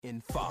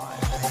In 5,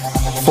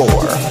 4, 3, 2,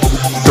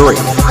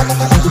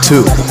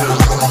 1.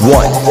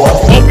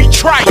 Obi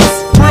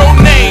Trice, real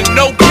name,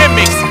 no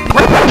gimmicks.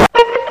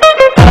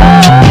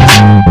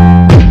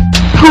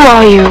 Who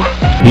are you?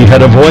 He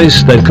had a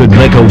voice that could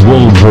make a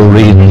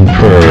wolverine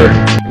purr.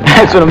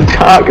 That's what I'm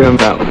talking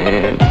about,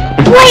 man.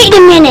 Wait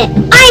a minute!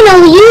 I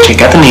know you!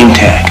 Check out the name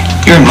tag.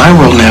 You're in my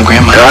world now,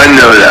 Grandma. I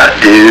know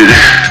that, dude.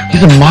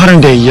 He's a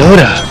modern day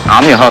Yoda.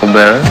 I'm your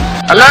huckleberry.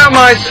 Allow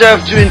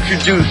myself to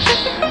introduce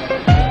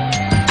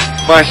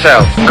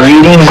myself.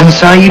 Greetings and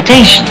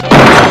salutations.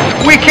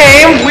 We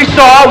came, we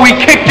saw, we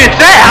kicked its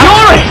ass.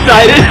 You're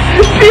excited!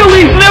 Feel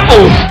these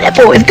nipples! That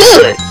boy's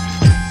good!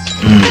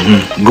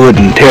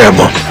 Good and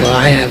terrible. Well,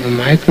 I have a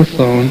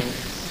microphone,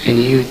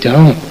 and you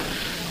don't.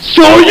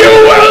 So you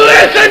will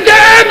listen to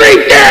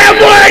every damn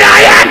word I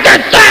have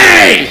to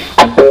say!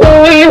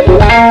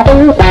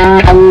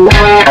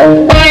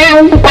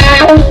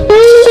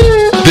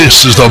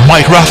 This is the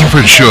Mike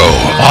Rutherford Show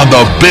on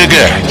the Big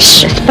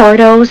X.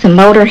 Sportos,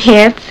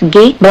 motorheads,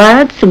 geek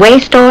bloods,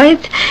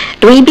 wastoids,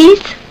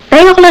 dweebies,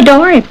 they all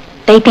adore him.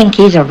 They think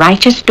he's a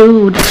righteous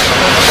dude.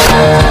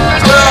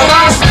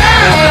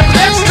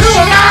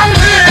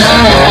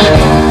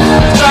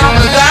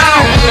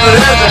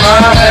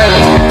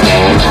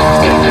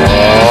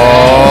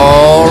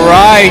 All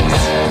right.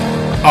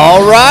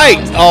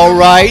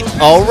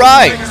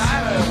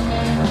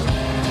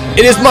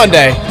 It is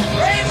Monday.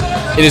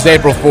 It is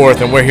April 4th,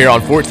 and we're here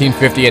on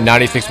 1450 and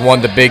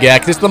 96.1 The Big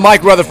X. It's the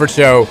Mike Rutherford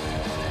Show,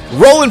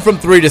 rolling from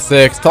 3 to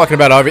 6, talking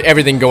about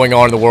everything going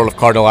on in the world of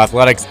Cardinal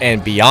athletics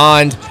and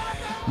beyond.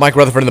 Mike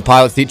Rutherford in the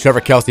pilot seat,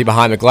 Trevor Kelsey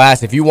behind the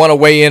glass. If you want to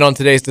weigh in on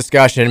today's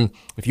discussion,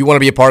 if you want to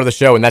be a part of the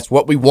show, and that's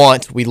what we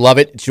want, we love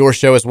it. It's your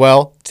show as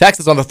well. Text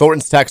us on the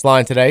Thornton's text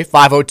line today,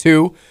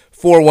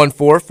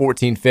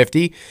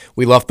 502-414-1450.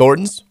 We love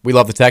Thornton's. We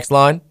love the text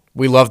line.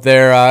 We love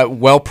their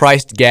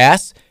well-priced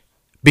gas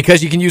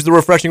because you can use the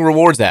Refreshing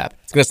Rewards app.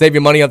 It's going to save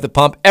you money at the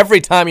pump every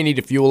time you need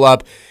to fuel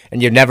up,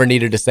 and you've never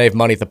needed to save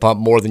money at the pump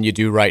more than you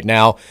do right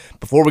now.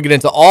 Before we get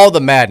into all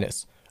the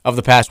madness of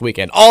the past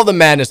weekend, all the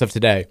madness of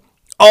today,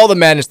 all the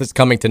madness that's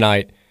coming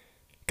tonight,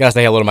 gotta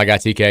say hello to my guy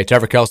TK.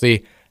 Trevor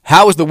Kelsey,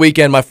 how was the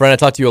weekend, my friend? I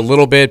talked to you a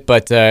little bit,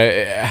 but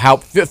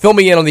fill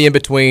me in on the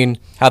in-between,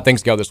 how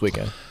things go this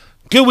weekend.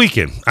 Good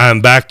weekend. I'm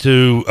back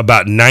to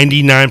about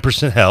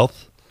 99%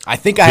 health. I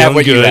think I have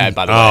what you had,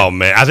 by the way. Oh,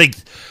 man.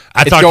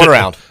 I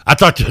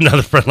talked to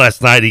another friend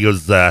last night. He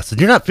goes, I said,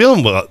 you're not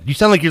feeling well. You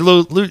sound like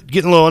you're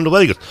getting a little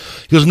underway. He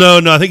goes, no,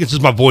 I think it's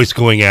just my voice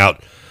going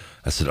out.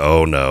 I said,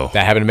 oh, no.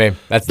 That happened to me.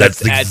 That's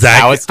exactly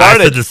how it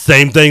started. I said the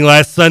same thing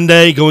last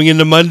Sunday going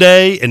into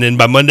Monday, and then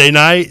by Monday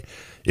night,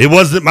 it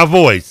wasn't my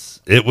voice.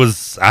 It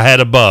was, I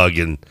had a bug,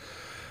 and,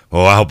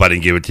 I hope I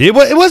didn't give it to you.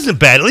 It wasn't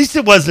bad. At least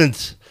it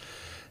wasn't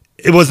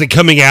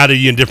coming out of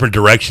you in different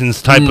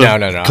directions type of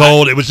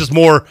cold. It was just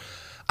more,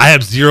 I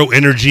have zero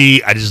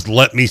energy. I just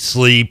let me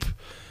sleep.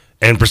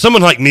 And for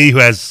someone like me who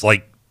has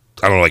like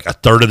a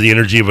third of the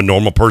energy of a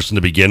normal person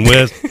to begin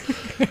with,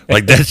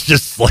 like that's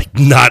just like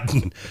not,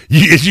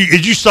 as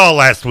you saw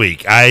last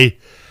week, not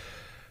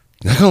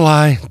gonna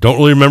lie, don't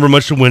really remember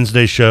much of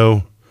Wednesday's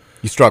show.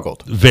 You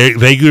struggled.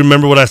 Vaguely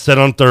remember what I said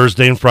on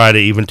Thursday and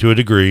Friday, even to a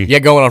degree. Yeah,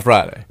 going on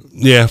Friday.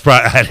 Yeah,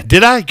 Friday.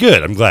 Did I?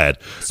 Good. I'm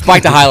glad.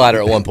 Spiked a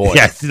highlighter at one point.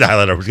 Yeah, I see the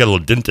highlighter. It's got a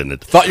little dent in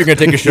it. Thought you were going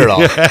to take your shirt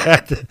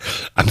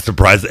off. I'm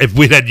surprised. If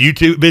we'd had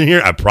YouTube been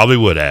here, I probably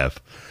would have.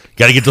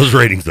 Got to get those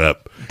ratings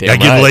up. Got to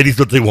give the ladies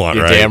what they want,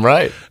 You're right? Damn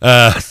right.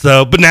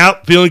 But now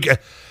feeling to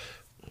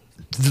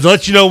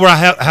let you know where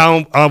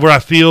I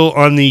feel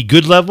on the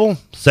good level.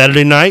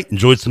 Saturday night,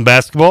 enjoyed some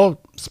basketball,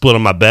 split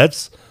on my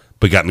bets.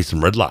 But got me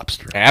some Red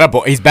Lobster.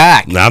 Attaboy. He's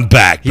back. I'm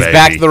back, baby. He's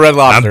back to the Red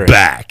Lobster. I'm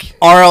back.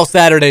 RL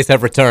Saturdays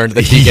have returned to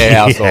the TK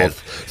household.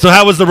 Yes. So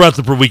how was the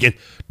Rutherford weekend?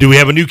 Do we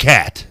have a new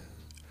cat?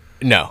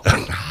 No.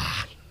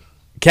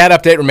 Cat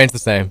update remains the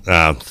same.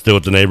 Still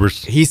with the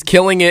neighbors? He's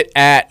killing it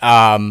at,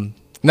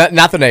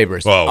 not the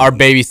neighbors. Whoa. Our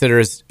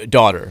babysitter's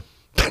daughter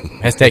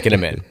has taken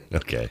him in.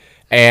 Okay.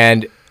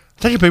 And I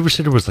thought your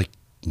babysitter was like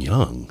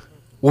young.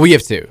 Well, we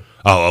have two.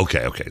 Oh,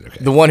 okay.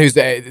 The one who's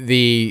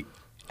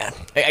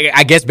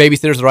I guess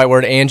babysitter's the right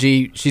word.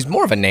 Angie, she's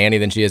more of a nanny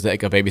than she is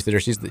like a babysitter.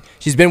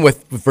 She's been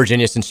with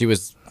Virginia since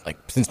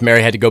since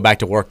Mary had to go back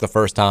to work the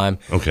first time.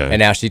 Okay. And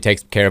now she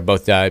takes care of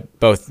both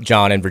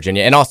John and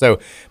Virginia, and also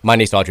my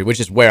niece Audrey, which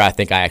is where I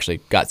think I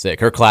actually got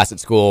sick. Her class at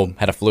school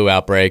had a flu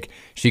outbreak.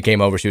 She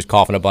came over. She was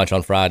coughing a bunch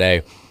on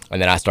Friday,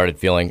 and then I started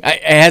feeling.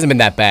 It hasn't been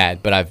that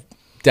bad, but I've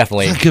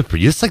definitely. It's not good for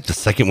you. It's like the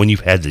second one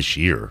you've had this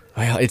year.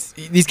 Well, it's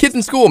these kids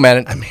in school,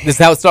 man. This is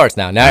how it starts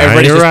now. Now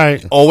everybody's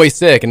just always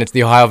sick, and it's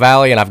the Ohio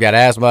Valley, and I've got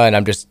asthma, and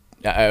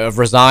I've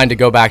resigned to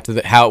go back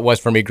to how it was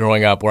for me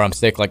growing up, where I'm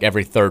sick like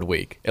every third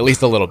week, at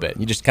least a little bit.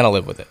 You just kind of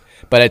live with it,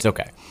 but it's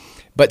okay.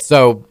 But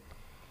so,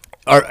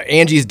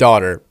 Angie's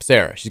daughter,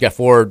 Sarah, she's got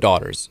 4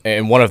 daughters,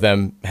 and one of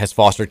them has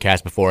fostered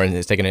cats before and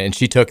has taken it, and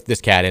she took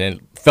this cat in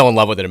and fell in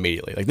love with it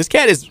immediately. Like, this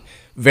cat is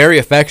very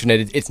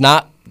affectionate. It's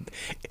not.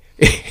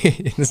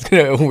 this is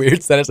gonna be a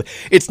weird sentence.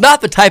 It's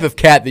not the type of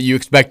cat that you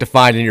expect to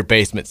find in your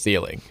basement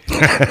ceiling.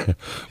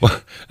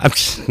 Well,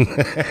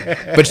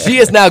 but she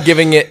is now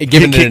giving it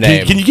a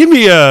name. Can you give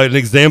me an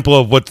example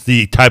of what's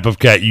the type of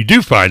cat you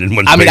do find in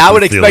one? I mean, I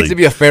would expect it to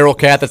be a feral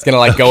cat that's gonna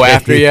like go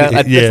after you.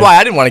 That's why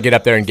I didn't want to get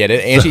up there and get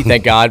it. Angie,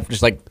 thank God,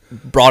 just like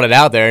brought it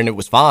out there and it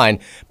was fine.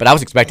 But I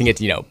was expecting it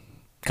to,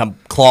 come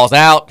claws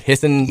out,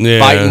 hissing,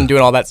 biting,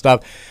 doing all that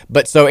stuff.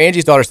 But so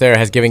Angie's daughter Sarah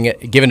has given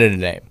it a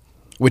name,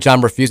 which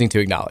I'm refusing to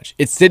acknowledge.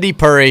 It's Sydney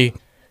Purry,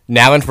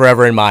 now and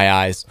forever in my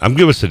eyes. I'm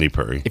good with Sydney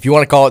Purry. If you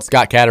want to call it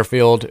Scott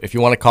Catterfield, if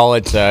you want to call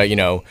it,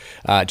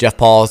 Jeff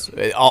Pauls,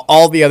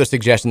 all the other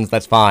suggestions,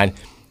 that's fine.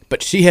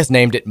 But she has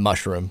named it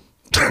Mushroom.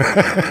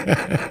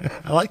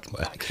 I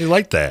actually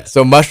like that.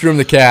 So Mushroom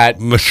the cat,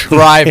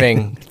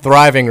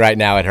 thriving right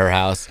now at her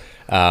house.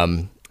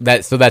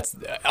 That's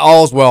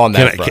all's well on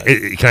that front.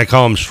 Can I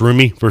call him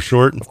Shroomy for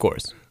short? Of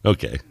course.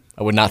 Okay.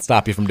 I would not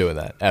stop you from doing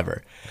that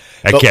ever.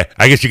 I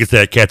guess you could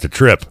say that cat's a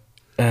trip.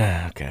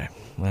 Okay.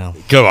 Well.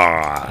 Come on.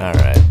 All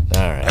right.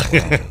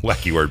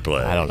 Wacky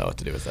wordplay. I don't know what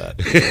to do with that.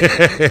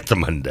 It's a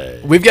Monday.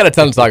 We've got a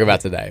ton to talk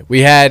about today. We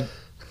had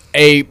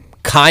a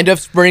kind of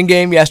spring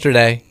game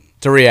yesterday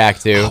to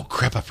react to. Oh,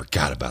 crap. I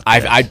forgot about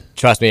that. I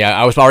trust me.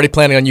 I was already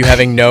planning on you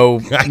having no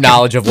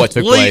knowledge of what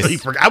took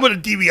place. I would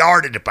have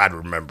DVR'd it if I'd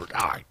remembered.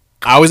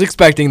 I was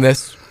expecting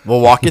this.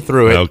 We'll walk you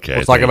through it. Okay.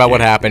 We'll talk about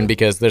what happened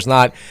because there's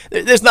not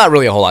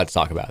really a whole lot to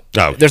talk about.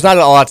 Oh. There's not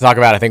a lot to talk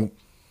about, I think,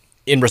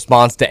 in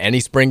response to any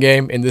spring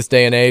game in this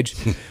day and age,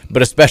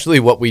 but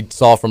especially what we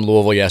saw from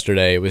Louisville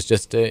yesterday. It was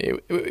just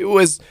it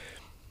was.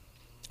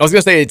 I was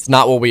going to say it's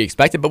not what we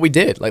expected, but we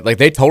did. Like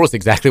they told us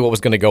exactly what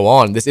was going to go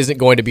on. This isn't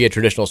going to be a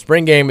traditional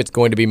spring game. It's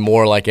going to be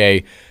more like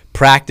a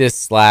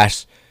practice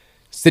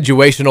 /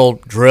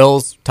 situational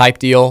drills type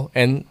deal,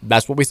 and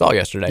that's what we saw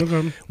yesterday.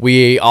 Okay.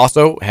 We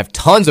also have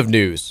tons of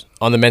news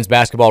on the men's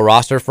basketball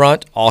roster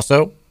front.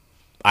 Also,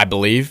 I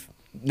believe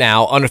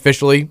now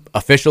unofficially,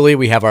 officially,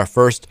 we have our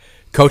first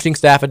coaching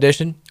staff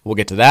addition. We'll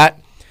get to that,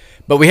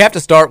 but we have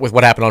to start with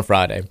what happened on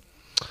Friday.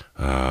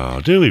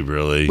 Oh, do we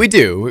really? We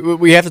do.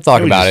 We have to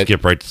talk about it.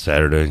 Skip right to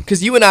Saturday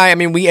because you and I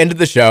mean, we ended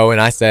the show, and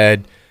I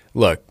said,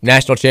 "Look,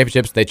 national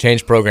championships, they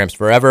change programs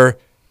forever,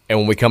 and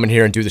when we come in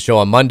here and do the show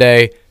on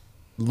Monday,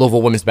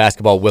 Louisville women's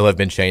basketball will have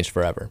been changed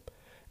forever."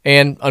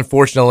 And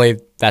unfortunately,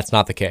 that's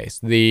not the case.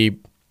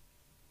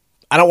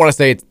 I don't want to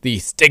say it's the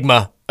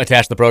stigma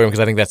attached to the program because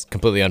I think that's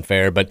completely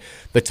unfair, but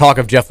the talk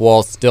of Jeff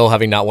Walz still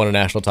having not won a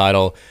national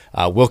title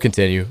will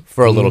continue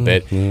for a little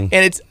bit.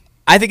 And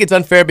I think it's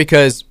unfair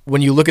because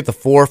when you look at the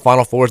 4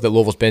 Final Fours that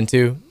Louisville's been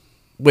to,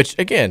 which,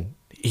 again,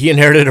 he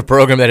inherited a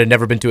program that had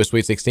never been to a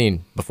Sweet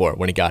 16 before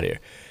when he got here.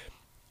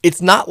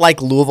 It's not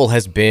like Louisville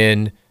has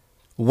been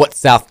what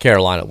South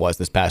Carolina was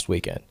this past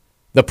weekend.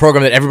 The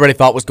program that everybody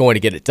thought was going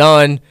to get it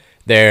done.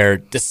 They're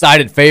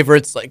decided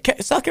favorites. Like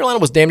South Carolina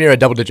was damn near a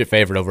double-digit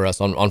favorite over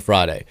us on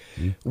Friday.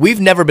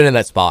 We've never been in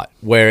that spot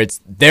where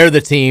they're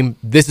the team,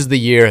 this is the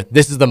year,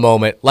 this is the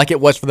moment, like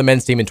it was for the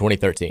men's team in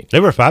 2013.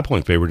 They were a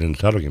 5-point favorite in the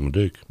title game with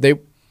Duke.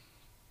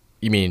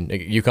 You mean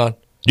UConn?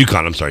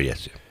 UConn, I'm sorry,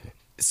 yes.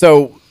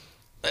 So,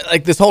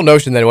 like this whole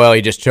notion that, well,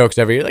 he just chokes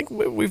every year, like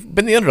we've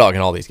been the underdog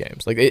in all these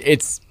games. Like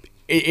it's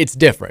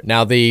different.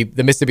 Now, the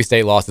Mississippi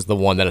State loss is the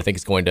one that I think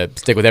is going to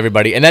stick with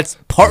everybody, and that's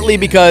partly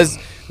because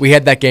we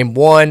had that game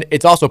won.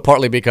 It's also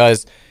partly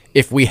because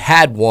if we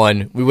had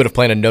won, we would have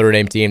played a Notre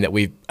Dame team that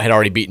we had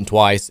already beaten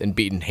twice and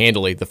beaten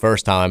handily the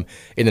first time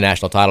in the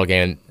national title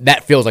game.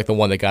 That feels like the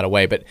one that got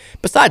away. But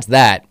besides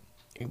that,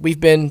 we've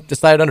been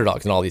decided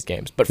underdogs in all these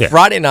games. But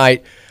Friday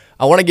night,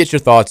 I want to get your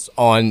thoughts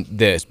on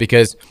this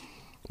because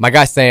my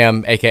guy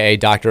Sam, a.k.a.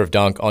 Doctor of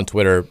Dunk on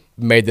Twitter,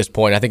 made this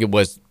point. I think it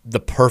was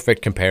the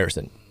perfect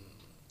comparison.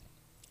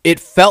 It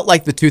felt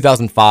like the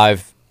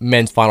 2005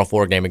 men's Final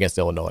Four game against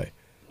Illinois,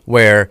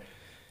 where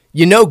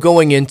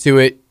going into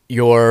it,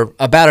 you're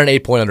about an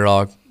 8-point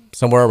underdog,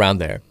 somewhere around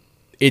there.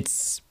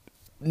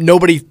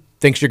 Nobody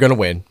thinks you're going to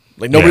win.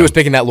 Like nobody was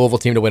picking that Louisville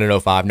team to win in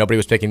 2005. Nobody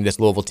was picking this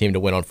Louisville team to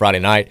win on Friday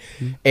night.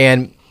 Mm-hmm.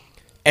 And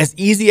as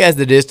easy as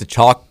it is to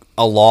chalk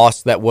a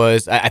loss that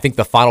was, I think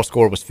the final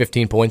score was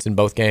 15 points in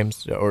both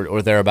games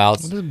or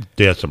thereabouts.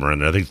 Yeah, somewhere in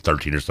there. I think it's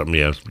 13 or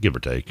something, give or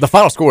take. The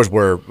final scores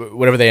were,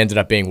 whatever they ended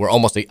up being, were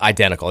almost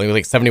identical. It was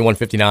like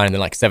 71-59 and then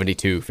like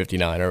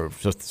 72-59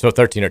 or so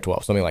 13 or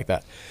 12, something like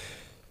that.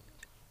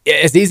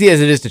 As easy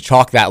as it is to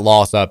chalk that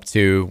loss up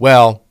to,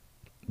 well,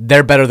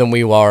 they're better than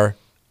we are,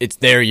 it's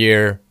their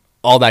year,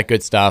 all that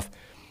good stuff,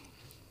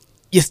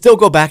 you still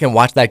go back and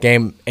watch that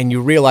game and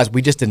you realize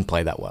we just didn't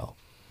play that well.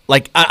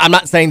 Like, I'm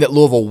not saying that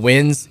Louisville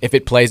wins if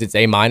it plays its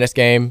A-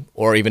 game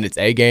or even its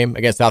A game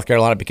against South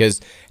Carolina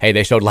because, hey,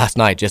 they showed last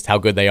night just how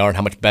good they are and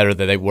how much better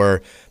that they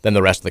were than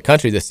the rest of the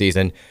country this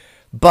season.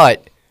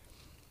 But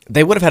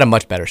they would have had a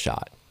much better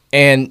shot.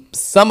 And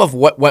some of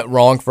what went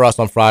wrong for us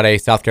on Friday,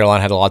 South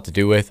Carolina had a lot to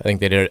do with. I think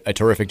they did a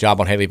terrific job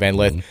on Haley Van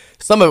Lith. Mm-hmm.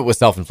 Some of it was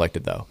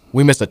self-inflicted, though.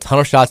 We missed a ton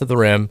of shots at the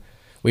rim.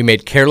 We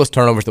made careless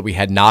turnovers that we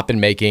had not been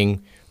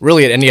making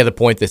really at any other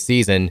point this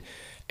season.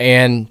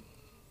 And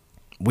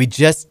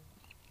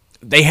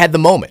they had the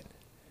moment.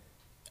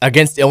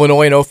 Against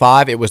Illinois in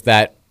 05, it was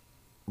that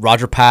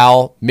Roger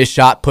Powell missed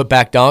shot, put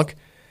back dunk.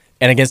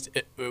 And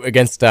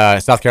against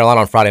South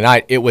Carolina on Friday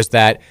night, it was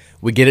that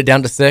we get it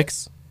down to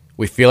 6.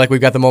 We feel like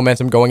we've got the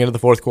momentum going into the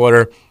fourth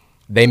quarter.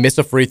 They miss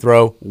a free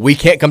throw. We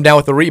can't come down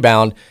with the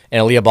rebound.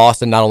 And Aaliyah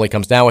Boston not only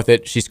comes down with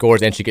it, she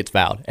scores and she gets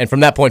fouled. And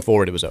from that point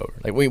forward, it was over.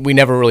 Like we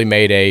never really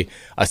made a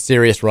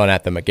serious run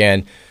at them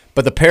again.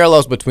 But the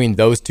parallels between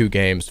those two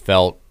games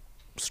felt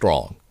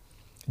strong.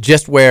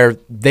 Just where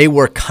they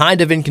were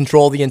kind of in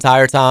control the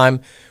entire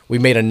time. We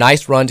made a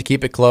nice run to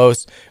keep it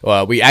close.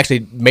 We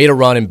actually made a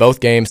run in both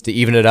games to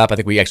even it up. I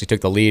think we actually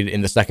took the lead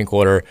in the second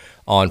quarter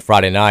on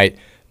Friday night.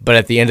 But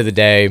at the end of the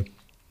day,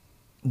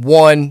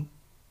 1,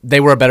 they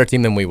were a better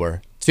team than we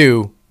were.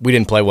 2, we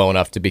didn't play well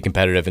enough to be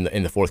competitive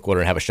in the fourth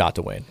quarter and have a shot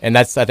to win. And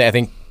that's, I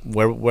think,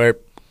 where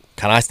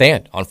kind of I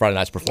stand on Friday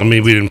night's performance. I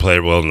mean, we didn't play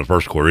well in the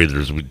first quarter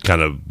either, so we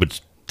kind of,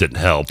 which didn't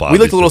help. Obviously. We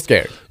looked a little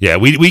scared. Yeah,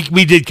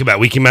 we did come out.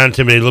 We came out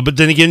intimidated a little bit.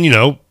 Then again,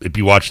 if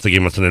you watch the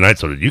game on Sunday night,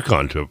 so did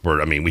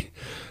UConn. I mean, we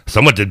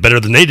somewhat did better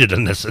than they did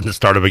in the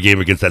start of a game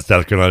against that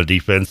South Carolina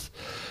defense.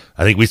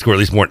 I think we scored at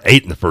least more than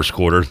 8 in the first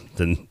quarter.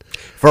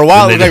 For a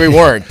while, it looked like we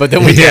weren't, but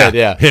then we did.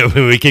 Yeah,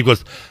 we came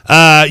close.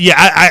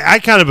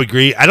 I kind of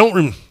agree. I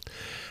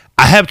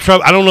have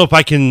trouble. I don't know if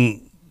I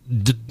can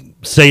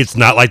say it's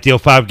not like the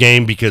 05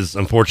 game because,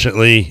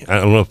 unfortunately, I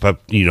don't know if I've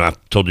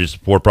told you this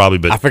before probably,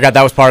 but I forgot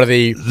that was part of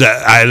you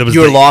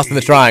were lost in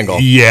the triangle.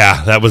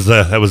 Yeah, that was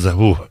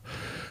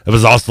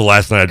also the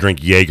last night I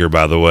drank Jaeger,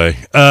 by the way.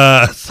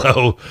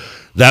 So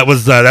that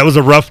was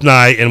a rough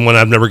night and one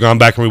I've never gone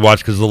back and rewatched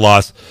because of the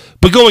loss.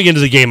 But going into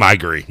the game, I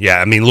agree. Yeah,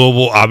 I mean,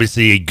 Louisville,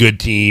 obviously a good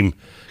team,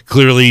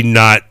 clearly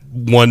not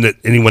one that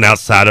anyone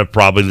outside of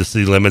probably the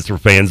city limits or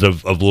fans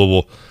of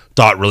Louisville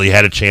thought really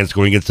had a chance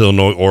going against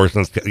Illinois or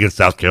against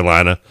South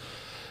Carolina.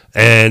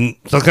 And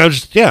so it's kind of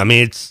just, I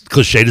mean, it's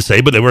cliche to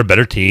say, but they were a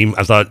better team.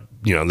 I thought,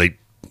 they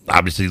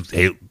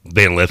obviously,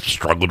 Van Lith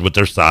struggled with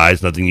their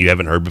size, nothing you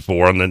haven't heard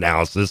before on the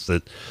analysis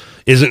that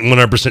isn't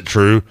 100%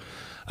 true.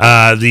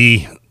 That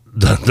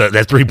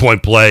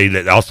 3-point play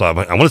that also, I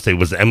want to say,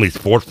 was Emily's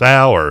 4th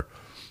foul or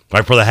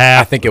right for the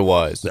half. I think it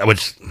was.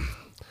 Which,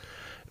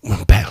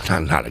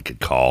 not a good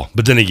call.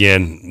 But then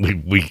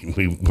again,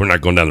 we're not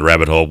going down the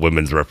rabbit hole of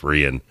women's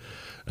refereeing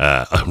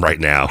right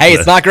now. Hey,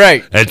 it's not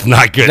great. It's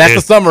not good. That's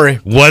the summary.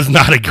 Was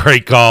not a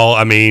great call.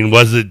 I mean,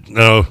 was it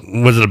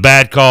a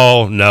bad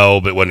call? No,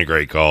 but it wasn't a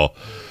great call.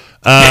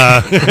 Can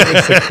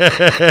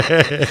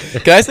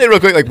I say real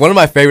quick, like one of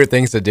my favorite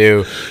things to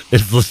do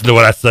is listen to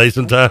what I say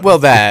sometimes? Well,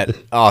 that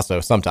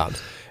also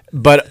sometimes.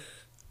 But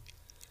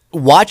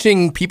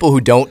watching people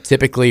who don't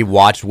typically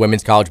watch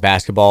women's college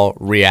basketball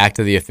react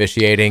to the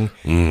officiating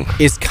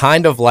is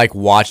kind of like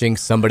watching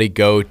somebody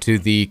go to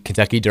the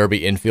Kentucky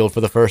Derby infield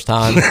for the first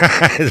time.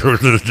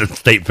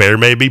 State Fair,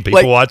 maybe,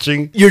 people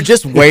watching. You're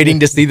just waiting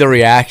to see the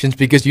reactions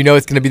because you know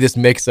it's going to be this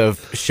mix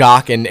of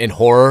shock and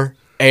horror.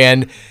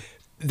 And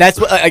that's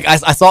what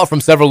I saw it from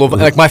several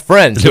of my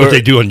friends. Is that what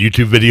they do on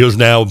YouTube videos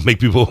now?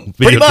 Make people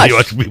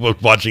people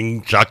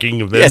watching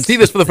shocking events. Yeah, see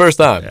this for the first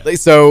time. Yeah.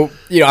 So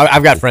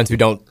I've got friends who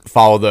don't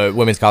follow the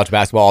women's college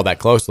basketball all that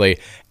closely,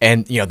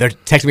 and they're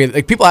texting me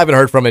like people I haven't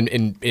heard from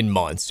in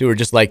months who are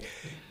just like,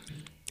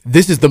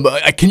 "This is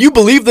can you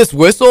believe this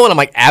whistle?" And I'm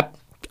like,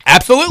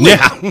 Absolutely.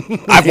 Yeah.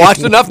 I've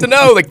watched enough to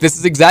know this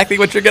is exactly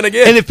what you're gonna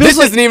get. And this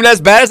isn't even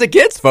as bad as it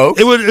gets, folks.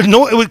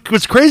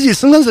 What's crazy is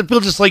sometimes it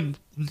feels just like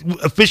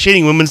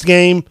officiating women's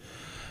game,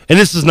 and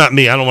this is not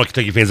me. I don't want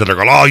Kentucky fans that are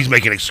going, "Oh, he's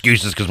making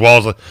excuses because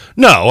Walls."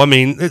 No, I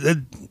mean,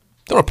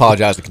 don't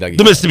apologize to Kentucky.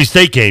 The Mississippi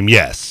State game,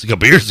 yes, a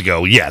couple years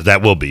ago, yeah,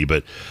 that will be,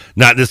 but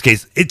not in this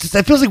case. It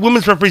feels like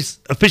women's referees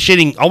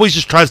officiating always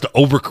just tries to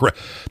overcorrect.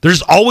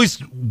 There's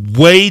always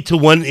way to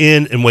one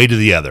end and way to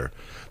the other.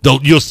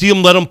 You'll see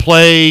them let them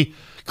play.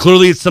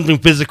 Clearly, it's something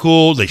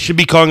physical. They should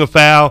be calling a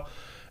foul,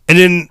 and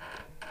then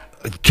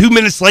 2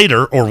 minutes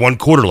later or 1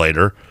 quarter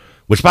later,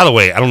 which by the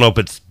way, I don't know if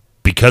it's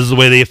because of the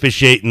way they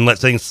officiate and let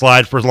things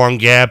slide for long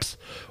gaps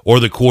or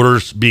the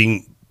quarters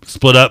being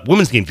split up.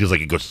 Women's game feels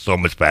like it goes so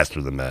much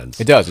faster than men's.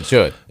 It does. It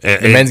should. The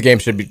men's game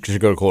should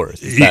go to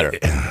quarters. It's better.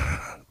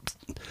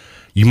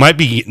 You might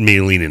be getting me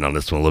leaning on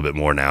this one a little bit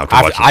more now.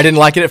 I didn't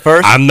like it at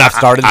first. I'm not.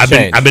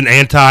 I've been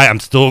anti. I'm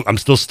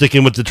still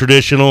sticking with the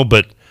traditional,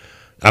 but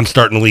I'm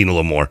starting to lean a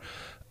little more.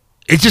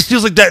 It just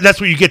feels like that's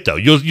what you get, though.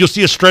 You'll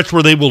see a stretch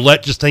where they will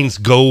let just things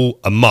go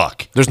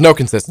amok. There's no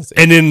consistency.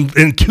 And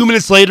then 2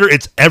 minutes later,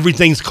 it's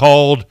everything's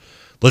called.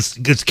 Let's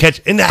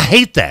catch. And I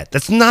hate that.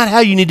 That's not how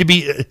you need to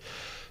be.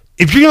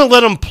 If you're going to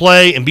let them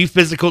play and be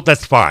physical,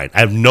 that's fine. I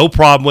have no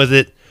problem with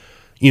it.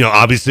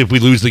 Obviously,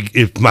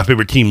 if my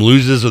favorite team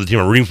loses or the team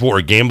I'm rooting for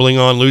or gambling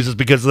on loses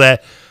because of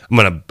that, I'm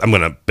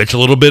gonna bitch a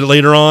little bit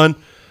later on.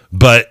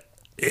 But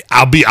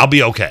I'll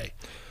be okay.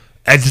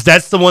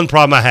 That's the one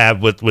problem I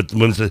have with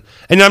women's,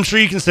 and I'm sure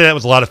you can say that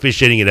with a lot of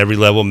officiating at every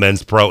level,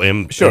 men's, pro,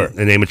 and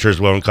amateur as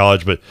well in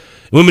college. But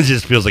women's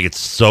just feels like it's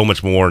so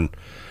much more, and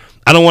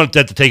I don't want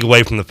that to take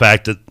away from the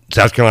fact that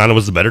South Carolina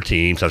was the better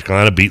team. South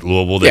Carolina beat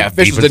Louisville.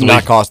 Officials did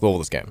not cost Louisville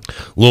this game.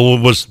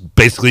 Louisville was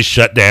basically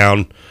shut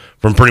down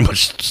from pretty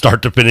much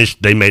start to finish.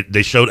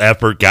 They showed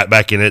effort, got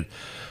back in it.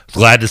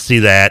 Glad to see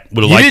that.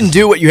 You didn't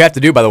do what you have to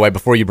do, by the way,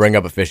 before you bring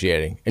up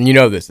officiating. And you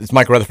know this. It's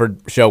Mike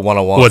Rutherford Show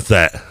 101. What's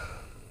that?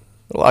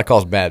 A lot of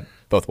calls bad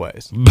both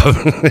ways.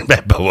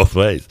 Bad both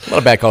ways. A lot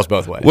of bad calls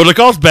both ways. Were the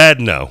calls bad?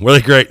 No. Were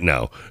they great?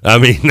 No. I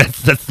mean,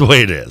 that's the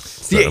way it is.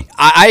 See,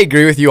 I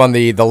agree with you on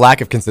the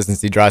lack of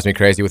consistency drives me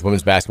crazy with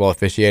women's basketball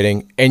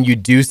officiating, and you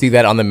do see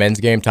that on the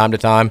men's game time to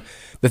time.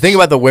 The thing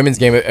about the women's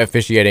game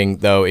officiating,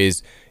 though,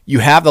 is you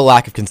have the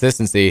lack of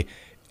consistency,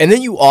 and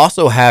then you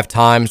also have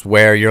times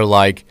where you're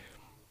like,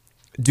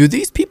 do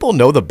these people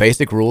know the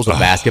basic rules of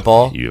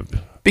basketball? Yep.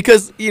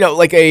 Because,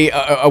 like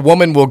a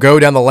woman will go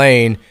down the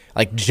lane,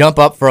 like jump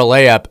up for a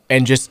layup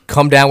and just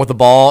come down with the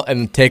ball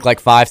and take like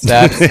 5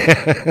 steps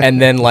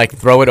and then like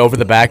throw it over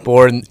the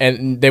backboard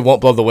and they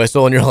won't blow the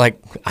whistle. And you're like,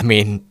 I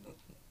mean,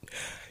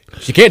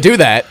 she can't do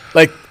that.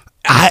 Like,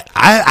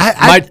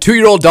 my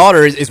 2-year-old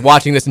daughter is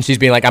watching this and she's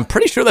being like, I'm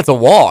pretty sure that's a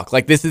walk.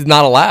 Like, this is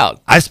not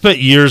allowed. I spent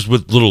years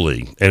with Little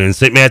League. And in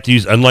St.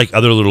 Matthews, unlike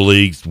other Little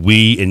Leagues,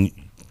 and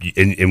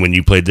when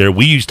you played there,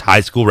 we used high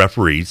school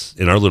referees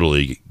in our Little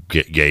League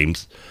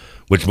games,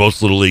 which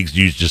most Little Leagues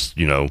use just,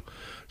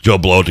 Joe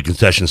Blow at the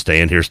concession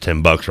stand, here's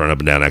 $10, run up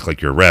and down, act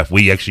like you're a ref.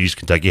 We actually use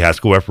Kentucky high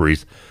school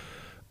referees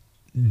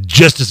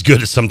just as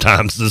good as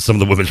sometimes as some of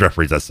the women's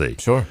referees I see.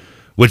 Sure.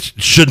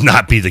 Which should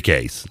not be the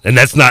case. And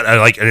that's not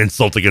like an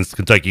insult against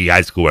Kentucky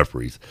high school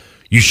referees.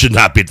 You should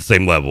not be at the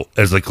same level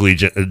as a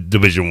collegiate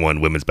Division I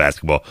women's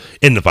basketball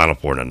in the Final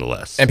Four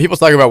nonetheless. And people's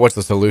talking about what's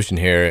the solution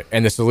here.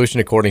 And the solution,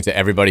 according to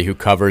everybody who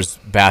covers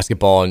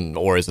basketball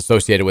or is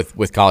associated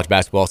with college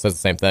basketball, says the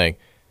same thing.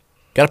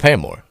 Got to pay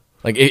them more.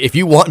 Like, if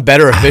you want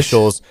better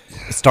officials,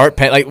 start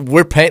paying. Like,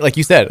 we're paying, like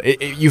you said,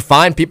 you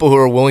find people who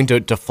are willing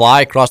to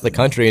fly across the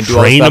country and do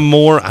all this train stuff them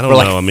more. I don't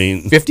for know. I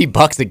mean,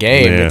 $50 a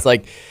game. Yeah. It's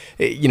like,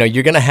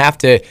 you're going to have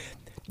to.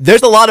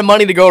 There's a lot of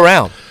money to go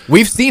around.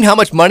 We've seen how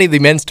much money the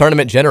men's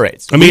tournament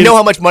generates. I mean, we know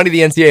how much money the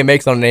NCAA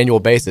makes on an annual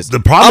basis. The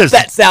problem is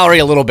that salary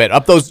a little bit,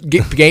 up those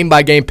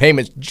game-by-game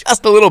payments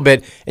just a little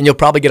bit, and you'll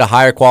probably get a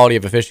higher quality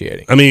of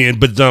officiating. I mean,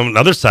 but on the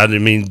other side, I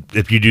mean,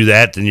 if you do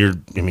that, then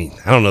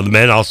I don't know. The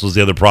men also,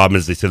 the other problem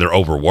is they say they're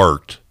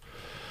overworked.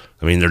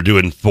 I mean, they're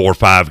doing 4 or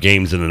 5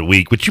 games in a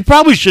week, which you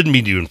probably shouldn't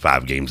be doing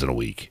 5 games in a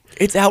week.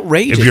 It's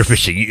outrageous. If you're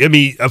fishing. I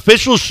mean,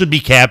 officials should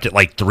be capped at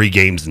like 3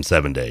 games in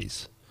 7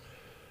 days.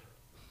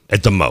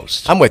 At the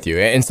most. I'm with you.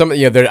 And some,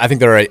 I think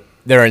there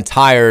are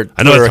entire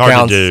Twitter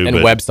accounts and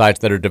websites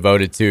that are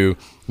devoted to,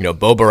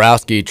 Bo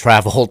Borowski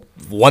traveled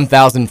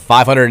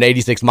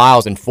 1,586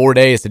 miles in 4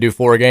 days to do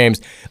 4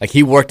 games. Like,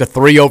 he worked a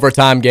 3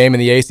 overtime game in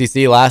the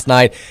ACC last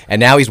night,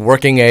 and now he's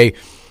working a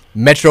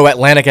Metro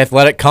Atlantic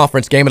Athletic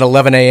Conference game at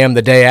 11 a.m.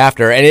 the day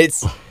after. And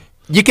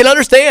you can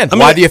understand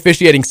why the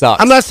officiating sucks.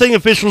 I'm not saying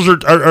officials are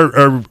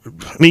I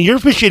mean, you're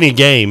officiating a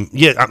game.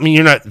 Yeah, I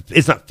mean,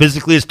 it's not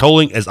physically as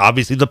tolling as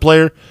obviously the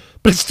player,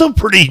 but it's still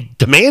pretty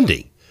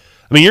demanding.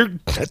 I mean,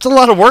 it's a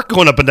lot of work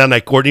going up and down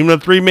that court, even a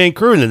 3-man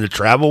crew, and then the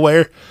travel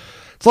wear.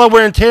 It's a lot of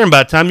wear and tear, and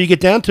by the time you get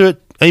down to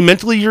it, I mean,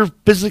 mentally you're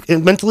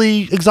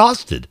mentally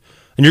exhausted,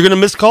 and you're going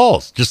to miss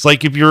calls. Just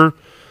like if you're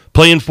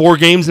playing 4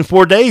 games in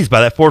 4 days,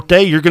 by that 4th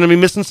day, you're going to be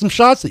missing some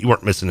shots that you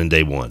weren't missing in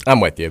day 1. I'm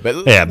with you, but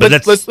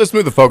let's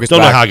move the focus. Don't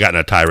back. know how I got in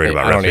a tirade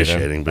about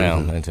officiating, but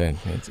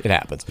it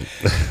happens.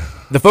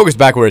 The focus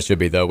back where it should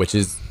be, though, which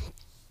is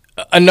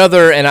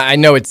another, and I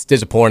know it's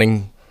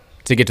disappointing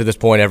to get to this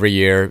point every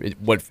year.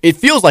 It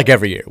feels like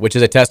every year, which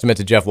is a testament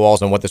to Jeff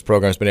Walz and what this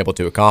program's been able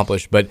to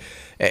accomplish. But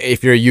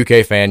if you're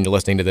a UK fan, you're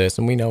listening to this,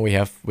 and we know we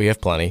have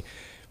plenty,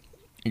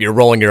 you're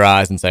rolling your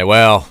eyes and say,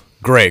 well,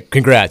 great,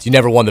 congrats, you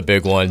never won the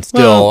big one,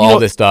 still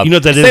this stuff. You know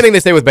that same thing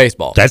they say with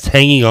baseball. That's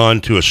hanging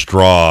on to a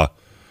straw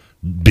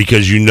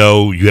because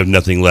you have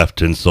nothing left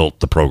to insult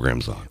the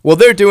programs on. Well,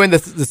 they're doing the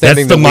same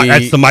thing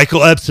that's the Michael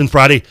Epson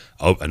Friday.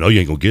 Oh, I know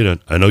you ain't gonna get it.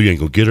 I know you ain't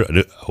gonna get her.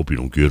 I hope you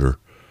don't get her.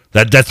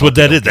 That's what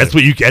that is. That's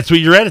what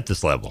you're at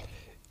this level.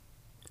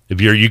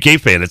 If you're a UK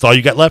fan, that's all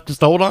you got left is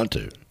to hold on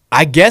to.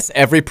 I guess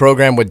every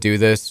program would do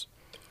this,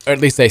 or at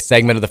least a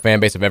segment of the fan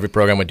base of every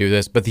program would do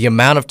this. But the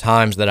amount of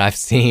times that I've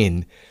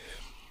seen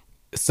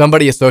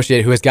somebody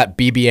associated who has got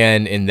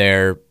BBN in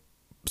their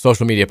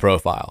social media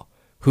profile,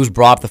 who's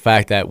brought up the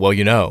fact that, well,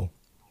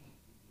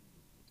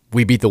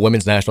 we beat the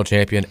women's national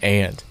champion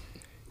and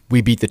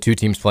we beat the 2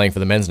 teams playing for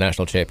the men's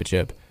national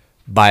championship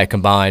by a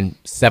combined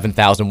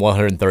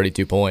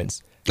 7,132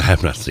 points. I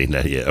have not seen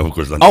that yet. Of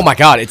course, oh my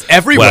God, it's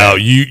everywhere. Well,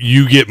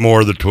 you get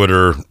more of the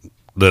Twitter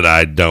that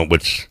I don't,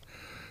 which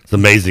is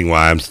amazing.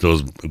 Why I'm still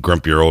as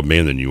grumpier old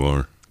man than you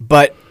are.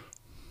 But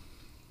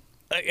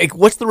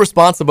what's the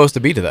response supposed to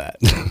be to that?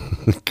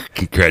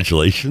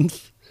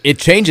 Congratulations. It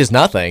changes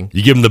nothing.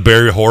 You give them the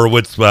Barry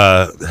Horowitz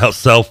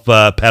self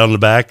pat on the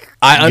back.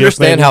 I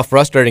understand how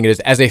frustrating it is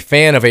as a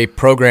fan of a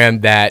program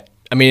that,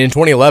 I mean, in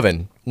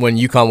 2011, when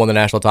UConn won the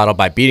national title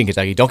by beating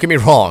Kentucky, don't get me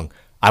wrong,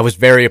 I was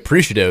very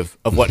appreciative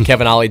of what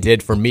Kevin Ollie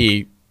did for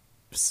me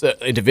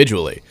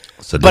individually.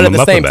 But at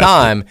the same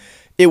time,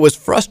 it was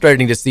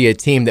frustrating to see a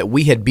team that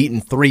we had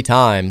beaten 3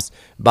 times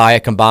by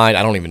a combined,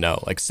 I don't even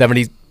know, like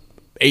 78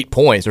 8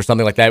 points or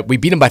something like that. We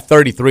beat them by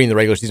 33 in the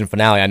regular season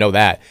finale. I know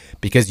that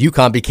because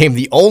UConn became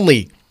the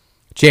only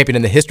champion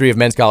in the history of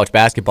men's college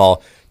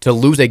basketball to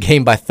lose a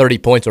game by 30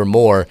 points or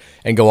more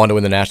and go on to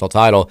win the national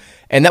title.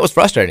 And that was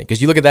frustrating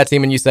because you look at that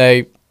team and you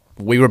say,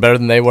 we were better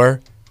than they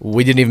were.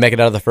 We didn't even make it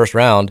out of the first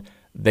round.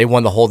 They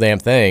won the whole damn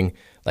thing.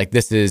 Like,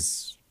 this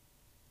is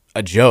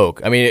a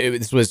joke. I mean,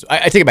 this was,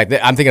 I take it back.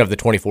 I'm thinking of the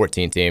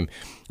 2014 team,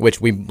 which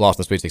we lost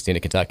in the Sweet 16 to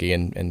Kentucky,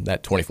 and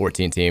that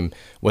 2014 team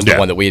was the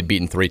one that we had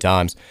beaten 3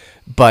 times.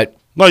 But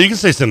well, you can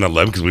say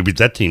 7-11 because we beat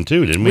that team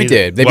too, didn't we? We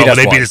did. They beat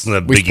us in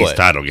the Big East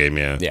title game.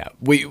 Yeah. Yeah.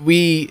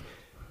 We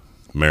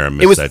Mara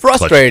missed it was that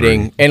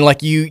frustrating, and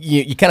like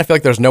you kind of feel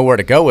like there's nowhere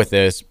to go with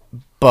this,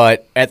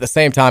 but at the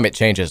same time, it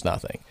changes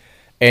nothing.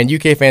 And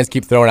UK fans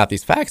keep throwing out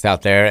these facts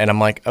out there, and I'm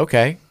like,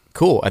 okay,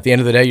 cool. At the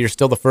end of the day, you're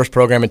still the first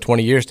program in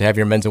 20 years to have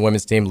your men's and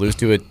women's team lose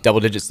to a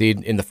double-digit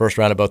seed in the first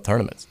round of both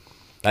tournaments.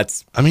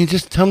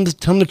 Just tell them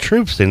the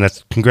truth, saying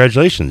that's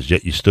congratulations.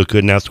 Yet you still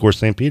couldn't outscore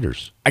St.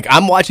 Peter's. Like,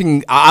 I'm watching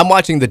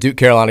the Duke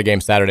Carolina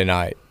game Saturday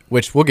night,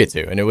 which we'll get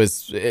to, and it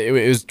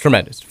was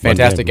tremendous,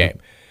 fantastic game.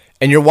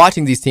 And you're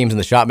watching these teams and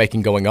the shot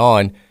making going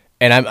on,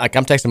 and I'm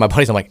texting my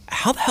buddies. I'm like,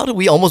 how the hell did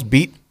we almost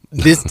beat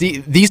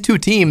these two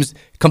teams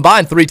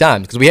combined 3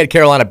 times? Because we had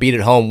Carolina beat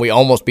at home, we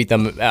almost beat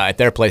them at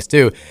their place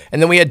too,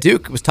 and then we had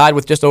Duke was tied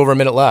with just over a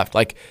minute left.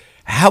 Like,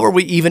 how are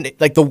we even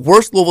like the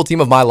worst Louisville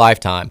team of my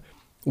lifetime?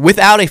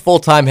 Without a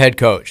full-time head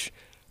coach,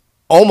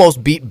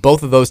 almost beat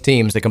both of those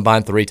teams that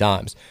combined 3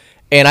 times.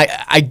 And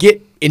I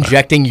get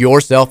injecting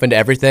yourself into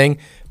everything,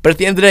 but at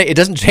the end of the day, it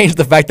doesn't change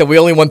the fact that we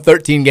only won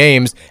 13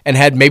 games and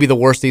had maybe the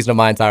worst season of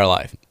my entire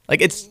life.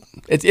 Like, it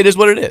is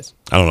what it is.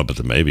 I don't know about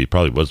the maybe. It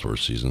probably was the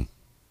worst season.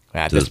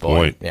 At this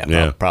point.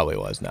 Yeah. Probably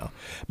was, no.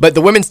 But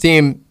the women's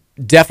team,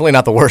 definitely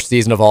not the worst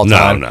season of all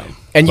time. No.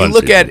 And you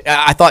look at,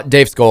 I thought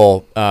Dave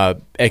Skoll,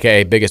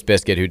 a.k.a. Biggest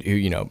Biscuit,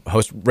 who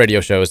hosts radio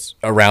shows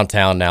around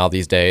town now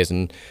these days,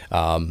 and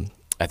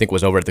I think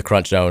was over at the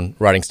Crunch Zone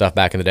writing stuff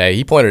back in the day.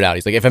 He pointed out,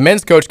 he's like, if a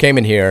men's coach came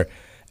in here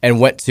and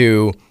went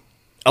to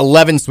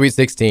 11 Sweet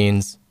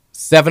 16s,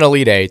 7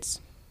 Elite 8s,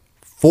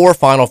 4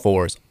 Final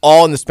Fours,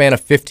 all in the span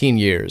of 15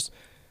 years,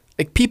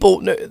 like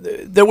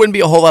there wouldn't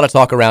be a whole lot of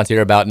talk around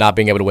here about not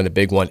being able to win the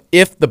big one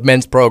if the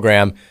men's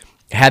program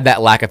had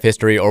that lack of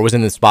history or was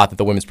in the spot that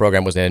the women's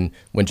program was in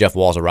when Jeff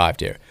Walz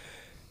arrived here.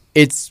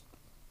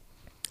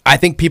 I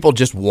think people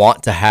just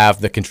want to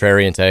have the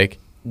contrarian take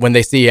when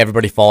they see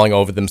everybody falling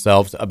over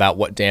themselves about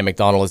what Dan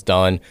McDonnell has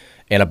done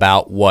and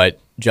about what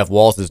Jeff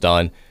Walz has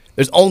done.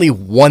 There's only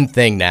one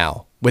thing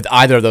now with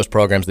either of those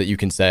programs that you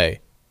can say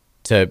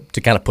to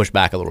kind of push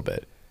back a little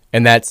bit.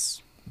 And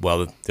that's,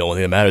 well, the only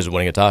thing that matters is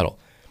winning a title.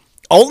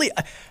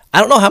 I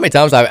don't know how many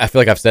times I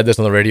feel like I've said this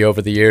on the radio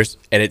over the years,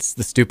 and it's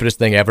the stupidest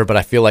thing ever, but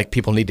I feel like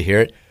people need to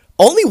hear it.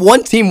 Only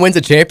one team wins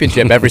a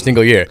championship every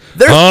single year.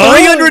 There's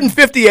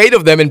 358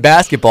 of them in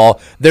basketball.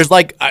 There's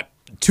like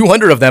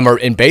 200 of them are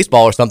in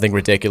baseball or something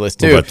ridiculous,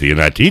 too. What about the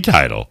NIT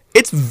title?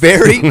 It's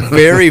very,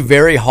 very,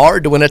 very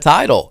hard to win a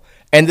title.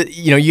 And,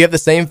 you have the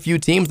same few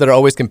teams that are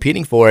always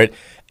competing for it,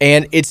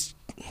 and it's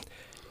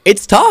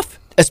tough,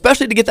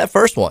 especially to get that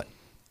first one.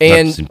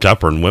 And that seems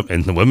tougher in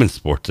the women's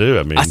sport, too.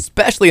 I mean,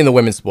 especially in the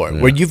women's sport,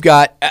 where you've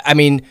got,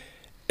 and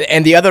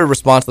the other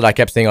response that I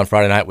kept seeing on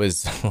Friday night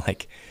was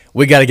like,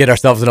 we got to get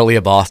ourselves an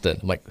Aaliyah Boston.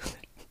 I'm like,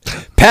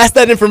 pass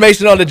that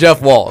information on to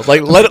Jeff Walz.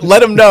 Like,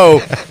 let him know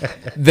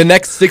the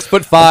next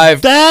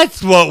 6'5".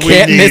 That's what we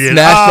can't needed. miss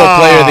National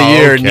Player of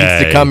the Year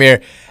needs to come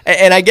here.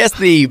 And I guess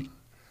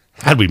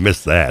how'd we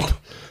miss that?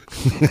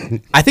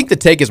 I think the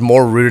take is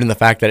more rooted in the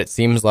fact that it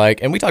seems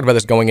like, and we talked about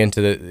this going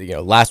into the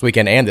last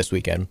weekend and this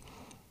weekend,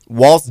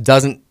 Walz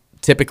doesn't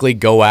typically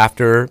go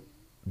after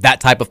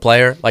that type of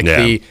player. Like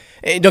don't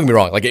get me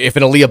wrong, like if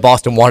an Aaliyah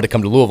Boston wanted to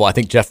come to Louisville, I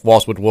think Jeff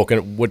Walz would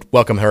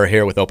welcome her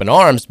here with open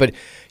arms, but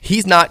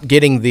he's not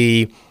getting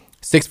the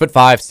 6'5",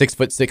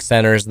 6'6"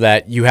 centers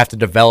that you have to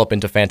develop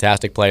into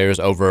fantastic players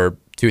over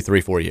 2,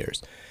 3, 4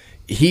 years.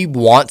 He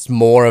wants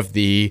more of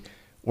the,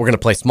 we're going to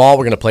play small,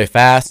 we're going to play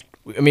fast.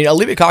 I mean,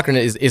 Olivia Cochran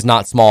is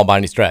not small by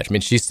any stretch. I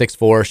mean, she's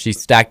 6'4",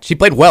 she's stacked. She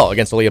played well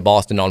against Aaliyah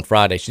Boston on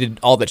Friday. She did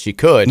all that she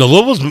could. No,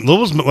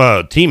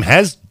 Louisville's team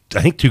has,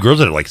 I think, 2 girls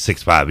that are like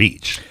 6'5"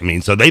 each. I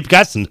mean, so they've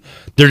got some.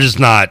 They're just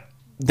not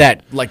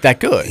that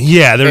good.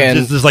 Yeah, they're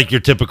just like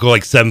your typical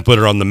like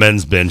 7-footer on the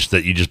men's bench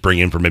that you just bring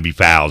in for maybe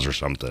fouls or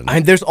something.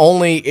 I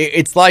mean,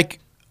 it's like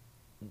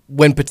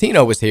when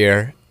Pitino was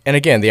here, and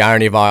again, the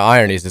irony of all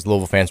ironies is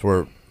Louisville fans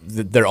were.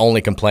 Their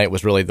only complaint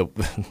was really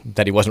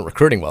that he wasn't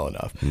recruiting well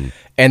enough.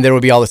 And there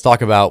would be all this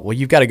talk about, well,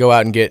 you've got to go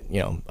out and get,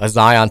 a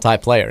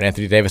Zion-type player, an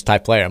Anthony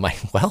Davis-type player. I'm like,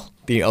 well,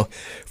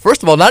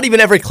 first of all, not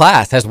even every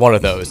class has one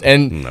of those.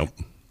 And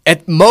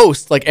at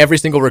most, like every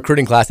single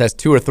recruiting class has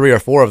 2 or 3 or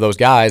 4 of those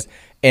guys.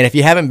 And if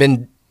you haven't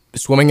been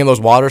swimming in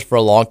those waters for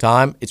a long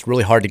time, it's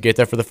really hard to get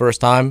there for the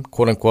first time,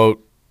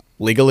 quote-unquote,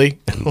 legally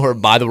or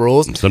by the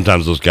rules.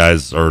 Sometimes those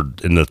guys are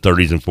in the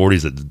 30s and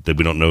 40s that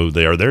we don't know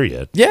they are there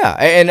yet. Yeah,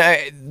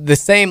 and the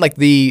same, like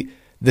the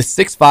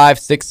 6'5",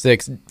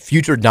 6'6"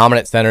 future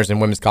dominant centers in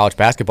women's college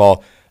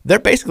basketball, they're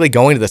basically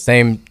going to the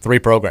same 3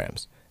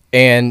 programs.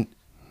 And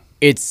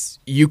It's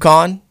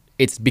UConn.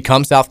 It's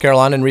become South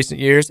Carolina in recent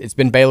years. It's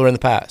been Baylor in the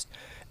past.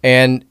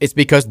 And it's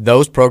because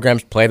those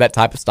programs play that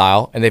type of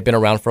style, and they've been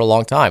around for a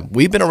long time.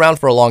 We've been around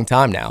for a long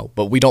time now,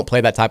 but we don't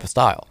play that type of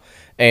style.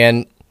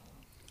 And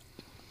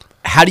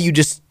how do you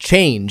just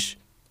change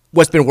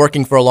what's been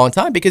working for a long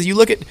time? Because you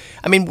look at,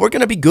 we're going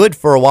to be good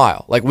for a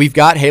while. Like, we've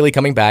got Haley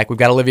coming back. We've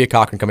got Olivia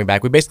Cochran coming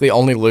back. We basically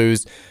only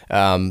lose,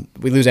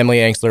 we lose Emily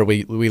Angsler.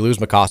 We lose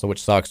Mikasa,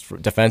 which sucks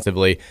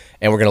defensively.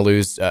 And we're going to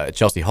lose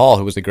Chelsea Hall,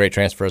 who was a great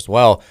transfer as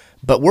well.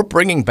 But we're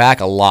bringing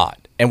back a lot.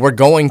 And we're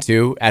going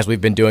to, as we've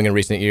been doing in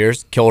recent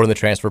years, kill her in the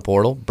transfer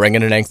portal, bring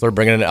in an Angsler,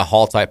 bring in a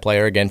Hall-type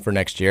player again for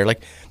next year.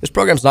 Like, this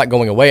program's not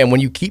going away. And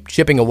when you keep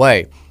chipping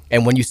away,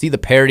 and when you see the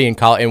parity in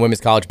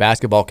women's college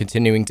basketball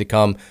continuing to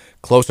come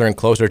closer and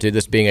closer to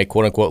this being a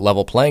quote-unquote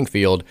level playing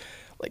field,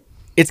 like,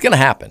 it's going to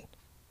happen.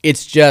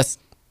 It's just,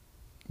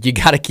 you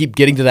got to keep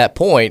getting to that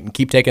point and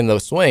keep taking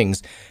those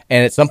swings.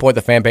 And at some point,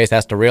 the fan base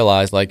has to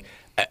realize, like,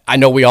 I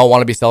know we all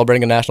want to be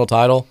celebrating a national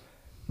title,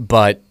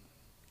 but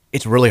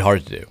it's really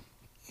hard to do.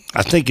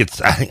 I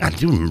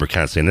do remember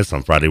kind of saying this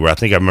on Friday, where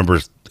I remember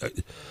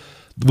the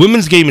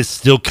women's game is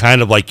still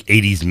kind of like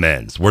 80s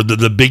men's, where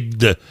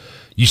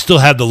you still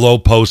have the low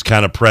post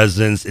kind of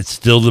presence. It's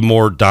still the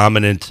more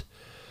dominant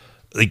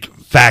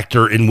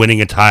factor in winning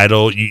a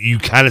title. You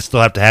kind of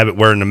still have to have it,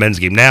 where in the men's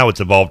game now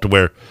it's evolved to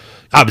where,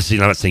 obviously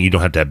I'm not saying you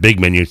don't have to have big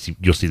men.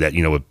 You'll see that,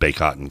 with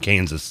Baycott and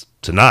Kansas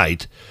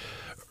tonight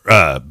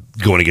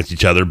going against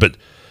each other, but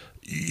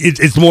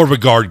it's more of a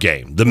guard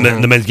game. The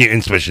men's game,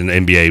 especially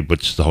in the NBA,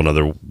 which is a whole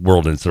other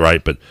world, and it's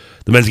right. But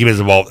the men's game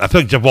has evolved. I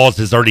feel like Jeff Walz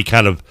has already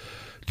kind of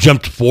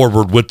jumped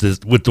forward with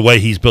the way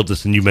he's built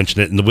this, and you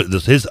mentioned it.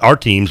 And our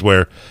teams,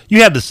 where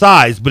you have the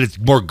size, but it's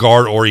more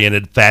guard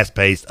oriented, fast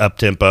paced, up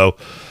tempo.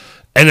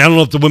 And I don't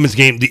know if the women's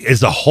game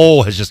as a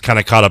whole has just kind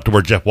of caught up to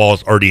where Jeff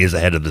Walz already is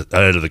ahead of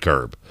the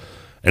curve.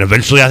 And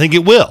eventually, I think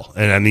it will.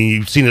 And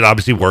you've seen it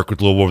obviously work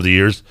with Louisville over the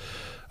years.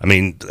 I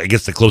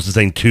guess the closest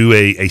thing to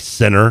a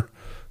center,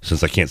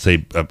 since I can't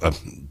say a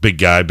big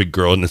guy, big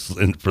girl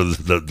for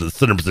the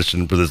center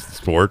position for this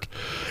sport,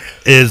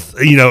 is,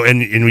 and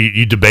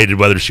you debated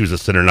whether she was a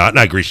center or not, and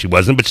I agree she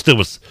wasn't, but still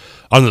was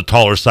on the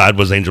taller side,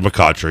 was Angel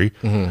McCautry,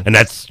 and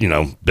that's,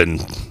 been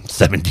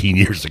 17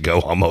 years ago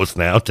almost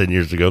now, 10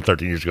 years ago,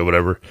 13 years ago,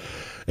 whatever.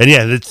 And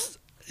yeah,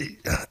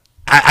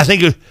 I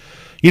think,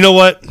 you know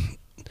what,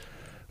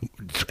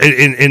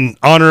 in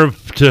honor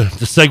of, to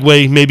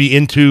segue maybe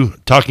into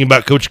talking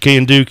about Coach K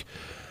and Duke,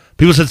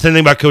 people said the same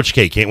thing about Coach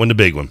K. Can't win the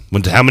big one.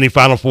 Went to how many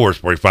Final Fours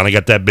before he finally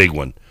got that big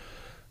one?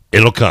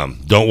 It'll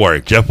come. Don't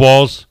worry. Jeff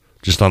Walz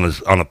just on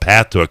a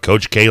path to a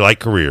Coach K-like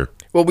career.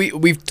 Well,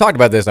 we've talked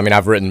about this.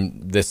 I've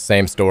written this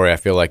same story, I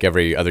feel like,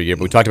 every other year.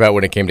 But we talked about it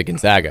when it came to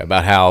Gonzaga,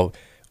 about how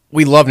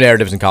we love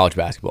narratives in college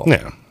basketball.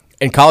 Yeah.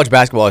 And college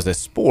basketball as a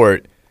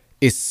sport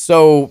is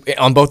so,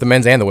 on both the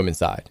men's and the women's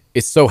side,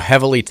 is so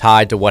heavily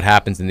tied to what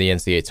happens in the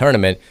NCAA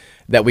tournament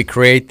that we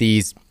create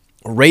these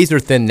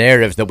razor-thin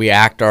narratives that we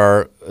act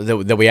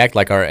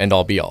like our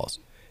end-all be-alls.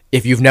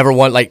 If you've never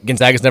won, like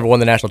Gonzaga's never won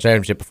the national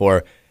championship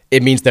before,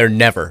 it means they're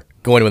never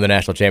going to win the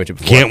national championship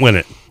before. Can't win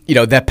it.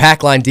 That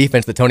pack line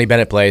defense that Tony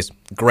Bennett plays,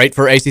 great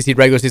for ACC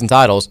regular season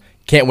titles,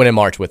 can't win in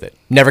March with it.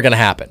 Never going to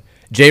happen.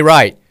 Jay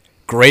Wright,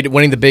 great at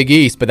winning the Big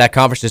East, but that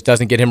conference just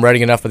doesn't get him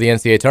ready enough for the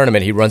NCAA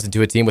tournament. He runs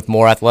into a team with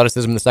more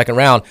athleticism in the second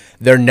round.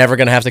 They're never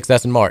going to have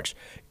success in March.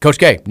 Coach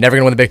K, never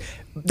going to win the big.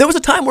 There was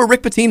a time where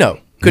Rick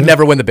Pitino could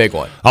never win the big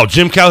one. Oh,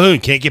 Jim Calhoun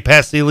can't get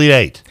past the Elite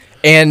Eight.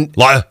 And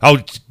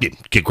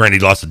granted, he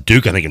lost to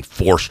Duke, I think, in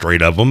 4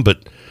 straight of them,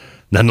 but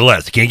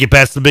nonetheless, he can't get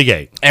past the Big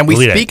Eight. And we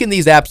Elite speak Eight. in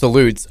these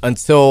absolutes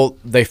until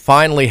they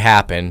finally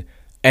happen,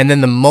 and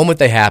then the moment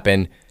they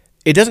happen,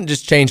 it doesn't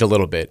just change a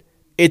little bit.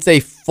 It's a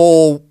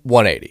full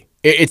 180.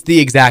 It's the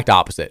exact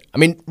opposite.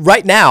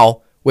 Right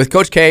now, with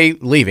Coach K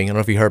leaving, I don't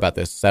know if you heard about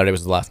this. Saturday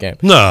was his last game.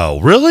 No,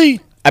 really?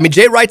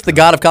 Jay Wright's the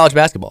god of college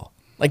basketball.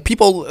 Like,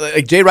 people,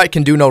 Jay Wright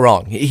can do no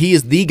wrong. He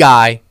is the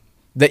guy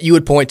that you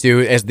would point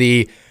to as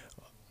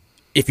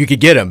if you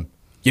could get him,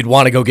 you'd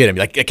want to go get him.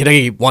 Like,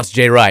 Kentucky wants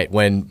Jay Wright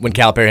when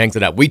Calipari hangs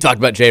it up. We talked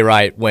about Jay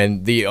Wright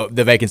when the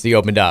vacancy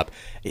opened up.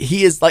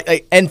 He is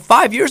and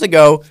 5 years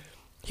ago,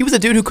 he was a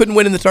dude who couldn't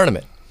win in the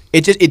tournament.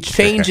 It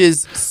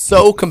changes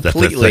so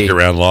completely. That's that second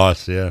round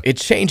loss, yeah. It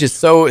changes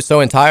so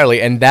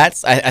entirely, and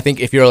that's, I think,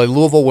 if you're a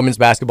Louisville women's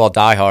basketball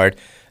diehard,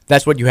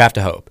 that's what you have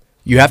to hope.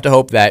 You have to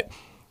hope that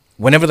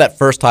whenever that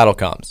first title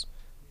comes,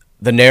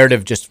 the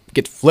narrative just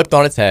gets flipped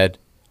on its head.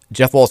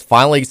 Jeff Walz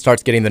finally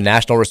starts getting the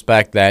national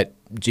respect that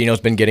Gino's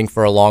been getting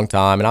for a long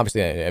time, and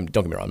obviously, don't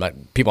get me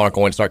wrong, people aren't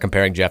going to start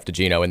comparing Jeff to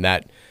Gino in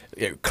that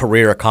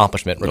career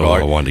accomplishment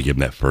regard. I wanted to give him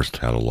that first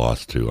title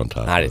loss too on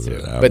top I of did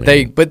it.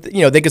 Too. But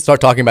they could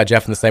start talking about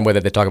Jeff in the same way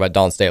that they talk about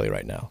Dawn Staley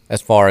right now,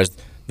 as far as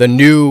the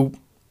new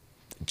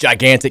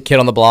gigantic kid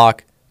on the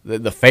block,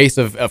 the face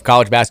of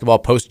college basketball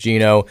post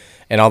Gino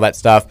and all that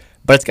stuff.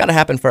 But it's got to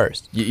happen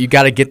first. You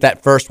got to get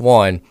that first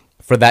one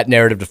for that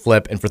narrative to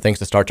flip and for things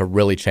to start to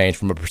really change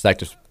from a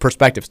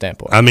perspective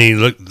standpoint.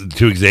 Look,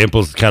 2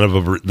 examples, kind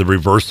of the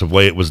reverse of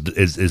way it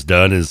is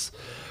done is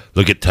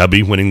look at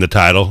Tubby winning the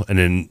title, and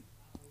then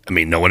I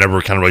mean, no one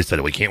ever kind of really said,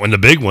 we can't win the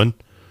big one.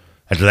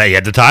 After that, he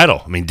had the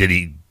title. I mean, did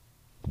he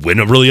win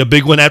a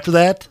big one after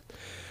that?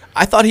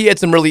 I thought he had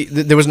some really.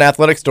 There was an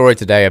Athletic story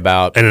today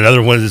about, and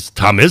another one is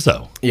Tom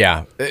Izzo.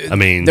 Yeah, I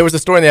mean, there was a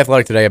story in the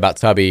Athletic today about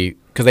Tubby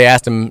because they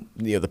asked him,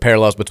 the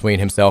parallels between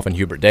himself and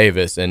Hubert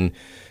Davis, and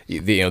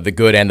the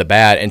good and the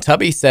bad. And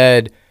Tubby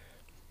said,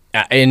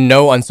 in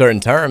no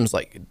uncertain terms,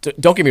 like,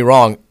 don't get me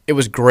wrong, it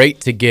was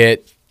great to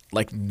get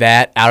like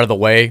that out of the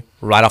way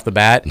right off the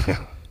bat,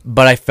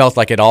 but I felt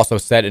like it also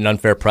set an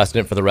unfair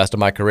precedent for the rest of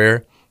my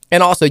career.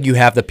 And also, you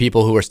have the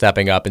people who are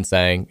stepping up and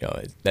saying,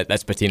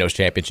 that's Patino's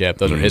championship.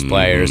 Those are his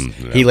players.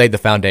 Yeah. He laid the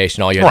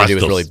foundation. All you have to do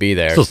is really be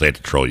there. Still say it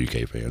to troll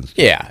UK fans.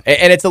 Yeah,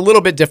 and it's a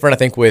little bit different, I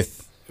think,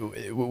 with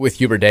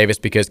Hubert Davis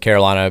because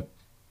Carolina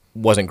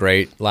wasn't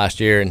great last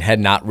year and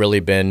had not really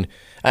been.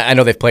 I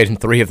know they've played in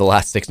 3 of the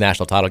last 6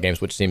 national title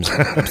games, which seems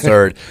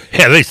absurd.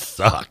 Yeah, they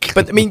suck.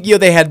 But I mean,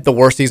 they had the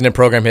worst season in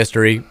program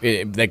history.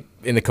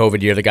 In the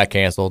COVID year that got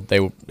canceled, they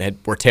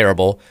were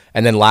terrible.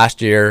 And then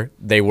last year,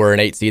 they were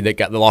an 8 seed that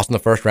got lost in the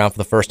first round for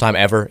the first time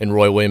ever in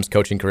Roy Williams'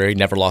 coaching career. He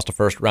never lost a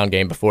first round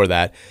game before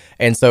that.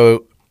 And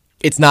so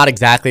it's not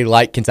exactly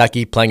like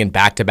Kentucky playing in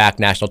back-to-back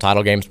national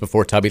title games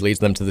before Tubby leads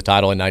them to the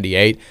title in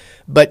 '98.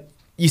 But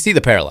you see the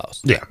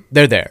parallels. Yeah.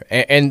 They're there.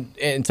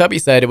 And Tubby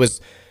said it was,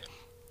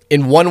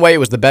 in one way, it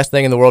was the best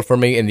thing in the world for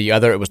me. In the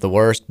other, it was the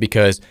worst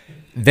because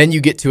then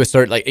you get to a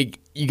certain,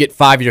 you get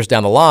 5 years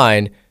down the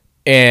line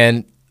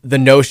and the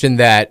notion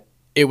that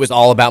it was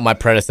all about my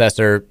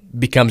predecessor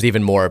becomes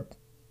even more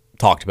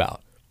talked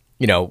about.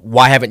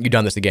 Why haven't you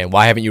done this again?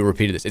 Why haven't you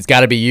repeated this? It's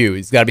got to be you.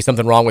 It's got to be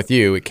something wrong with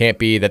you. It can't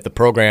be that the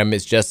program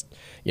is just,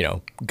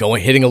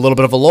 hitting a little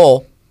bit of a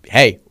lull.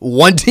 Hey,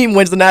 one team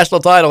wins the national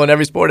title in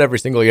every sport every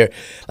single year.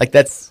 Like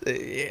that's,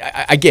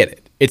 I get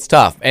it. It's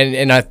tough.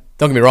 And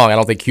don't get me wrong. I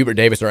don't think Hubert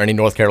Davis or any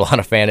North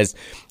Carolina fan is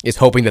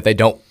hoping that they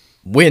don't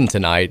win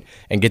tonight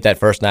and get that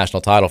first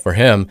national title for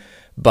him.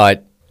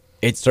 But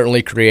it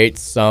certainly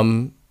creates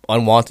some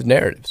unwanted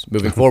narratives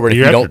moving forward if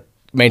you don't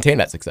maintain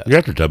that success. Year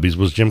after Tubby's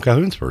was Jim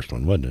Calhoun's first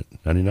one, wasn't it?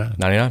 99.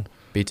 99.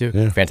 B2.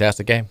 Yeah.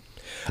 Fantastic game.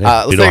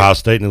 Yeah. Beat Ohio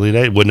State in the Elite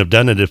Eight. Wouldn't have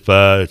done it if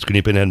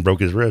Skinny Pinhead hadn't broke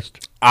his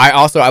wrist.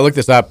 I looked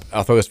this up.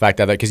 I'll throw this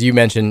fact out there because you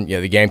mentioned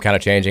the game kind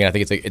of changing. I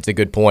think it's a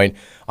good point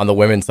on the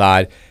women's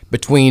side.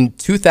 Between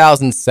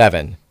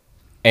 2007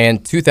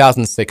 and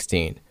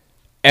 2016,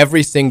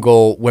 every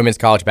single women's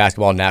college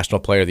basketball national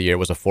player of the year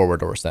was a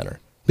forward or a center.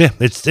 Yeah,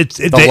 it's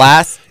they've got the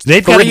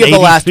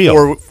last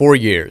 4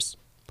 years,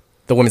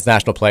 the women's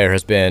national player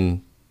has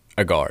been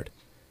a guard.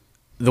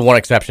 The one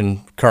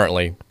exception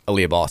currently,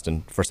 Aaliyah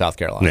Boston for South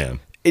Carolina. Yeah.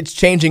 It's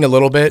changing a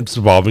little bit. It's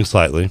evolving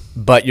slightly.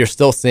 But you're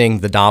still seeing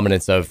the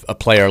dominance of a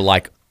player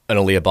like an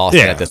Aaliyah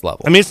Boston at this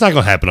level. I mean, it's not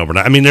going to happen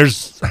overnight. I mean,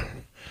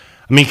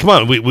 come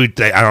on.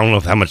 I don't know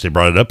how much they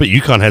brought it up, but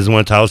UConn hasn't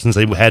won a title since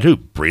they had who?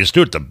 Bria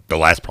Stewart, the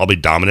last probably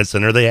dominant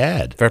center they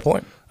had. Fair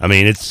point. I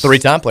mean, it's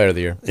 3-time player of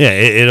the year. Yeah,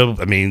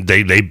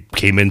 they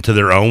came into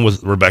their own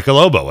with Rebecca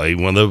Lobo,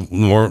 one of the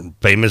more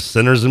famous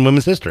centers in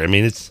women's history. I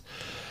mean, it's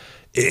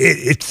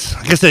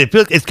like I said,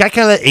 it's got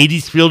kind of that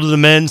 80s feel to the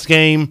men's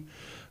game,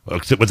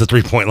 except with the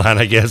 3-point line,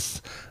 I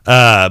guess.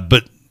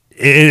 But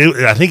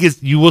I think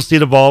you will see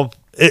it evolve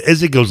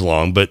as it goes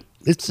along, but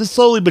it's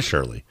slowly but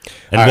surely.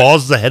 And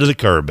Walls is ahead of the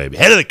curve, baby.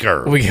 Ahead of the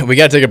curve. We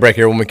got to take a break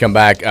here when we come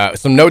back.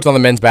 Some notes on the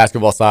men's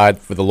basketball side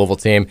for the Louisville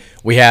team.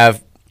 We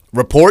have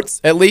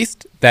reports, at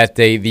least, that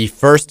the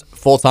first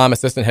full-time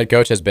assistant head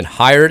coach has been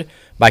hired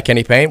by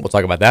Kenny Payne. We'll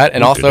talk about that.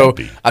 And also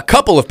a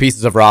couple of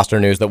pieces of roster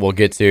news that we'll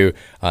get to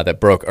that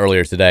broke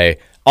earlier today.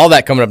 All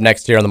that coming up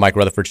next here on the Mike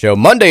Rutherford Show.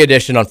 Monday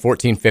edition on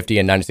 1450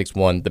 and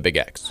 96.1 The Big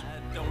X.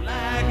 I don't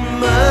like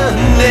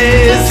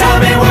Mondays. Tell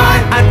me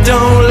why I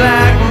don't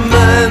like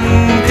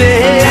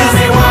Mondays. Tell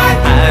me why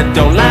I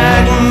don't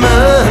like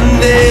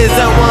Mondays.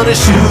 I want to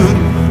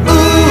shoot.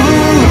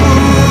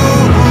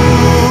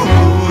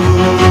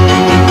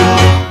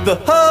 The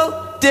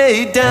whole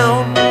day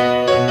down.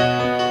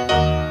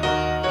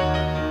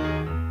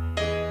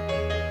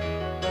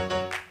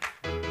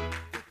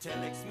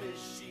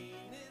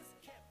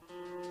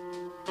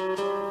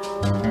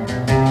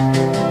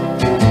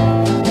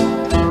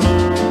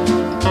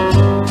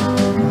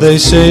 They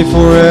say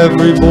for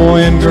every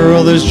boy and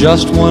girl there's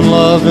just one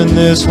love in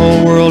this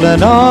whole world,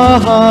 and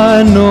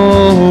I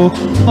know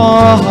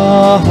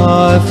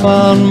I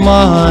found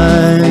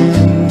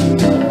mine.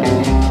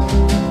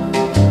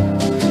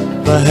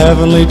 The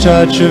heavenly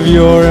touch of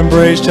your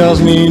embrace tells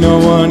me no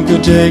one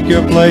could take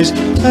your place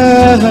ever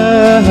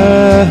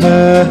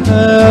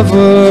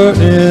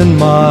in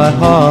my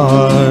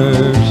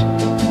heart.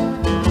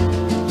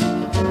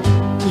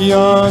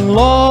 Young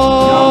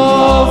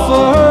love,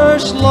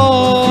 first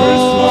love.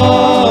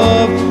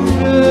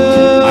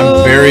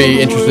 I'm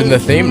very interested in the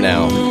theme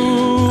now.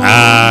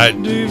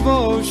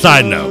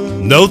 Side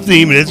note, no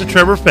theme. It is a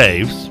Trevor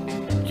Faves.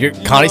 You're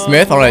Connie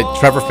Smith on a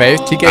Trevor Faves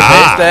TK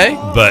Faves day.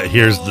 But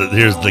here's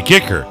the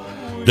kicker.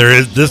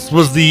 This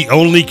was the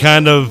only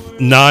kind of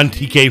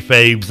non-TK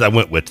Faves I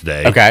went with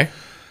today. Okay.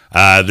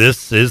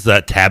 This is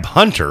Tab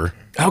Hunter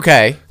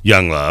Okay.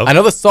 Young Love. I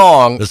know the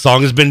song. The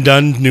song has been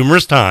done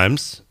numerous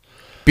times.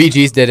 Bee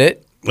Gees did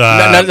it.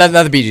 Not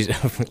the Bee Gees.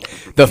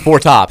 The Four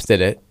Tops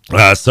did it.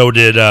 So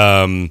did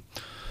I want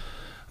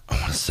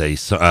to say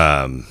so.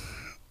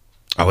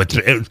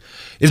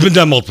 It's been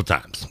done multiple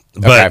times,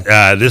 but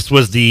this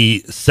was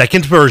the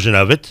second version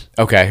of it.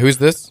 Okay, who's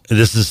this?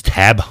 This is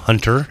Tab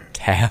Hunter.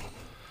 Tab,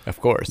 of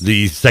course.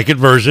 The second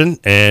version,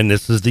 and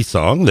this is the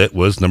song that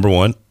was number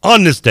one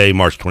on this day,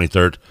 March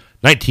 23rd,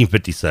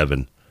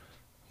 1957.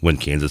 When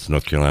Kansas and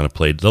North Carolina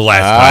played the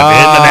last time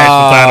in the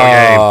national title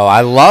game. Oh, I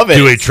love it.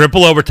 To a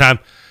triple overtime.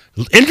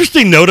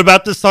 Interesting note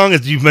about this song,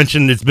 as you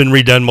mentioned, it's been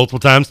redone multiple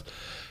times.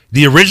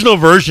 The original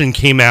version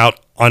came out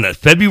on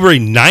February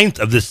 9th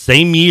of this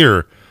same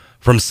year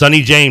from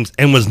Sonny James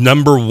and was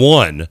number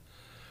one.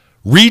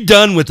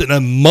 Redone within a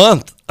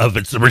month of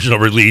its original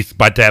release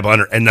by Tab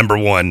Hunter and number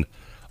one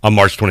on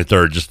March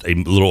 23rd, just a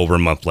little over a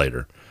month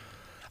later.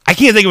 I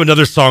can't think of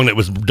another song that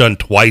was done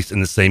twice in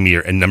the same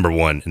year and number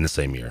one in the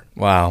same year.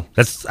 Wow.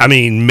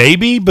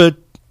 Maybe, but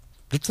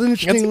it's an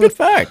interesting. That's a good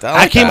fact.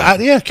 I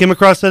came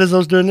across that as I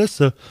was doing this.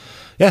 So,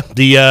 yeah,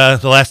 the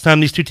last time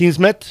these two teams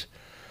met,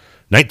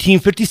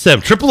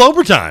 1957, triple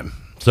overtime.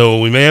 So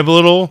we may have a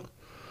little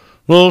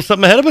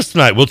something ahead of us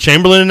tonight. Will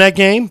Chamberlain in that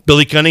game?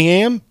 Billy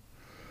Cunningham?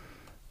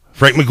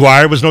 Frank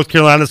McGuire was North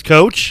Carolina's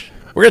coach.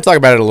 We're going to talk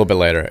about it a little bit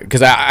later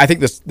because I think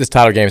this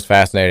title game is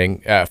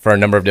fascinating for a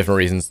number of different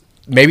reasons.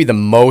 Maybe the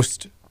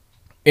most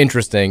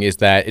interesting is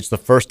that it's the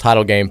first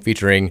title game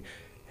featuring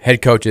head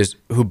coaches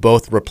who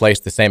both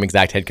replaced the same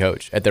exact head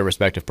coach at their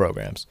respective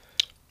programs.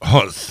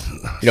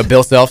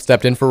 Bill Self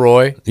stepped in for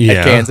Roy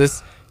at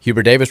Kansas.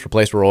 Hubert Davis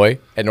replaced Roy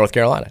at North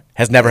Carolina.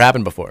 Has never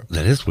happened before.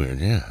 That is weird,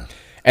 yeah.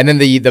 And then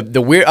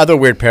the other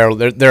weird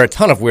parallel. There are a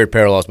ton of weird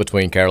parallels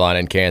between Carolina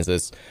and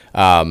Kansas.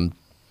 I've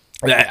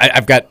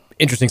got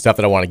interesting stuff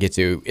that I want to get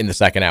to in the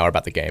second hour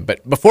about the game.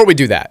 But before we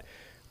do that,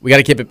 we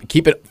got to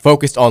keep it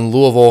focused on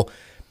Louisville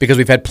because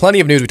we've had plenty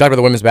of news. We talked about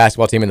the women's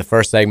basketball team in the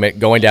first segment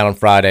going down on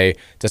Friday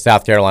to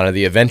South Carolina,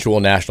 the eventual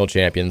national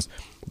champions.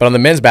 But on the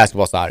men's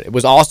basketball side, it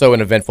was also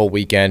an eventful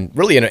weekend,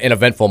 really an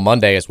eventful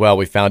Monday as well.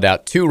 We found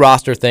out two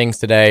roster things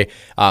today.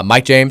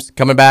 Mike James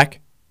coming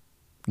back.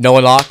 Noah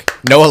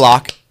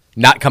Locke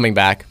not coming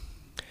back.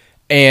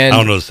 And I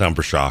don't know the sound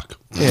for shock.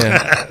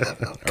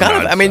 Yeah.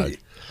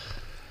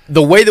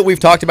 The way that we've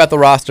talked about the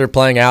roster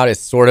playing out is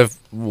sort of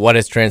what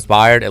has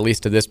transpired, at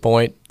least to this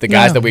point. The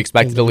guys that we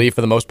expected to leave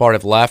for the most part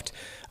have left.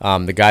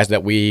 The guys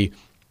that we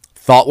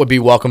thought would be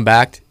welcome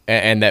back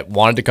and that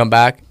wanted to come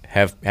back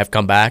have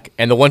come back.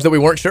 And the ones that we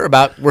weren't sure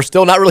about, we're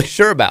still not really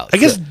sure about. I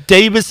guess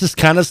Davis is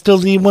kind of still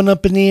the one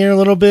up in the air a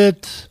little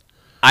bit.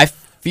 I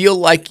feel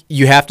like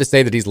you have to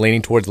say that he's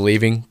leaning towards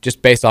leaving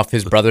just based off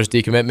his brother's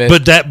decommitment.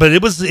 But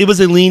it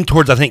was a lean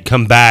towards, I think,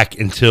 come back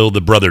until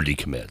the brother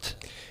decommit.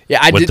 Yeah,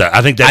 I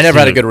never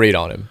had a good read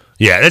on him.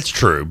 Yeah, that's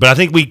true. But I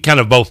think we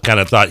both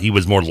thought he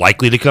was more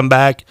likely to come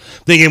back.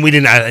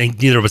 Thinking I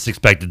think neither of us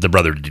expected the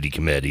brother to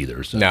decommit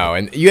either. So. No,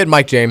 and you had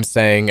Mike James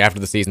saying after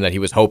the season that he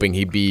was hoping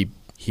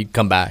he'd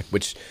come back,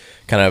 which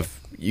kind of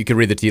you could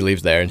read the tea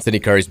leaves there. And Sidney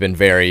Curry's been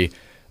very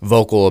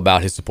vocal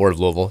about his support of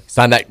Louisville.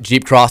 Signed that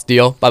Jeep Cross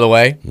deal, by the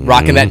way.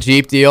 Rocking that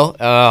Jeep deal.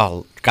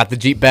 Oh, got the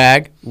Jeep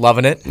bag.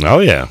 Loving it.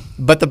 Oh, yeah.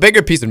 But the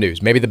bigger piece of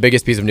news, maybe the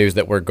biggest piece of news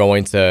that we're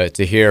going to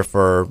hear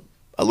for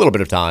a little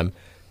bit of time.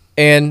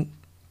 And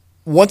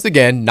once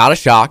again, not a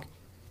shock.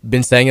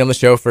 Been saying it on the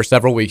show for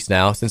several weeks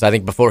now, since I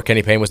think before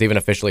Kenny Payne was even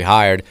officially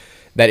hired,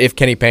 that if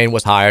Kenny Payne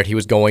was hired, he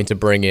was going to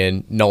bring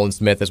in Nolan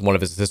Smith as one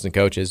of his assistant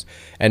coaches.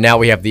 And now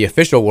we have the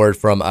official word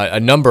from a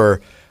number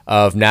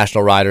of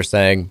national writers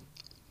saying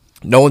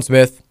Nolan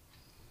Smith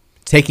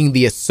taking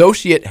the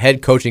associate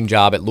head coaching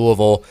job at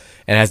Louisville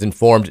and has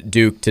informed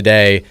Duke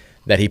today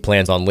that he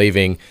plans on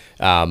leaving.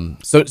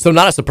 So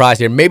not a surprise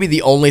here. Maybe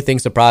the only thing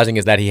surprising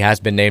is that he has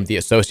been named the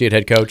associate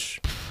head coach.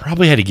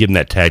 Probably had to give him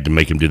that tag to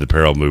make him do the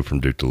parallel move from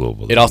Duke to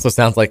Louisville. It also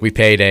sounds like we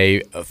paid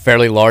a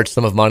fairly large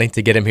sum of money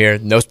to get him here.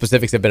 No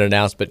specifics have been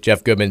announced, but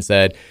Jeff Goodman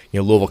said,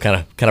 Louisville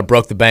kind of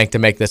broke the bank to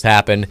make this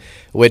happen,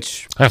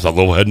 which... I thought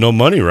Louisville had no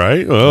money,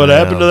 right? Well, what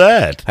happened to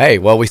that? Hey,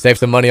 well, we saved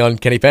some money on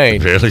Kenny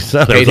Payne. Barely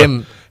so. Paid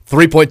him...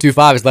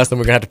 3.25 is less than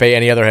we're going to have to pay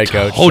any other head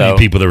coach. Told you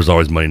people there was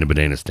always money in the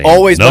banana stand.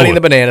 Always money in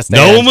the banana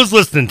stand. No one was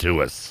listening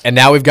to us. And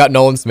now we've got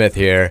Nolan Smith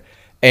here.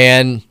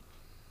 And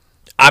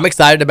I'm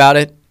excited about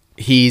it.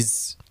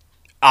 He's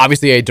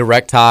obviously a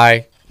direct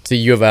tie to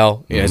U of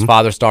L. His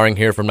father starring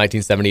here from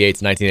 1978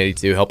 to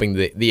 1982, helping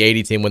the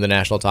 80 team win the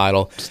national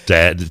title. His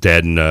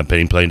dad and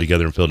Penny playing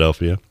together in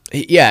Philadelphia.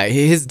 Yeah,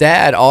 his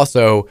dad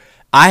also,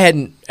 I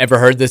hadn't ever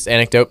heard this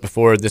anecdote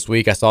before this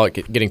week. I saw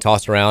it getting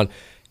tossed around.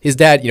 His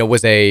dad,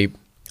 was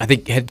I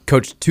think had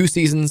coached 2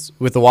 seasons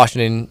with the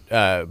Washington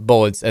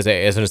Bullets as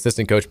an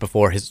assistant coach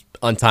before his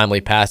untimely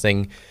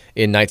passing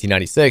in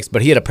 1996.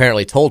 But he had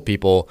apparently told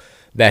people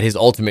that his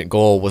ultimate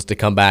goal was to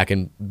come back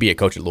and be a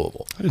coach at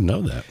Louisville. I didn't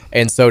know that.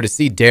 And so to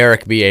see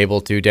Derek be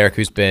able to, Derek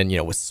who's been,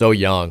 was so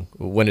young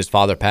when his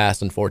father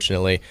passed,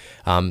 unfortunately,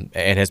 and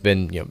has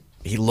been,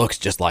 he looks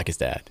just like his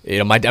dad. I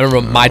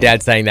remember my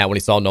dad saying that when he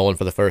saw Nolan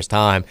for the first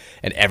time,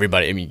 and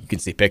everybody. I mean, you can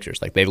see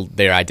pictures like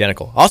they're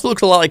identical. Also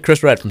looks a lot like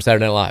Chris Redd from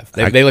Saturday Night Live.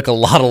 They look a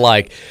lot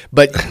alike.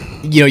 But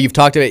he's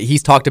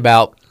talked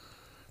about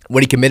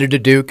when he committed to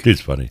Duke.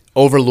 Dude's funny.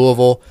 Over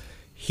Louisville,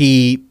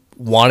 he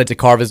wanted to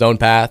carve his own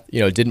path.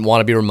 Didn't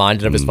want to be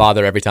reminded of his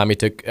father every time he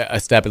took a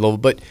step at Louisville.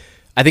 But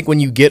I think when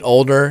you get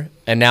older,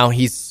 and now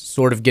he's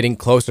sort of getting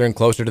closer and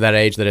closer to that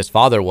age that his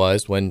father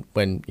was when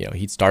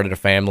he started a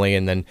family,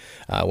 and then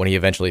when he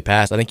eventually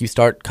passed, I think you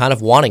start kind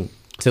of wanting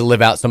to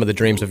live out some of the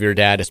dreams of your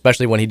dad,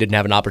 especially when he didn't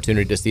have an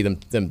opportunity to see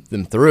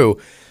them through.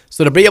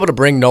 So to be able to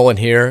bring Nolan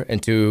here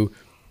and to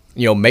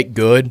make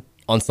good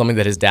on something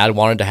that his dad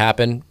wanted to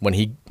happen when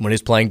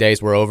his playing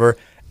days were over,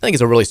 I think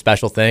is a really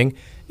special thing.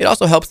 It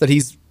also helps that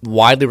he's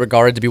widely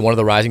regarded to be one of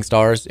the rising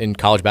stars in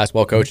college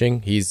basketball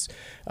coaching. He's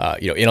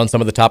in on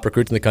some of the top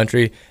recruits in the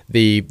country.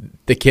 The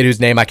kid whose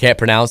name I can't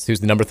pronounce, who's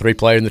the number 3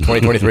 player in the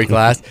 2023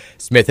 class,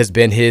 Smith has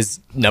been his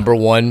number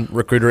 1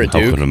 recruiter at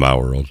Duke. Welcome to my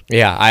world.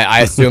 Yeah,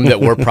 I assume that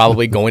we're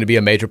probably going to be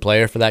a major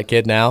player for that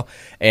kid now,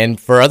 and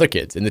for other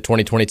kids in the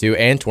 2022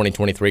 and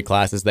 2023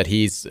 classes that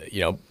he's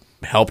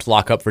helped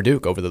lock up for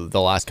Duke over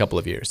the last couple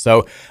of years.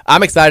 So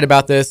I'm excited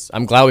about this.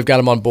 I'm glad we've got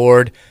him on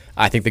board.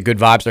 I think the good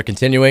vibes are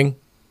continuing.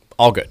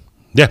 All good.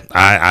 Yeah,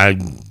 I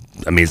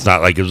mean, it's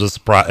not like it was a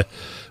surprise.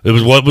 It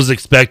was what was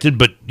expected,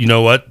 but you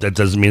know what? That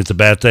doesn't mean it's a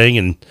bad thing,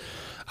 and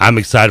I'm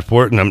excited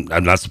for it. And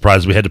I'm not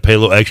surprised we had to pay a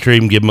little extra,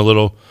 even give him a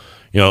little,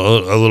 a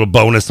little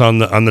bonus on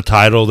the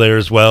title there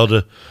as well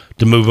to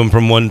move him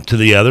from one to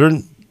the other.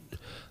 And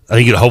I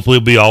think it hopefully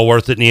will be all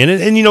worth it in the end.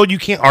 And you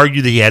can't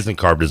argue that he hasn't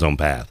carved his own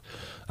path.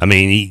 I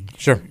mean,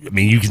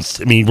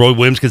 Roy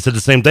Williams can say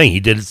the same thing. He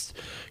did his.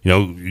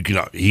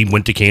 He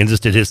went to Kansas,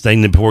 did his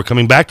thing before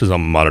coming back to his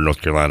alma mater,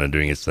 North Carolina, and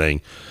doing his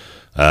thing.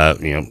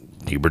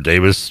 Hubert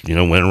Davis,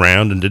 went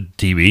around and did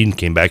TV and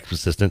came back as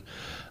assistant.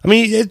 I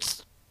mean,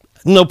 it's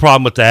no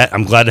problem with that.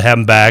 I'm glad to have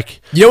him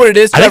back. You know what it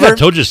is, Trevor? I think I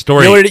told you a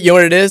story. You know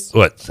what it is?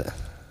 What?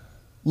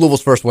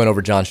 Louisville's first win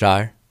over John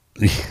Shire.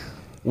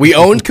 We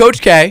owned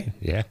Coach K.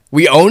 Yeah.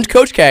 We owned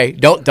Coach K.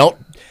 Don't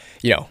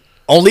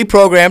only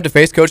programmed to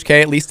face Coach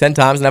K at least 10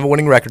 times and have a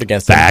winning record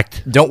against him.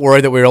 Fact. Don't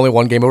worry that we were only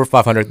one game over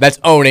 500. That's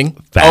owning.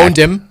 Fact. Owned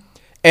him.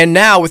 And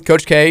now with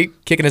Coach K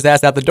kicking his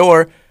ass out the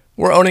door,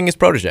 we're owning his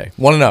protege.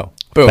 1-0.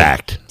 Boom.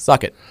 Fact.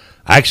 Suck it.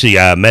 I actually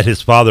met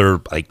his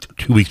father like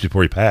 2 weeks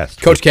before he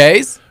passed. Coach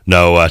K's?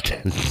 No,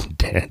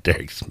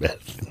 Derek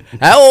Smith.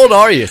 How old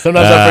are you?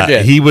 Sometimes I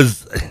forget. He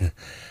was,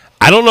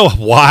 I don't know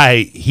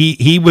why,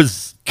 he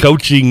was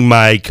coaching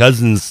my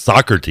cousin's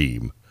soccer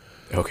team.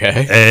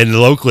 Okay. And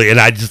locally, and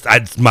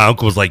my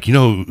uncle was like,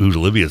 who's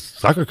Olivia's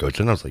soccer coach?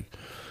 And I was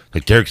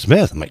like Derek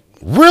Smith. I'm like,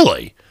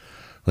 really?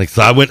 Like,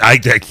 so I went,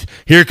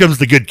 here comes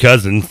the good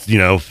cousins,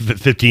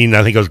 15,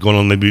 I think I was going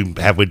on maybe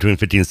halfway between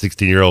 15 and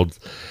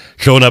 16-year-olds,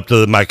 showing up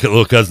to my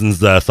little cousin's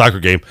soccer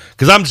game,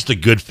 because I'm just a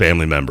good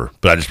family member,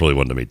 but I just really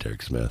wanted to meet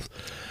Derek Smith.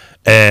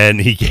 And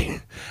I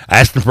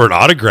asked him for an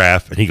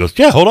autograph, and he goes,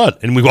 yeah, hold on.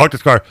 And we walked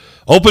his car,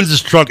 opens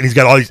his trunk, and he's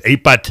got all these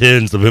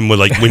 8x10s of him with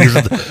when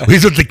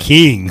he's with the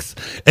Kings.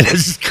 And it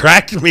just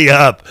cracked me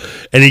up.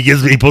 And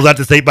he pulls out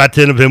this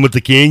 8x10 of him with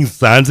the Kings,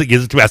 signs it,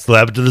 gives it to me. I still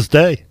have it to this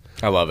day.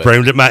 I love it.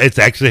 Framed it. It's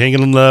actually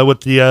hanging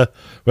with the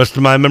rest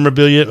of my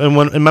memorabilia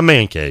in my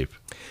man cave.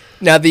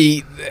 Now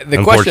the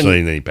Unfortunately,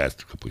 question. Then he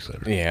passed a couple weeks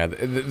later. Yeah,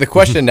 the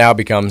question now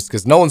becomes,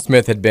 because Nolan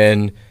Smith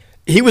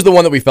he was the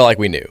one that we felt like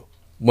we knew.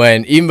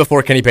 When even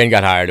before Kenny Payne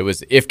got hired, it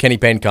was if Kenny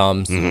Payne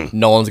comes,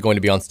 Nolan's going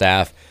to be on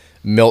staff.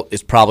 Milt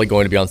is probably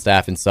going to be on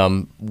staff in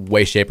some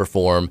way, shape, or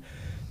form.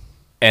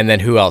 And then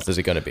who else is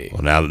it going to be?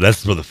 Well, now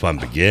that's where the fun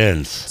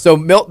begins. So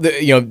Milt,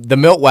 the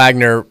Milt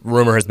Wagner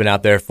rumor has been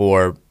out there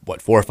for 4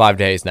 or 5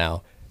 days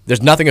now.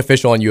 There's nothing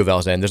official on U of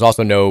L's end. There's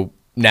also no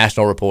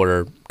national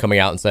reporter coming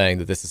out and saying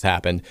that this has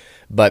happened.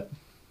 But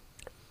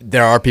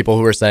there are people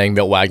who are saying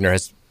Milt Wagner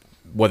has,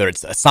 whether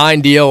it's a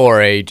signed deal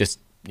or a just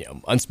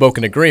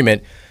unspoken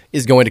agreement,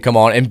 is going to come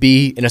on and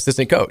be an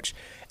assistant coach.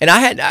 And I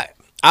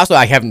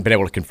haven't been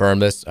able to confirm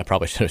this. I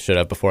probably should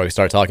have before we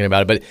started talking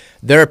about it. But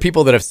there are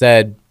people that have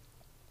said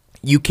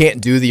you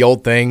can't do the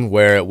old thing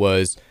where it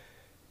was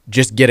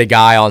just get a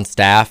guy on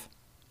staff,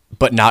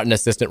 but not an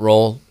assistant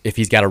role if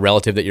he's got a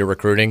relative that you're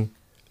recruiting.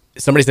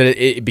 Somebody said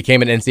it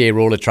became an NCAA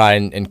rule to try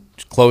and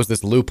close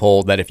this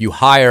loophole that if you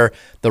hire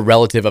the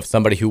relative of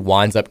somebody who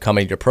winds up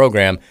coming to your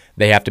program,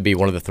 they have to be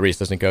one of the 3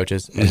 assistant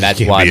coaches, and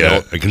that's why be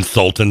a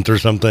consultant or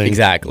something.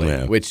 Exactly.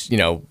 Yeah. Which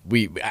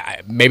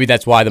maybe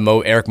that's why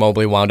Eric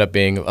Mobley wound up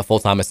being a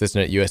full-time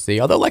assistant at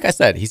USC. Although, like I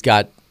said, he's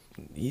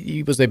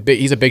a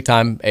big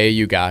time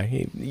AAU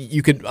guy.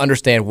 You could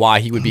understand why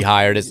he would be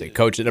hired as a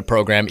coach in a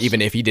program,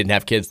 even if he didn't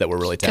have kids that were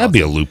really talented. Got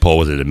to be a loophole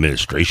with an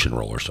administration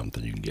role or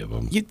something you can give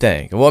him. You'd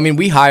think. Well, I mean,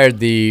 we hired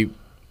the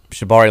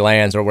Shabari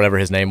Lands or whatever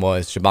his name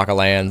was, Shabaka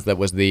Lands. That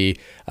was the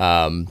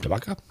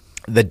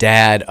the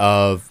dad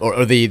of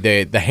or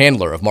the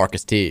handler of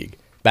Marcus Teague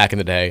back in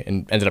the day,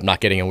 and ended up not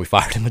getting him. We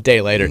fired him a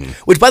day later.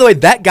 Which, by the way,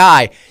 that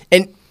guy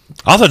and.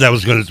 I thought that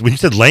was going to. When you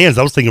said Lands,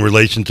 I was thinking in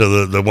relation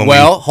to the one.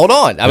 Well, hold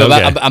on.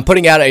 I'm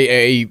putting out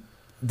a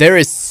there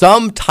is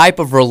some type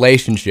of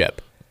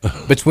relationship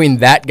between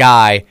that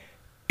guy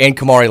and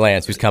Kamari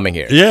Lands, who's coming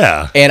here.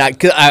 Yeah. And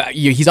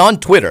he's on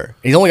Twitter.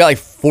 He's only got like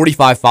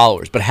 45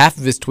 followers, but half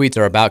of his tweets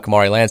are about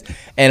Kamari Lands.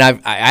 And I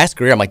asked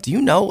Greer, I'm like, do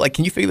you know? Like,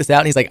 can you figure this out?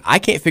 And he's like, I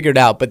can't figure it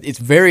out, but it's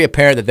very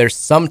apparent that there's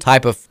some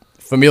type of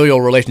familial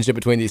relationship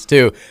between these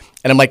two.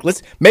 And I'm like,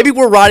 maybe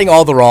we're righting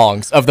all the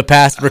wrongs of the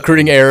past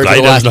recruiting errors of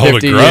the last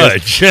 50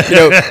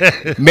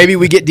 years. Maybe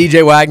we get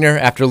DJ Wagner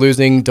after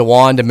losing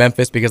DeJuan to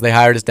Memphis because they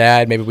hired his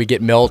dad. Maybe we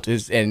get Milt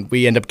and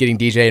we end up getting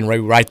DJ and we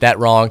right that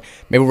wrong.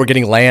 Maybe we're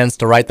getting Lands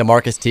to right the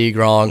Marcus Teague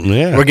wrong.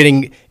 Yeah. We're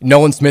getting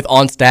Nolan Smith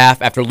on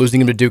staff after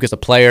losing him to Duke as a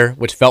player,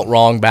 which felt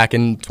wrong back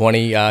in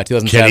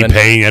 2007. Kenny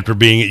Payne after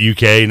being at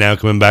UK, now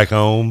coming back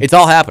home. It's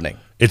all happening.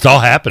 It's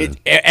all happening.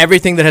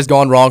 Everything that has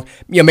gone wrong.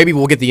 Maybe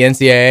we'll get the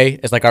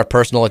NCAA as like our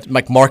personal.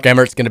 Like Mark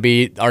Emmert's going to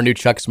be our new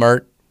Chuck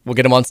Smurt. We'll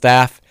get him on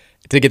staff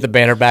to get the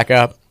banner back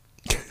up.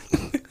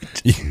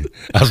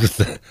 I was going to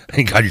say,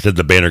 thank God you said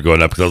the banner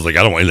going up because I was like,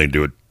 I don't want anything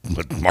to do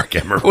with Mark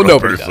Emmert. Well,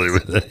 nobody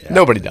does. Yeah.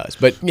 Nobody does.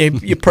 But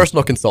your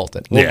personal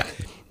consultant. Well, yeah.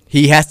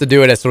 He has to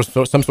do it as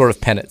some sort of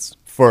penance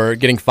for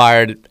getting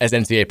fired as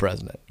NCAA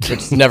president, which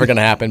is never going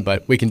to happen,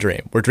 but we can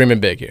dream. We're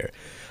dreaming big here.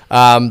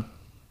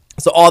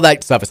 So all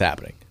that stuff is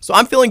happening. So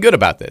I'm feeling good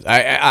about this.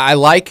 I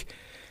like,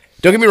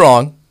 don't get me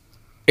wrong,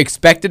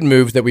 expected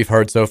moves that we've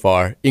heard so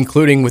far,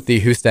 including with the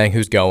who's staying,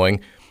 who's going.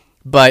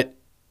 But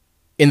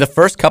in the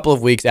first couple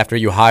of weeks after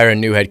you hire a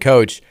new head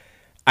coach,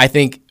 I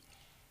think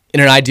in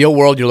an ideal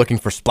world, you're looking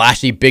for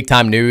splashy,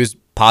 big-time news,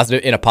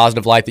 positive in a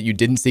positive light that you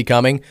didn't see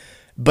coming.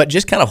 But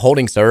just kind of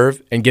holding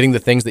serve and getting the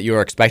things that you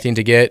were expecting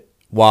to get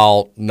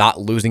while not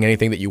losing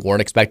anything that you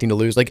weren't expecting to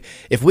lose. Like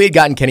if we had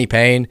gotten Kenny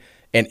Payne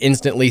and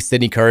instantly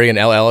Sidney Curry and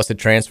L. Ellis had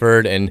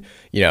transferred and,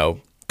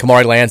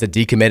 Kamari Lands had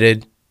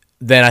decommitted,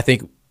 then I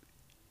think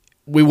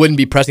we wouldn't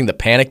be pressing the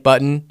panic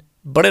button.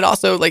 But it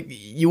also,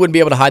 you wouldn't be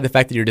able to hide the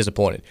fact that you're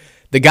disappointed.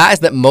 The guys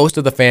that most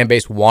of the fan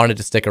base wanted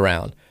to stick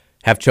around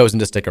have chosen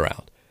to stick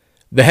around.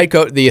 The head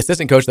coach, the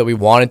assistant coach that we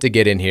wanted to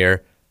get in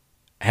here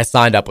has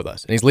signed up with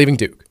us, and he's leaving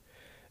Duke.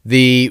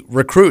 The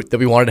recruit that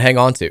we wanted to hang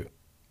on to,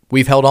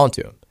 we've held on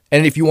to him.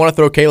 And if you want to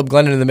throw Caleb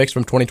Glennon into the mix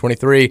from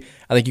 2023,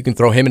 I think you can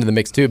throw him into the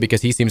mix too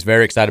because he seems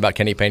very excited about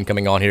Kenny Payne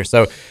coming on here.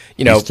 So,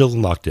 he's still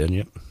locked in,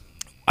 yep.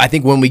 I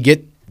think when we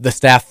get the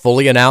staff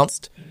fully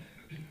announced,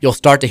 you'll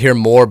start to hear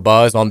more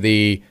buzz on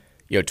the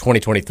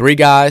 2023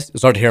 guys. You'll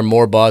start to hear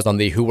more buzz on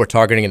the who we're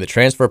targeting in the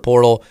transfer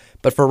portal.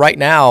 But for right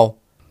now,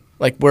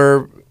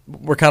 we're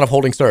kind of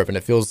holding serve, and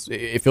it feels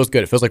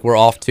good. It feels like we're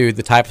off to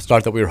the type of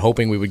start that we were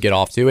hoping we would get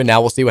off to, and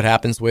now we'll see what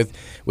happens with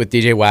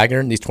DJ Wagner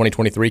and these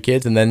 2023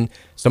 kids, and then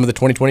some of the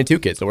 2022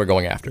 kids that we're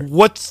going after.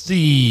 What's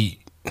the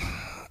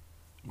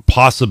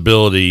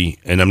possibility,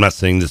 and I'm not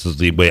saying this is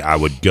the way I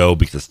would go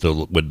because I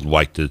still would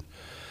like to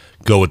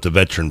go with the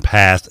veteran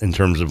pass in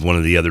terms of one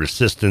of the other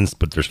assistants,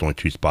 but there's only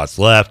 2 spots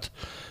left,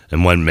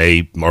 and one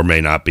may or may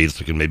not be,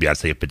 so maybe I'd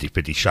say a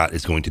 50-50 shot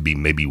is going to be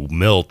maybe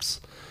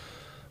Milt's.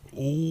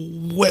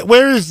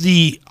 Where is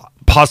the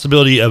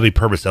possibility of a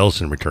Purvis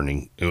Ellison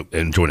returning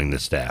and joining the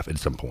staff at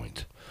some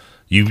point?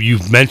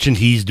 You've mentioned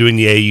he's doing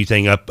the AAU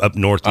thing up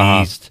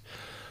northeast.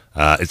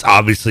 It's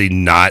obviously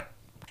not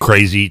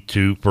crazy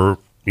for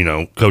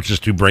coaches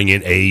to bring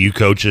in AAU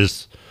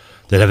coaches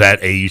that have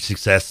had AAU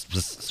success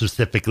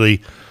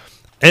specifically,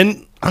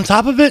 and on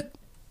top of it,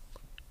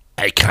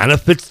 it kind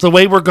of fits the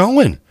way we're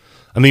going.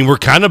 I mean, we're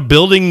kind of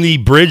building the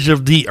bridge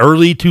of the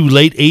early to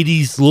late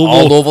 80s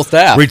Louisville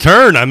staff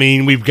return. I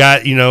mean, we've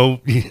got,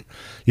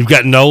 you've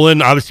got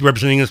Nolan obviously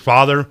representing his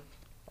father,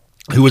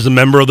 who was a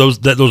member of those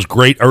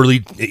great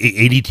early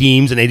 80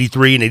 teams in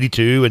 83 and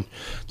 82 and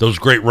those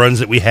great runs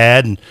that we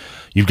had. And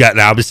you've got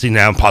obviously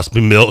now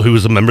possibly Milt, who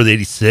was a member of the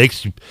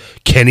 86.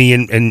 Kenny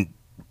and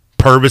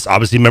Purvis,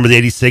 obviously a member of the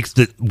 86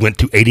 that went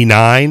to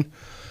 89.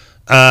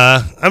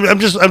 I'm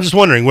just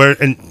wondering where.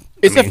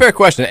 It's a fair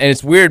question, and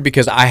it's weird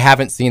because I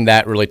haven't seen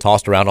that really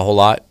tossed around a whole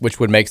lot, which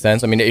would make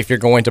sense. I mean, if you're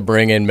going to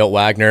bring in Milt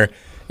Wagner,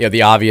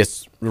 the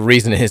obvious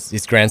reason is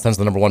his grandson's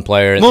the number 1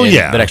 player in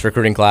the next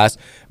recruiting class.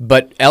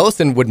 But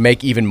Ellison would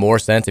make even more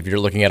sense if you're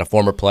looking at a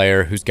former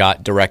player who's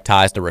got direct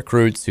ties to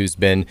recruits, he's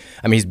been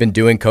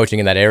doing coaching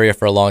in that area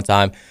for a long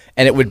time.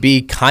 And it would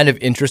be kind of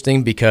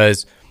interesting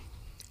because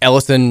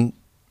Ellison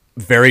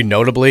very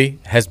notably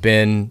has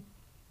been,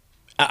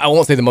 I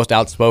won't say the most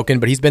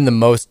outspoken, but he's been the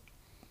most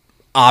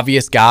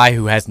obvious guy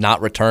who has not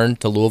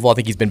returned to Louisville. I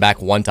think he's been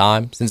back one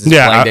time since his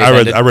playing days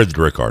ended. I read the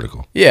direct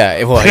article.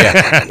 Yeah, well,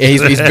 yeah.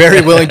 He's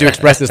very willing to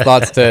express his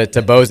thoughts to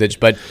Bozich,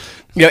 but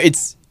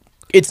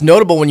it's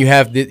notable when you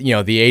have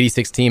the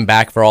 86 team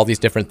back for all these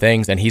different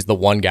things, and he's the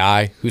one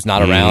guy who's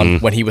not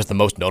around when he was the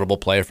most notable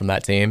player from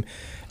that team.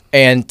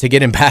 And to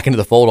get him back into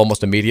the fold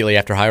almost immediately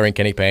after hiring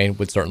Kenny Payne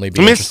would certainly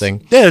be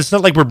interesting. It's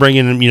not like we're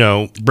bringing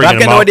him, But I've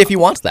got no idea if he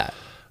wants that.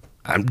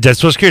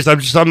 That's what's curious.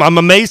 I'm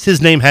amazed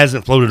his name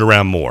hasn't floated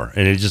around more,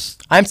 and it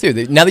just. I'm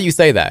too. Now that you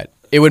say that,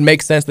 it would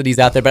make sense that he's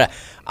out there. But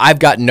I've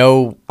got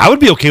no. I would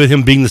be okay with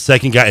him being the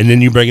second guy, and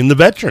then you bring in the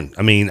veteran.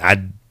 I mean,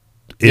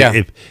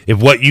 if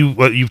what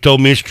you've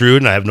told me is true,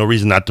 and I have no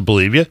reason not to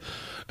believe you,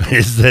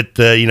 is that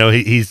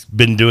he's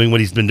been doing what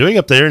he's been doing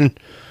up there, and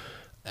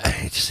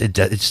it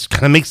just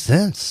kind of makes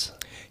sense.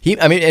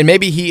 I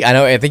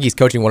think he's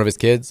coaching one of his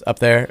kids up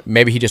there.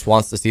 Maybe he just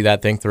wants to see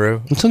that thing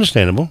through. It's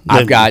understandable.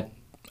 I've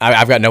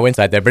got no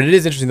insight there, but it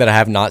is interesting that I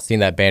have not seen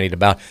that bandied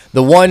about.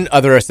 The one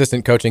other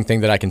assistant coaching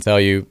thing that I can tell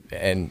you,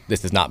 and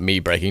this is not me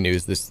breaking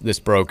news, this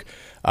broke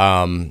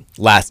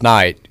last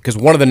night, because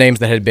one of the names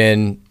that had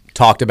been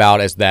talked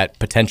about as that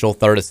potential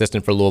third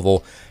assistant for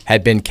Louisville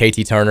had been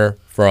KT Turner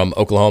from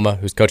Oklahoma,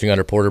 who's coaching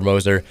under Porter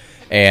Moser,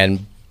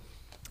 and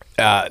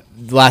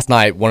last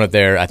night, one of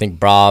their, I think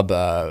Bob,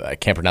 I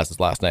can't pronounce his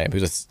last name,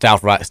 who's a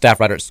staff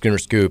writer at Schooner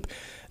Scoop,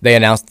 they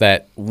announced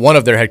that one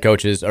of their head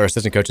coaches or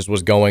assistant coaches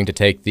was going to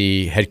take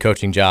the head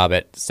coaching job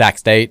at Sac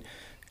State.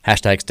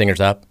 #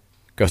 Stingers up.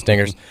 Go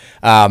Stingers.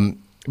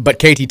 But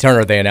KT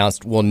Turner, they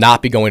announced, will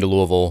not be going to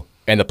Louisville,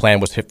 and the plan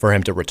was for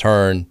him to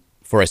return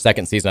for a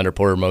second season under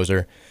Porter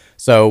Moser.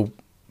 So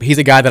he's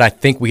a guy that I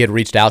think we had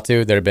reached out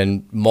to. There have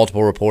been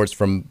multiple reports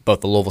from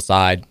both the Louisville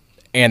side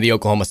and the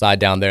Oklahoma side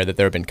down there that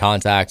there have been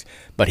contact,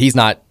 but he's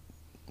not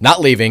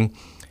leaving.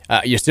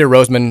 Yasir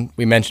Roseman,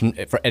 we mentioned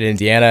at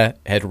Indiana,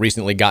 had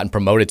recently gotten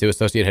promoted to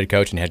associate head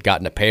coach and had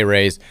gotten a pay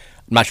raise.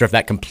 I'm not sure if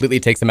that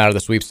completely takes him out of the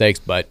sweepstakes,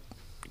 but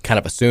kind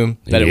of assume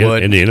that it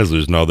would. Indiana's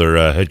losing all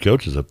their head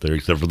coaches up there,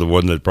 except for the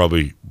one that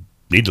probably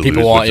need to lose.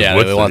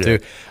 They want to.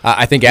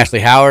 I think Ashley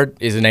Howard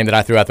is a name that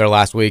I threw out there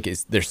last week.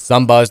 There's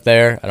some buzz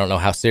there. I don't know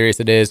how serious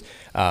it is.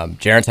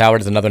 Jarrence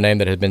Howard is another name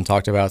that has been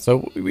talked about.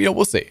 So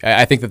we'll see.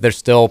 I think that there's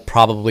still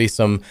probably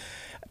some.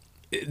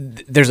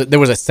 There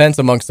was a sense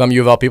among some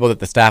U of L people that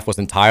the staff was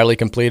entirely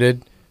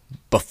completed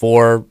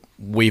before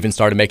we even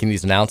started making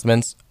these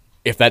announcements.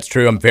 If that's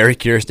true, I'm very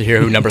curious to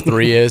hear who number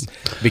 3 is,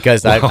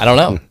 because I don't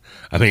know.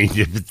 I mean,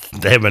 if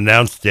they have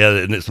announced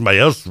and it's somebody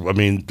else. I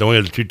mean, the only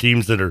other 2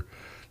 teams that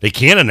they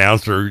can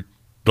announce are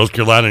North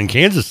Carolina and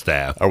Kansas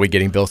staff. Are we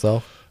getting Bill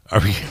Self? Are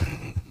we?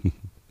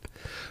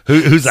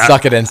 Who's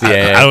suck at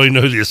NCAA? I don't even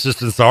know who the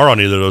assistants are on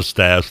either of those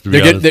staffs. To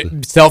be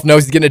honest. Self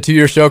knows he's getting a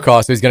 2-year show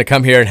call, so he's going to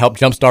come here and help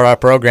jumpstart our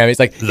program. He's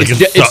like,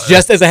 it's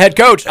just as a head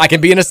coach, I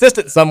can be an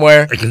assistant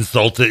somewhere. A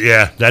consultant,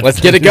 yeah. Let's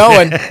get it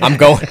going.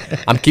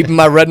 I'm keeping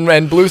my red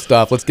and blue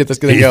stuff. Let's get this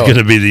going. He's going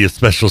to be the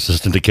special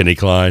assistant to Kenny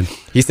Klein.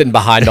 He's sitting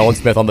behind Nolan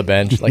Smith on the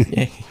bench. Like,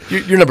 yeah,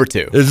 you're number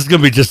 2. This is going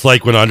to be just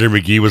like when Andre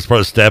McGee was part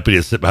of the staff, but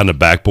he'd sit behind the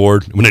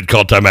backboard. When they'd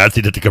call timeouts,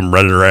 he'd have to come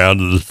running around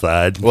to the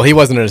side. Well, he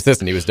wasn't an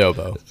assistant. He was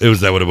Dobo. Was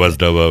that what it was,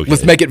 Dobo? Okay.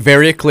 Let's make it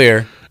very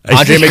clear.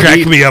 Andre McGee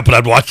cracked me up, and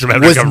I'd watch him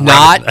have was to come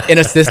not running. An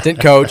assistant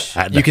coach.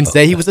 You can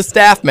say he was a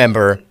staff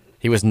member.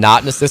 He was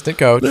not an assistant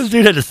coach. This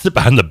dude had to sit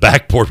behind the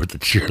backboard with the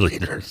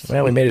cheerleaders.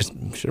 Well,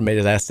 should have made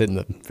his ass sit in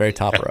the very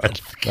top row.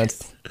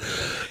 That's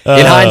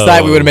in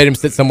hindsight, we would have made him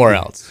sit somewhere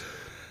else.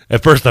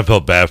 At first, I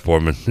felt bad for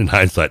him. And in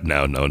hindsight,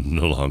 no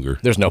longer.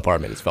 There's no part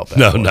of me that's felt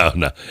bad for him.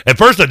 No. At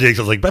first, I did.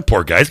 I was like, that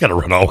poor guy's got to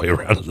run all the way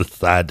around to the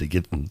side to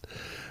get them.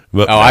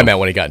 But, I meant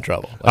when he got in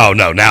trouble.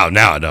 No. Now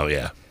I know,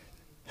 yeah.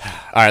 All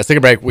right, let's take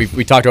a break.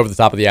 We talked over the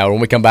top of the hour. When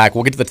we come back,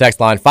 we'll get to the text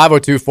line,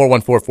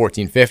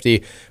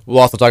 502-414-1450. We'll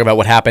also talk about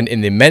what happened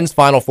in the men's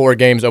Final Four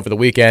games over the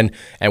weekend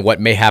and what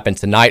may happen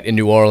tonight in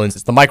New Orleans.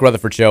 It's the Mike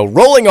Rutherford Show,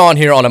 rolling on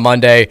here on a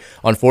Monday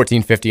on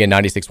 1450 and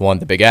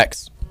 96.1 The Big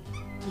X.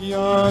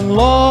 Young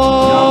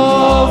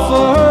love,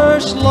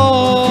 first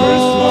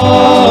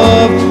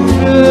love,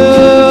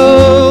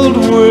 filled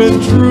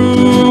with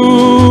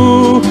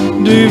true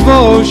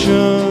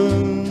devotion.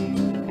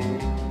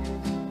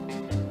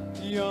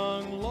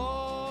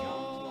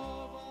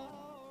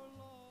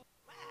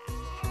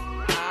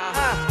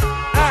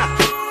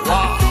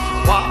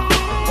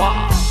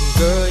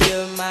 Girl,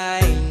 you're my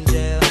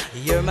angel,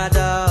 you're my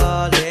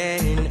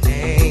darling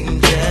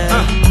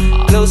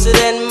angel. Closer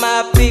than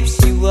my peeps,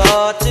 you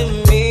are to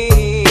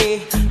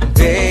me,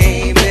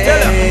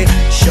 baby.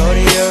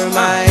 Shorty, you're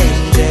my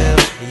angel,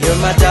 you're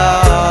my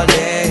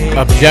darling.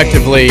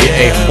 Objectively,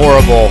 a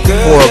horrible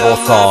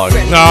song.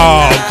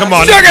 No, come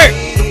on. Shaggy!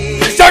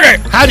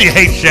 How do you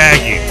hate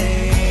Shaggy?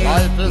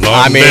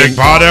 Big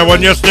party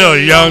when you're still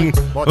young.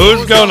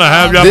 Who's gonna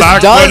have your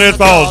back when it's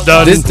all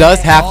done? This does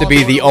have to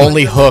be the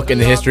only hook in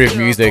the history of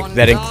music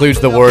that includes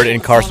the word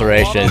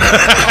incarceration.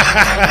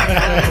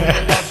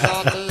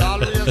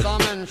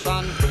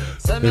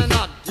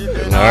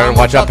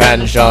 Watch your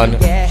pension.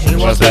 She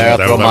was there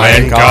through my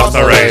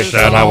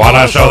incarceration. I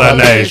wanna show the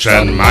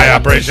nation my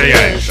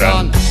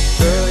appreciation.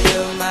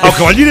 Oh,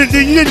 come on! You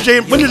didn't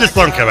jam. When did this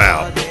song come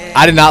out?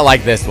 I did not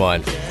like this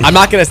one. I'm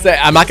not gonna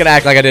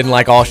act like I didn't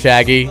like all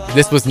Shaggy.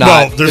 This was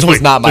not. There's my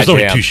jam. There's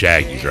only 2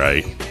 Shaggies,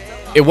 right?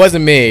 It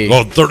wasn't me.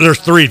 Well, there's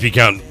 3 if you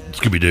count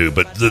Scooby-Doo,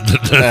 but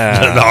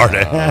the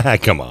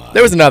artist. Come on.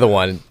 There was another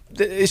one.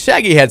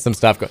 Shaggy had some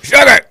stuff going.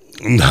 Shaggy.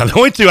 No, the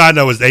only 2 I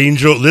know was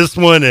Angel, this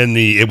one, and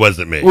It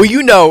Wasn't Me. Well,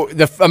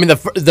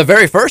 the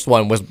very first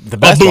one was the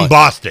best one.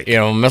 Boombastic. You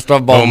know,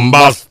 Mr.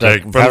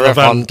 Boombastic, very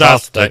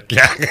fantastic.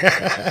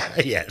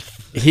 Yes.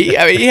 He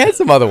had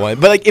some other one,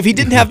 but like if he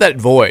didn't have that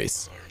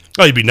voice,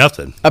 he'd be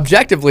nothing.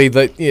 Objectively,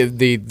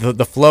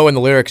 the flow and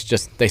the lyrics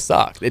they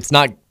sucked. It's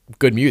not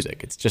good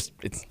music. It's just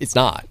it's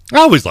not. I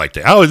always liked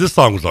it. This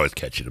song was always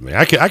catchy to me.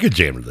 I could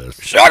jam to this.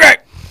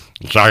 Shaggy.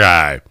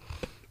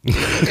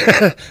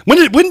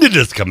 When did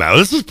this come out?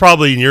 This was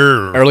probably in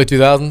your early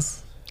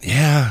 2000s.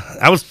 Yeah,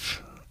 I want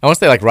to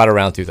say like right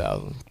around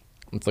 2000.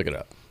 Let's look it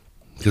up.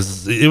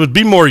 Because it would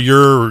be more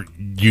your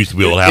youth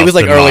wheelhouse. It was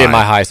like early in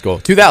my high school.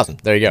 2000.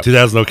 There you go.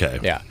 2000. Okay.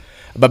 Yeah.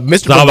 But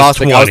Mr. So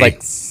Bombastic, I was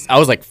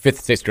like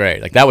 5th, 6th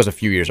grade. Like that was a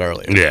few years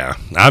earlier. Yeah,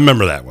 I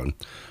remember that one.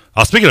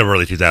 Speaking of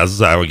early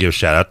 2000s, I will give a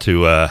shout out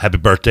to happy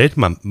birthday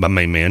to my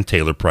main man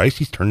Taylor Price.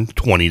 He's turned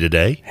 20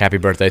 today. Happy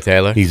birthday,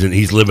 Taylor.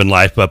 He's living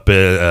life up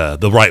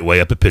the right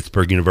way up at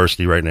Pittsburgh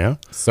University right now.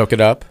 Soak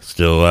it up.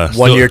 Still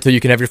 1 year till you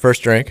can have your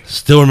first drink.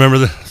 Still remember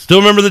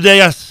the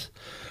day I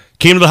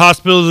came to the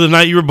hospital the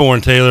night you were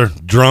born, Taylor.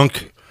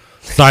 Drunk,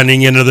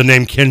 signing into the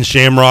name Ken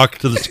Shamrock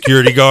to the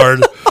security guard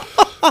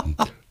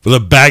with a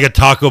bag of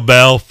Taco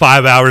Bell.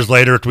 5 hours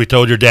later, we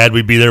told your dad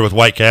we'd be there with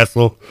White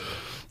Castle.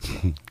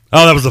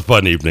 Oh, that was a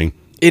fun evening.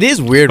 It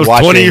is weird it was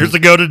watching 20 years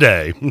ago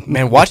today.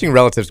 Man, watching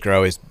relatives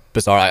grow is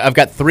bizarre. I've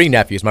got 3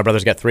 nephews. My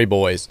brother's got 3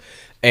 boys.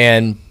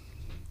 And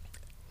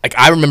like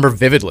I remember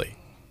vividly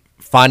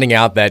finding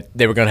out that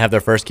they were going to have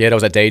their first kid. I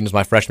was at Dayton's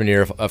my freshman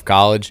year of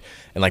college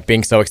and like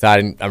being so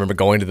excited. I remember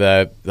going to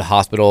the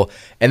hospital.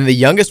 And the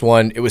youngest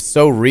one, it was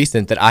so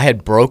recent that I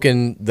had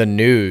broken the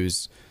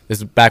news. This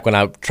is back when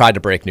I tried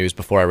to break news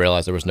before I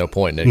realized there was no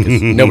point in it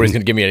because nobody's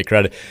going to give me any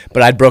credit.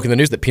 But I'd broken the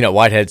news that Peanut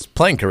Whitehead's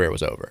playing career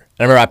was over.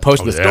 And I remember I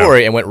posted the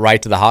story and went right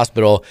to the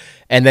hospital.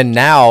 And then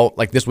now,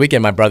 like this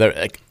weekend, my brother,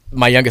 like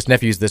my youngest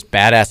nephew is this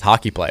badass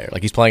hockey player.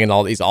 Like he's playing in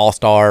all these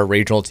all-star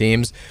regional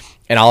teams.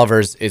 And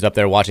Oliver's is up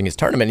there watching his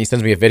tournament. And he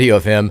sends me a video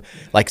of him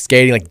like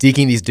skating, like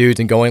deking these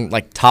dudes and going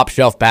like top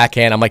shelf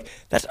backhand. I'm like,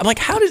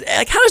 how does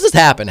this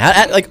happen?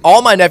 Like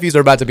all my nephews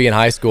are about to be in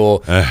high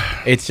school.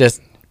 It's just.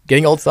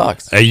 Getting old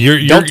sucks.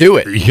 Don't do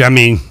it. I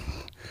mean,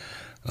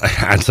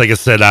 it's like I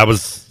said,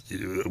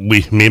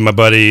 me and my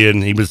buddy,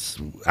 and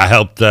I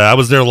helped. I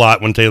was there a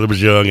lot when Taylor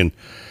was young, and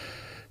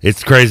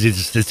it's crazy.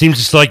 It seems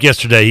just like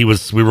yesterday.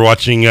 We were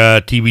watching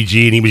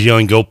TVG, and he was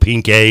yelling "Go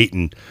Pink 8,"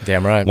 and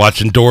damn right,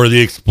 watching Dora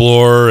the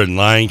Explorer and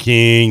Lion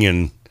King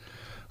and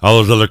all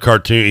those other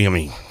cartoons. I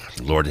mean,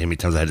 Lord, how many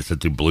times I had to sit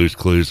through Blue's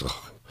Clues. Ugh.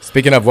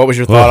 Speaking of, what was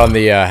your thought on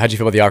the? How'd you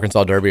feel about the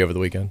Arkansas Derby over the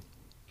weekend?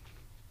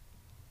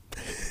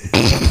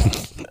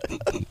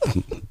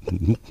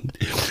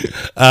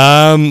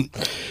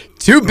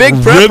 2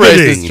 big prep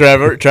races,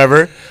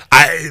 Trevor.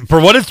 For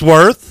what it's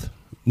worth,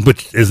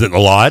 which isn't a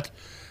lot,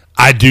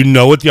 I do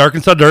know what the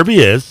Arkansas Derby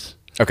is.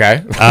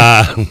 Okay.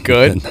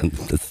 Good.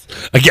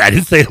 Again, I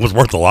didn't say it was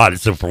worth a lot.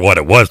 It's for what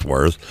it was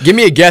worth. Give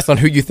me a guess on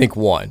who you think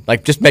won.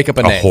 Like, just make up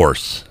a name. A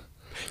horse.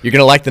 You're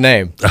gonna like the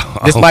name.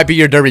 This might be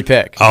your Derby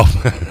pick.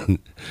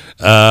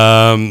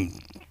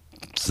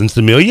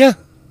 Sinsemilla?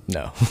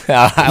 No.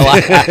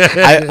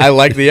 I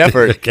like the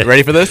effort. Okay.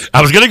 Ready for this?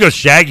 I was going to go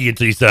Shaggy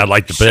until you said I'd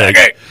like the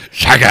pick.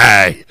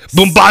 Shaggy.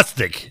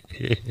 Bombastic.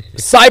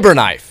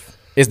 Cyberknife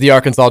is the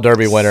Arkansas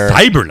Derby winner.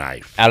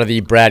 Cyberknife? Out of the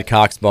Brad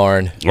Cox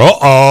barn.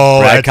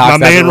 Uh-oh. That's Cox,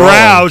 my man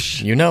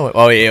Roush. You know it.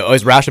 Oh,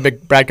 is Roush a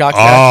big Brad Cox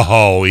guy?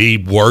 Oh, he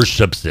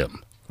worships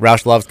him.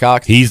 Roush loves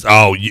Cox? He's,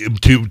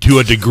 to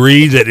a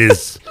degree that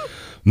is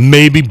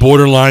maybe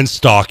borderline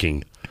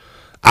stalking.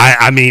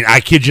 I mean, I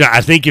kid you not. I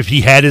think if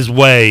he had his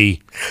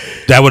way,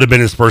 that would have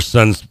been his first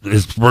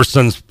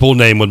son's full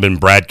name would have been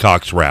Brad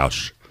Cox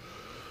Roush.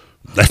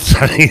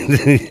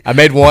 I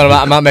made one.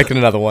 I'm not making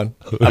another one.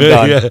 I'm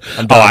done. Yeah.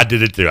 I'm done. Oh, I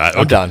did it too.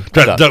 I'm done.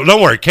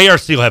 Don't worry.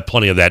 KRC will have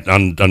plenty of that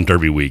on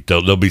Derby week.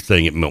 They'll be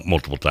saying it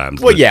multiple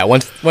times. Well, yeah.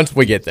 Once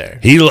we get there,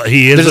 he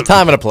is. There's a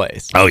time and a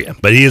place. Oh yeah,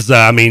 but he is.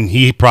 I mean,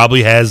 he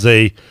probably has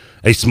a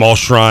small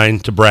shrine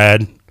to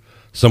Brad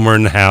somewhere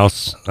in the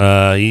house.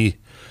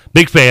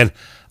 Big fan.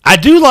 I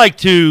do like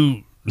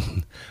to.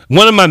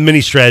 One of my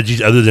many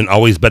strategies, other than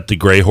always bet the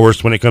gray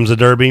horse when it comes to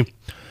Derby,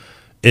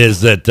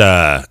 is that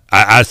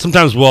I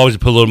sometimes will always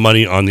put a little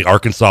money on the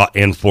Arkansas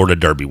and Florida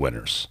Derby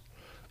winners,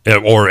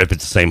 or if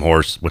it's the same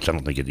horse, which I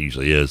don't think it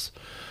usually is,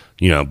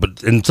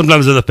 But and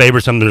sometimes they're the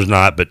favorite, sometimes there's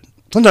not. But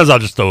sometimes I'll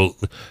just throw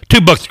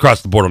 $2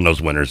 across the board on those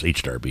winners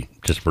each Derby,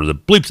 just for the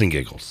bleeps and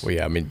giggles. Well,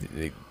 yeah, I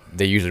mean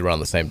they usually run on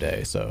the same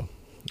day, so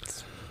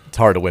it's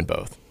hard to win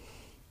both.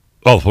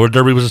 Oh, Florida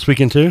Derby was this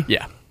weekend too?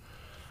 Yeah.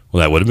 Well,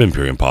 that would have been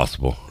pure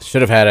impossible.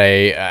 Should have had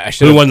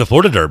Who won the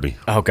Florida Derby?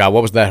 Oh God,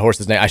 what was that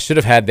horse's name? I should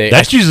have had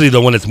That's usually the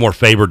one that's more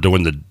favored to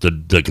win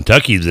the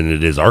Kentucky than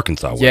it is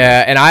Arkansas. Winner.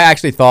 Yeah, and I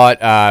actually thought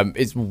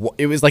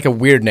it was like a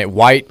weird name,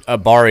 White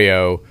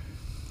Barrio,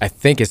 I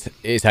think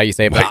is how you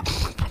say it. But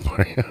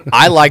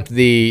I liked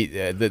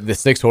the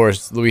 6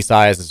 horse Luis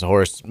Saez's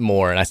horse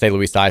more, and I say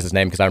Luis Saez's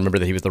name because I remember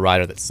that he was the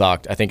rider that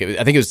sucked. I think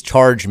it was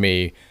Charge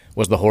Me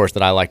was the horse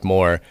that I liked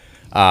more.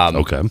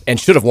 Okay. And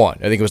should have won.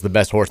 I think it was the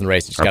best horse in the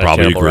race. Just got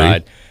a terrible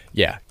ride.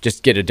 Yeah,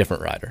 just get a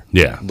different rider.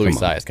 Yeah, Luis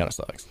Saez kind of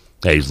sucks.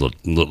 Yeah, he's a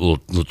little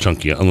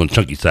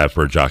chunky side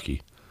for a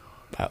jockey.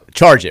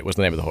 Charge It was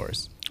the name of the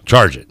horse.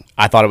 Charge It.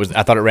 I thought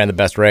it ran the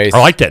best race. I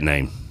like that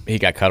name. He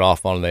got cut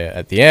off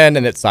at the end,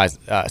 and it's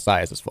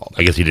Saez's fault.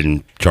 I guess he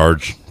didn't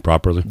charge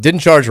properly. Didn't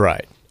charge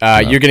right.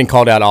 You're getting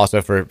called out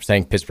also for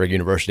saying Pittsburgh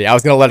University. I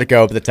was going to let it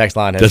go, but the text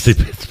line has... Does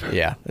he Pittsburgh?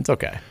 Yeah, it's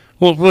okay.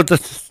 Well,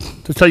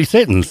 that's how you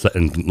say it in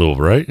Louisville,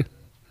 right?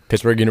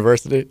 Pittsburgh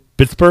University?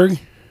 Pittsburgh?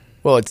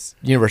 Well, it's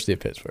University of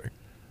Pittsburgh.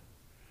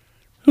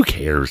 Who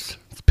cares?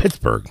 It's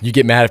Pittsburgh. You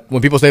get mad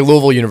when people say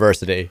Louisville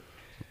University.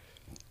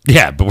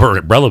 Yeah, but we're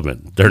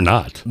irrelevant. They're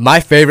not. My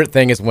favorite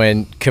thing is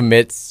when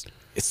commits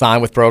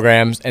sign with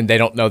programs and they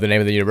don't know the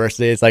name of the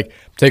university. It's like,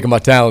 I'm taking my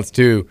talents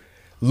to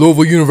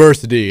Louisville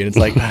University. And it's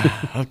like,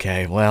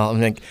 okay, well,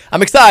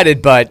 I'm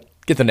excited, but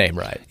get the name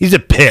right. He's a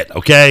Pitt,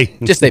 okay?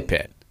 Just say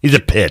Pitt. He's a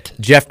Pitt.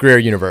 Jeff Greer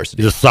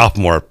University. He's a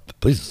sophomore.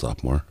 Please, a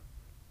sophomore.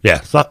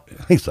 Yeah, I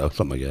think so.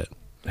 Something like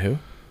that. Who?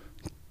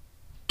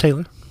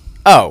 Taylor.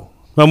 Oh.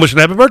 Well, I'm wishing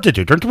happy birthday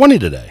to. Turned 20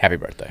 today. Happy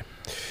birthday.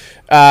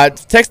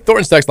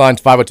 Thornton's text line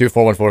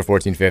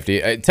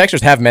 502-414-1450.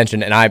 Texters have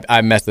mentioned, and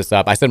I messed this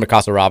up. I said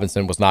Mikasa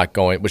Robinson was not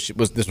going, this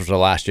was her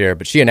last year,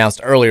 but she announced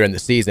earlier in the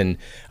season,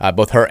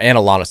 both her and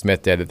Alana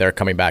Smith did, that they're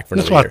coming back for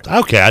another year.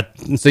 Okay.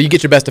 So you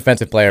get your best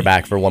defensive player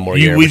back for one more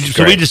year.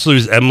 So we just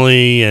lose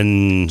Emily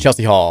and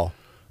Chelsea Hall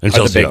and are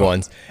Chelsea the big Hall.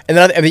 ones. And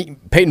then I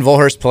think Peyton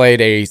Volhurst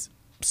played a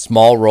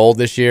small role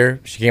this year.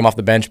 She came off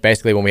the bench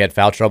basically when we had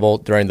foul trouble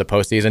during the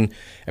postseason.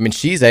 I mean,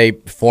 she's a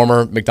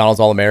former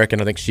McDonald's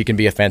All-American. I think she can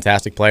be a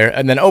fantastic player.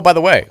 And then, oh, by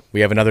the way, we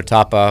have another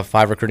top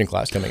 5 recruiting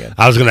class coming in.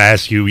 I was going to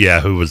ask you,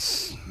 who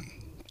was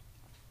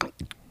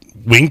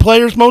wing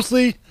players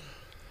mostly?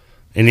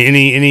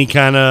 Any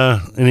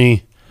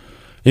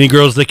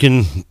girls that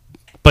can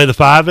play the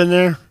 5 in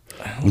there?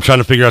 I'm trying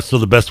to figure out still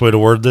the best way to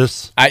word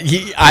this. I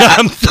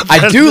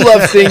do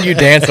love seeing you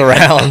dance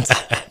around.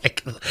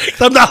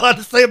 I'm not allowed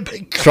to say a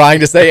big girl. Trying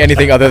to say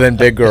anything other than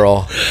big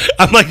girl.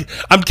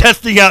 I'm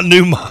testing out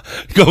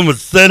going with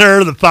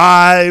center, the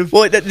 5.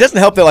 Well, it doesn't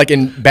help that like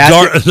in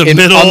basket,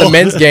 middle. on the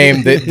men's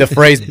game, the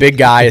phrase "big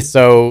guy" is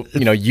so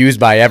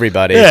used by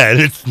everybody.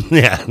 Yeah,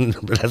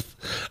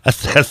 I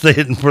say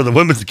it for the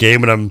women's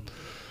game, and I'm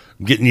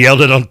getting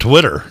yelled at on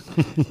Twitter.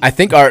 I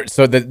think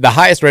the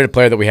highest rated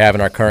player that we have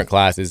in our current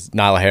class is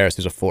Nyla Harris,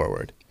 who's a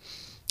forward.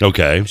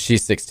 Okay,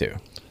 she's 6'2".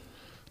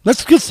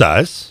 That's a good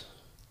size.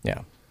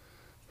 Yeah,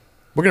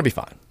 we're gonna be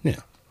fine. Yeah,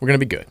 we're gonna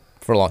be good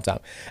for a long time.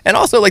 And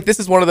also, this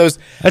is one of those.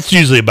 That's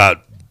usually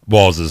about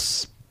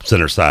Walls'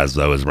 center size,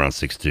 though, is around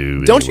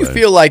 6'2". Don't you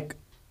feel like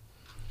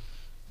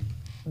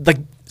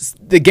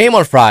the game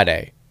on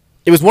Friday?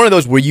 It was one of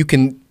those where you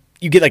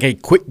get like a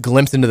quick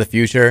glimpse into the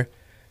future.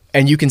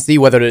 And you can see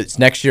whether it's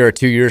next year or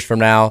 2 years from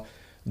now,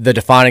 the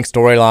defining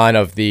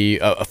storyline of the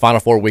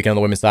Final Four weekend on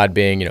the women's side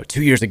being,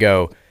 2 years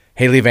ago,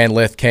 Haley Van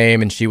Lith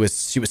came and she was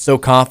so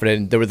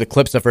confident. There were the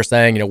clips of her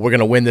saying, we're going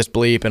to win this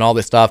bleep and all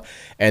this stuff.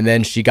 And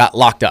then she got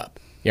locked up.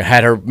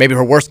 Had maybe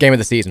her worst game of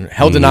the season,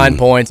 held to 9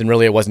 points, and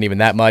really it wasn't even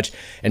that much.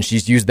 And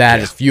she's used that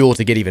as fuel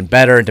to get even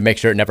better and to make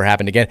sure it never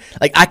happened again.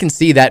 I can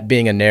see that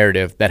being a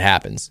narrative that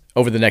happens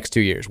over the next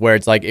 2 years, where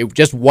it's like it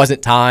just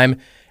wasn't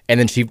time. And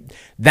then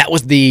that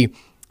was the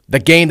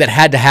game that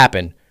had to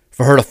happen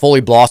for her to fully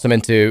blossom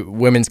into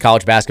women's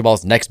college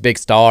basketball's next big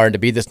star and to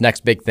be this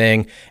next big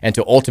thing and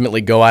to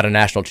ultimately go out a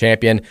national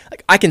champion.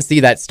 I can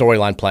see that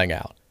storyline playing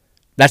out.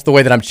 That's the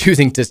way that I'm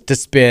choosing to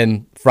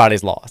spin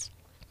Friday's loss.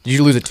 Did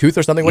you lose a tooth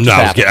or something? What just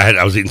happened?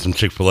 I was eating some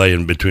Chick-fil-A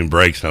in between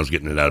breaks and I was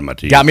getting it out of my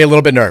teeth. Got me a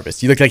little bit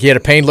nervous. You looked like you had a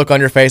pained look on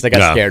your face. I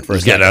got scared for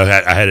a second.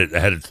 I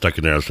had it stuck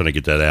in there. I was trying to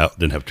get that out.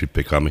 Didn't have a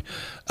toothpick on me.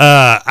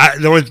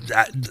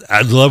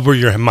 I love where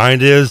your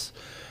mind is.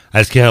 I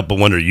just can't help but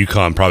wonder.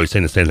 UConn probably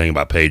saying the same thing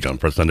about Paige on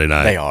for Sunday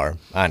night. They are.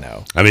 I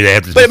know. I mean, they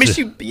have to. But I mean,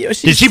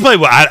 did she play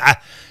well?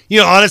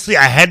 Honestly,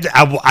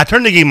 I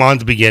turned the game on at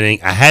the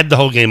beginning. I had the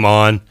whole game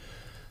on.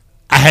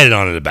 I had it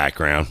on in the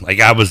background. I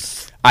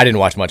didn't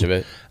watch much of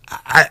it.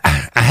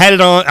 I had it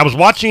on. I was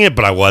watching it,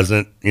 but I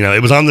wasn't.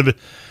 It was on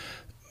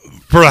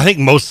for I think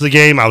most of the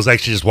game. I was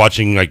actually just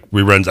watching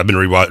reruns. I've been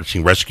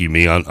rewatching Rescue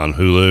Me on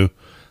Hulu.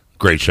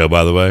 Great show,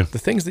 by the way. The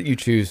things that you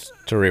choose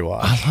to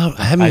rewatch.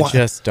 I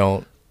just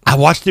don't. I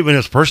watched it when it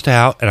was first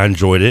out, and I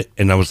enjoyed it,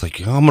 and I was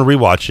like, I'm going to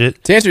rewatch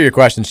it. To answer your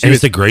question,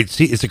 it's a great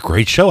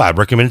show. I'd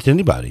recommend it to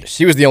anybody.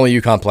 She was the only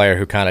UConn player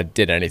who kind of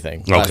did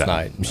anything last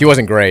night. She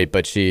wasn't great,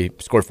 but she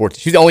scored 14.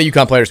 She's the only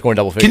UConn player scoring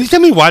double figures. Can you tell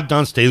me why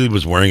Don Staley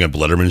was wearing a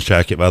Letterman's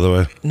jacket, by the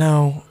way?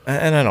 No,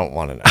 and I don't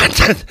want to know.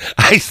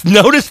 I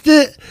noticed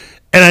it,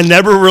 and I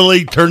never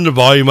really turned the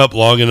volume up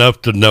long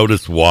enough to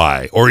notice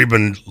why, or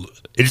even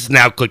it just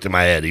now clicked in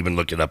my head, even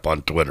looking up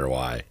on Twitter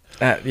why.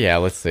 Yeah,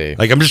 let's see.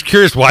 I'm just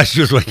curious why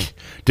she was like,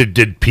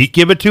 did Pete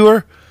give it to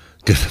her?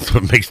 Because that's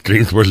what makes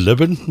dreams worth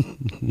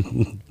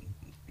living.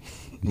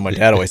 My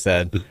dad always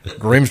said,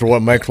 dreams are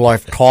what makes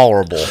life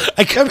tolerable.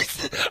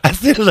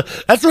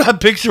 That's what I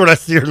picture when I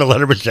see her in a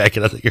Letterman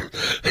jacket. I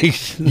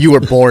think you were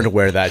born to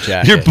wear that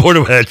jacket. You're born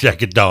to wear that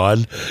jacket,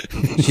 Dawn.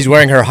 She's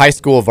wearing her high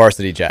school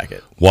varsity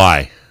jacket.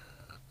 Why?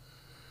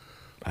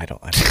 I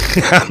don't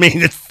I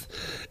mean,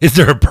 is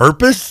there a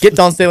purpose? Get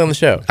Dawn Staley on the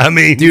show. I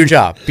mean, do your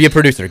job. Be a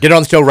producer. Get her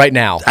on the show right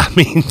now. I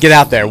mean, get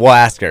out there. We'll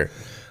ask her.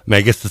 mean,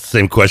 I guess it's the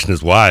same question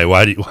as why.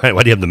 Why do you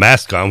have the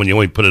mask on when you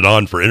only put it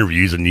on for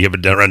interviews and you have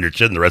it down around your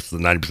chin the rest of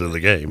the 90% of the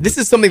game? This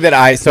is something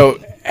that so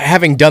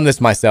having done this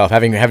myself,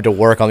 having to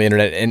work on the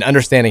internet and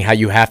understanding how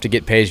you have to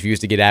get page views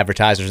to get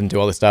advertisers and do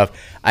all this stuff,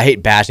 I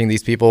hate bashing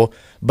these people,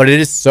 but it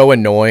is so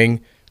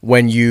annoying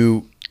when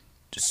you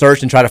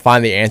search and try to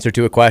find the answer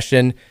to a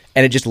question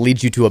and it just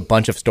leads you to a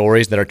bunch of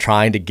stories that are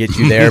trying to get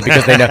you there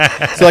because they know.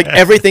 So like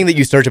everything that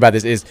you search about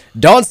this is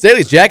Dawn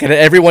Staley's jacket had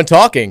everyone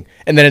talking.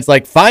 And then it's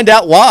like, find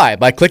out why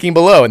by clicking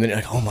below. And then you're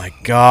like, oh my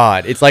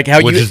God. It's like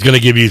how Which is going to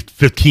give you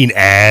 15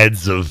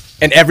 ads of.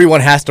 And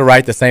everyone has to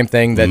write the same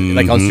thing that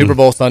like on Super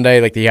Bowl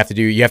Sunday, like you have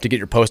to get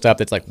your post up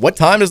that's like, what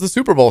time does the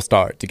Super Bowl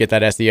start to get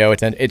that SEO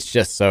attention? It's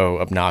just so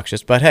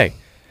obnoxious. But hey,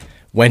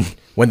 when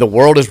the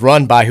world is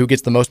run by who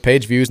gets the most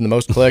page views and the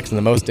most clicks and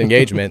the most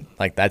engagement,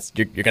 like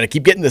you're going to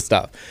keep getting this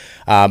stuff.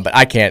 But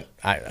I can't.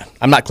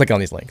 I'm not clicking on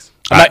these links.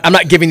 I'm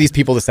not giving these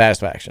people the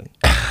satisfaction.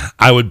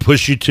 I would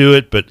push you to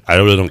it, but I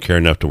really don't care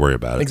enough to worry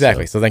about it.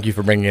 Exactly. So thank you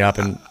for bringing it up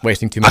and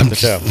wasting 2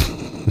 minutes of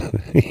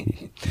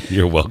the show.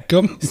 You're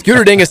welcome.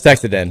 Scooter Dingus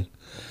texted in.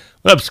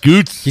 What up,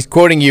 Scoots? He's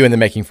quoting you and then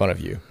making fun of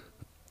you.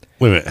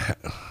 Wait a minute.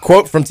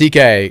 Quote from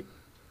TK.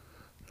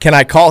 Can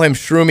I call him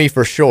Shroomy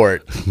for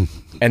short?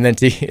 And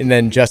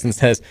then Justin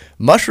says,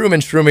 mushroom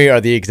and shroomy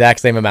are the exact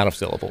same amount of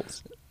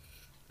syllables.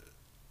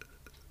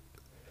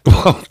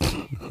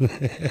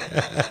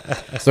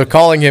 So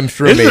calling him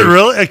Shroomy. Is it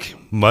really? Like,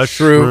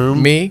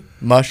 mushroom?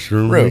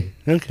 Mushroom.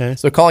 Okay.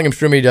 So calling him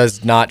Shroomy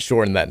does not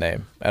shorten that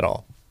name at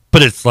all.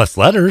 But it's less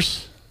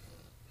letters.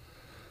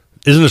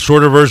 Isn't a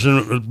shorter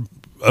version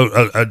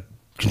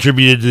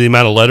contributed to the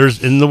amount of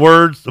letters in the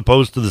words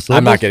opposed to the syllables?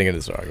 I'm not getting into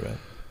this argument.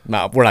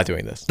 No, we're not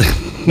doing this.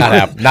 Not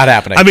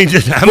happening. I mean,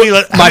 just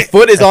my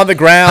foot is on the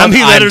ground.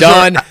 I'm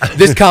done.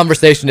 This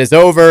conversation is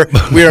over.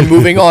 We are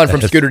moving on from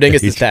Scooter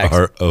Dingus' text.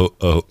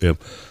 H-R-O-O-M.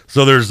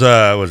 So there's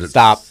what is it?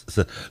 Stop.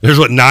 There's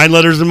 9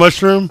 letters in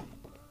mushroom?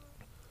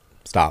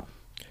 Stop.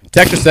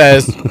 Texter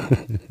says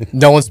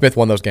Nolan Smith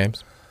won those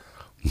games.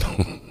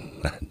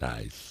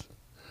 Nice.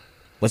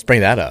 Let's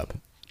bring that up.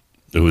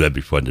 Ooh, that'd be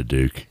fun to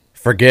Duke.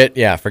 Forget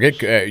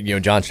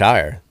John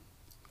Shire.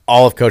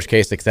 All of Coach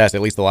K's success,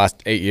 at least the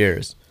last 8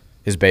 years,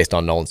 is based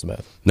on Nolan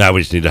Smith. Now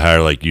we just need to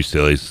hire like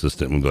UCLA's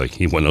assistant and be like,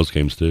 he won those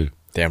games too.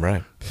 Damn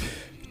right.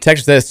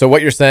 Texture says, so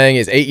what you're saying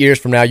is 8 years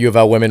from now, U of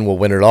L women will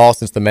win it all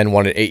since the men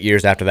won it 8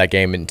 years after that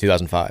game in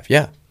 2005.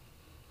 Yeah.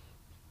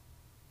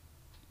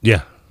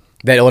 Yeah.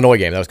 That Illinois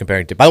game that I was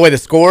comparing to. By the way, the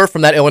score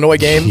from that Illinois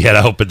game. Yeah,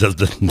 I hope it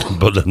doesn't.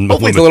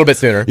 Hopefully it's a little bit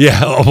sooner.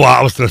 Yeah, well,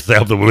 I was going to say I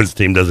hope the women's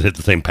team doesn't hit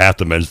the same path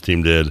the men's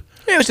team did.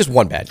 Yeah, it was just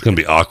one bad. It's going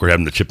to be awkward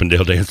having the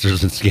Chippendale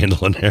dancers and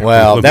scandal in there.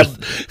 Well,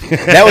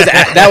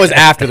 that was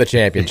after the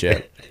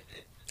championship.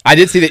 I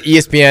did see that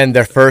ESPN,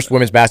 their first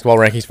women's basketball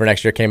rankings for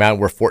next year came out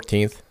and we're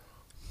 14th.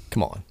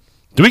 Come on.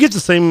 Do we get the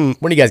same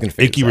when are you guys gonna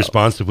icky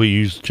response if we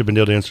use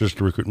Chippendale dancers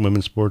to recruit in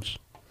women's sports?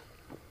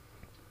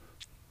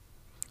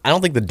 I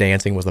don't think the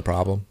dancing was the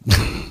problem.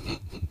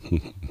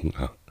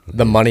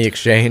 The money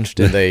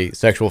exchanged and the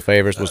sexual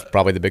favors was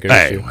probably the bigger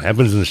issue. What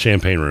happens in the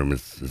champagne room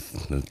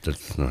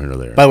that's not here nor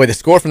there. By the way, the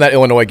score from that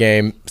Illinois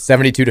game,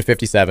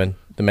 72-57,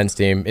 the men's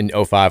team in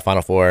 05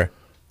 Final Four.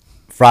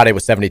 Friday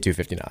was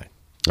 72-59.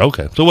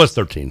 Okay, so it was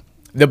 13.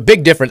 The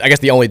big difference, I guess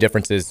the only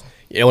difference is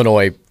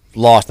Illinois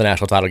lost the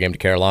national title game to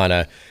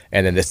Carolina,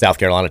 and then the South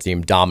Carolina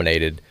team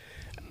dominated.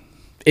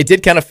 It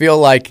did kind of feel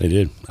like... They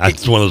did.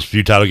 It's one of those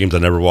few title games I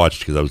never watched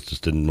because I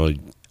didn't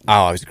really...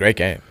 Oh, it was a great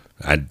game.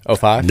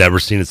 05? Never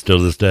seen it still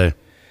to this day.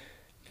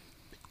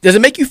 Does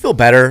it make you feel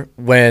better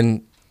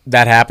when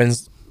that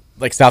happens?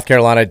 Like South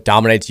Carolina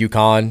dominates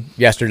UConn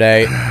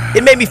yesterday.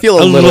 It made me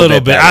feel a little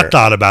bit better. I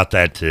thought about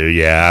that too,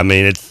 yeah. I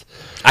mean,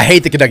 I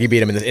hate that Kentucky beat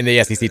them in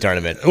the SEC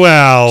tournament.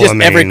 Well,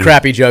 every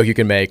crappy joke you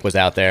can make was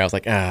out there. I was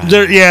like, ah.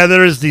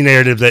 There is the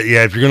narrative that,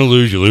 if you're going to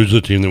lose, you lose to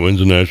the team that wins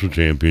the national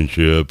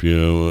championship.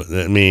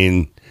 I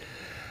mean,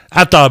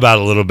 I thought about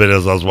it a little bit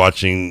as I was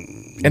watching.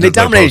 And they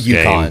dominated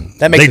UConn.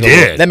 That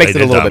makes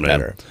it a little bit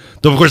better.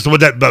 Though, of course,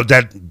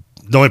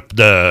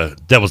 the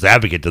devil's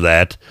advocate to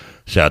that,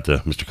 shout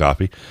out to Mr.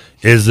 Coffee,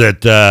 is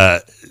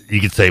that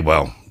you could say,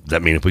 well,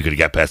 that mean if we could have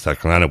got past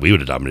South Carolina, we would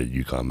have dominated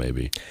UConn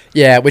maybe.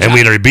 Yeah. And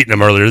we'd already beaten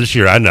them earlier this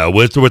year, I know.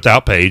 With or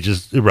without Page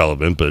is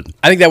irrelevant, but...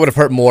 I think that would have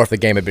hurt more if the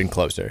game had been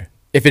closer.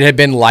 If it had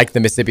been like the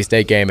Mississippi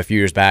State game a few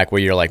years back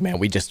where you're like, man,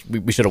 we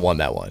should have won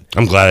that one.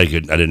 I'm glad I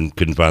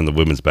couldn't find the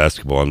women's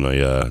basketball on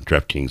the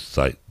DraftKings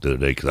site the other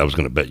day because I was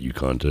going to bet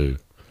UConn too.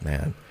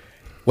 Man.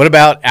 What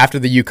about after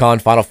the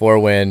UConn Final Four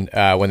win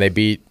when they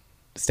beat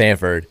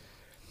Stanford?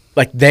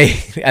 Like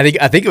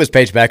I think it was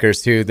Paige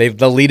Beckers who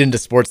the lead into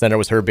SportsCenter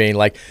was her being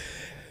like,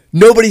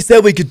 nobody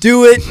said we could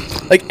do it.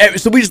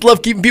 So we just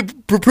love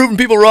proving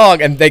people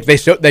wrong. And they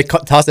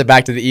toss it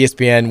back to the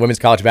ESPN women's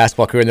college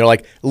basketball crew, and they're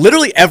like,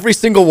 literally every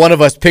single one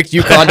of us picked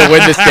UConn to win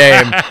this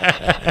game.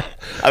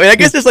 I mean, I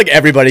guess it's like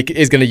everybody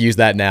is going to use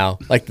that now.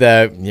 Like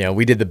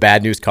we did the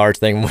bad news cards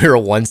thing. We were a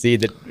 1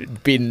 seed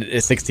that beat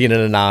a 16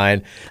 and a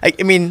 9.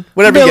 I mean,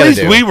 whatever you got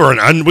to do. We were an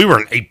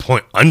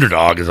 8-point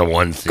underdog as a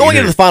 1 seed. Going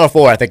into the Final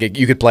Four, I think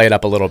you could play it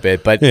up a little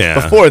bit. But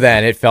before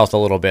then, it felt a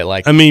little bit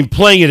like. I mean,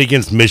 playing it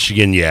against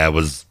Michigan,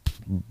 was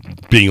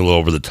being a little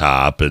over the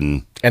top,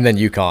 and then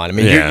UConn. I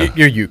mean,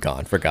 you're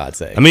UConn, for God's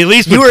sake. I mean, at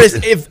least you were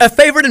a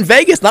favorite in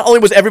Vegas. Not only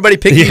was everybody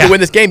picking you to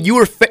win this game, you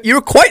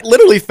were quite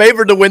literally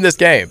favored to win this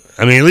game.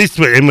 I mean, at least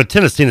with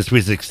Tennessee in the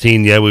Sweet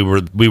 16, we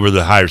were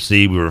the higher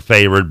seed, we were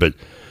favored, but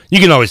you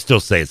can always still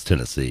say it's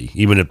Tennessee,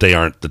 even if they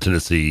aren't the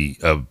Tennessee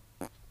of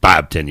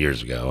 5-10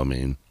 years ago. I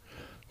mean,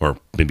 or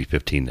maybe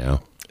 15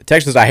 now.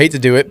 Texas, I hate to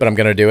do it, but I'm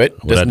going to do it.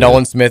 Does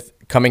Nolan Smith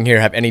coming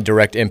here have any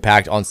direct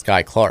impact on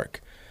Sky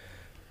Clark?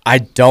 I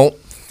don't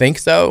think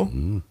so.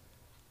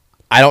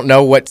 I don't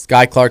know what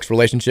Sky Clark's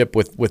relationship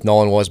with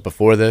Nolan was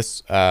before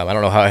this. I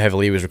don't know how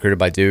heavily he was recruited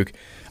by Duke.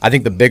 I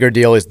think the bigger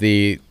deal is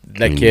that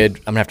kid.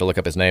 I'm going to have to look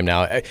up his name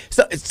now.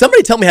 So,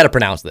 somebody tell me how to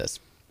pronounce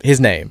his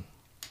name.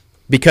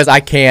 Because I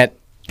can't.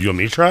 You want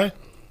me to try?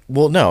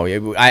 Well, no.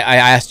 I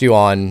asked you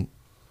on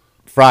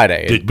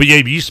Friday. But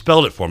you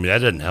spelled it for me. That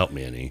didn't help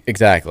me any.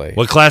 Exactly.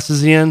 What class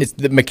is he in? It's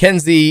the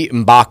Mackenzie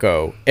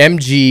Mbako,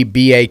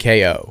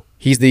 Mgbako.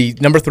 He's the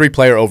number 3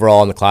 player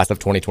overall in the class of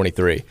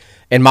 2023.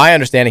 And my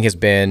understanding has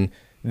been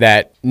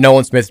that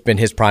Nolan Smith's been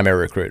his primary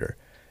recruiter.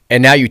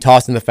 And now you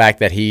toss in the fact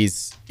that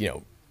he's,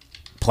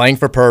 playing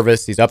for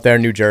Purvis. He's up there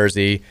in New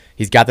Jersey.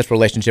 He's got this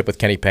relationship with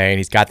Kenny Payne.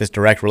 He's got this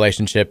direct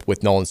relationship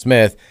with Nolan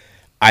Smith.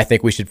 I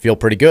think we should feel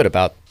pretty good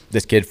about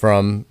this kid he's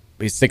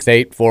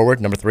 6'8" forward,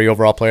 number 3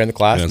 overall player in the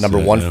class, number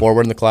 1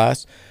 forward in the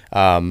class.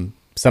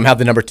 Somehow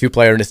the number 2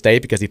 player in the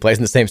state because he plays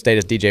in the same state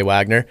as DJ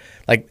Wagner.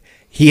 Like,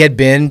 he had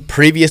been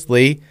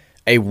previously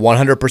a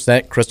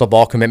 100% crystal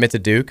ball commitment to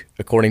Duke,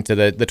 according to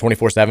the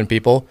 24/7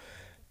 people.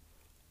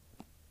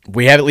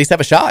 We at least have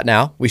a shot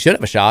now. We should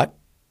have a shot.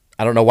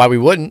 I don't know why we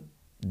wouldn't.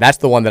 That's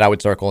the one that I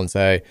would circle and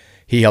say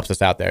he helps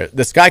us out there.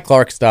 The Sky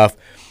Clark stuff,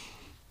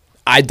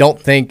 I don't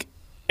think,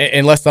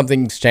 unless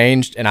something's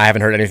changed, and I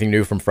haven't heard anything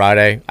new from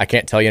Friday, I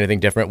can't tell you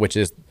anything different, which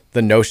is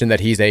the notion that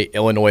he's a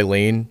Illinois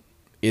lean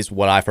is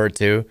what I've heard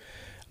too.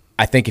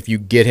 I think if you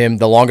get him,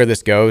 the longer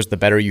this goes, the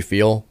better you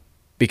feel.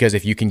 Because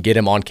if you can get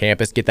him on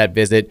campus, get that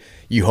visit,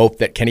 you hope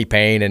that Kenny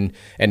Payne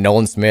and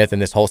Nolan Smith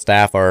and this whole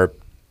staff are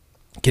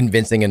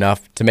convincing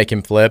enough to make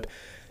him flip.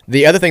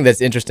 The other thing that's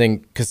interesting,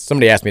 because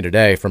somebody asked me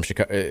today from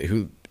Chicago,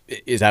 who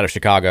is out of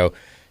Chicago,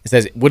 it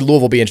says, would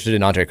Louisville be interested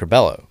in Andre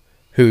Curbelo,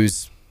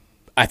 whose,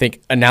 I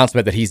think,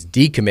 announcement that he's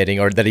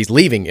decommitting or that he's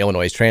leaving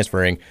Illinois, he's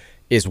transferring,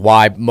 is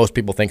why most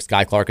people think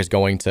Sky Clark is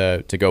going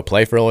to go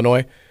play for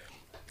Illinois.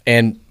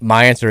 And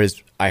my answer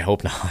is, I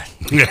hope not.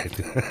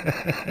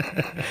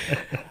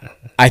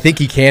 I think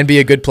he can be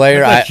a good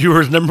player. You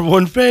were his number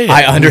 1 fan.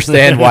 I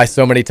understand why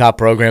so many top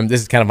programs.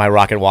 This is kind of my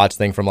Rocket Watch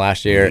thing from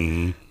last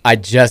year. I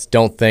just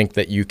don't think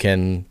that you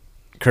can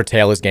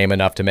curtail his game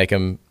enough to make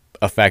him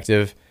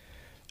effective.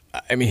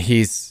 I mean,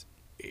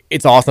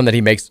 it's awesome that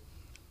he makes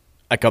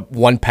like a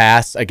 1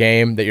 pass a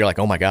game that you're like,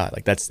 oh my God,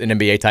 like that's an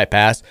NBA type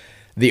pass.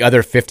 The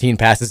other 15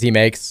 passes he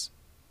makes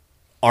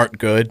aren't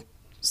good.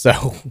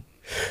 So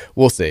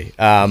we'll see.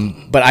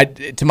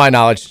 But to my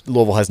knowledge,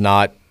 Louisville has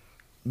not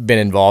been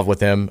involved with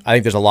him. I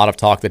think there's a lot of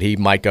talk that he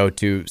might go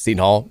to Seton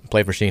Hall,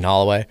 play for Sheen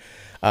Holloway.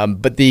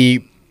 But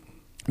the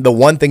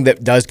one thing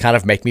that does kind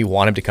of make me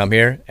want him to come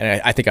here,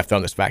 and I think I've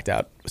thrown this fact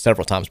out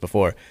several times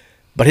before,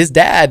 but his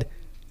dad,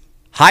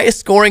 highest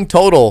scoring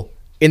total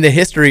in the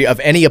history of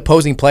any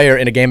opposing player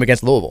in a game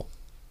against Louisville.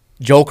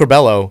 Joel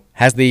Curbelo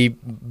has the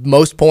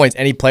most points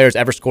any player's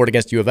ever scored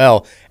against U of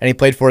L, and he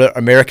played for the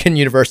American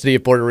University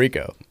of Puerto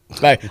Rico.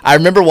 I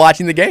remember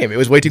watching the game. It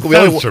was way too cool.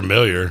 Sounds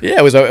familiar. Yeah,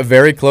 it was a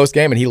very close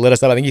game, and he lit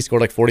us up. I think he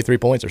scored like 43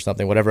 points or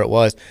something, whatever it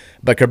was.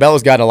 But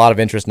Curbelo's gotten a lot of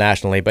interest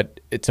nationally,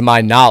 but to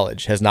my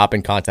knowledge, has not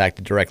been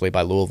contacted directly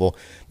by Louisville.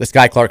 The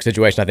Sky Clark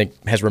situation, I think,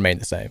 has remained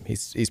the same.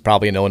 He's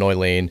probably an Illinois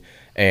lean,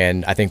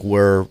 and I think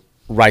we're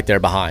right there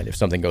behind if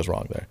something goes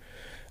wrong there.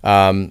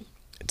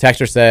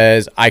 Texter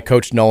says, I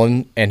coached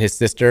Nolan and his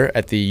sister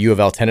at the U of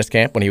L tennis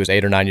camp when he was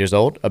 8 or 9 years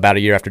old, about a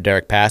year after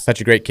Derek passed.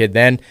 Such a great kid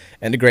then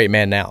and a great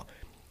man now.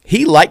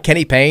 He, like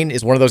Kenny Payne,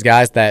 is one of those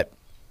guys that,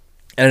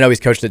 and I know he's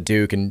coached at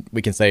Duke, and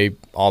we can say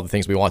all the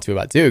things we want to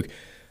about Duke,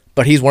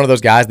 but he's one of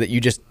those guys that you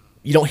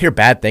don't hear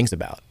bad things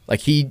about.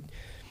 Like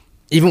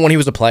even when he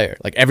was a player,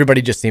 like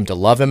everybody just seemed to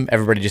love him.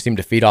 Everybody just seemed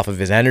to feed off of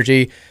his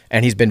energy,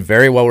 and he's been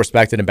very well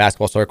respected in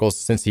basketball circles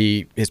since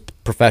his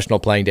professional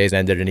playing days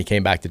ended and he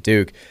came back to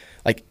Duke.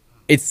 Like,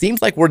 it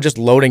seems like we're just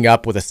loading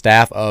up with a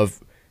staff of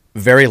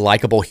very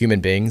likable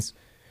human beings,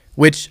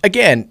 which,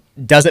 again,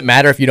 doesn't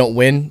matter if you don't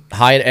win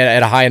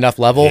at a high enough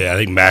level. Yeah, I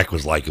think Mac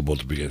was likable at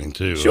the beginning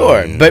too.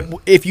 Sure, but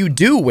if you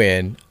do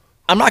win,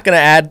 I'm not going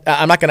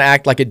to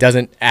act like it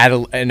doesn't add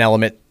an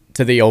element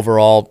to the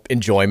overall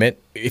enjoyment.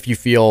 If you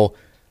feel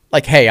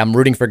like, hey, I'm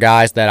rooting for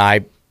guys that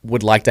I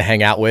would like to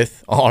hang out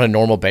with on a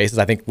normal basis,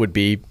 I think would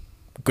be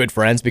good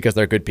friends because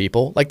they're good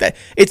people. Like that,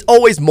 it's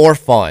always more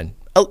fun,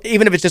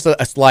 even if it's just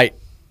a slight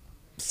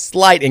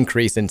slight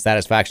increase in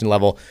satisfaction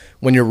level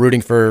when you're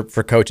rooting for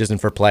coaches and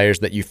for players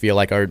that you feel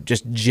like are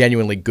just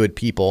genuinely good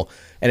people.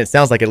 And it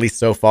sounds like, at least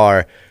so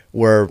far,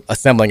 we're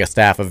assembling a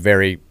staff of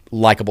very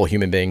likable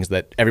human beings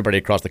that everybody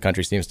across the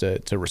country seems to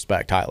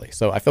respect highly.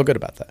 So I feel good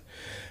about that.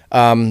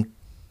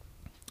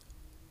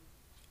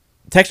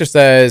 Texter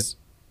says,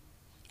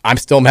 I'm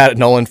still mad at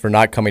Nolan for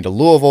not coming to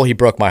Louisville. He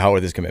broke my heart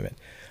with his commitment.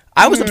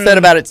 I was upset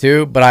about it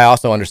too, but I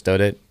also understood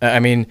it. I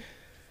mean,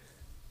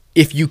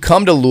 if you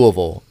come to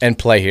Louisville and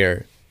play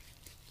here,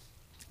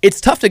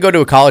 it's tough to go to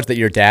a college that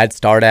your dad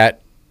starred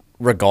at,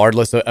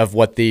 regardless of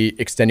what the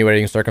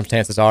extenuating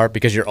circumstances are,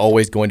 because you're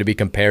always going to be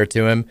compared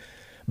to him.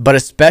 But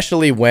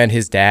especially when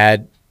his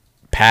dad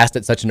passed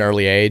at such an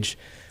early age,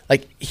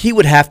 like, he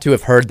would have to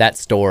have heard that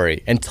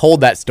story and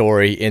told that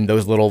story in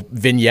those little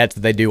vignettes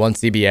that they do on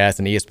CBS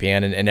and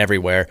ESPN and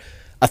everywhere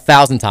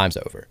 1,000 times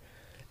over.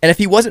 And if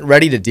he wasn't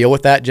ready to deal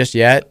with that just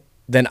yet,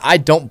 then I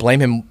don't blame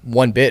him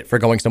one bit for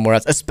going somewhere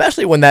else,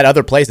 especially when that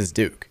other place is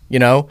Duke, you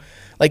know?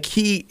 Like,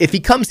 if he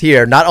comes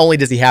here, not only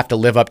does he have to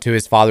live up to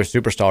his father's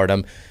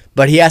superstardom,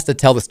 but he has to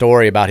tell the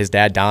story about his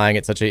dad dying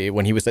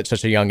when he was at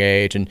such a young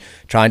age and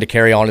trying to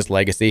carry on his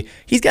legacy.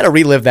 He's got to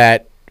relive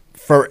that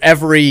for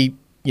every,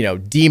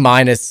 D-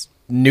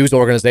 news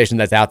organization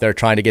that's out there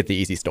trying to get the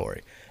easy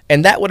story.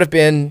 And that would have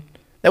been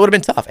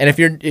tough. And if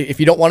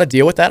you don't want to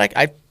deal with that,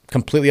 I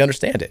completely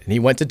understand it. And he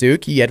went to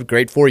Duke. He had a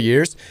great 4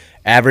 years,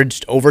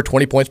 averaged over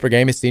 20 points per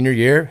game his senior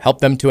year,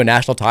 helped them to a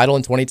national title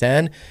in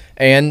 2010,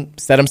 and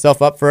set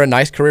himself up for a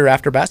nice career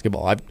after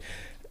basketball.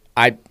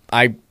 I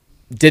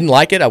didn't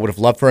like it. I would have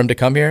loved for him to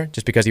come here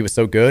just because he was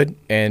so good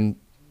and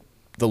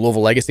the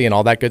Louisville legacy and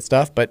all that good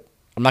stuff. But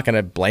I'm not going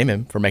to blame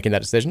him for making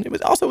that decision. It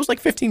was like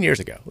 15 years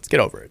ago. Let's get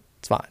over it.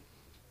 It's fine.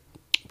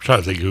 I'm trying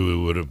to think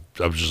who would have.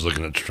 I was just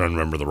looking at trying to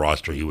remember the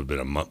roster he would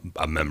have been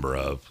a member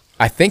of.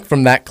 I think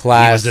from that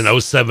class. He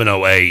was in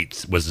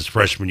 07-08 was his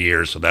freshman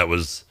year, so that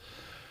was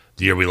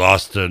the year we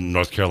lost to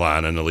North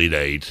Carolina in the Elite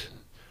Eight,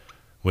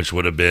 which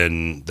would have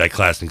been, that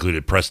class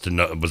included Preston.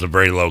 It was a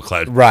very low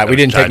class. Right, we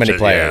didn't take many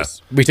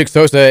players. Yeah. We took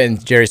Sosa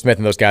and Jerry Smith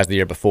and those guys the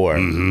year before.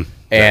 Mm-hmm,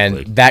 and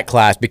exactly. That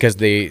class, because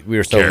we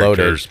were so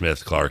loaded. Kerr,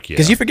 Smith, Clark, yeah.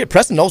 Because you forget,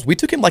 Preston Knowles, we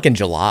took him like in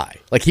July.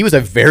 Like, he was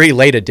a very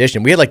late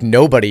addition. We had like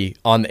nobody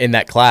in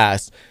that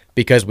class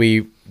because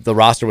the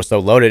roster was so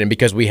loaded, and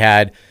because we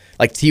had,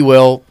 like, T.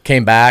 Will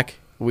came back.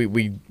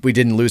 We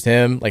didn't lose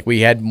him. Like,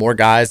 we had more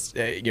guys.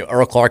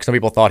 Earl Clark, some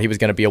people thought he was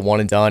going to be a one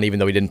and done, even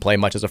though he didn't play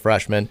much as a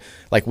freshman.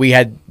 Like, we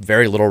had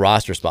very little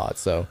roster spots.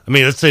 So I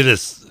mean, let's say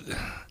this: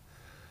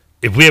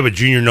 if we have a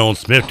junior Nolan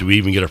Smith, do we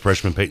even get a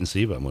freshman Peyton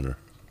Siva? I wonder.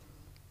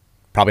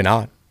 Probably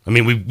not. I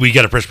mean, we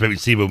got a freshman Peyton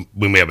Siva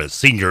when we have a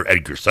senior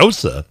Edgar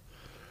Sosa. A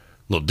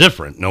little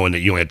different, knowing that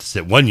you only have to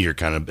sit 1 year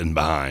kind of in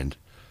behind,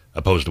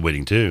 opposed to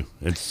waiting two.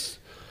 It's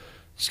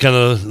kind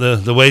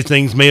of the way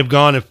things may have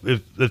gone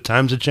if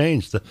times had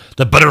changed.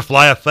 The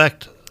butterfly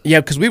effect. Yeah,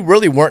 because we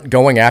really weren't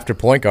going after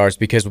point guards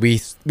because we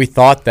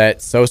thought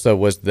that Sosa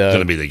was going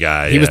to be the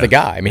guy. He was the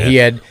guy. I mean, he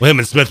had him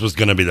and Smith was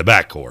going to be the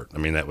backcourt. I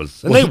mean, that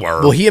was they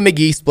were. Well, he and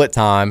McGee split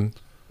time.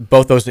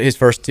 Both those his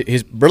first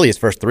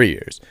 3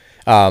 years.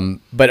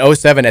 But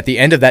 07, at the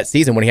end of that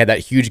season when he had that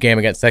huge game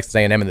against Texas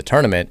A&M in the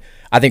tournament,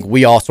 I think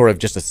we all sort of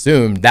just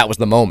assumed that was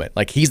the moment.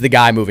 Like, he's the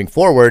guy moving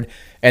forward,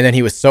 and then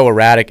he was so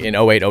erratic in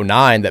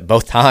 08-09 that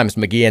both times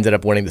McGee ended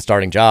up winning the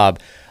starting job,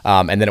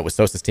 and then it was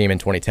Sosa's team in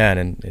 2010,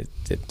 and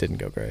it didn't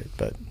go great.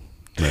 But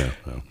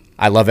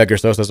I love Edgar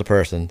Sosa as a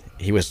person.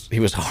 He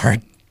was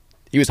hard.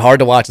 He was hard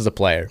to watch as a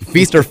player.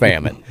 Feast or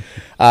famine.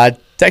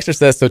 Texter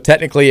says, so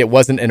technically it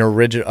wasn't an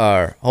original.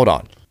 Hold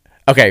on.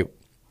 Okay.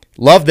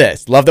 Love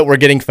this. Love that we're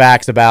getting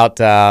facts about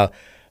that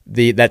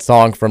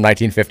song from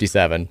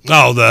 1957.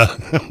 Oh,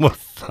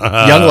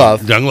 Young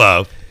Love. Young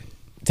Love.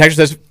 Texter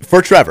says,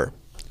 for Trevor,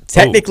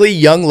 technically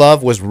Young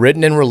Love was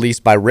written and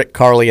released by Rick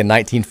Carly in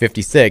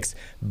 1956,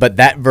 but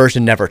that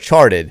version never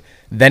charted.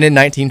 Then in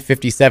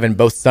 1957,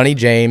 both Sonny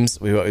James,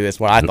 that's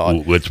what I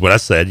thought. That's what I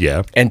said,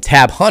 yeah. And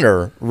Tab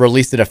Hunter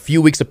released it a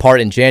few weeks apart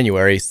in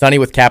January. Sonny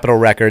with Capitol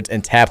Records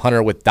and Tab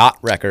Hunter with Dot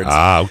Records.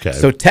 Ah, okay.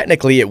 So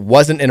technically it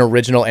wasn't an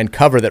original and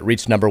cover that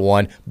reached number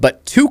one,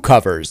 but two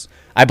covers.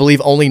 I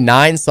believe only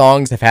 9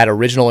 songs have had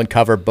original and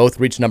cover both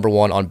reach number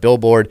one on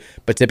Billboard,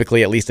 but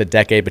typically at least a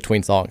decade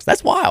between songs.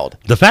 That's wild.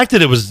 The fact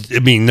that it was,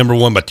 number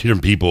one by 2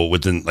 different people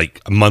within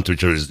like a month or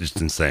two is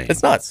just insane.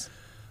 It's nuts.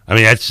 I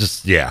mean, that's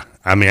just, yeah.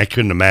 I mean, I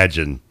couldn't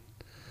imagine.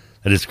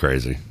 That is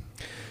crazy.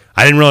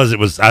 I didn't realize it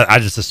was, I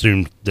just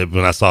assumed that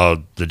when I saw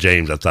the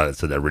James, I thought it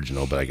said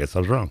original, but I guess I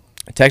was wrong.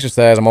 Texter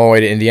says, I'm on my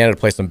way to Indiana to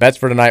play some bets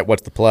for tonight.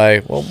 What's the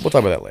play? Well, we'll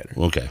talk about that later.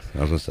 Okay,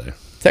 I was going to say.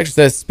 Texter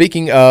says,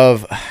 speaking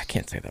of, I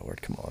can't say that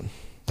word, come on.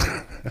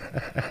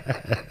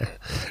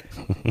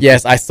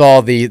 Yes, I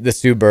saw the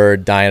Sue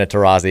Bird, Diana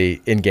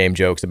Taurasi in-game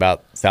jokes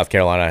about South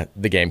Carolina,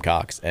 the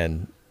Gamecocks,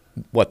 and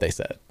what they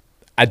said.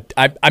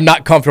 I'm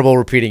not comfortable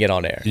repeating it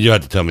on air. You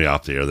have to tell me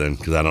off the air then,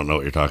 because I don't know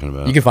what you're talking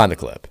about. You can find the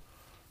clip.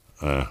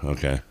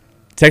 Okay.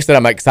 Text that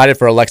I'm excited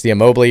for Alexia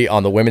Mobley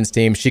on the women's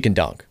team. She can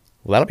dunk.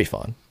 Well, that'll be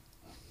fun.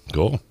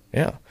 Cool.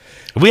 Yeah.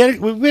 We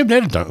haven't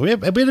had a dunk.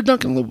 Have we had a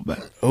dunk in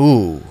Louisville?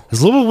 Ooh.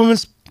 Has Louisville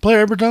women's player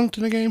ever dunked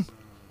in a game?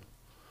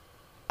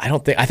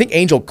 I think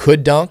Angel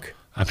could dunk.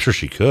 I'm sure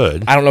she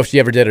could. I don't know if she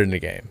ever did it in a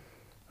game.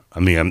 I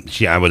mean,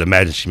 I would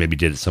imagine she maybe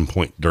did at some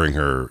point during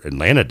her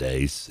Atlanta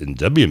days in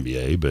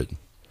WNBA, but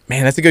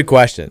man, that's a good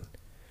question.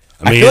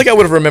 I mean, feel like I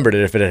would have remembered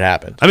it if it had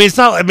happened. I mean, it's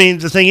not. I mean,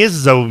 the thing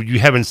is, though, you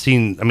haven't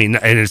seen. I mean,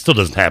 and it still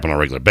doesn't happen on a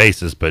regular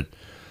basis. But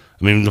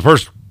I mean, the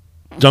first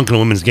dunk in a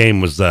women's game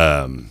was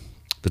the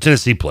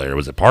Tennessee player.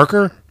 Was it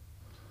Parker?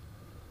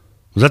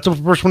 Was that the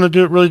first one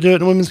to really do it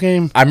in a women's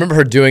game? I remember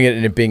her doing it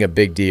and it being a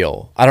big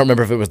deal. I don't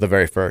remember if it was the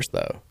very first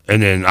though.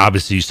 And then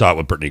obviously you saw it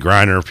with Brittany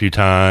Griner a few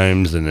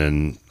times, and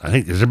then I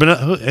think has there been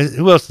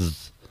who else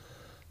has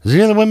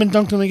any other women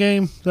dunked in the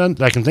game that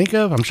I can think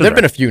of? I'm sure there've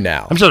been a few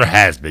now. I'm sure there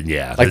has been,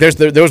 yeah. Like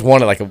there was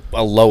one at like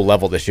a low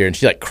level this year, and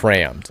she like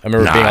crammed. I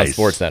remember being on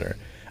SportsCenter.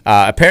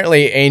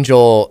 Apparently,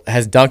 Angel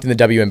has dunked in the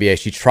WNBA.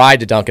 She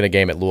tried to dunk in a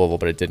game at Louisville,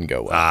 but it didn't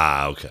go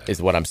well. Okay.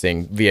 Is what I'm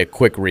seeing via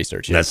quick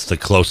research here. That's the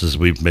closest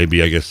we've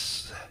maybe, I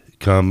guess,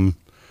 come.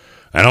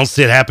 I don't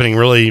see it happening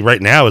really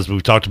right now, as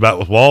we've talked about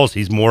with Walls.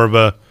 He's more of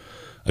a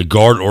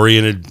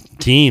guard-oriented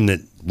team that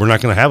we're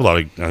not going to have a lot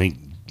of, I think,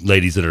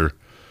 ladies that are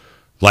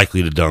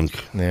likely to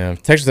dunk. Yeah.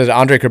 Texas says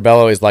Andre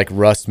Curbelo is like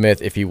Russ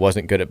Smith if he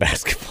wasn't good at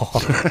basketball.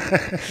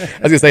 I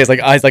was going to say,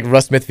 it's like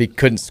Russ Smith if he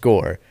couldn't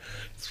score.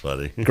 It's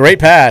funny. Great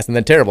pass and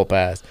then terrible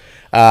pass.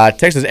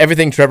 Texas says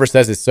everything Trevor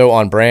says is so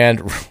on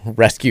brand.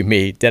 Rescue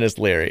me, Dennis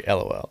Leary,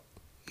 LOL.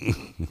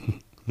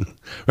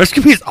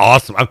 Rescue me is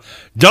awesome.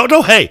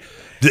 Hey,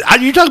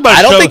 you talk about.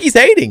 I don't think he's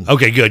hating.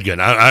 Okay, good.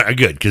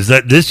 Good, because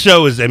this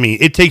show is. I mean,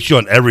 it takes you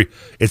on every.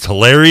 It's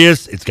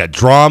hilarious. It's got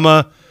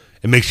drama.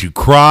 It makes you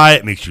cry.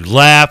 It makes you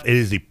laugh. It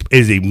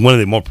is one of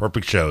the more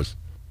perfect shows.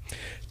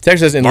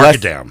 Texas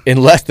says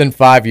in less than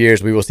 5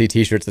 years, we will see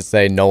T-shirts that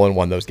say Nolan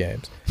won those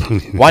games.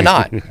 Why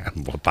not?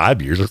 Well,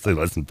 5 years. Let's say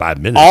less than 5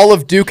 minutes. All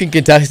of Duke and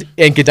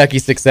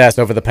Kentucky's success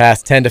over the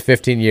past 10 to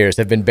 15 years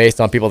have been based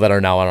on people that are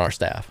now on our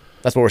staff.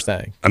 That's what we're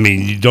saying. I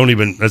mean,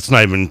 let's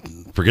not even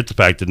forget the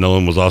fact that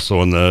Nolan was also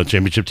on the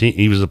championship team.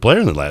 He was a player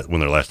in one of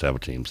their last title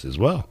teams as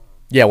well.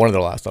 Yeah, one of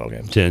their last title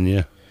games. 10,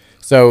 yeah.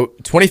 So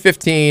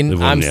 2015,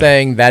 I'm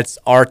saying that's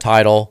our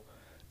title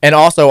and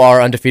also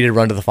our undefeated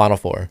run to the Final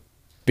Four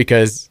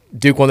because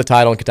Duke won the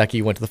title and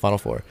Kentucky went to the Final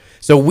Four.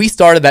 So we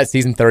started that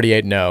season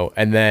 38-0,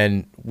 and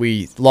then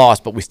we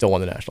lost, but we still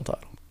won the national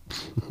title.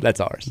 That's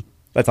ours.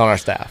 That's on our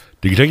staff.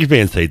 Do Kentucky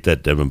fans hate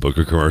that Devin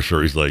Booker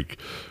commercial? He's like,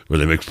 where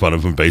they make fun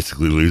of him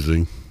basically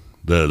losing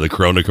the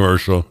Corona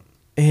commercial.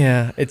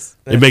 Yeah, it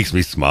makes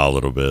me smile a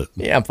little bit.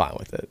 Yeah, I'm fine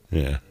with it.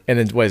 Yeah. And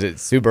then what is it?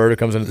 Sue Bird who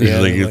comes in at the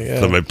end.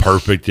 Somebody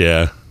perfect,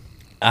 yeah.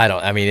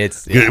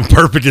 It's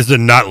perfect is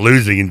in not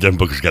losing, and Devin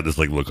Booker's got this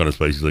like look on his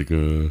face. He's like,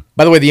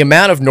 By the way, the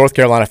amount of North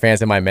Carolina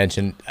fans in I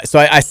mentioned. So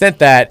I sent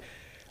that.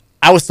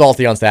 I was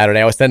salty on Saturday.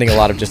 I was sending a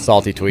lot of just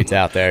salty tweets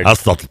out there. I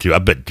was salty too. I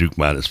bet Duke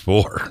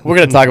 -4. We're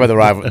going to talk about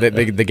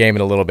the game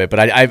in a little bit, but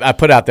I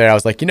put out there. I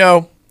was like,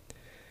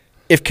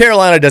 if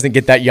Carolina doesn't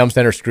get that Yum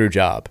Center screw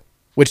job,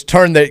 which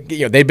turned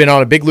they'd been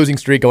on a big losing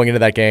streak going into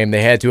that game.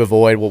 They had to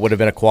avoid what would have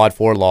been a quad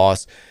 4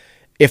 loss.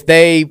 If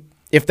they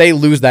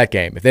lose that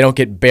game, if they don't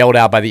get bailed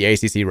out by the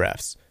ACC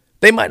refs,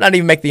 they might not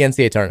even make the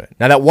NCAA tournament.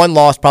 Now, that one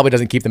loss probably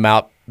doesn't keep them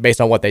out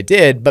based on what they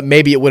did, but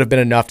maybe it would have been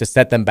enough to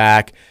set them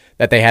back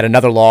that they had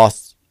another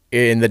loss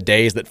in the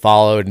days that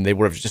followed, and they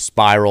would have just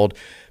spiraled.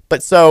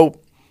 But so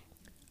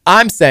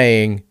I'm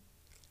saying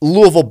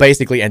Louisville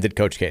basically ended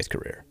Coach K's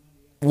career.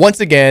 Once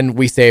again,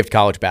 we saved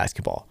college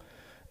basketball.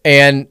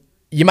 And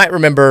you might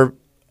remember,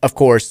 of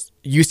course,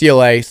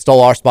 UCLA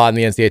stole our spot in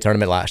the NCAA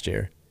tournament last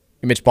year.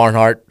 Mitch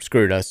Barnhart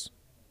screwed us.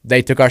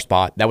 They took our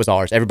spot. That was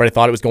ours. Everybody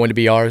thought it was going to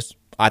be ours.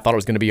 I thought it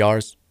was going to be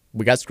ours.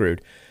 We got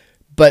screwed.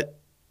 But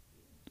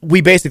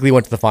we basically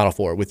went to the Final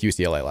Four with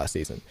UCLA last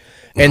season.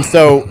 And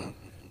so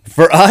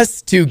for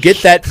us to get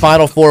that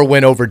Final Four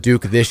win over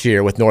Duke this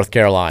year with North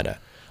Carolina,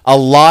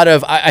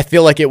 I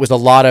feel like it was a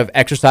lot of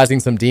exercising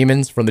some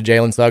demons from the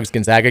Jalen Suggs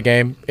Gonzaga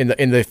game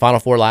in the Final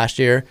Four last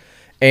year,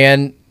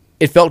 and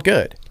it felt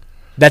good.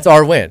 That's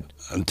our win.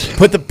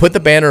 Put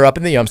the banner up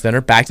in the Yum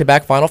Center,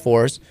 back-to-back Final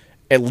Fours,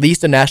 at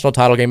least a national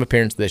title game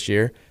appearance this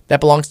year. That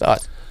belongs to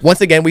us.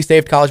 Once again, we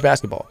saved college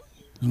basketball.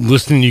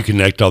 Listening to you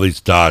connect all these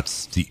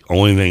dots, the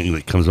only thing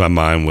that comes to my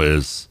mind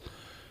was,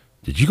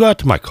 did you go out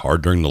to my car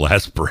during the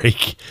last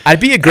break? I'd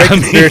be a great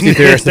conspiracy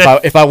theorist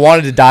if I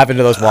wanted to dive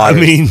into those waters.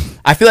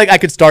 I feel like I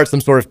could start some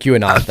sort of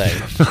QAnon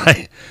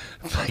thing.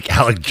 Like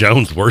Alec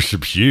Jones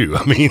worships you.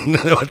 I mean,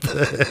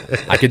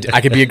 I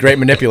could be a great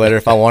manipulator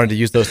if I wanted to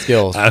use those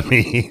skills. I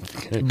mean,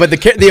 but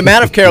the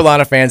amount of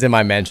Carolina fans in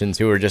my mentions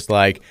who are just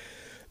like,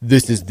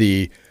 this is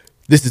the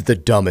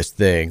dumbest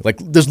thing.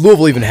 Like, does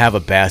Louisville even have a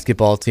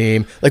basketball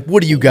team? Like,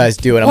 what are you guys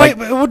doing?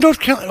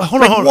 North Carolina.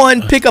 Hold on.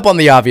 One, pick up on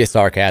the obvious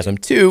sarcasm.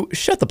 Two,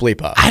 shut the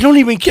bleep up. I don't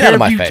even Get care out of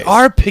my if you face.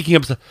 are picking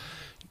up.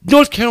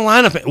 North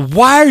Carolina fan,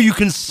 why are you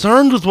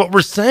concerned with what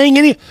we're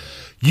saying?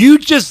 You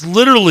just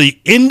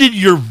literally ended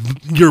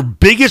your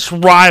biggest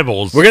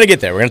rivals. We're gonna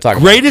get there. We're gonna talk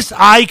about greatest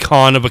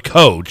icon of a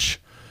coach.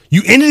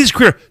 You ended his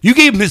career. You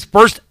gave him his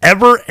first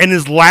ever and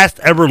his last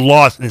ever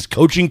loss in his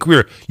coaching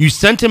career. You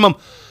sent him.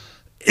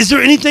 Is there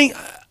anything?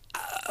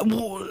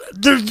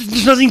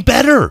 There's nothing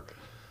better.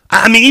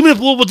 I mean, even if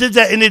Louisville did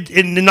that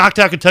and knocked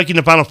out Kentucky in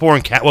the Final Four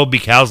and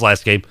beat Cal's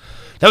last game,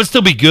 that would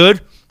still be good,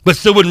 but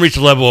still wouldn't reach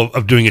the level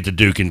of doing it to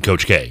Duke and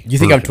Coach K. You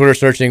think I'm Twitter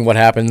searching what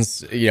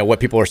happens,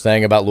 what people are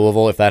saying about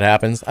Louisville if that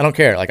happens? I don't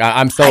care. Like,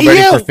 I'm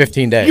celebrating for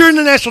 15 days. You're in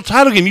the national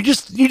title game. You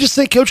just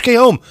sent Coach K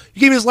home. You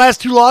gave him his last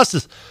 2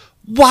 losses.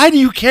 Why do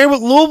you care what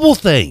Louisville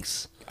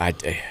thinks?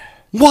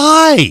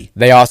 Why?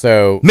 They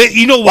also...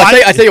 You know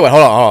why? I tell you what.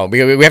 Hold on. We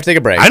have to take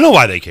a break. I know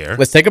why they care.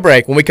 Let's take a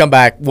break. When we come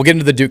back, we'll get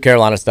into the Duke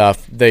Carolina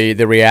stuff, the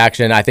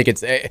reaction. I think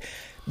it's...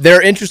 there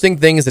are interesting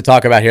things to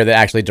talk about here that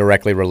actually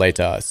directly relate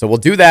to us. So we'll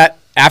do that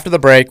after the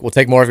break. We'll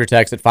take more of your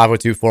texts at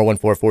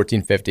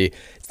 502-414-1450.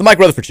 It's the Mike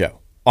Rutherford Show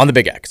on the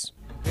Big X.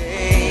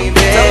 Baby,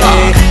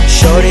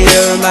 shorty,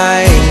 you're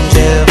my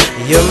angel.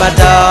 You're my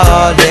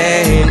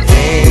darling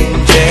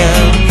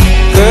angel.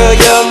 Girl,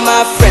 you're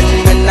my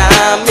friend when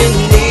I'm in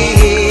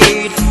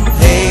need.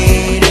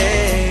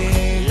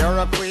 Lady, you're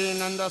a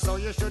queen and so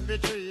you should be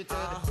treated.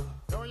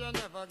 Though you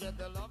never get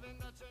the loving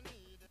that you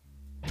need.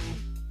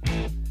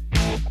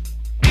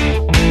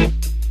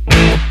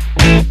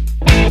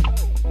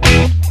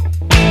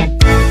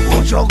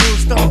 Mucho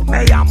gusto,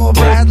 me llamo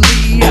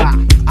Bradley.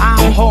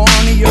 I'm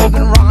hornier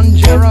than Ron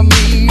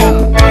Jeremy.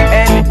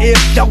 And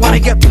if you wanna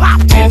get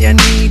popped in your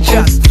knee,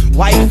 just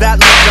wipe that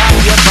look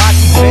out your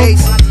body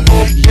face.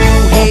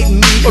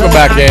 Welcome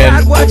back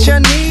in.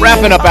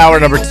 Wrapping up hour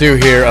number 2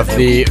 here of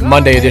the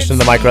Monday edition of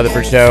the Mike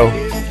Rutherford Show.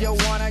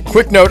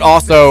 Quick note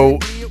also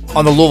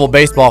on the Louisville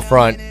baseball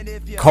front.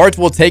 Cards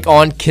will take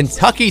on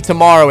Kentucky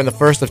tomorrow in the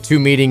first of 2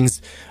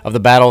 meetings of the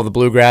Battle of the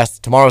Bluegrass.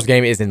 Tomorrow's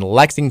game is in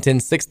Lexington.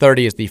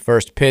 6:30 is the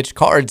first pitch.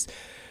 Cards, a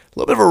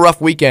little bit of a rough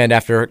weekend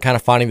after kind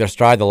of finding their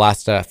stride the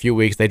last few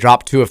weeks. They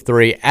dropped 2 of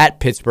 3 at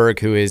Pittsburgh,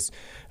 who is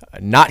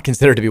not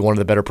considered to be one of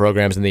the better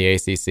programs in the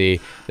ACC.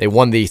 They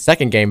won the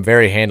second game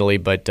very handily,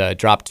 but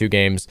dropped 2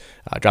 games.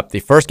 Dropped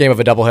the first game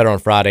of a doubleheader on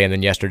Friday and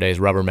then yesterday's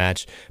rubber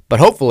match. But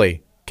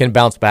hopefully can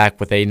bounce back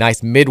with a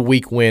nice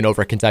midweek win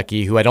over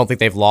Kentucky, who I don't think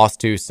they've lost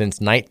to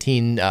since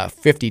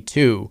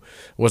 1952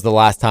 was the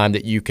last time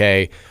that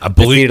UK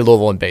defeated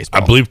Louisville in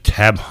baseball. I believe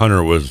Tab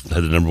Hunter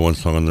had the number 1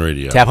 song on the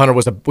radio. Tab Hunter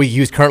he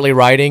was currently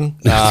writing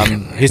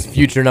his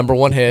future number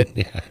 1 hit.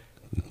 Yeah.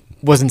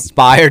 Was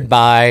inspired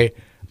by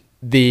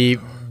the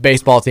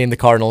baseball team, the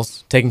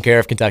Cardinals, taking care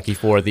of Kentucky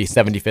for the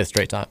 75th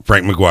straight time.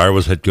 Frank McGuire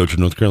was head coach of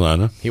North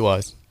Carolina. He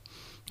was.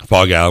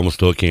 Fog Allen was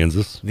still at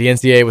Kansas. The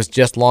NCAA was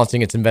just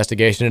launching its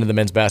investigation into the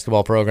men's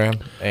basketball program,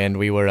 and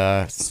we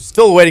were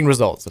still awaiting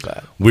results of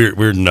that.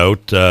 Weird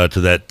note to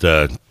that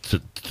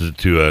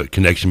to a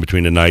connection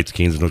between the Knights,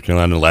 Kansas, and North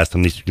Carolina. The last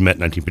time these two met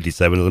in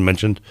 1957, as I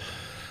mentioned,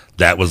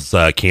 that was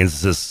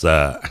Kansas's.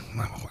 I'm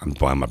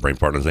blanking my brain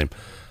part on his name.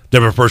 They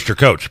were first-year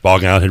coach.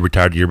 Fog Allen had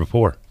retired the year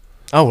before.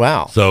 Oh,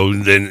 wow. So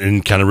then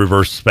in kind of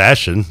reverse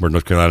fashion, where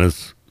North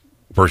Carolina's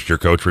first-year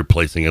coach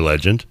replacing a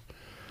legend,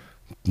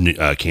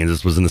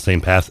 Kansas was in the same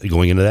path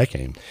going into that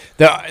game.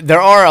 There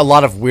are a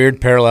lot of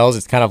weird parallels.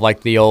 It's kind of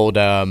like the old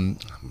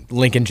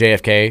Lincoln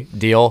JFK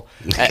deal.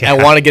 I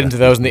want to get into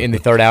those in the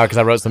third hour because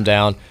I wrote some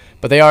down.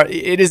 But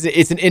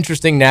it's an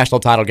interesting national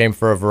title game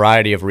for a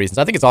variety of reasons.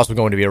 I think it's also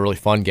going to be a really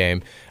fun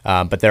game.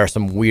 But there are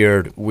some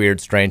weird,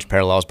 strange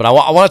parallels. But I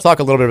want to talk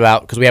a little bit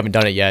about, because we haven't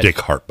done it yet. Dick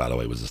Hart, by the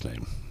way, was his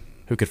name.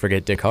 Who could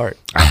forget Dick Hart?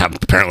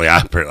 Apparently,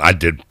 I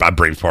did. I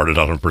brain farted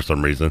on him for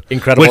some reason.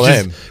 Incredible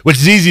name. Which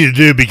is easy to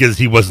do because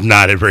he was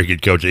not a very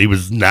good coach. He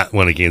was not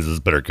one of Kansas'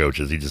 better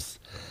coaches. He just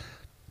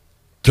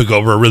took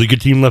over a really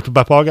good team left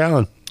by Fog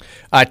Allen.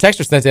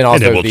 Texter sent in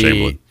also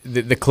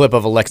the clip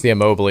of Alexia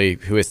Mobley,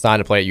 who is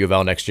signed to play at U of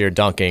L next year,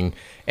 dunking.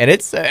 And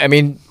it's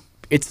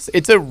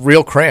a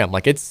real cram.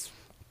 Like,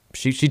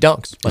 she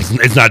dunks. Like,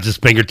 it's not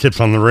just fingertips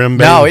on the rim,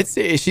 baby. No,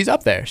 she's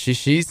up there.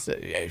 She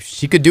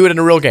could do it in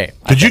a real game.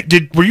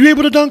 Were you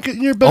able to dunk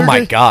in your better Oh my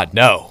day? God,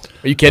 no.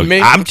 Are you kidding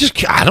me?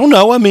 I don't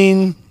know. I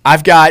mean,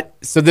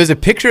 there's a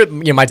picture.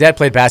 My dad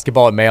played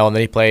basketball at Male, and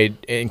then he played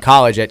in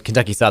college at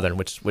Kentucky Southern,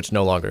 which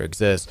no longer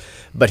exists.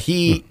 But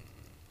he's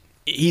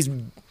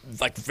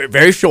like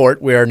very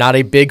short. We're not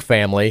a big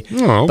family,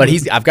 but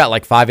I've got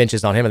like 5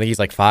 inches on him. I think he's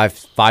like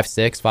 5'6",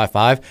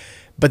 5'5".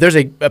 But there's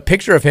a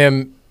picture of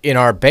him in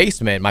our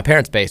basement, my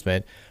parents'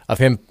 basement, of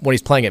him when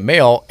he's playing at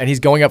Male, and he's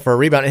going up for a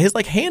rebound, and his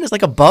like hand is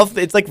like above.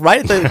 It's like right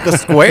at the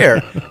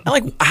square. I'm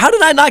like, how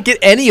did I not get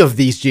any of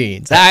these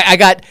genes? I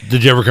got.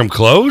 Did you ever come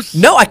close?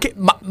 No, I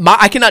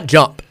cannot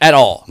jump at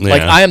all. Yeah.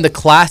 Like, I am the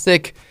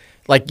classic,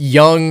 like,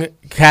 young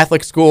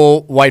Catholic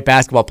school white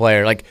basketball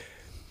player. Like,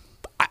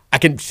 I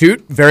can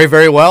shoot very,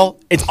 very well.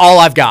 It's all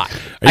I've got.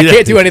 I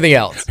can't do anything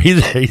else.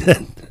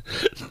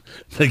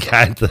 The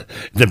guy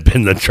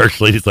in the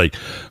church lady's like,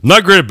 I'm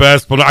not great at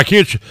basketball. I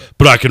can't,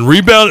 but I can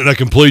rebound and I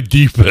can play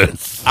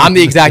defense. I'm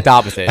the exact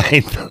opposite.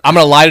 I'm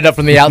going to light it up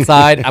from the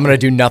outside. I'm going to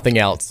do nothing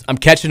else. I'm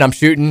catching. I'm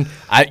shooting.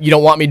 You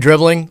don't want me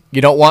dribbling.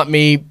 You don't want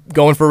me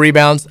going for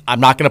rebounds. I'm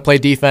not going to play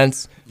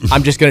defense.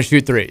 I'm just going to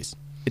shoot threes.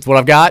 It's what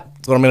I've got.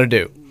 It's what I'm going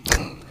to do.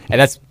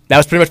 And That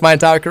was pretty much my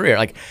entire career.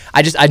 Like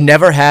I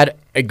never had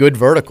a good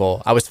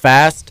vertical. I was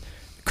fast,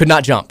 could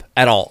not jump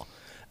at all.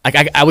 Like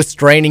I was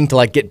straining to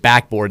like get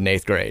backboard in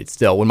 8th grade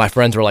still when my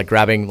friends were like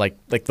grabbing like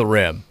the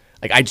rim.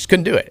 Like I just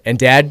couldn't do it. And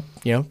Dad,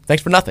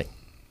 thanks for nothing.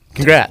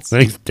 Congrats.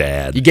 Thanks,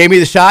 Dad. You gave me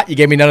the shot. You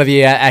gave me none of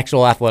the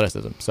actual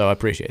athleticism. So I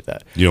appreciate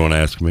that. You don't want to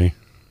ask me?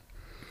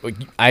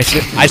 I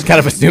just kind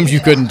of assumed you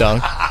couldn't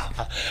dunk.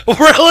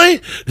 Really?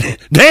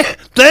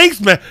 Thanks,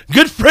 man.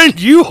 Good friend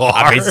you are.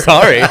 I mean,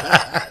 sorry.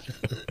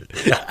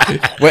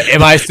 Wait,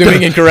 am I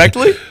assuming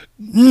incorrectly?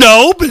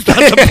 No, but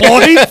that's the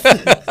point.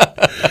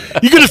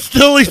 You could have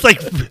still at least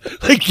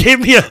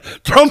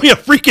throw me a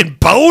freaking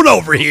bone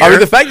over here. I mean,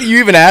 the fact that you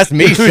even asked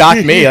me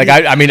shocked me. Like,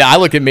 I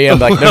look at me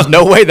and I'm like, there's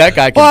no way that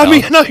guy can. Well, I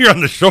mean, I know you're on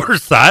the shorter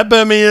side, but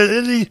I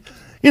mean,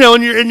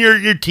 in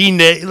your teen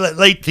day,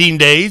 late teen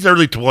days,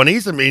 early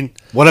 20s. I mean,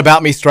 what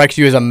about me strikes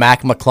you as a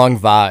Mac McClung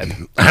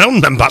vibe? I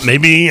don't know, but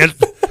maybe. I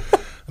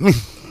mean.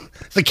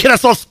 The kid I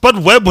saw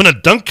Spud Webb win a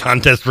dunk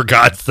contest, for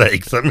God's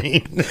sakes. I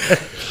mean,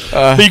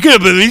 but you could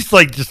have at least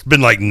just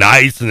been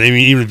nice, and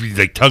even if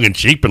you tongue in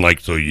cheek, been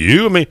so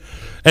you. I mean,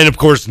 and of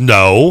course,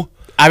 no.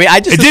 I mean,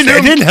 it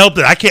didn't help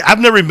that I've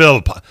never even been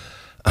able to.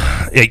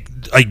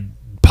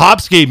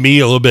 Pops gave me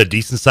a little bit of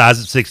decent size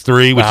at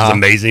 6'3", which is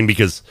amazing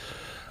because,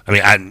 I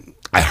mean,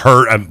 I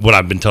heard what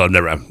I've been told.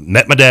 I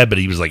met my dad, but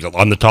he was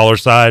on the taller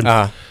side,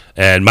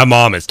 and my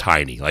mom is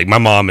tiny. My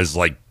mom is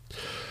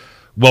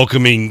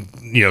welcoming,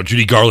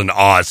 Judy Garland to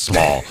Oz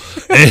small.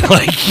 And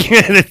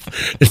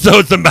so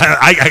it's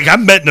I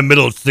met in the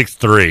middle of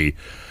 6'3",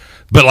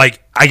 but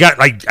I got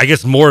I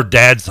guess more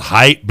dad's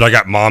height, but I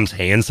got mom's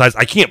hand size.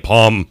 I can't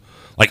palm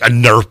a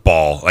Nerf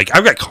ball.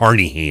 I've got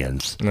carny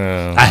hands.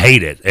 No. I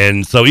hate it.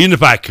 And so even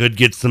if I could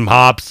get some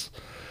hops,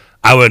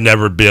 I would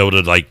never be able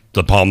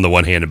to palm the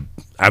one-handed.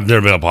 I've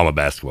never been able to palm a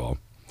basketball.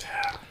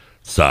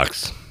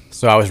 Sucks.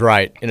 So I was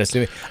right in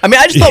assuming. I mean,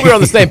 I just thought we were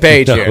on the same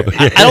page here.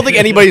 I don't think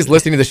anybody's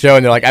listening to the show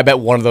and they're like, I bet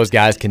one of those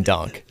guys can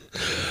dunk.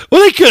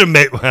 Well, they could have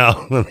made.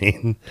 Well, I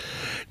mean,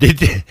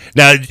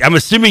 now I'm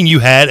assuming you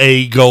had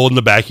a goal in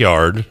the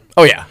backyard.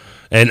 Oh yeah,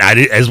 and I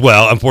did as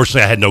well.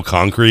 Unfortunately, I had no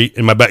concrete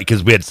in my back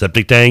because we had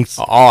septic tanks.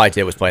 All I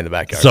did was play in the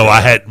backyard. So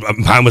I had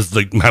mine was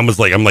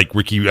I'm like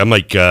Ricky. I'm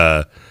like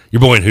your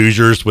boy in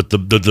Hoosiers with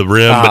the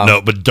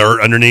rim, but dirt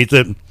underneath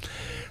it.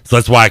 So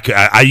that's why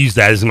I use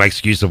that as my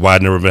excuse of why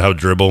I'd never been able to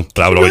dribble,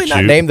 but I would always shoot.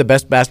 Not name the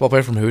best basketball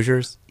player from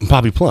Hoosiers?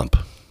 Bobby Plump.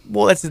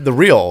 Well, that's the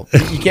real.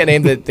 You can't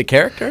name the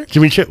character?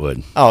 Jimmy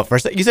Chitwood. Oh,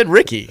 first you said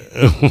Ricky.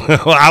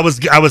 Well, I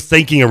was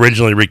thinking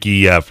originally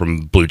Ricky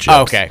from Blue Chips.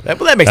 Oh, okay, that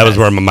makes sense. That was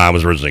where my mind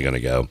was originally going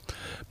to go,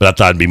 but I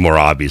thought it'd be more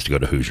obvious to go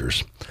to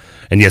Hoosiers.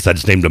 And yes, I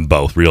just named them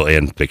both, real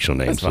and fictional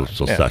names. So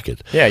suck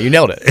it. Yeah, you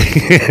nailed it.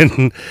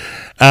 And,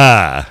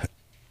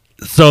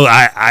 so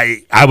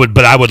I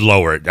would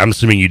lower it. I'm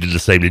assuming you did the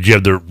same. Did you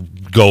have the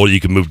goal you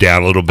could move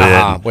down a little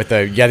bit? With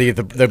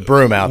the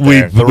broom out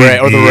there, the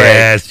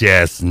ray.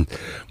 Yes. And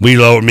we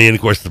lowered, me and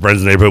of course the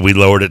friends in the neighborhood, we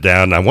lowered it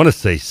down. I want to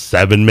say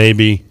 7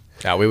 maybe.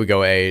 Yeah, we would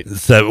go 8.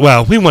 So,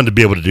 well, we wanted to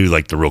be able to do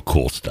the real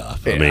cool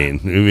stuff. Yeah. I mean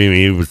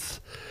it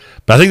was,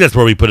 but I think that's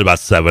where we put about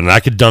 7, and I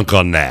could dunk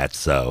on that.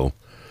 So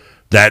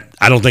that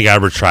I don't think I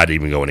ever tried to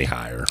even go any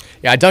higher.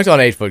 Yeah, I dunked on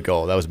 8-foot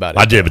goal. That was about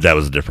it. I did, but that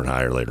was a different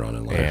higher later on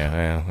in life.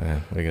 Yeah.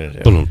 What are you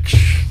gonna do?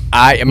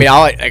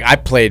 I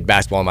played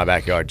basketball in my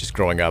backyard just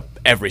growing up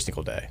every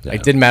single day. Yeah.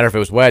 It didn't matter if it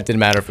was wet, didn't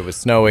matter if it was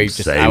snowy. I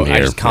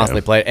just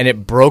constantly played, and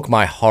it broke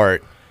my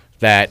heart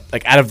that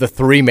out of the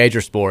 3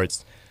 major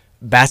sports,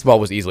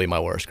 basketball was easily my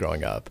worst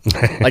growing up.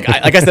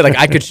 I said,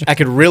 I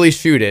could really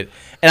shoot it,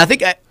 and I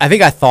think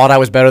I thought I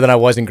was better than I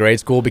was in grade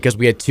school because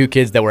we had 2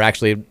 kids that were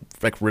actually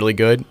really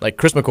good. Like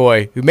Chris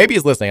McCoy, who maybe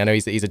is listening. I know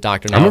he's a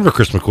doctor now. I remember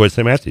Chris McCoy at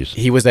St. Matthews.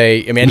 He was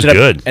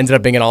ended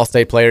up being an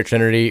all-state player at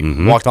Trinity.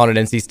 Mm-hmm. Walked on at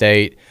NC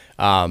State.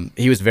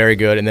 He was very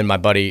good, and then my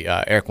buddy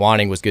Eric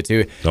Wanning was good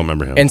too. Don't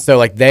remember him. And so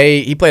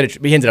he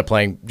ended up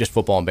playing just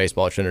football and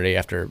baseball at Trinity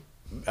after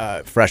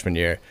freshman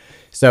year.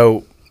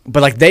 So.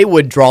 But they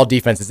would draw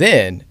defenses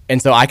in, and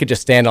so I could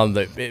just stand on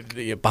behind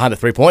the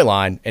 3-point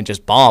line and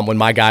just bomb when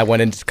my guy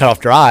went in to cut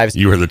off drives.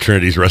 You were the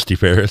Trinity's Rusty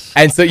Ferris,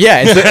 and so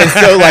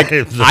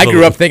I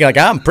grew up thinking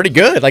I'm pretty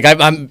good.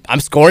 I'm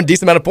scoring a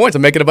decent amount of points.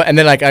 I'm making and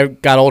then I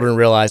got older and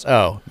realized,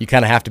 you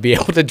kind of have to be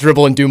able to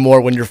dribble and do more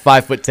when you're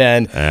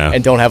 5'10"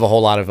 and don't have a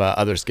whole lot of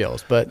other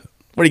skills. But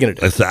what are you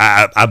gonna do?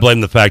 I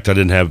blame the fact I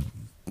didn't have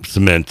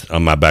cement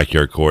on my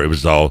backyard court. It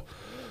was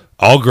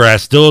all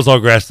grass, still is all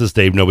grass to this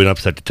day. Nobody don't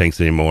upset the tanks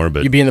anymore.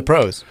 But you'd be in the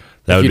pros.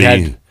 That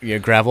would be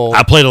gravel.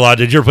 I played a lot.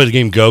 Did you ever play the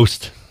game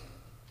Ghost?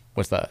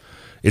 What's that?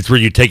 It's where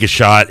you take a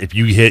shot. If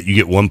you hit, you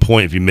get 1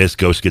 point. If you miss,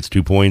 Ghost gets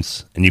 2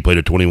 points, and you played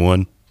a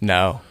 21.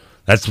 No,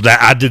 that's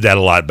that. I did that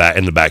a lot back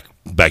in the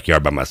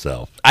backyard by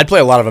myself. I'd play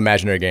a lot of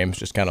imaginary games,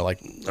 just kind of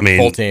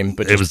full team,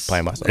 but just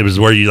playing myself. It was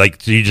where you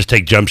just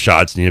take jump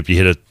shots, and if you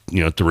hit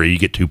a 3, you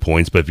get 2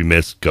 points. But if you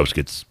miss, Ghost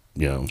gets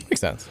Makes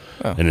sense.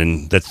 Oh. And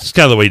then that's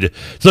kind of the way to.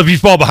 So if you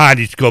fall behind,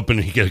 you just go up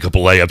and you get a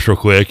couple layups real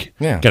quick.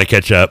 Yeah. Got to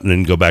catch up and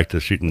then go back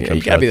to shooting. Yeah,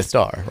 you got to be the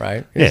star,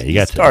 right? Yeah, you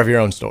got to. Star of your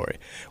own story.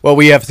 Well,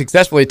 we have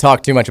successfully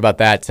talked too much about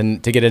that to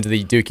get into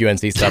the Duke UNC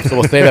stuff, so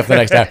we'll save that for the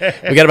next time.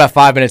 We got about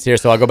 5 minutes here,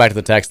 so I'll go back to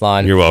the text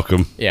line. You're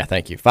welcome. Yeah,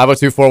 thank you.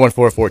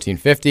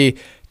 502-414-1450.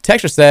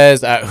 Texter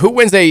says, who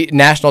wins a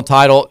national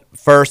title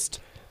first,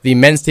 the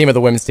men's team or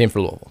the women's team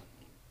for Louisville?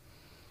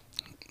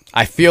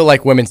 I feel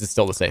like women's is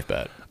still the safe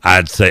bet.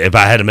 I'd say if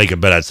I had to make a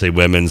bet, I'd say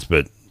women's,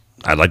 but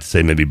I'd like to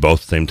say maybe both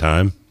at the same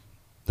time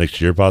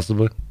next year,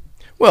 possibly.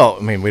 Well,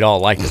 I mean, we'd all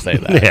like to say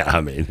that. Yeah, I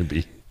mean, it'd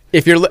be.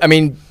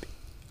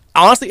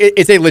 Honestly,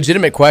 it's a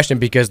legitimate question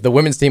because the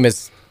women's team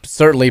has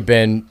certainly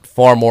been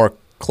far more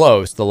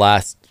close the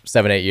last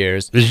 7-8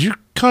 years. Is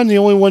UConn the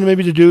only one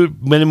maybe to do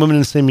men and women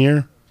in the same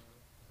year?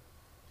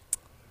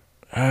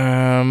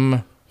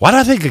 Why do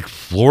I think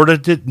Florida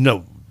did?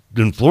 No.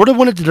 Did Florida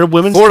win it to their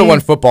women's Florida team? won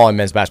football and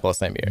men's basketball the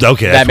same year.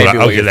 Okay,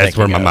 that's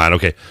where my mind.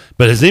 Okay,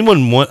 but has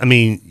anyone won? I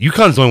mean,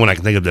 UConn's the only one I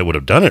can think of that would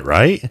have done it,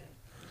 right?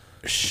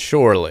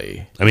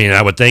 Surely. I mean,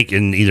 I would think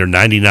in either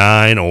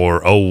 99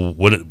 or 04.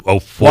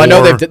 Well, I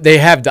know they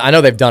have. I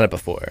know they've done it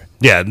before.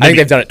 Yeah, I think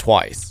they've done it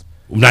twice.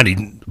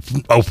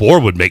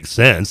 04 would make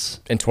sense.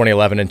 In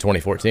 2011 and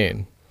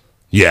 2014.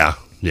 Yeah.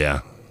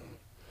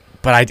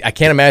 But I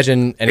can't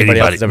imagine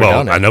anybody else has ever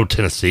done it. I know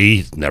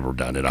Tennessee's never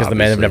done it, because the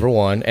men have never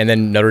won. And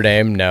then Notre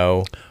Dame,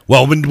 no.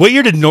 Well, what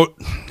year did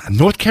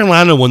North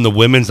Carolina win the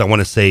women's, I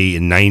want to say,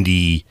 in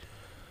 90.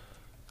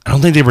 I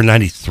don't think they were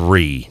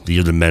 93, the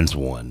year the men's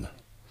won.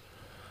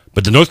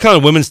 But the North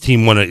Carolina women's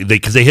team won it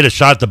because they hit a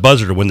shot at the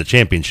buzzer to win the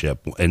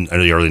championship in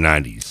the early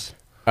 90s.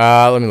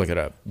 Let me look it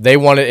up. They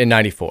won it in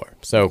 94,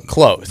 so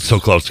close. So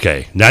close,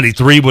 okay.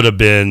 93 would have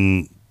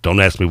been... Don't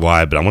ask me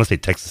why, but I want to say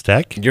Texas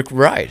Tech. You're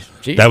right.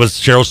 Jeez. That was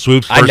Cheryl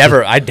Swoops. I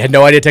had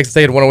no idea Texas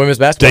State had won a women's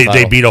basketball title.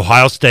 They beat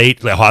Ohio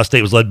State. Ohio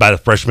State was led by the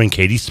freshman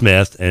Katie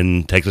Smith,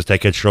 and Texas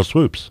Tech had Cheryl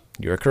Swoops.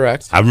 You're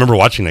correct. I remember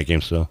watching that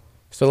game still.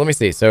 So let me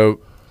see. So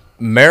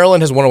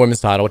Maryland has won a women's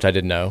title, which I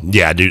didn't know.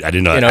 Yeah, I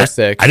didn't know in that.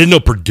 06. I didn't know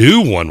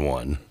Purdue won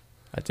one.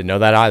 I didn't know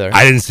that either.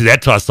 I didn't see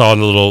that till I saw in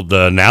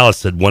the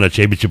analysis had won a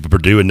championship with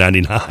Purdue in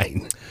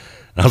 99.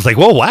 I was like,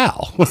 whoa,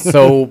 wow.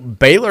 So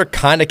Baylor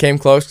kind of came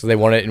close because they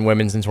won it in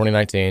women's in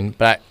 2019.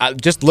 But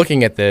just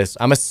looking at this,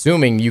 I'm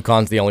assuming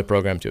UConn's the only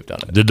program to have done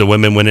it. Did the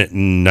women win it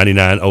in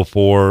 99,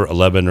 04,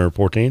 11, or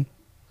 14?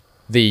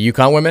 The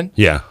UConn women?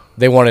 Yeah.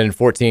 They won it in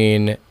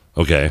 14.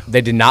 Okay.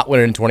 They did not win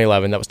it in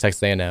 2011. That was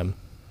Texas A&M.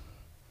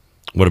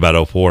 What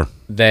about 04?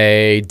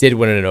 They did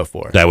win it in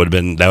 04. That would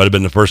have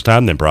been the first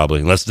time then,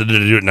 probably. Unless did they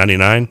do it in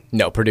 99?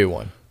 No, Purdue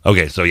won.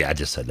 Okay, so yeah, I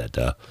just said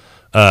that.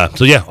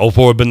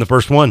 04 would have been the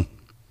first one.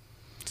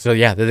 So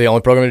yeah, they're the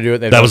only program to do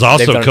it. That was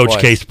also Coach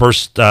K's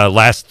first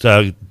last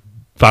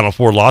Final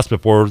Four loss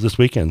before this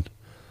weekend.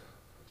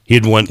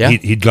 He'd won. Yeah.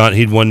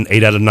 He'd won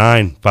 8 out of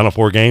 9 Final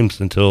Four games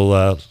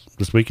until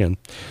this weekend.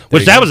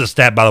 Which that was a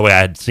stat, by the way, I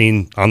had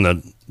seen on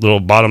the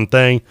little bottom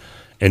thing,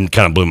 and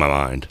kind of blew my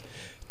mind.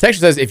 Texture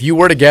says, if you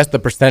were to guess the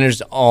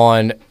percentage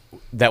on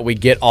that we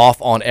get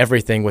off on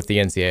everything with the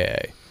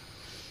NCAA,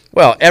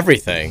 well,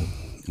 everything.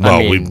 Well,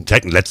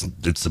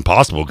 it's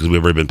impossible because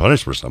we've already been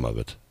punished for some of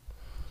it.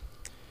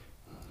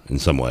 In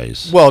some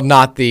ways. Well,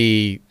 not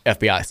the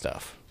FBI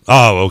stuff.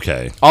 Oh,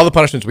 okay. All the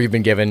punishments we've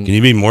been given. Can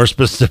you be more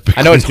specific?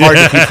 I know it's hard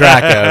to keep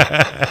track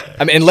of.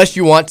 I mean, unless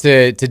you want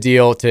to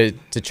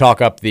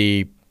chalk up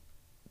the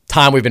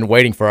time we've been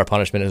waiting for our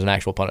punishment as an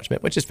actual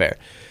punishment, which is fair.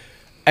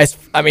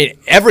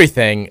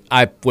 Everything,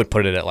 I would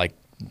put it at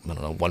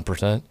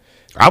 1%.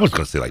 I was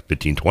going to say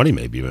 15, 20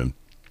 maybe even.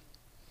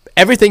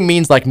 Everything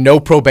means no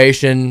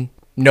probation,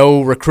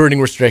 no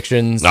recruiting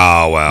restrictions.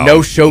 Oh, well.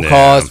 No show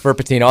cause for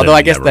Pitino. Although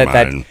I guess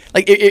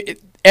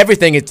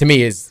everything to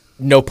me is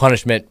no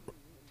punishment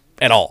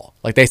at all.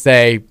 They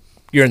say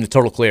you're in the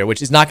total clear,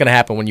 which is not going to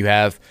happen when you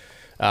have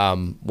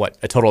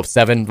a total of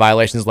 7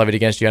 violations levied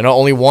against you. I know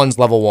only one's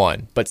level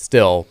 1, but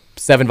still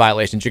 7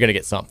 violations, you're going to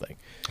get something.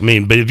 I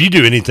mean, but if you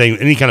do any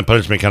kind of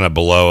punishment kind of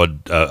below a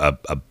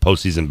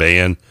postseason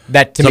ban,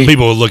 some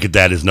people will look at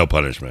that as no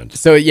punishment.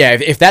 So yeah,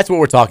 if that's what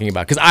we're talking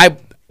about, because I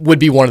would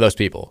be one of those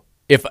people.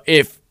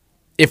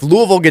 If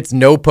Louisville gets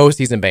no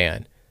postseason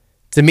ban,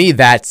 to me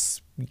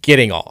that's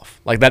getting off.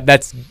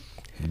 That's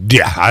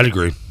yeah, I'd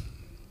agree.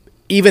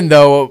 Even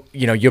though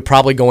you're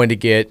probably going to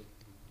get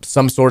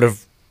some sort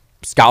of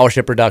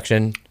scholarship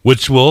reduction,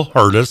 which will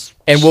hurt us,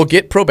 and we'll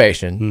get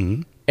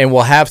probation, and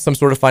we'll have some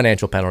sort of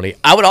financial penalty.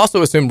 I would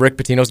also assume Rick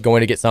Pitino's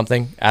going to get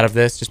something out of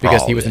this, just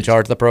because he was in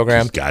charge of the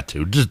program. He's got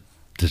to.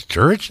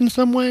 Discourage in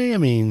some way? I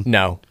mean,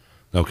 no.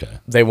 Okay.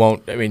 They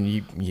won't. I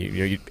mean,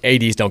 you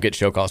ADs don't get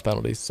show cause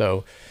penalties,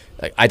 so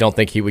I don't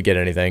think he would get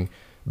anything.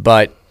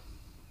 But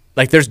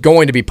there's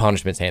going to be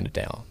punishments handed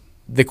down.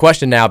 The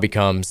question now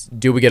becomes: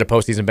 do we get a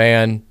postseason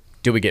ban?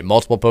 Do we get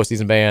multiple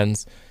postseason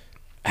bans?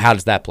 How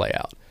does that play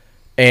out?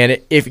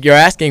 And if you're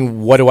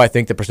asking what do I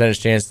think the percentage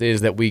chance is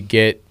that we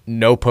get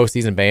no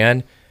postseason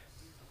ban,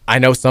 I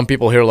know some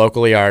people here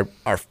locally are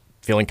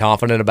feeling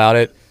confident about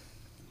it.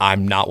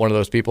 I'm not one of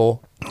those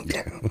people.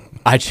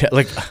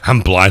 I'm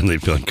blindly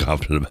feeling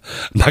confident.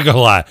 I'm not gonna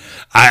lie.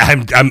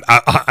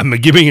 I'm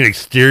giving an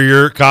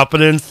exterior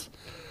confidence,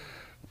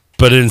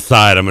 but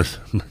inside I'm just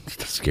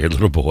a scared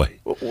little boy.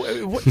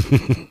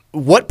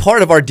 What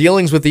part of our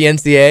dealings with the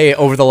NCAA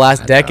over the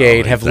last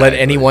decade have led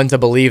anyone to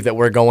believe that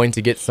we're going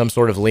to get some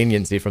sort of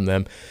leniency from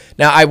them?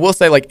 Now, I will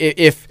say, like,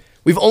 if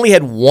we've only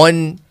had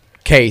one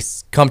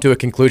case come to a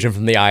conclusion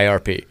from the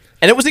IRP,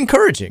 and it was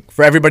encouraging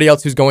for everybody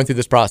else who's going through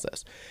this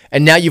process.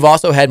 And now you've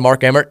also had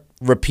Mark Emmert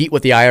repeat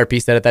what the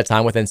IRP said at that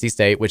time with NC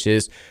State, which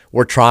is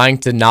we're trying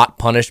to not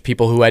punish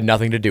people who had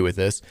nothing to do with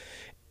this.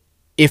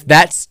 If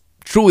that's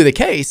truly the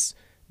case,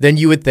 then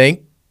you would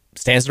think,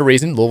 stands to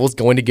reason, Louisville's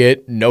going to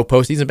get no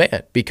postseason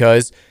ban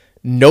because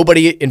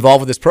nobody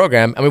involved with this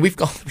program. I mean, we've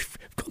gone through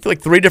like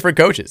 3 different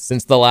coaches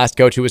since the last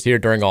coach who was here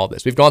during all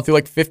this. We've gone through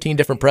like 15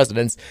 different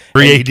presidents,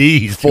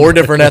 3 ADs, 4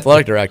 different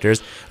athletic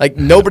directors. Like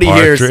nobody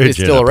here is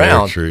still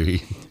around.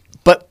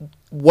 But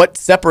what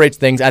separates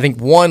things, I think,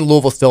 one,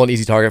 Louisville's still an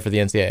easy target for the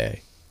NCAA,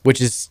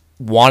 which is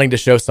wanting to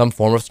show some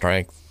form of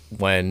strength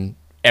when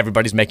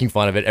everybody's making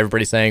fun of it.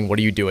 Everybody's saying, "What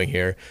are you doing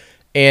here?"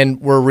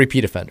 And we're a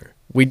repeat offender.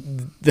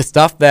 The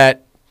stuff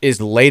that is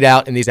laid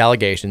out in these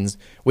allegations,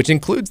 which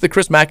includes the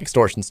Chris Mack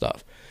extortion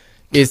stuff,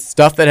 is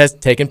stuff that has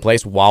taken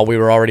place while we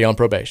were already on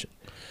probation.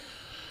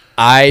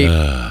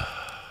 I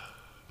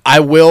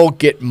will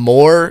get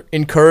more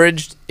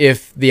encouraged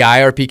if the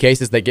IRP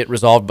cases that get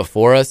resolved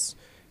before us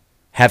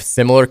have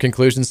similar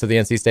conclusions to the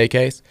NC State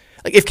case.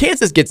 Like if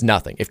Kansas gets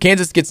nothing, if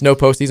Kansas gets no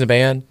postseason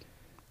ban,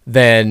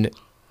 then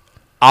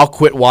I'll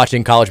quit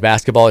watching college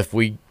basketball if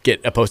we get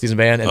a postseason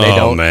ban and they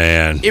don't. Oh,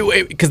 man.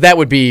 Because that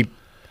would be...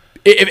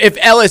 If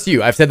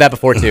LSU, I've said that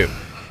before too,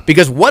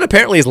 because what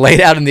apparently is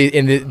laid out in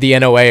the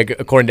NOA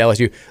according to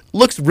LSU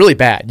looks really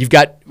bad. You've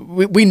got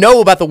we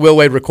know about the Will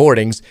Wade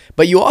recordings,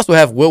 but you also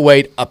have Will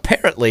Wade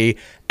apparently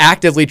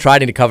actively trying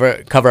to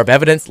cover up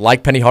evidence,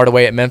 like Penny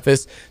Hardaway at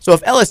Memphis. So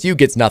if LSU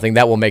gets nothing,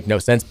 that will make no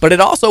sense. But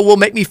it also will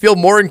make me feel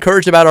more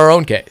encouraged about our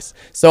own case.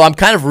 So I'm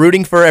kind of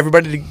rooting for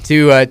everybody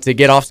to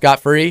get off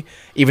scot-free,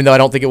 even though I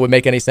don't think it would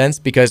make any sense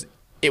because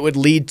it would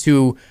lead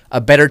to a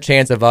better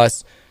chance of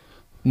us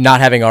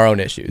not having our own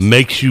issues.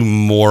 Makes you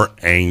more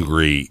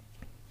angry.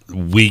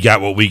 We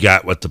got what we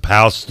got with the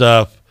Powell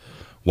stuff,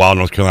 while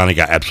North Carolina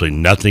got absolutely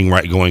nothing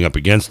right going up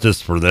against us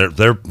for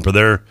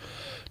their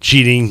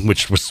cheating,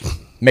 which was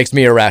makes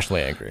me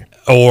irrationally angry.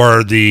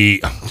 Or you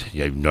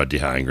have no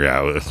idea how angry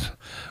I was.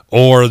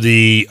 Or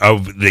the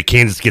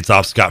Kansas gets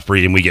off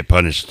scot-free and we get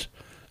punished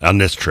on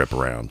this trip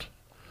around.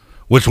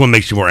 Which one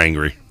makes you more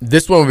angry?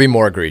 This one would be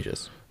more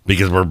egregious.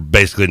 Because we're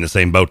basically in the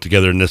same boat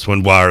together in this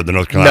one, while the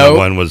North Carolina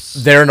one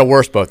was... they're in a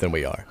worse boat than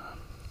we are.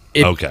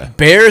 It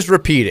bears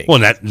repeating. Well,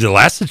 the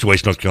last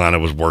situation, North Carolina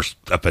was worse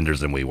offenders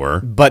than we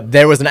were. But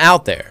there was an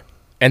out there.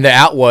 And the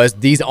out was,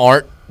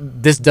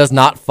 this does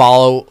not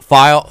fall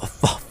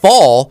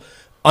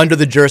under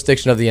the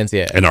jurisdiction of the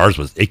NCAA. And ours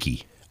was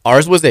icky.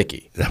 Ours was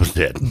icky. That was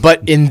it.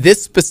 But in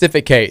this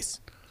specific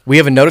case, we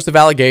have a notice of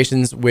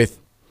allegations with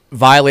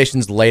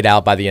violations laid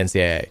out by the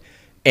NCAA.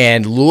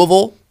 And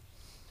Louisville,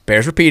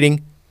 bears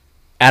repeating,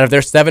 out of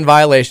their 7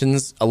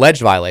 violations,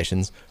 alleged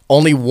violations,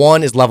 only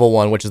 1 is level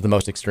 1, which is the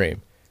most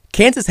extreme.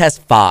 Kansas has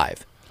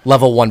 5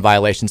 level 1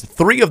 violations,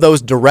 3 of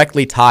those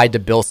directly tied to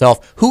Bill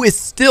Self, who is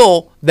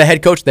still the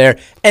head coach there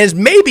and is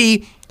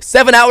maybe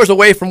 7 hours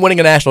away from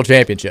winning a national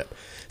championship.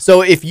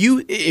 So if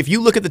you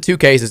look at the 2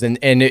 cases and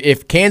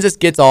if Kansas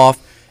gets off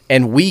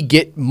and we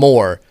get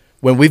more,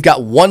 when we've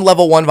got 1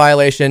 level 1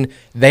 violation,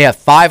 they have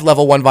 5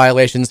 level 1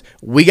 violations,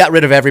 we got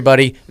rid of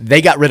everybody,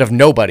 they got rid of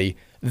nobody,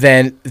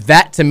 then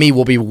that to me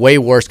will be way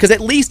worse. Because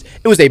at least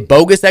it was a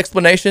bogus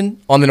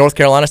explanation on the North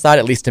Carolina side,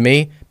 at least to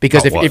me.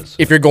 Because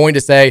if you're going to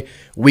say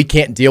we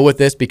can't deal with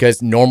this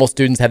because normal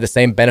students have the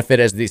same benefit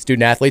as the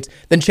student athletes,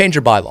 then change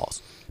your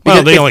bylaws. Because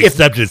well, they only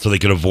accepted it so they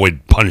could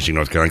avoid punishing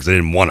North Carolina because they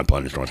didn't want to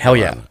punish North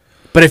Carolina. Hell yeah.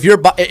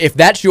 But if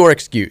that's your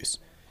excuse,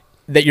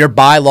 that your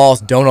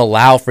bylaws don't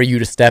allow for you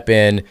to step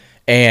in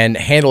and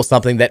handle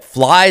something that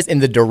flies in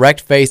the direct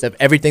face of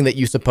everything that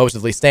you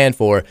supposedly stand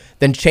for,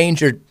 then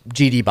change your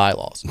GD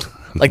bylaws.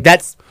 Like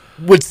that's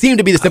would seem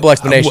to be the simple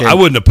explanation. I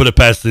wouldn't have put it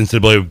past the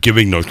NCAA of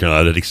giving North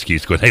Carolina that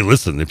excuse, going, hey,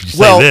 listen, if you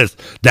say this,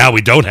 now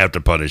we don't have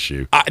to punish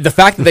you. The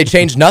fact that they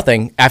changed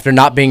nothing after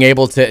not being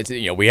able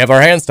to we have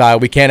our hands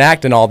tied, we can't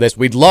act in all this.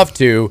 We'd love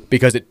to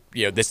because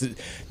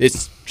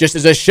it's just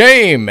as a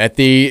shame at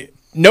the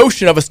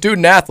notion of a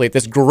student athlete.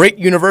 This great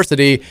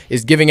university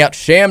is giving out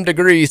sham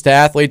degrees to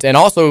athletes and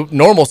also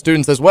normal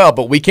students as well,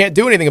 but we can't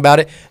do anything about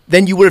it.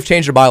 Then you would have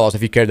changed your bylaws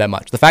if you cared that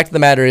much. The fact of the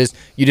matter is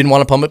you didn't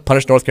want to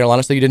punish North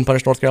Carolina, so you didn't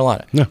punish North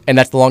Carolina. No. And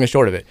that's the long and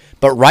short of it.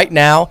 But right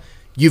now,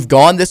 you've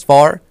gone this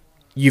far.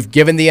 You've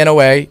given the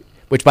NOA,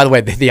 which, by the way,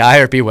 the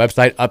IRP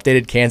website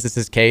updated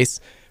Kansas's case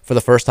for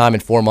the first time in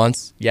 4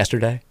 months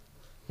yesterday,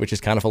 which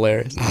is kind of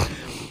hilarious.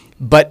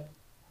 But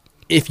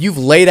if you've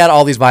laid out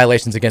all these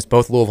violations against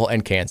both Louisville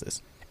and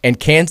Kansas's,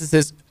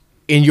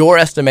 in your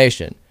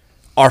estimation,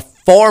 are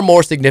far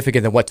more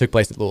significant than what took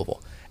place at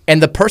Louisville,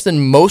 and the person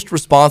most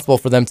responsible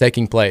for them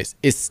taking place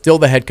is still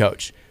the head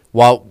coach,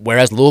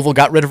 Whereas Louisville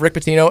got rid of Rick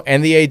Pitino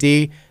and the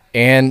AD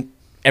and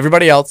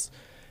everybody else,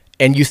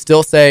 and you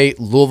still say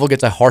Louisville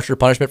gets a harsher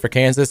punishment for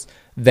Kansas,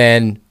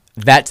 then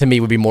that to me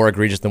would be more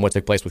egregious than what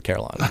took place with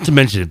Carolina. Not to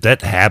mention, if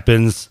that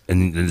happens,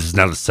 and this is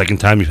now the second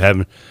time you've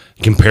had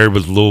compared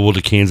with Louisville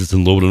to Kansas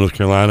and Louisville to North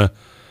Carolina,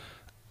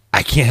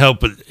 I can't help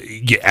but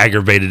get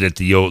aggravated at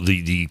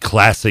the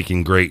classic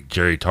and great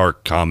Jerry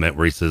Tark comment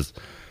where he says,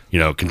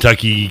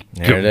 Kentucky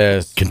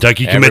commits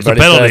a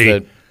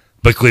penalty,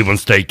 but Cleveland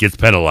State gets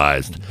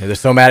penalized. They're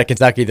so mad at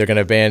Kentucky, they're going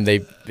to ban. They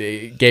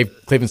gave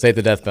Cleveland State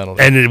the death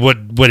penalty. And what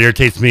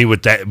irritates me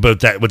with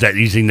that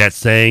using that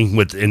saying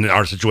in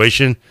our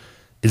situation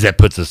is that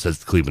puts us at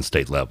the Cleveland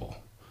State level,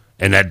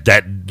 and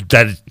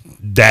that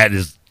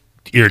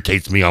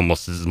irritates me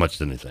almost as much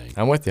as anything.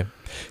 I'm with you.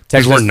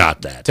 Because we're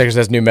not that. Texas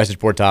has new message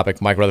board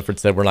topic. Mike Rutherford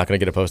said we're not going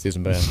to get a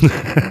postseason ban.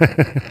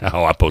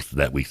 I posted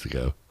that weeks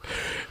ago.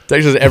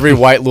 Texas, every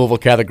white Louisville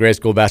Catholic grade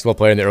school basketball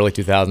player in the early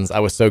 2000s. I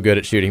was so good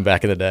at shooting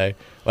back in the day.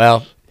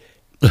 Well,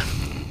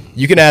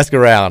 you can ask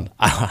around.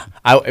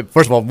 I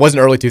first of all, it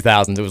wasn't early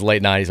 2000s. It was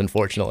late 90s,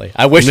 unfortunately.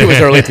 I wish it was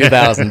early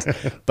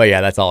 2000s. But,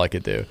 yeah, that's all I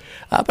could do.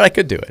 But I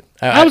could do it.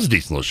 I was a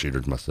decent little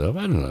shooter myself.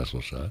 I had a nice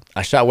little shot.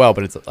 I shot well,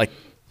 but it's like,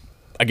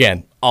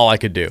 again, all I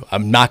could do.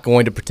 I'm not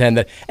going to pretend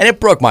that. And it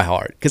broke my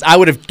heart because I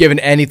would have given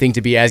anything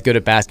to be as good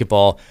at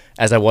basketball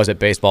as I was at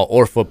baseball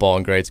or football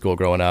in grade school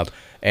growing up.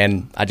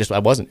 And I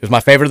wasn't. It was my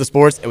favorite of the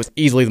sports. It was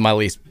easily my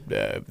least,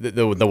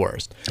 the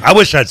worst. I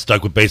wish I'd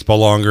stuck with baseball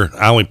longer.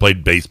 I only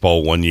played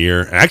baseball 1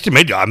 year. I actually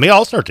made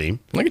all-star team.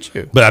 Look at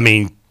you. But,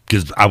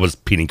 because I was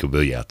Pete and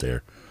Covilla out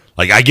there.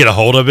 Like, I get a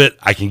hold of it,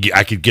 I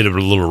could get a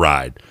little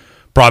ride.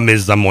 Problem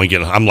is, I'm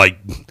like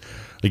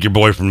your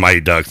boy from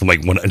Mighty Ducks. I'm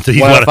like, one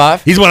out of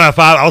 5? He's 1 out of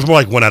 5. I was more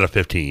like 1 out of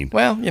 15.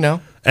 Well,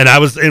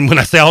 And when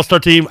I say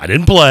all-star team, I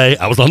didn't play.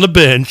 I was on the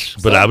bench,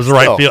 but I was a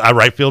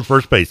right field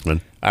first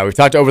baseman. All right, we've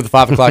talked over the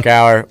 5 o'clock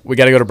hour. We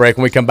got to go to break.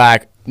 When we come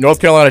back, North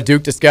Carolina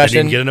Duke discussion.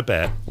 I didn't get in a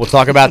bat. We'll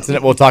talk about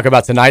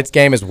tonight's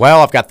game as well.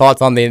 I've got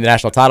thoughts on the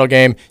national title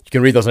game. You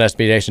can read those on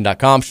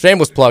SBNation.com.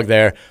 Shameless plug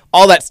there.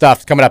 All that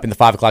stuff coming up in the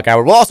 5 o'clock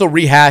hour. We'll also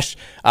rehash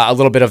a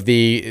little bit of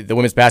the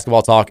women's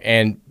basketball talk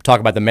and talk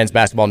about the men's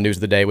basketball news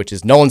of the day, which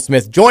is Nolan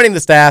Smith joining the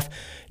staff,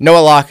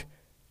 Noah Locke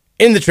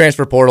in the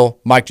transfer portal,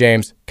 Mike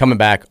James coming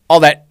back.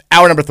 All that,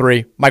 hour number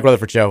 3, Mike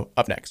Rutherford Show,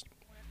 up next.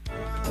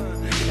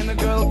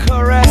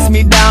 Caress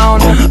me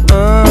down,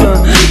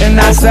 and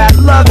that's that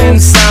loving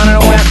sound. And I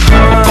went,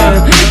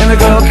 and the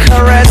girl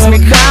caressed me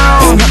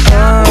down,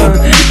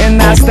 and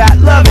that's that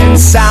loving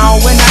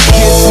sound. When that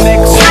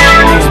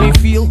kiss makes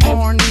me feel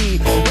horny,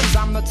 'cause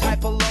I'm the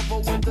type of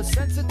lover with the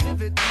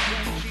sensitivity.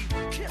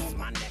 When she kissed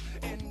my neck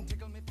and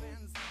tickled me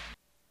pins.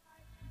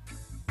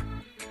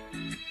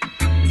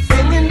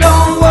 Singing,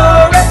 don't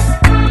worry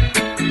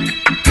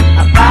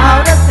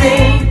about a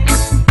thing.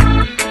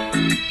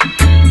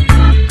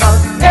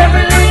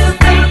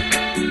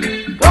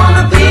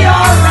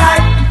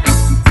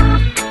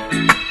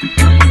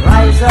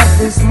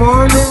 This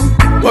morning.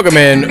 Welcome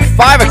in,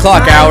 5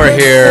 o'clock hour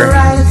here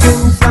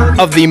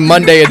of the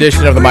Monday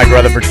edition of the Mike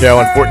Rutherford Show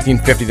on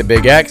 1450 The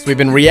Big X. We've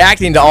been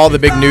reacting to all the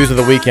big news of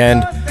the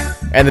weekend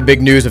and the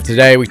big news of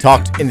today. We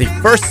talked in the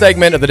first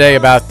segment of the day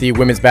about the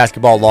women's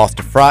basketball loss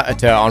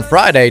on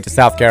Friday to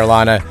South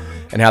Carolina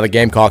and how the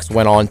Gamecocks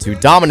went on to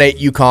dominate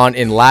UConn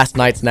in last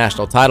night's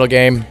national title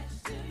game.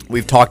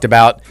 We've talked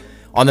about,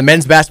 on the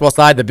men's basketball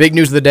side, the big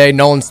news of the day,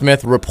 Nolan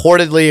Smith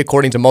reportedly,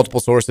 according to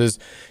multiple sources,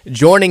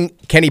 joining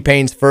Kenny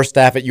Payne's first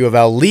staff at U of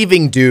L,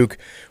 leaving Duke.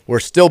 We're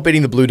still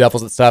beating the Blue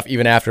Devils and stuff,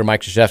 even after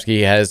Mike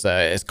Krzyzewski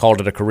has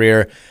called it a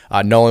career.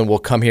 Nolan will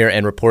come here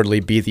and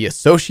reportedly be the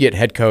associate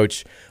head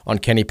coach on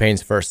Kenny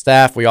Payne's first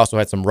staff. We also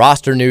had some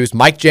roster news.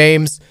 Mike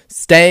James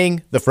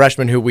staying, the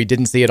freshman who we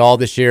didn't see at all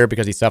this year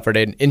because he suffered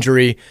an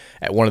injury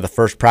at one of the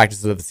first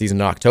practices of the season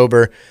in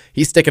October.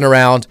 He's sticking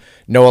around.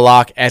 Noah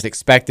Locke, as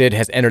expected,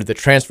 has entered the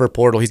transfer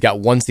portal. He's got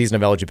 1 season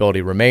of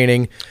eligibility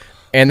remaining.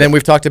 And then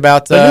we've talked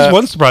about... There's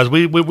one surprise.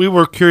 We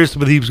were curious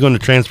whether he was going to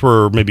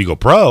transfer or maybe go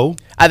pro.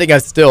 I think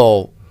that's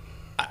still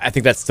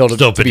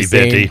to be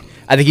seen.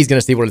 I think he's going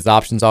to see what his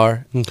options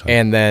are. Okay.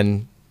 And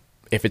then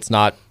if it's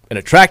not an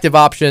attractive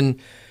option,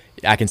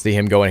 I can see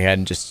him going ahead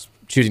and just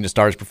choosing to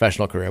start his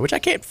professional career, which I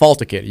can't fault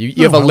a kid.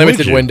 You have a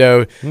limited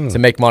window to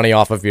make money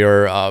off of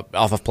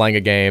playing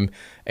a game.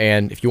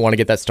 And if you want to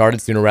get that started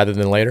sooner rather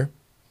than later,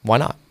 why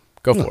not?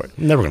 Go for it.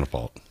 Never going to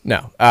fault.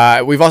 No.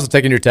 We've also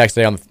taken your text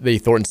today on the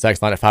Thornton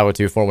text line at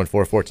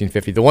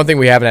 502-414-1450. The one thing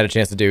we haven't had a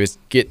chance to do is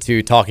get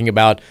to talking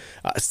about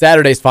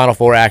Saturday's Final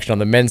Four action on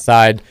the men's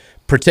side,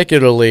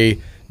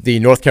 particularly the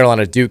North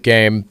Carolina Duke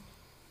game.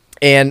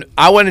 And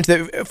I went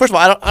into first of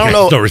all, I don't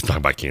know. No reason to talk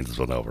about Kansas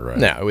Villanova, right?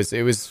 No, it was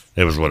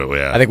what it was.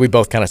 I think we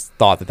both kind of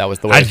thought that was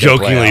the way. I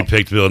jokingly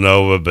picked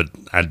Villanova, but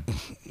I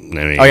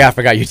mean, oh yeah, I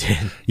forgot you did.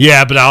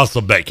 Yeah, but I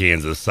also bet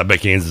Kansas. I bet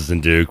Kansas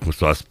and Duke,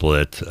 so I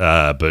split.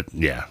 But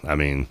yeah, I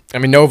mean,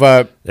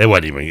 Nova. It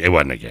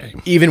wasn't a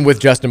game. Even with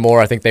Justin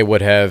Moore, I think they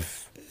would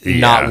have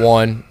not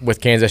won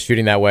with Kansas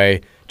shooting that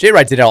way. Jay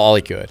Wright did all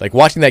he could. Like,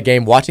 watching that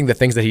game, watching the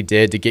things that he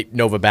did to get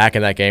Nova back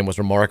in that game was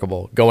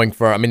remarkable.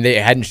 They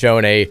hadn't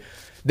shown he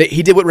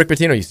did what Rick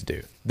Pitino used to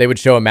do. They would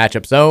show a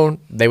matchup zone.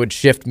 They would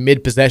shift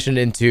mid-possession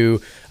into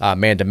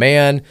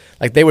man-to-man.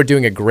 Like, they were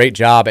doing a great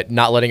job at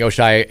not letting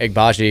Ochai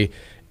Agbaji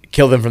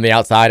kill them from the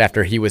outside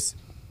after he was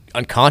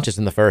unconscious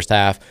in the first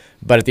half.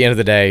 But at the end of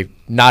the day,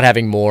 not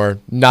having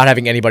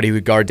anybody who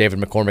would guard David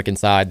McCormick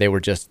inside, they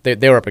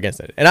were up against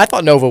it. And I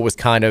thought Nova was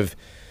kind of,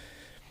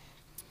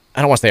 I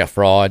don't want to say a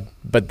fraud,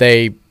 but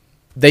they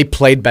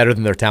played better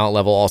than their talent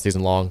level all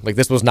season long. Like,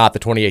 this was not the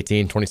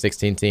 2018,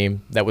 2016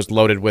 team that was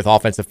loaded with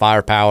offensive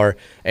firepower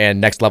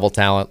and next-level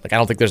talent. Like, I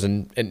don't think there's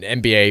an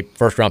NBA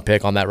first-round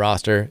pick on that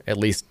roster, at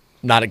least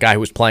not a guy who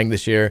was playing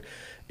this year.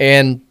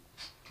 And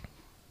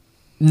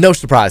no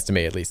surprise to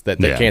me, at least, that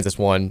Kansas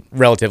won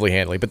relatively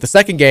handily. But the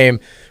second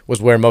game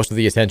was where most of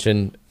the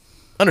attention,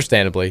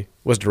 understandably,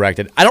 was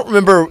directed. I don't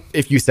remember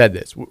if you said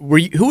this. Who were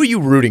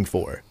you rooting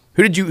for?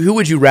 Who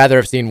would you rather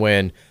have seen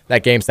win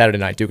that game Saturday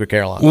night, Duke or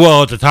Carolina?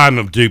 Well, at the time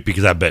of Duke,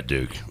 because I bet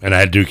Duke, and I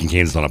had Duke and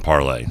Kansas on a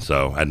parlay,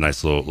 so I had a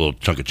nice little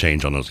chunk of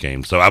change on those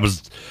games. So I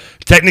was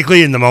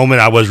technically in the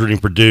moment I was rooting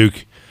for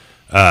Duke,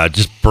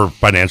 just for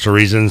financial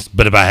reasons.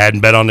 But if I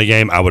hadn't bet on the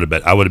game, I would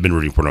have been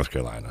rooting for North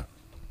Carolina.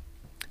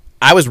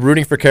 I was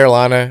rooting for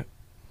Carolina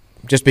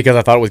just because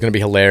I thought it was going to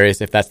be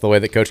hilarious if that's the way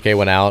that Coach K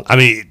went out. I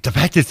mean, the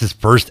fact that it's his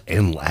first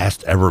and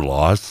last ever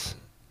loss,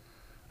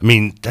 I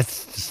mean,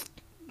 that's just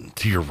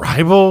to your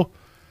rival.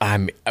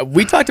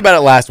 We talked about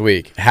it last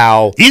week,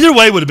 how either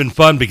way would have been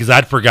fun because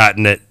I'd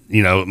forgotten that,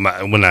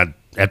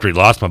 after he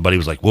lost, my buddy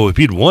was like, well, if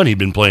he'd won, he'd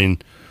been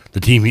playing the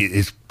team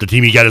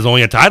he got his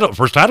only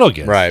first title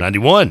against, right.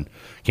 91.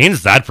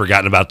 Kansas, I'd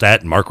forgotten about that,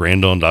 and Mark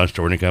Randall and Don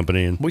Jordan and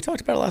company. And we talked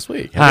about it last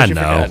week. I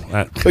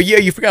know. But yeah,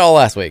 you forgot all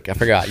last week. I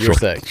forgot. You were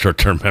sick.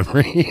 Short-term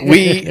memory.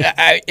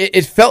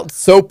 It felt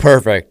so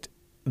perfect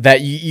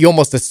that you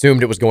almost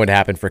assumed it was going to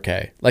happen for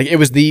K. Like, it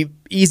was the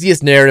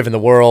easiest narrative in the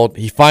world.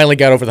 He finally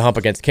got over the hump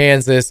against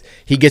Kansas.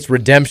 He gets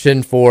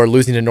redemption for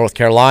losing to North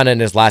Carolina in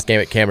his last game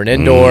at Cameron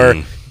Indoor.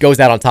 Goes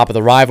out on top of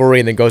the rivalry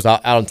and then goes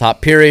out on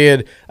top,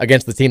 period,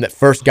 against the team that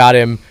first got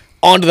him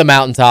onto the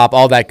mountaintop,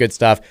 all that good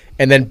stuff.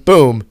 And then,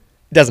 boom,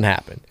 it doesn't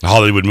happen. The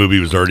Hollywood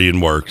movie was already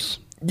in works.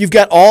 You've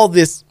got all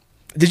this.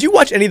 Did you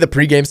watch any of the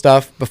pregame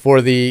stuff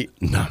before the?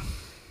 No.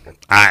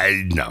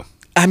 No.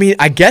 I mean,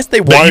 I guess they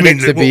wanted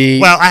it to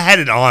be. Well, I had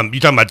it on. You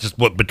talking about just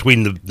what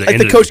between the like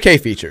the Coach K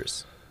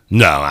features?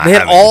 No, they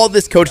had all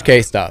this Coach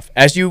K stuff,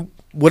 as you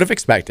would have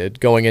expected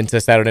going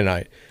into Saturday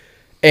night.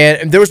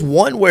 And there was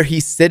one where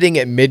he's sitting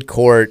at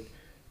midcourt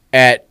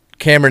at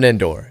Cameron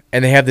Indoor,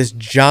 and they have this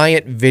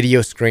giant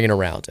video screen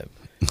around him,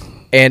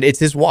 and it's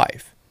his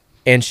wife,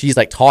 and she's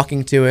like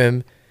talking to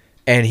him.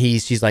 And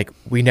she's like,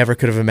 we never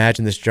could have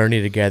imagined this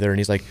journey together. And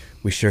he's like,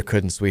 we sure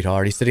couldn't,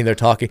 sweetheart. He's sitting there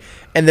talking.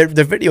 And they're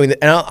videoing it.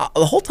 And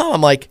the whole time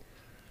I'm like,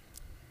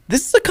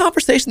 this is a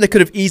conversation that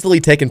could have easily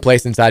taken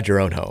place inside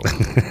your own home.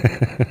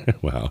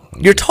 Wow.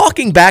 You're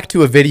talking back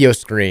to a video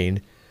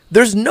screen.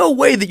 There's no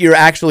way that you're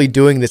actually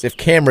doing this if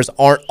cameras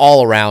aren't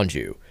all around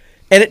you.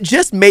 And it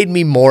just made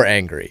me more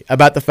angry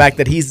about the fact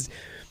that he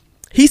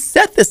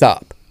set this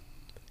up.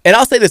 And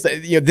I'll say this,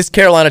 this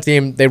Carolina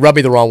team, they rub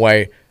me the wrong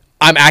way.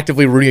 I'm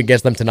actively rooting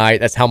against them tonight.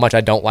 That's how much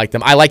I don't like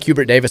them. I like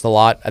Hubert Davis a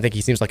lot. I think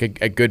he seems like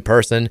a good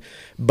person,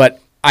 but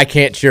I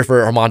can't cheer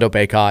for Armando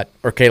Bacot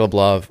or Caleb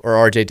Love or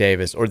RJ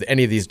Davis or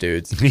any of these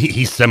dudes.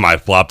 He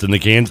semi-flopped in the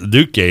Kansas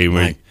Duke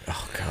game.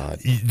 Oh, God.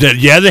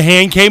 The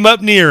hand came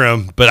up near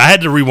him, but I had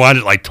to rewind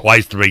it like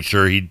twice to make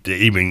sure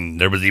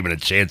there was even a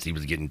chance he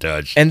was getting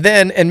touched. And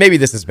then, and maybe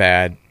this is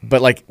bad,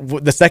 but like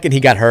the second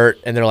he got hurt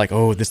and they're like,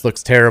 oh, this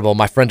looks terrible.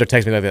 My friends are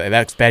texting me like,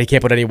 that's bad. He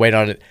can't put any weight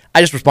on it.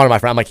 I just responded to my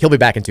friend. I'm like, he'll be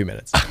back in 2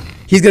 minutes.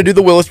 He's going to do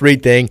the Willis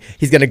Reed thing.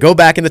 He's going to go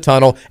back in the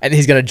tunnel and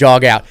he's going to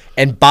jog out.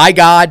 And by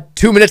God,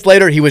 2 minutes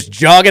later, he was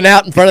jogging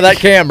out in front of that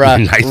camera,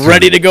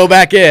 ready to go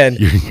back in.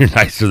 You're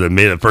nicer than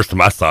me. The first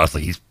time I saw it, I was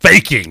like, he's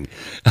faking.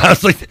 I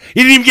was like,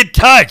 he didn't even get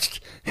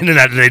touched. And then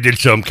after they did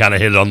show him kind of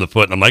hit it on the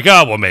foot, and I'm like,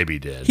 oh, well, maybe he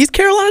did. He's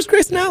Carolina's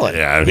Grayson Allen.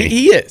 Yeah, I mean,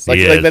 he is. Like,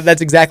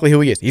 that's exactly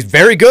who he is. He's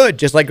very good,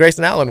 just like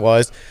Grayson Allen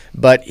was,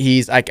 but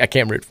I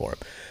can't root for him.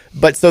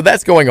 But so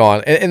that's going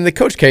on. And the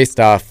Coach K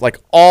stuff, like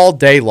all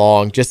day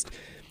long, just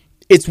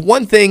it's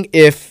one thing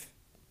if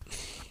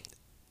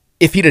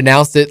he'd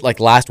announced it like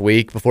last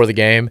week before the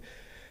game,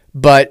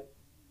 but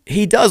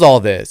he does all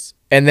this.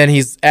 And then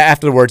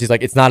afterwards, he's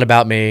like, it's not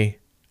about me.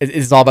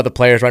 It's all about the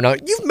players right now.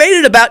 You've made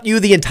it about you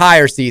the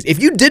entire season.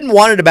 If you didn't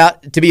want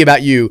it to be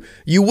about you,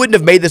 you wouldn't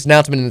have made this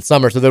announcement in the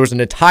summer. So there was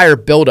an entire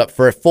buildup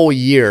for a full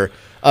year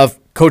of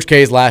Coach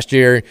K's last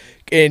year.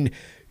 And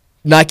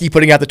Nike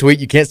putting out the tweet,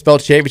 you can't spell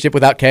championship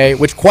without K,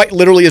 which quite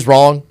literally is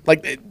wrong.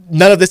 Like,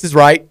 none of this is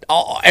right.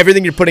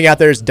 Everything you're putting out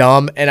there is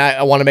dumb, and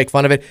I want to make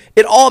fun of it.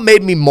 It all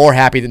made me more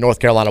happy that North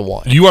Carolina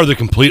won. You are the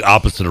complete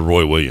opposite of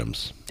Roy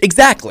Williams.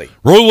 Exactly.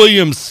 Roy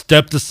Williams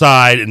stepped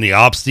aside in the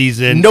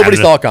offseason. Nobody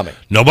saw it coming.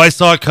 Nobody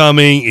saw it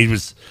coming.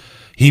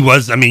 He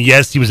was. I mean,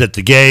 yes, he was at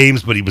the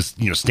games, but he was,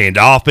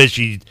 standoffish.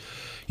 He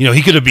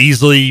could have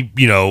easily,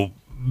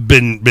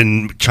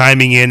 been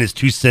chiming in his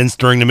 2 cents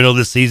during the middle of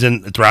the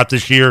season throughout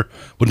this year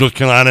with North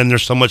Carolina and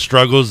there's so much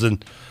struggles,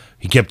 and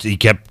he kept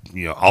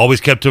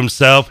always kept to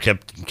himself,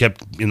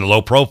 kept in the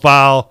low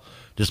profile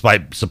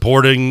despite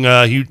supporting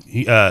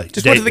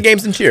just went to the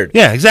games and cheered.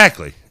 Yeah,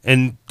 exactly.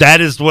 And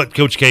that is what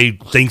Coach K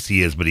thinks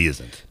he is, but he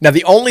isn't. Now,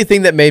 the only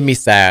thing that made me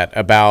sad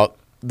about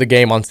the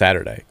game on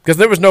Saturday, because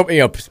there was no,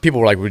 people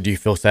were like, well, do you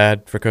feel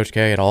sad for Coach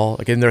K at all?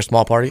 Like, isn't there a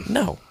small party?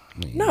 No.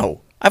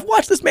 I've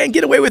watched this man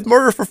get away with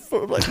murder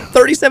for like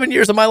 37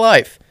 years of my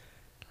life.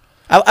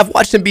 I've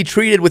watched him be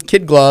treated with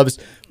kid gloves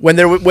when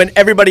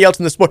everybody else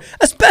in the sport,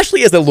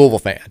 especially as a Louisville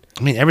fan.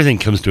 I mean, everything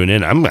comes to an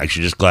end. I'm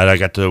actually just glad I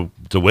got to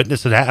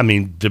witness it. I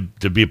mean, to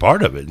be a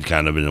part of it,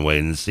 kind of in a way,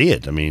 and see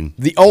it. I mean,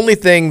 the only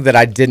thing that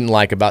I didn't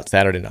like about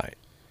Saturday night,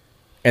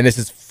 and this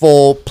is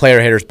full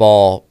Player Haters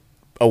Ball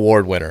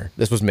award winner.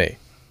 This was me.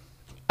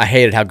 I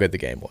hated how good the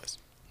game was.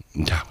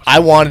 I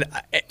wanted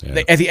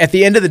at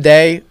the end of the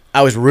day,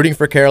 I was rooting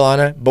for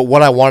Carolina, but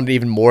what I wanted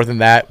even more than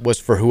that was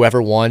for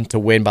whoever won to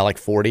win by like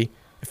 40.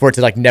 For it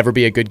to like never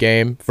be a good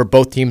game, for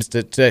both teams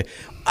to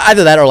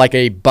either that or like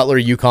a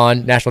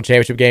Butler-UConn national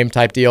championship game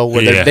type deal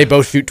where they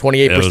both shoot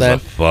 28%. It was a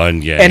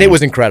fun game. And it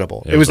was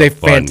incredible. It was a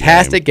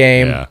fantastic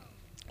game. Yeah.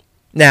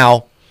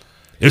 Now,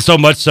 it's so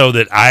much so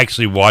that I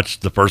actually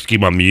watched the first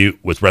game on mute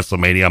with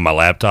WrestleMania on my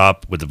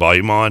laptop with the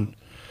volume on.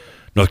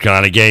 North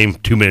Carolina game,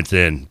 2 minutes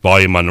in,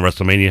 volume on the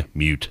WrestleMania,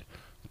 mute.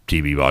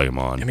 TV volume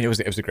on. I mean, it was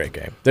a great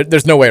game.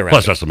 There's no way around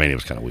Plus, it. WrestleMania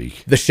was kind of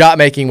weak. The shot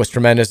making was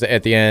tremendous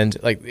at the end,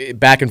 like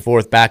back and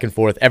forth.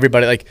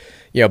 Everybody,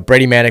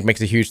 Brady Manick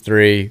makes a huge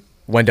three.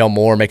 Wendell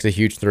Moore makes a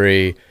huge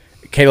three.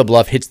 Caleb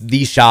Love hits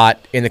the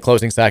shot in the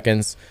closing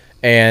seconds,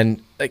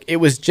 and like it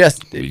was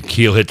just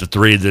Keel hit the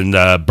three, then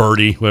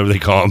Birdie, whatever they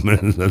call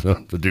him,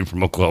 the dude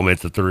from Oklahoma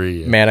hits the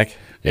three. Manick,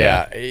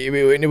 yeah.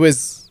 It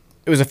was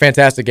a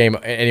fantastic game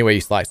any way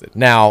you slice it.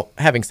 Now,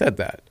 having said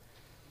that,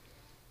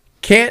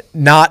 can't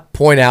not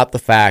point out the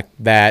fact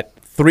that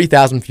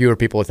 3,000 fewer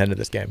people attended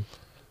this game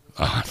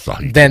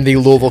than the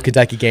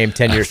Louisville-Kentucky game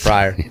 10 years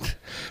prior.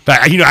 But,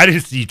 I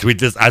didn't see you tweet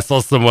this. I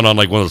saw someone on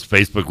like one of those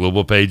Facebook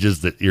Louisville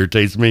pages that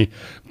irritates me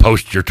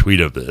post your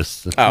tweet of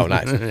this. Oh,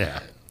 nice.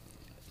 Yeah.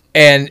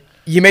 And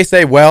you may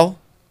say, well,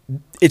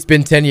 it's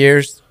been 10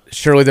 years.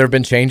 Surely there have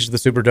been changes to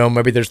the Superdome.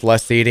 Maybe there's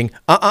less seating.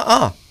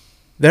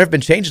 There have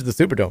been changes to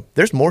the Superdome.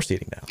 There's more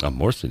seating now.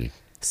 More seating.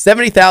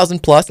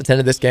 70,000 plus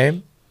attended this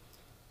game.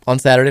 On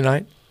Saturday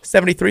night,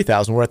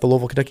 73,000 were at the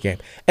Louisville, Kentucky game.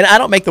 And I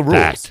don't make the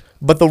rules,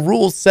 but the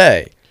rules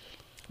say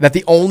that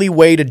the only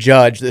way to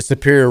judge the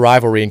superior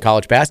rivalry in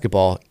college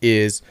basketball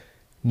is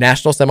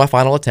national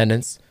semifinal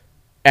attendance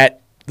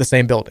at the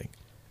same building.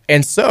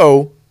 And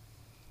so,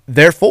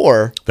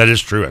 therefore... That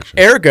is true,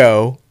 actually.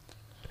 Ergo,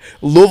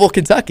 Louisville,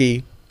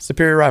 Kentucky,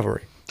 superior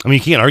rivalry. I mean,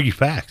 you can't argue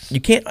facts.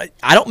 You can't...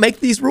 I don't make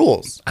these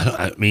rules.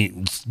 I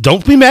mean,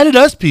 don't be mad at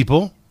us,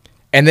 people.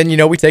 And then,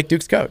 we take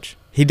Duke's coach.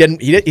 He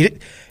doesn't.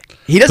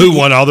 Who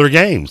won all their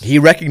games? He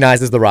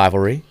recognizes the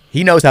rivalry.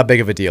 He knows how big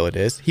of a deal it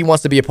is. He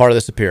wants to be a part of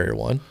the superior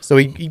one. So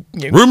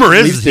rumor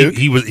is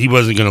he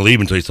wasn't going to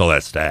leave until he saw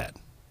that stat.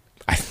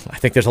 I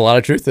think there's a lot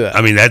of truth to that.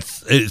 I mean,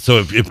 that's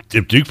so.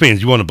 If Duke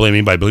fans, you want to blame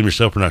anybody, blame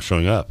yourself for not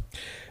showing up.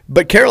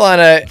 But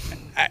Carolina,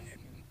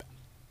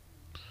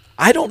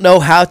 I don't know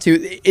how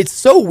to. It's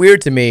so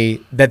weird to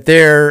me that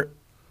they're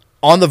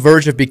on the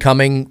verge of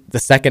becoming the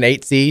second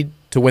 8 seed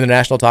to win the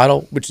national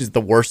title, which is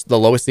the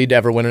lowest seed to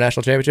ever win a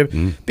national championship,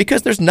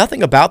 because there's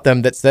nothing about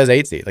them that says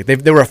 8 seed. Like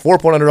they were a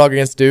 4-point underdog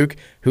against Duke,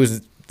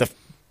 who's the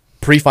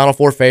pre-Final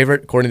Four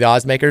favorite according to the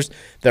odds makers.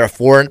 They're a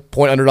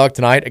 4-point underdog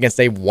tonight against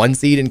a 1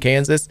 seed in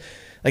Kansas.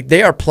 Like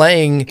they are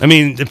playing. I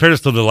mean, in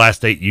fairness to the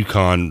last 8,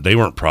 UConn, they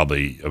weren't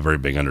probably a very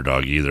big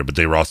underdog either, but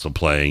they were also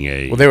playing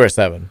a. Well, they were a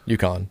 7.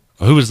 UConn.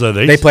 Who was the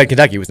 8? They played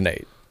Kentucky. It was an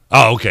 8.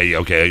 Oh,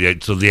 okay.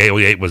 So the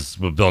 8 was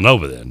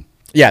Villanova then.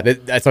 Yeah,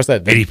 that's what I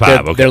said.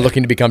 85. They're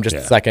looking to become just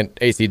the second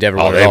AC to ever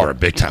win. Oh, they were a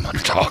big time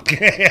underdog.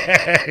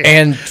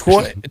 And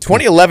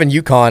 2011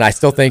 UConn, I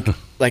still think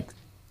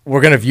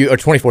we're going to view, or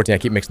 2014, I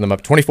keep mixing them up.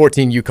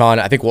 2014 UConn,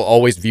 I think we'll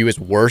always view as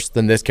worse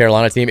than this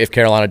Carolina team if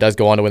Carolina does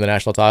go on to win the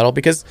national title,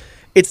 because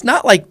it's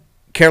not like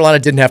Carolina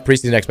didn't have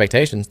preseason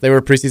expectations. They were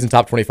a preseason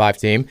top 25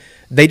 team.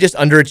 They just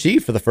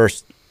underachieved for the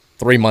first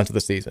 3 months of the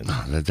season.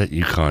 That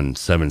UConn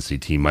 7C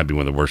team might be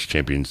one of the worst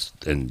champions.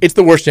 It's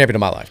the worst champion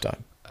of my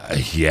lifetime.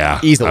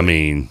 Yeah. Easily. I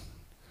mean,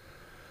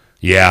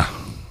 yeah,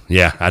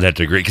 I'd have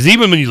to agree. Because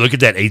even when you look at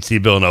that 8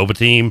 seed Villanova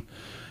team,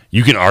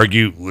 you can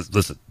argue,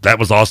 listen, that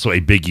was also a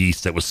Big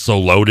East that was so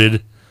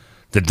loaded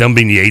that them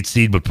being the 8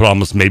 seed would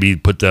almost maybe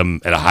put them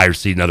at a higher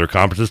seed in other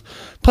conferences.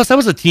 Plus, that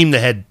was a team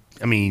that had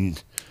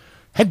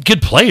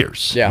good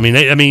players. Yeah. I almost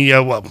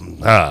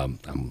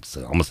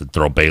said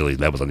Thurl Bailey.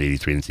 That was on the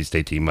 83 NC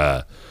State team.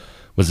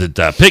 Was it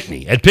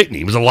Pickney? Ed Pickney.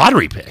 He was a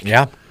lottery pick.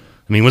 Yeah.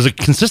 I mean, was a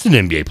consistent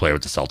NBA player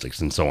with the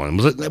Celtics and so on.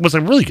 Was a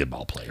really good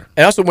ball player.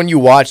 And also, when you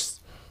watch,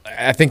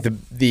 I think I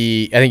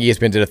think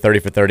ESPN did a 30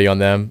 for 30 on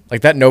them.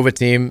 Like that Nova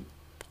team,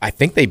 I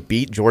think they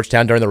beat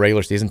Georgetown during the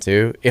regular season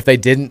too. If they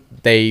didn't,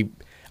 I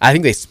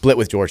think they split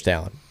with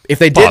Georgetown. If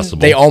they didn't,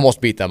 they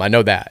almost beat them. I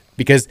know that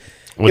because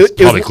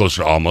It's probably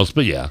closer to almost,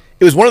 but yeah.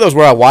 It was one of those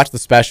where I watched the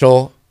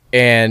special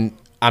and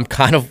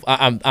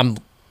I'm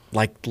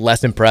like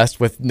less impressed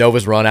with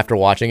Nova's run after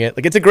watching it.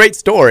 Like, it's a great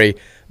story,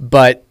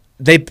 but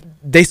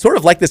they sort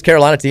of like this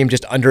Carolina team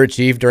just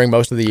underachieved during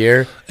most of the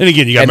year. And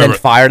again, you got to remember,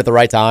 then fired at the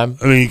right time.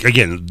 I mean,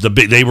 again,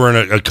 they were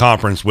in a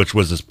conference which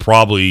was as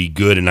probably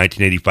good in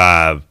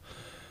 1985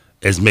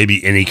 as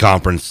maybe any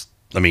conference.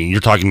 I mean, you're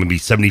talking maybe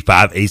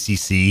 75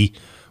 ACC,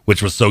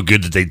 which was so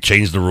good that they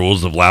changed the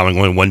rules of allowing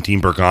only one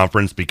team per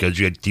conference because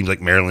you had teams like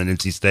Maryland,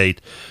 NC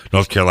State,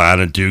 North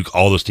Carolina, Duke,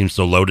 all those teams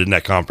so loaded in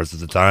that conference at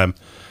the time.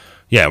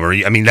 Yeah,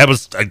 I mean, that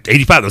was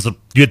 85.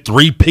 You had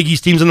 3 Piggies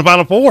teams in the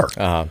Final Four.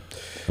 Uh-huh.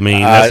 I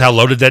mean, that's how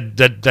loaded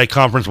that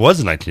conference was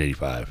in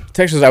 1985.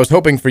 Texas, I was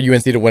hoping for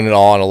UNC to win it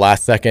all on a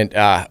last-second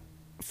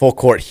full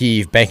court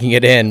heave, banking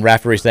it in,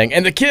 referee saying,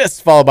 and the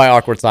kiss, followed by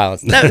awkward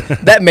silence.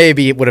 That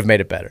maybe would have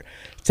made it better.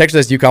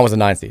 Texas, UConn was a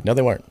 9 seed. No,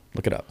 they weren't.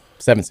 Look it up.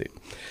 7 seed.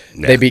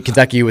 Yeah. They beat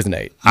Kentucky, who was an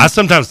 8. I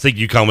sometimes think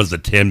UConn was a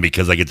 10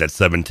 because I get that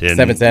 7-10.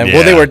 7-10. Yeah.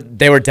 Well,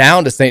 they were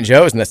down to St.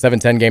 Joe's in the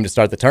 7-10 game to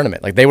start the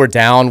tournament. Like, they were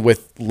down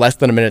with less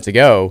than a minute to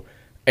go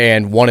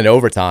and won in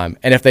overtime.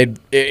 And if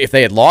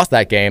they had lost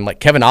that game, like,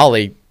 Kevin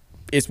Ollie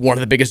is one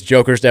of the biggest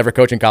jokers to ever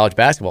coach in college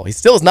basketball. He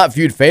still is not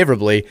viewed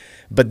favorably,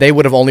 but they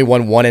would have only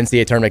won one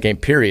NCAA tournament game,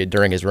 period,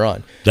 during his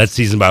run. That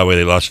season, by the way,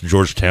 they lost to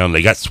Georgetown.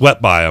 They got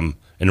swept by them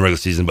in the regular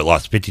season, but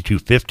lost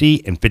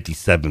 52-50 and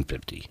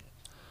 57-50.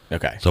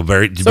 Okay. So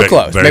very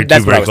close. Very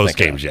close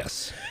thinking. games,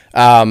 yes.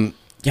 Yeah,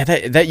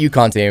 that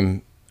UConn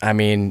team, I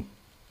mean,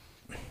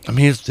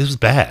 it was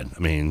bad. I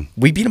mean,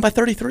 we beat them by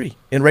 33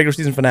 in the regular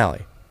season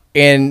finale.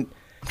 And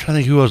I'm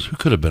trying to think who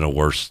could have been a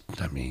worse.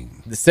 I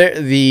mean,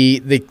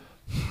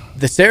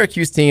 the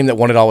Syracuse team that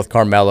won it all with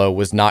Carmelo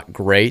was not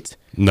great.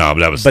 No,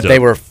 but they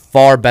were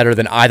far better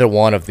than either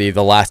one of the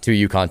last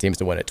 2 UConn teams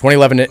to win it.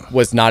 2011 it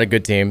was not a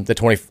good team.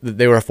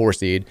 They were a 4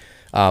 seed.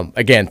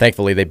 Again,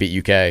 thankfully they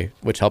beat UK,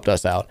 which helped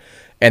us out.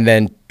 And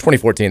then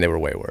 2014 they were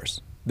way worse.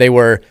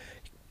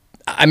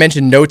 I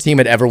mentioned no team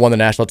had ever won the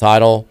national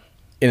title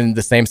in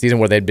the same season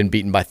where they'd been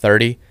beaten by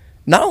 30.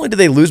 Not only did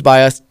they lose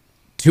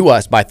to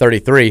us by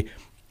 33,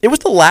 it was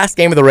the last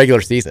game of the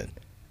regular season,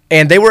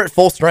 and they were at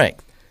full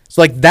strength.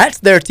 So, like, that's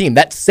their team.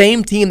 That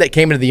same team that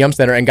came into the Yum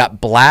Center and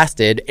got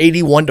blasted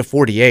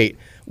 81-48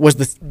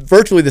 was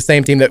virtually the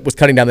same team that was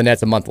cutting down the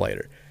nets a month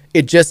later.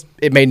 It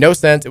made no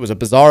sense. It was a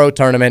bizarro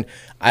tournament.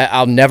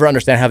 I'll never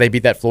understand how they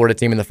beat that Florida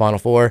team in the Final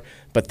Four,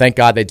 but thank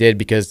God they did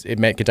because it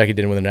meant Kentucky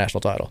didn't win the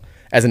national title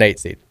as an 8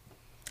 seed.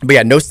 But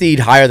yeah, no seed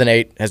higher than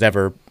 8 has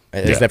ever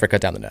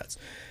cut down the nets.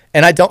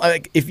 And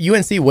if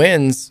UNC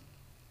wins,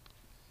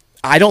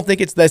 I don't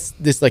think it's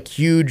this like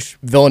huge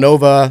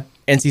Villanova,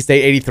 NC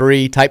State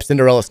 83 type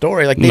Cinderella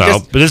story. Like,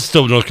 but it's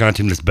still a North Carolina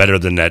team that's better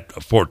than that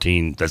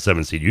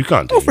 7 seed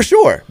UConn team. Oh, for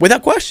sure,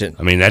 without question.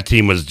 I mean, that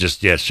team was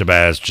just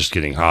Shabazz just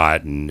getting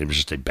hot, and it was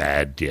just a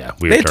bad weird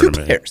they had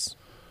tournament.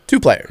 2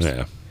 players.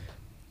 Yeah.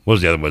 What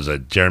was the other one? Was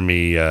it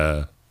Jeremy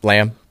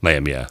Lamb?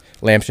 Lamb, yeah.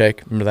 Lamb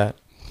Shake, remember that?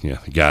 Yeah,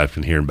 the guy I've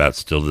been hearing about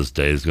still this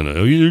day is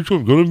you're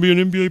going to be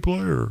an NBA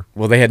player.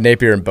 Well, they had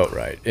Napier and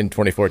Boatwright in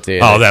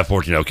 2014. Oh, that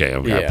 14, okay.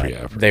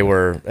 Yeah, they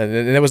were,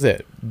 and that was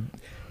it.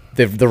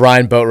 The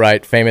Ryan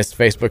Boatwright famous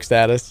Facebook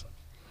status.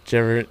 Did you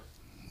ever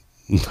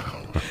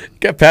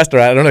got passed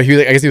around? I don't know.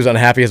 I guess he was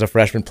unhappy as a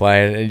freshman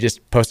playing, and he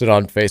just posted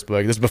on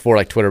Facebook. This is before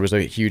like Twitter was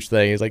a huge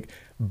thing. He's like,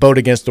 "Boat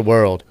against the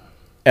world,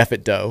 F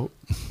it dough."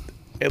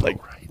 And like,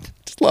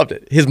 just loved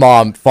it. His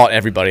mom fought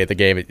everybody at the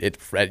game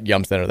at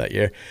Yum Center that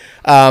year.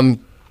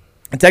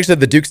 Text said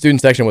the Duke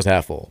student section was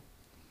half full.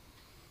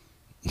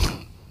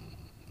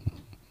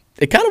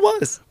 It kind of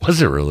was.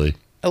 Was it really?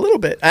 A little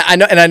bit. I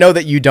know, and I know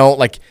that you don't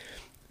like.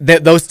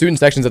 Those student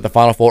sections at the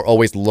Final Four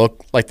always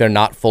look like they're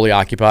not fully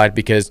occupied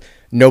because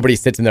nobody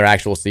sits in their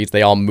actual seats.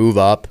 They all move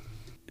up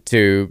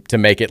to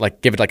make it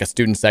give it like a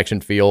student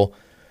section feel.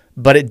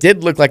 But it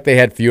did look like they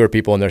had fewer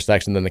people in their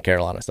section than the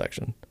Carolina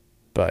section.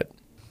 But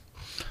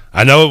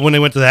I know when they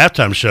went to the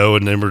halftime show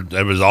and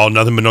there was all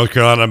nothing but North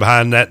Carolina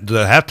behind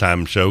the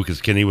halftime show because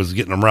Kenny was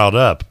getting them riled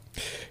up.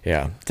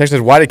 Yeah. Text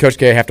says, why did Coach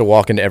K have to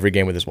walk into every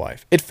game with his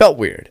wife? It felt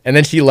weird. And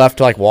then she left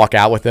to walk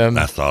out with him.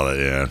 I saw that,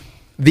 yeah.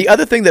 The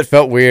other thing that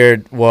felt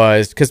weird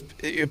was because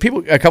a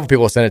couple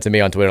people sent it to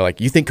me on Twitter,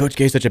 like, you think Coach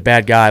K is such a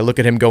bad guy? Look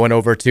at him going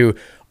over to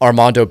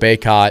Armando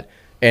Bacot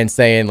and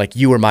saying, like,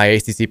 you were my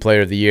ACC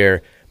Player of the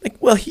Year. Like,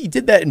 well, he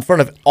did that in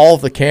front of all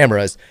of the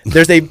cameras.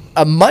 There's a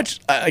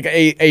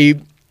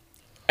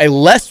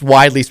less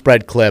widely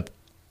spread clip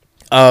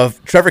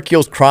of Trevor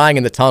Keels crying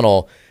in the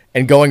tunnel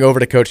and going over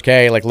to Coach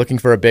K, looking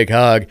for a big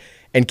hug.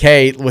 And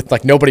K,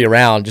 with nobody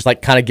around, just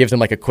kind of gives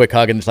him a quick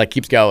hug and just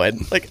keeps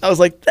going. I was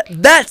like,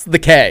 that's the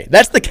K.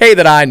 That's the K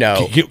that I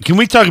know. Can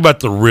we talk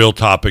about the real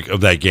topic of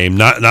that game?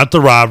 Not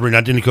the robbery,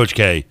 not any Coach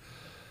K,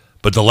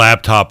 but the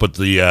laptop with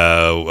the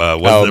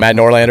Matt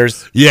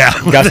Norlander's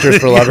Gusters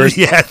for Lovers.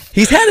 Yes,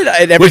 he's had it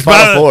at every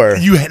Final Four.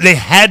 They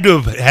had to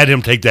have had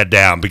him take that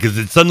down because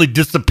it suddenly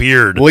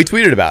disappeared. Well, he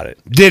tweeted about it.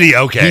 Did he?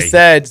 Okay. He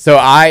said so.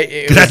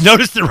 I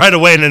noticed it right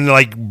away, and then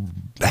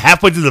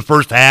halfway through the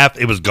first half,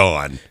 it was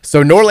gone.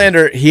 So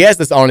Norlander, he has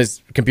this on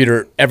his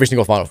computer every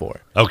single Final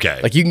Four. Okay.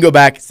 Like you can go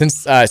back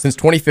since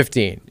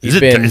 2015.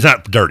 It's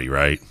not dirty,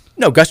 right?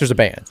 No, Guster's a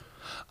band.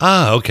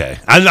 Ah, okay.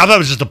 I thought it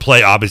was just a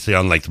play, obviously,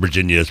 on like the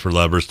Virginia's for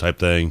Lovers type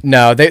thing.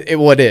 No,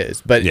 it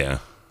is, but yeah,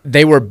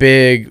 they were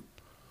big,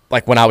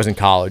 like when I was in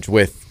college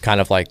with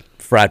kind of like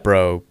frat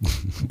bro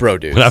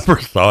dudes. When I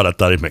first saw it, I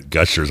thought he meant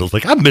Gushers. I was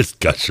like, I missed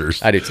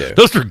Gushers. I do too.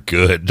 Those were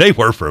good. They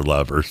were for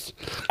Lovers.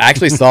 I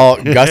actually saw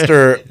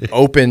Guster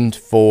opened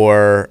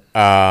for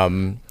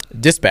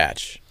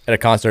Dispatch at a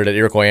concert at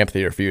Iroquois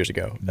Amphitheater a few years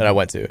ago that I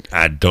went to.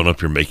 I don't know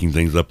if you're making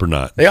things up or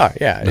not. They are,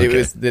 yeah. Okay. It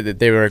was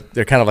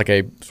they're kind of like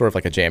a sort of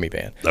like a jammy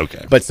band.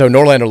 Okay. But so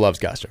Norlander loves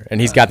Guster,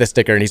 and he's got this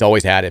sticker, and he's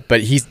always had it.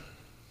 But he's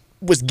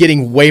was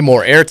getting way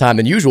more airtime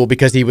than usual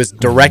because he was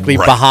directly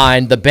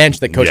behind the bench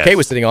that Coach K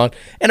was sitting on.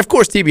 And of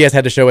course, TBS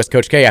had to show us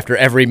Coach K after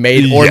every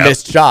made or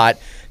missed shot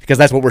because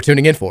that's what we're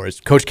tuning in for is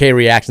Coach K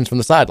reactions from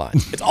the sideline.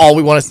 It's all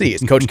we want to see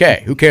is Coach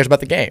K. Who cares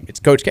about the game? It's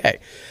Coach K.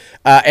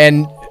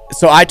 And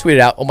so I tweeted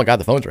out, oh my God,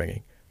 the phone's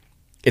ringing.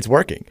 It's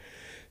working.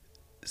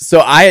 So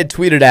I had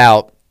tweeted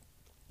out,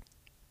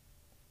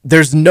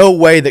 there's no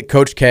way that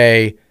Coach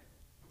K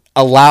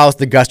allows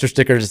the Guster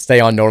sticker to stay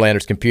on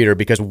Norlander's computer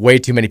because way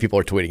too many people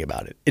are tweeting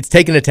about it. It's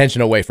taking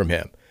attention away from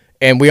him.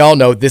 And we all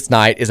know this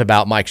night is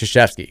about Mike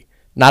Krzyzewski.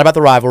 Not about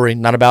the rivalry,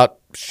 not about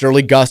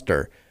Shirley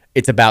Guster.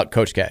 It's about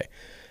Coach K.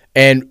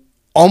 And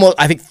almost,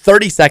 I think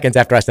 30 seconds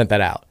after I sent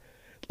that out,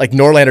 like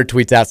Norlander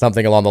tweets out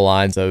something along the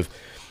lines of,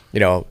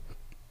 you know,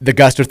 the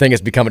Guster thing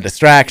has become a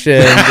distraction.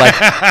 Like,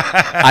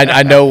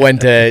 I know when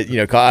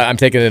to, I'm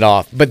taking it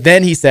off. But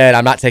then he said,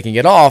 I'm not taking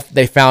it off.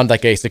 They found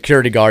like a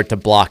security guard to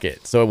block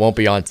it, so it won't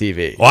be on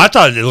TV. Well, I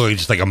thought it looked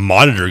just like a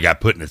monitor got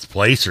put in its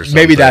place or something.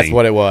 Maybe that's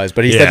what it was.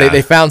 But he said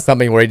they found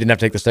something where he didn't have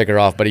to take the sticker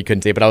off, but he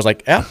couldn't see it. But I was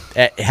like, yeah,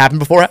 it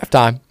happened before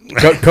halftime.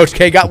 Coach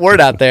K got word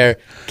out there.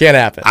 Can't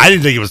happen. I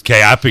didn't think it was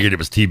K. I figured it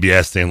was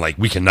TBS saying, like,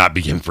 we cannot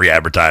begin free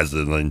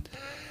advertising.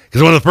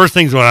 Because one of the first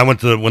things when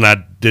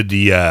I did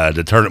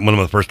the tournament, one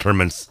of the first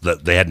tournaments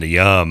that they had in the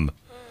Yum,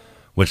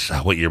 which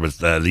what year was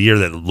the year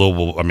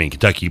that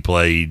Kentucky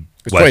played?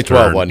 It was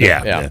 2012, wasn't it?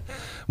 Yeah.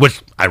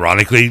 Which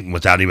ironically,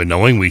 without even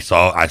knowing,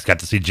 I got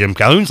to see Jim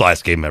Calhoun's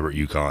last game ever at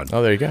UConn.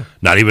 Oh, there you go.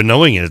 Not even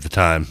knowing it at the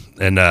time,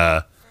 and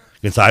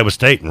against Iowa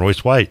State and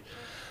Royce White.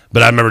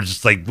 But I remember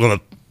just like one of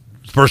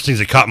the first things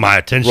that caught my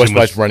attention. Royce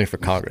White's running for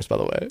Congress, by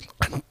the way.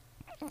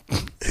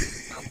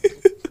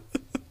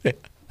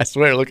 I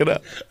swear, look it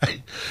up.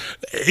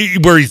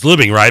 Where he's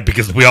living, right?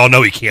 Because we all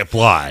know he can't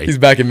fly. He's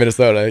back in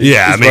Minnesota. He's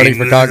running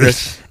for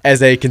Congress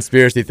as a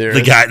conspiracy theorist.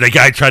 The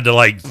guy tried to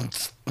like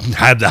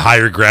have the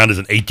higher ground as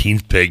an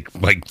 18th pick,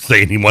 like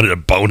saying he wanted a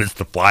bonus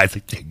to fly. It's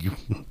like, dude,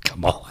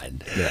 come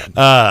on. Yeah.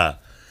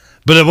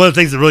 But one of the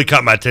things that really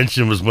caught my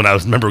attention was when I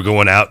remember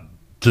going out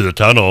to the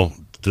tunnel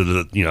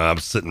I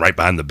was sitting right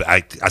behind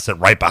I sat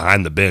right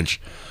behind the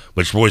bench,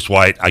 which Royce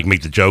White, I can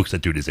make the jokes.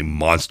 That dude is a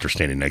monster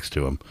standing next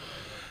to him.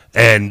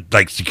 And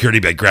like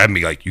security grabbed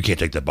me, like, you can't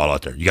take that ball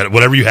out there. You got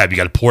whatever you have, you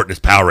got to pour it in this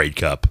Powerade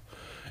cup,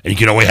 and you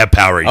can only have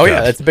Powerade. Oh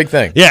yeah, that's a big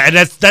thing. Yeah, and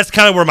that's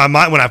kind of where my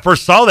mind when I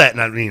first saw that.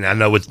 And I mean, I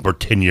know we're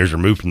 10 years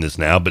removed from this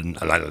now, but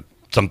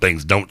some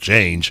things don't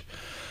change.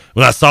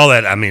 When I saw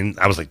that, I mean,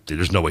 I was like, dude,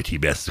 there's no way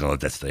TBS is gonna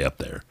let that stay up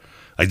there.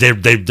 Like they're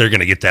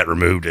gonna get that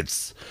removed.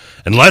 It's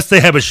unless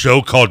they have a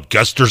show called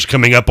Guster's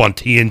coming up on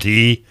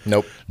TNT.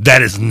 Nope,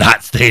 that is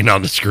not staying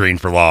on the screen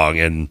for long.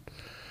 And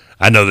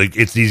I know that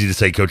it's easy to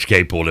say Coach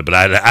K pulled it, but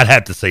I'd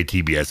have to say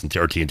TBS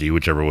or TNT,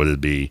 whichever would it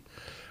be.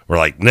 We're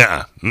like,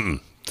 nah.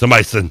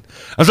 Somebody said,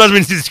 I'm supposed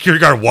to see the security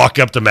guard walk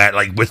up to Matt,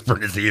 like whisper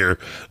in his ear,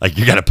 like,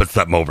 you got to put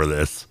something over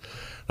this,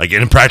 like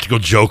an Impractical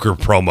Joker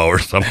promo or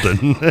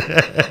something.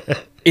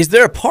 Is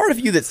there a part of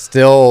you that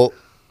still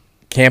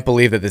can't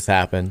believe that this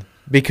happened?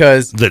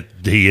 Because that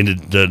he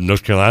ended the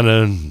North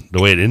Carolina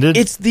the way it ended?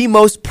 It's the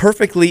most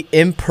perfectly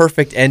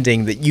imperfect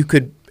ending that you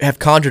could have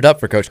conjured up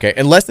for Coach K,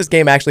 unless this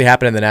game actually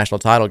happened in the national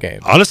title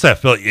game. Honestly, I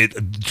felt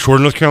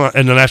short North Carolina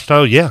in the national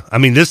title. Yeah, I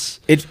mean it's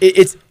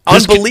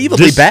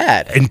unbelievably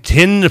bad. And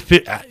 10 to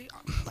 15,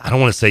 I don't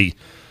want to say.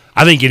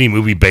 I think any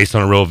movie based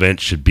on a real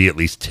event should be at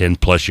least 10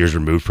 plus years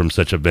removed from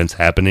such events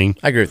happening.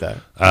 I agree with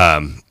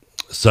that.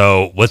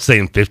 So let's say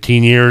in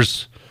 15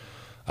 years,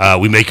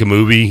 we make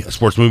a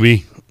sports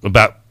movie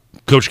about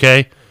Coach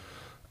K.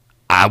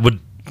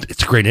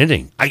 It's a great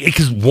ending.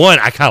 Because one,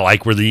 I kind of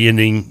like where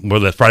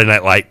the Friday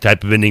Night Light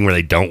type of ending where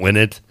they don't win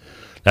it.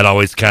 That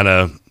always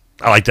I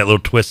like that little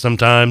twist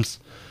sometimes.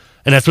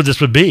 And that's what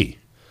this would be.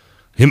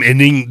 Him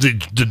ending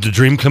the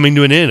dream coming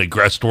to an end.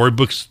 A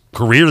storybook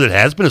career that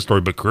has been a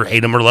storybook career.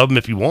 Hate him or love him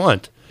if you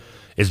want.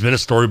 It's been a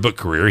storybook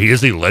career. He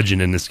is a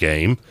legend in this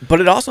game. But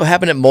it also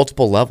happened at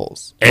multiple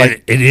levels.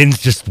 And it ends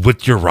just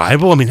with your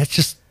rival. I mean, that's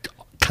just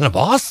kind of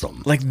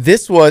awesome. Like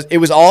it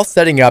was all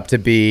setting up to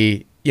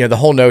be, the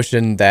whole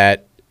notion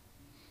that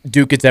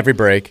Duke gets every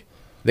break,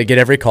 they get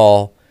every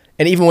call,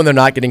 and even when they're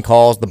not getting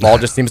calls, the ball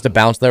just seems to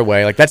bounce their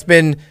way. Like that's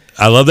been.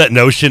 I love that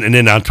notion, and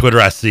then on Twitter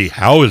I see,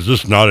 how is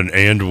this not an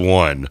and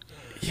one?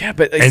 Yeah,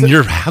 but and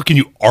how can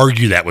you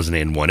argue that was an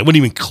and one? It wasn't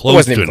even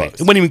close. It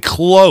wasn't even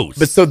close.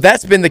 But so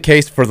that's been the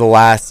case for the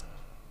last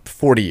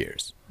 40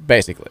 years,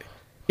 basically.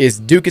 Is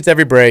Duke gets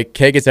every break,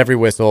 K gets every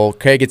whistle,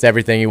 K gets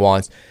everything he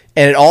wants,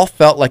 and it all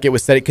felt like it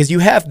was set because you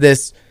have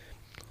this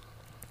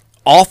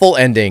awful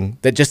ending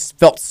that just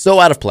felt so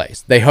out of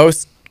place. They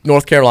host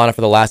North Carolina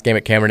for the last game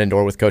at Cameron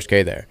Indoor with Coach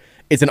K there.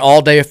 It's an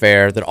all-day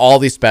affair. There are all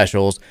these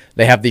specials.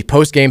 They have the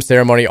post-game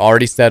ceremony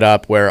already set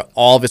up where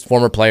all of his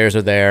former players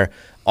are there,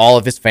 all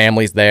of his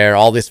family's there,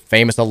 all this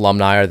famous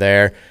alumni are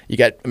there. You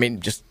got,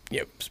 just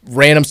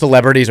random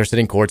celebrities are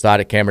sitting courtside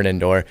at Cameron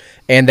Indoor,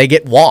 and they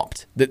get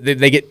whomped.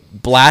 They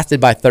get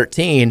blasted by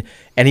 13,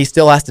 and he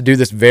still has to do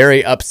this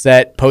very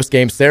upset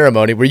post-game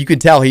ceremony where you could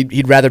tell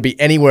he'd rather be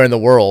anywhere in the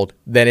world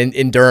than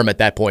in Durham at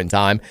that point in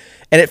time.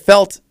 And it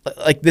felt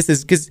like this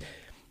is because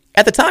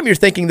at the time you're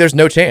thinking there's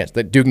no chance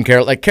that Duke and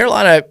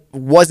Carolina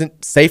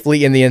wasn't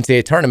safely in the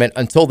NCAA tournament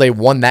until they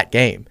won that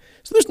game.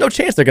 So there's no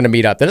chance they're going to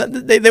meet up.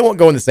 They won't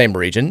go in the same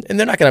region, and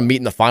they're not going to meet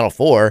in the Final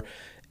Four.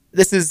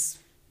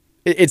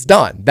 It's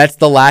done. That's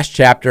the last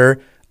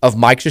chapter of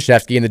Mike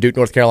Krzyzewski and the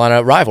Duke-North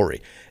Carolina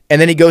rivalry. And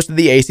then he goes to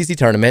the ACC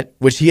tournament,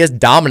 which he has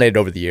dominated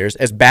over the years.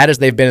 As bad as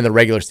they've been in the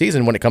regular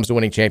season when it comes to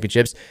winning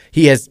championships,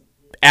 he has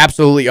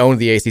absolutely owned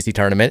the ACC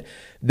tournament.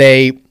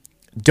 They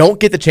don't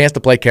get the chance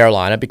to play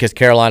Carolina because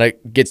Carolina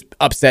gets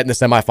upset in the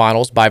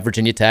semifinals by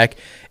Virginia Tech.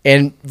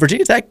 And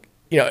Virginia Tech,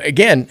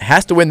 again,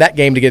 has to win that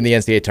game to get in the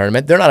NCAA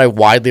tournament. They're not a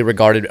widely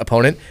regarded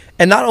opponent.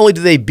 And not only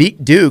do they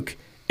beat Duke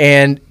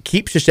and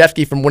keep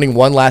Krzyzewski from winning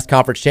one last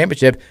conference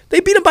championship,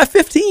 they beat him by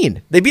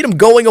 15. They beat him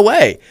going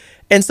away.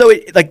 And so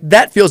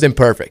that feels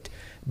imperfect.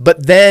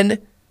 But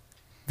then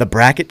the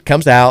bracket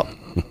comes out.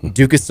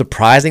 Duke is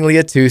surprisingly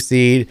a 2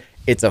 seed.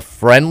 It's a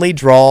friendly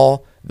draw.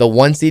 The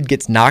 1 seed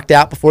gets knocked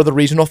out before the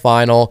regional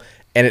final,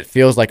 and it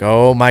feels like,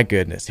 oh my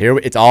goodness, here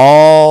it's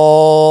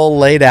all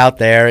laid out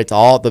there. It's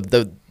all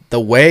the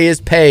way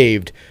is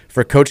paved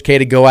for Coach K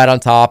to go out on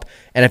top.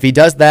 And if he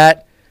does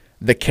that,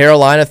 the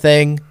Carolina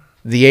thing,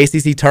 the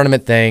ACC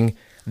tournament thing,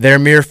 they're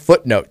mere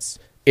footnotes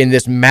in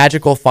this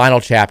magical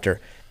final chapter.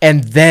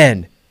 And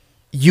then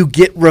you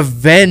get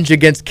revenge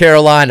against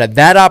Carolina.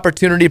 That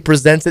opportunity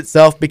presents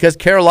itself because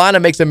Carolina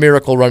makes a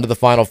miracle run to the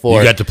Final Four.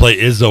 You got to play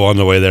Izzo on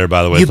the way there,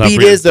 by the way. You beat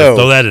Izzo.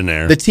 Throw that in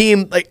there. The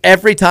team,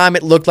 every time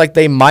it looked like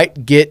they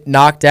might get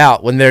knocked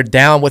out, when they're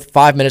down with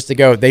 5 minutes to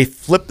go, they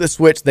flip the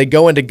switch. They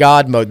go into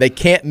God mode. They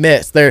can't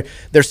miss. They're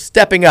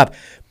stepping up.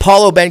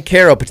 Paulo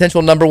Banchero,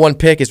 potential number 1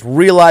 pick, is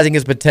realizing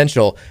his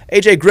potential.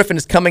 A.J. Griffin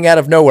is coming out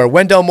of nowhere.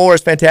 Wendell Moore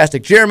is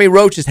fantastic. Jeremy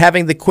Roach is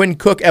having the Quinn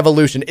Cook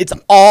evolution. It's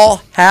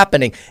all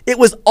happening. It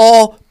was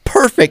all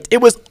perfect. It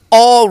was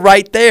all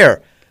right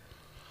there.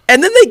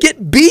 And then they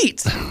get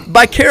beat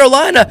by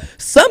Carolina,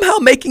 somehow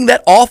making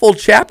that awful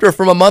chapter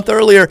from a month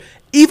earlier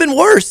even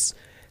worse.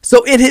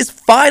 So in his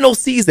final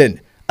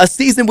season, a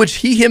season which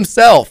he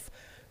himself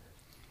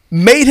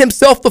made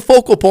himself the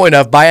focal point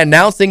of by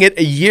announcing it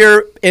a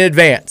year in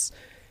advance,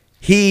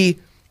 he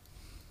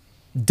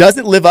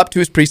doesn't live up to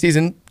his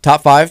preseason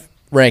top 5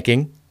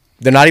 ranking.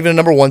 They're not even a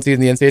number 1 seed in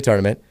the NCAA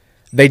tournament.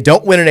 They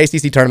don't win an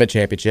ACC tournament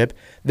championship.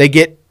 They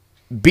get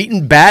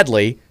beaten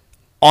badly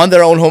on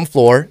their own home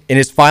floor in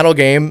his final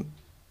game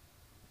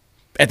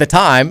at the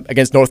time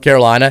against North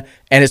Carolina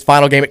and his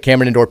final game at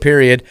Cameron Indoor,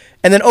 period.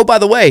 And then, oh, by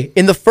the way,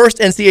 in the first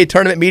NCAA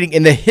tournament meeting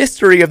in the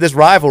history of this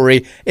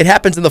rivalry, it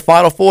happens in the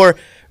Final Four.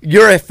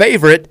 You're a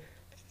favorite.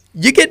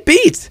 You get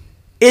beat.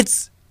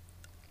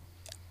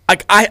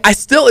 I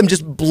still am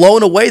just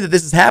blown away that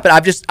this has happened.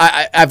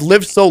 I've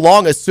lived so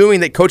long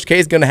assuming that Coach K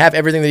is going to have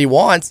everything that he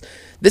wants.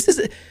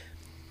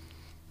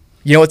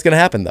 You know what's going to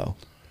happen though?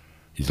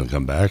 He's going to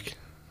come back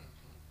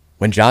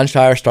when John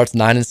Shire starts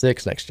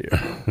 9-6 next year.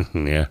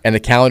 Yeah, and the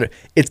calendar,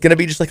 it's going to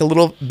be just like a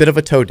little bit of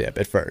a toe dip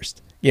at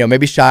first.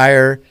 Maybe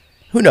Shire,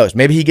 who knows?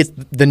 Maybe he gets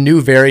the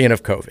new variant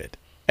of COVID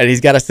and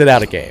he's got to sit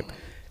out a game.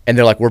 And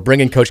they're like, we're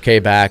bringing Coach K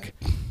back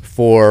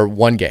for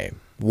one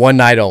game, one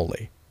night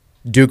only,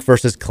 Duke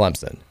versus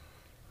Clemson.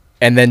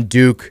 And then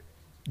Duke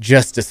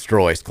just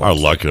destroys Clemson. Our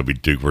luck, it'll be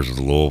Duke versus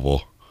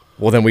Louisville.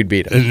 Well, then we'd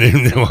beat him.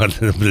 And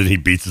then he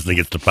beats us and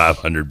gets to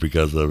 500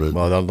 because of it.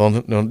 Well,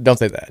 don't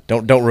say that.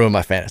 Don't ruin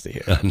my fantasy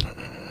here.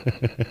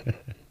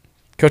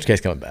 Coach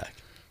K's coming back.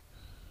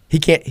 He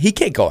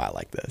can't go out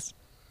like this.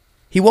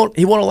 He won't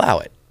allow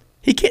it.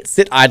 He can't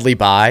sit idly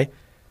by.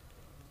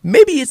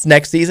 Maybe it's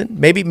next season.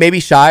 Maybe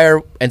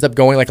Shire ends up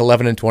going like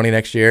 11-20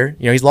 next year.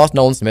 He's lost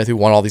Nolan Smith, who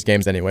won all these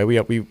games anyway.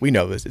 We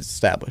know this. It's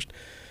established.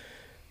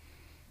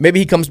 Maybe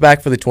he comes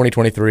back for the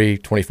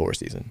 2023-24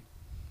 season.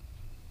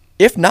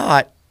 If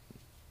not,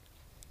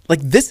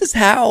 this is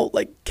how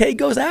K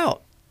goes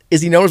out.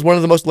 Is he known as one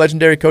of the most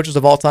legendary coaches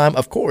of all time?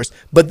 Of course.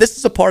 But this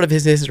is a part of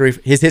his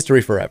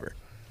history forever.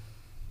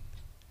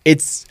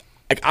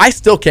 I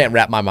still can't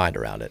wrap my mind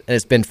around it, and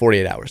it's been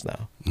 48 hours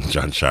now.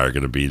 John Shire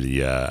going to be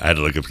the I had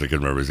to look up so I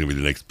couldn't remember. He's going to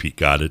be the next Pete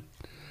Goddard,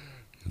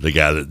 the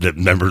guy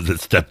that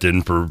stepped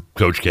in for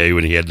Coach K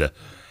when he had the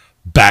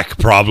back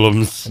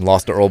problems and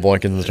lost to Earl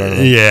Boykins in the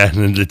tournament. Yeah, and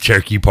then the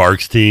Cherokee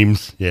Parks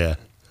teams. Yeah,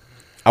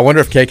 I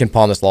wonder if K can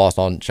pawn this loss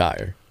on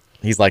Shire.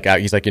 He's like,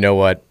 you know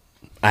what?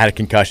 I had a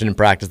concussion in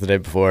practice the day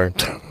before.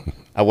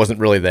 I wasn't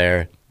really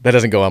there. That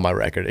doesn't go on my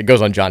record. It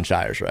goes on John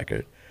Shire's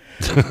record.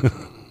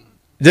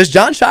 Does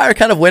John Shire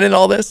kind of win in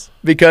all this?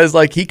 Because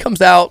like he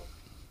comes out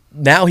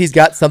now, he's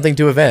got something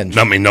to avenge.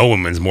 I mean, no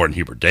one wins more than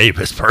Hubert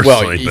Davis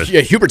personally. Well, but yeah,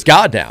 Hubert's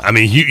God now. I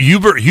mean,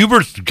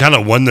 Hubert's kind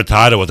of won the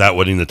title without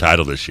winning the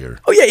title this year.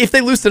 Oh yeah, if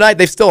they lose tonight,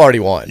 they've still already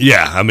won.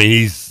 Yeah, I mean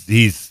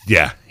he's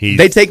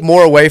they take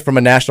more away from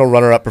a national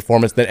runner-up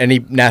performance than any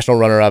national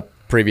runner-up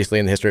previously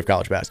in the history of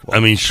college basketball. I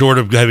mean, short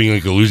of having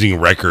like a losing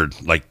record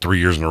like 3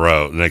 years in a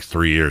row, the next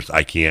 3 years,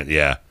 I can't.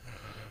 Yeah,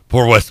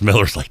 poor Wes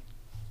Miller's like,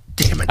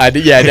 damn it.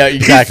 Yeah, no,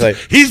 exactly.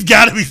 he's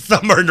got to be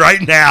somewhere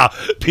right now,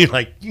 being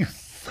like, you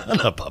son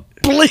of a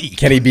bleep.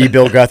 Can he be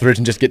Bill Guthridge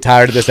and just get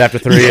tired of this after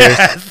 3 years?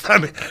 Yes, I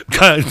mean,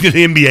 the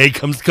NBA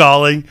comes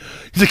calling.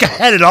 He's like, I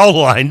had it all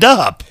lined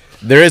up.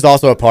 There is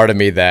also a part of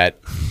me that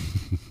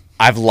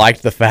I've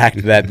liked the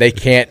fact that they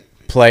can't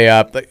play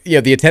up. You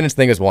know, the attendance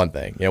thing is one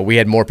thing. You know, we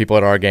had more people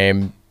at our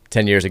game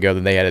 10 years ago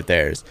than they had at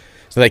theirs,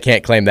 so they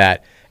can't claim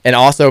that. And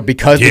also,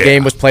 because the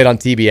game was played on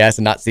TBS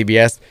and not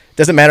CBS,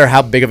 doesn't matter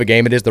how big of a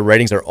game it is, the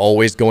ratings are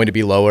always going to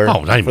be lower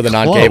for the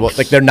non-cable. Close.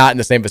 Like, they're not in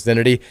the same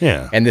vicinity.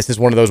 Yeah. And this is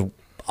one of those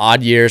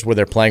odd years where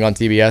they're playing on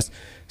TBS.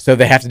 So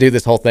they have to do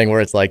this whole thing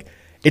where it's like,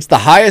 it's the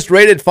highest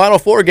rated Final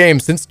Four game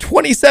since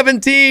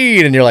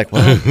 2017. And you're like,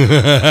 what?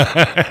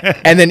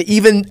 And then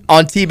even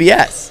on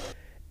TBS,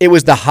 it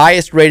was the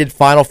highest rated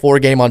Final Four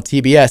game on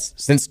TBS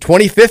since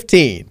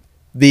 2015.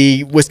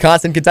 The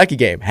Wisconsin-Kentucky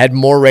game had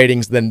more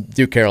ratings than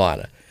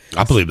Duke-Carolina.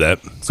 I believe that.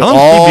 So How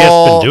long has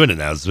CBS been doing it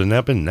now? Has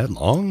it been that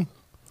long?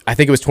 I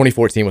think it was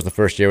 2014 was the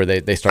first year where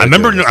they started. I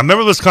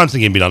remember the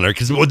Wisconsin game being on there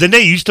because then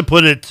they used to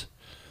put it.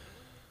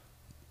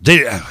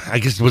 I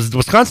guess was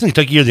Wisconsin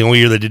Kentucky year the only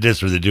year they did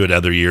this, or they do it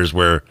other years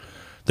where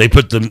they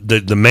put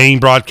the main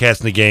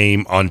broadcast in the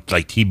game on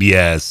like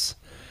TBS.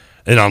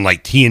 And on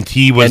like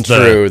TNT was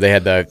true. They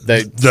had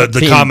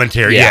the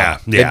commentary. Yeah.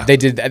 They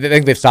did. I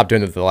think they've stopped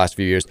doing it for the last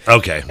few years.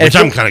 Okay, which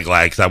I'm kind of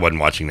glad because I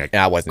wasn't watching that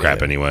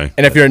crap anyway.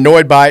 And if you're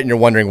annoyed by it and you're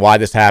wondering why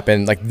this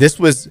happened, like this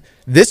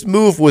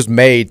move was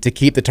made to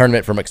keep the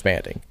tournament from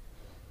expanding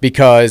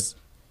because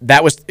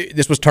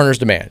this was Turner's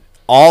demand.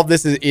 All of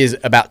this is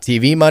about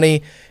TV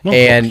money,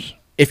 and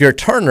if you're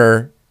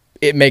Turner,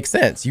 it makes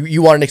sense.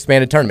 You want an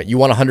expanded tournament. You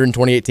want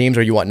 128 teams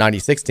or you want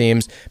 96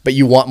 teams, but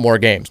you want more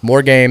games,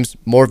 more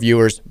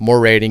viewers, more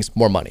ratings,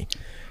 more money.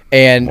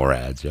 And more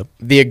ads, yep.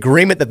 The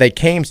agreement that they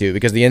came to,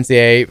 because the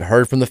NCAA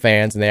heard from the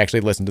fans, and they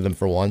actually listened to them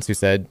for once, who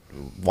said,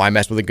 why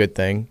mess with a good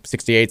thing?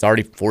 68 is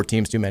already 4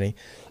 teams too many.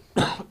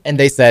 And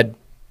they said,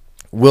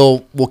 we'll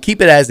keep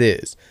it as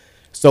is,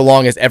 so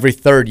long as every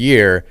third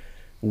year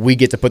we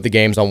get to put the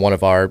games on one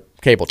of our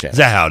cable channels. Is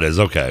that how it is?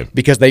 Okay.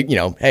 Because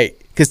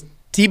because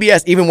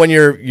TBS, even when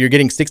you're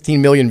getting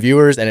 16 million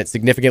viewers and it's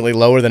significantly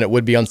lower than it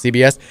would be on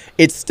CBS,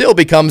 it still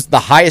becomes the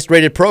highest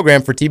rated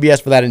program for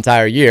TBS for that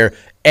entire year,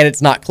 and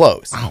it's not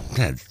close. Oh,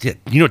 God.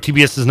 You know what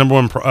TBS's number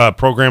one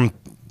program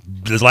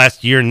this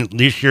last year and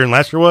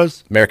last year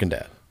was? American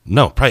Dad.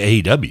 No,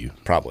 probably AEW.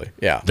 Probably,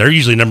 yeah. They're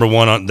usually number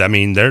one on. I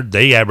mean,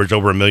 they average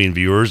over 1 million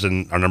viewers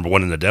and are number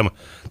one in the demo.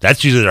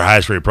 That's usually their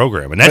highest rated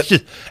program, and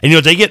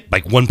they get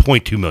like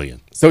 1.2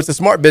 million. So it's a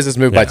smart business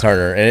move by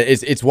Turner, and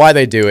it's why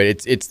they do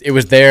it. It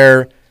was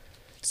there.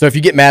 So if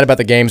you get mad about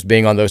the games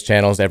being on those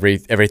channels every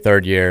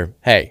third year,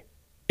 hey,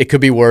 it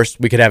could be worse.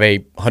 We could have a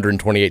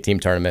 128 team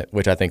tournament,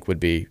 which I think would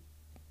be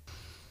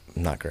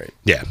not great.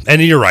 Yeah,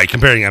 and you're right.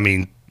 Comparing, I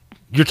mean,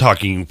 you're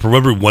talking for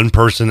every one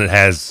person that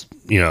has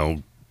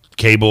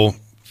cable,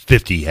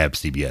 50 have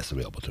CBS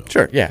available to them.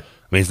 Sure, yeah.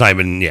 I mean, it's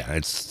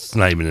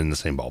not even in the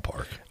same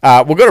ballpark.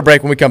 We'll go to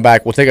break. When we come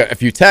back, we'll take a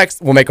few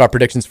texts. We'll make our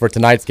predictions for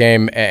tonight's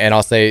game, and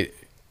I'll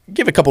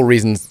give a couple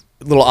reasons,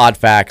 little odd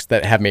facts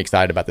that have me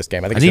excited about this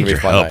game. I think it's going to be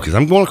a fun night. Because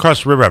I'm going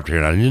across the river after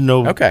here, and I didn't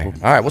know. Okay, all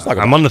right, we'll talk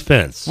about it. I'm on the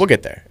fence. We'll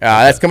get there.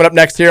 That's coming up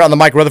next here on the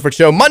Mike Rutherford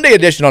Show, Monday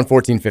edition on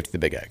 1450 The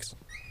Big X.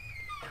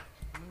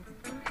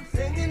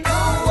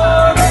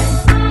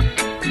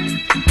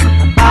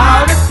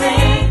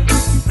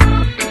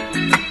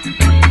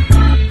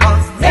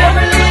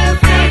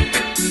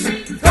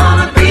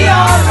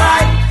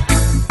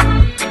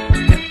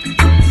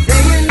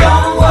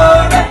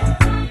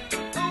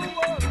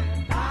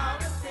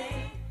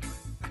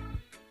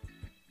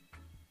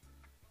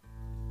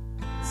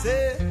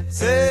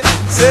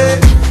 Say,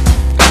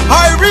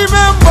 I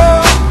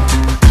remember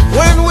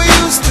when we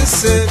used to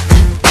sit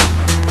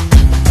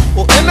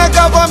in a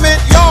government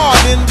yard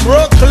in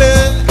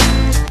Brooklyn.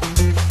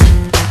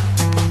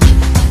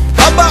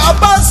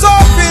 About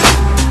solving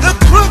the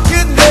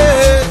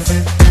crookedness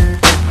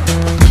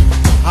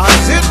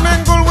as it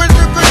mingled with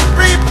the good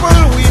people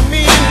we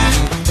meet.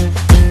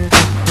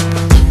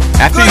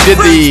 After you did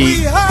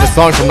the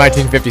song from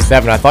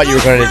 1957, I thought you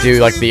were going to do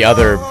like the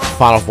other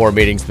Final Four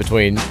meetings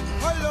between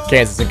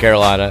Kansas and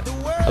Carolina.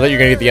 I thought you were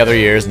going to get the other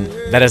years, and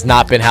that has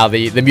not been how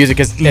the music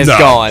has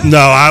gone. No,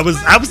 I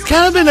was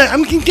kind of in a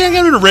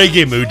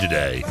reggae mood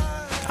today.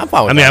 I'm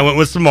fine with that. I went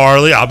with some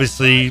Marley,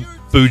 obviously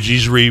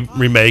Fuji's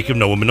remake of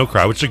No Woman No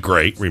Cry, which is a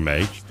great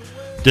remake.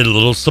 Did a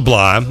little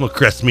Sublime, will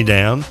Crest Me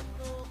Down.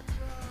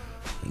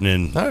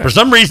 And then, for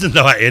some reason,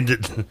 though, I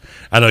ended.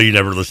 I know you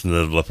never listened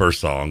to the first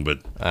song, but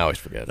I always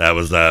forget. That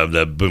was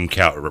the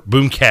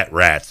Boomcat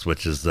Rats,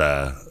 which is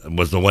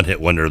was the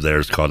one-hit wonder of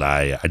theirs called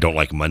 "I Don't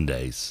Like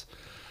Mondays."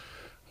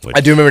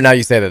 I do remember now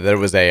you say that there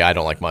was a "I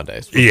Don't Like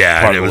Mondays."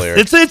 Yeah,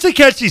 it's a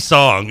catchy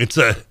song. It's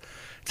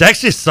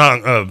actually a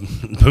song of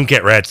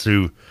Boomcat Rats,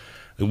 who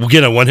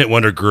again a one-hit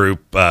wonder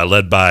group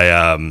led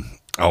by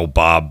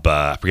Bob.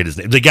 I forget his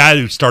name. The guy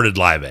who started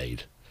Live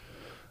Aid.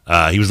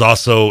 He was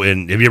also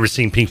in. Have you ever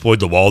seen Pink Floyd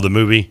The Wall, the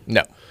movie?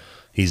 No.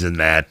 He's in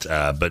that,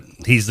 but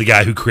he's the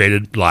guy who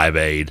created Live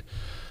Aid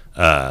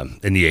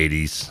in the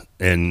 80s,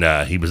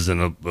 and he was in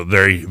a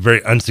very,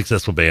 very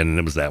unsuccessful band, and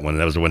it was that one.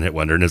 That was a one-hit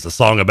wonder, and it's a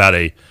song about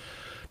a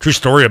true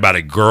story about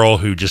a girl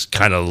who just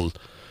kind of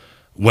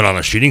went on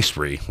a shooting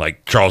spree,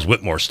 like Charles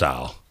Whitmore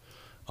style,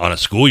 on a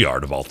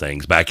schoolyard of all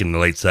things, back in the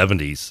late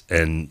 70s,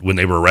 and when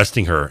they were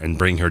arresting her and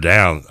bringing her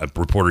down, a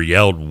reporter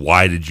yelled,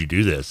 "Why did you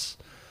do this?"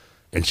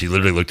 And she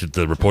literally looked at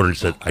the reporter and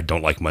said, "I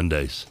don't like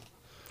Mondays."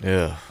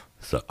 Yeah.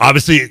 So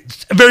obviously,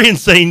 a very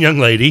insane young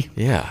lady.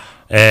 Yeah.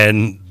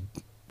 And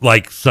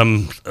like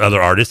some other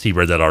artists, he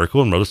read that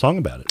article and wrote a song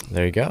about it.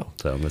 There you go.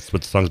 So that's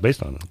what the song's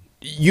based on.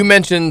 You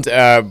mentioned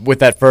with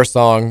that first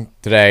song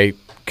today,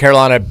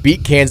 Carolina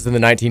beat Kansas in the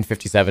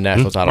 1957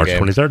 national title game.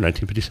 March 23rd,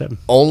 1957.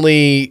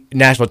 Only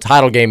national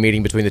title game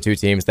meeting between the two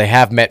teams. They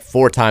have met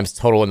 4 times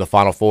total in the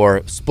Final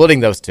Four,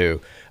 splitting those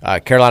two.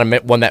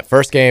 Carolina won that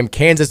first game.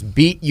 Kansas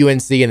beat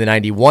UNC in the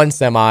 91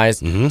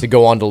 semis to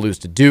go on to lose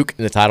to Duke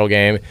in the title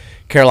game.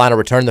 Carolina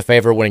returned the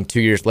favor, winning 2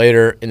 years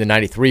later in the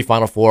 93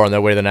 Final Four on their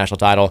way to the national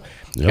title.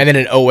 Yep. And then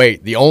in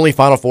 08, the only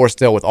Final Four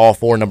still with all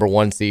 4 number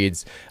 1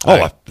 seeds.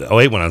 08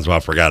 one I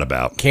forgot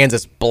about.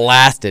 Kansas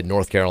blasted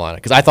North Carolina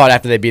because I thought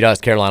after they beat us,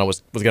 Carolina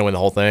was going to win the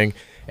whole thing.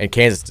 And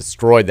Kansas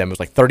destroyed them. It was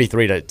like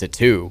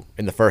 33-2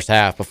 in the first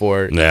half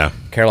before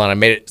Carolina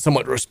made it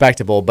somewhat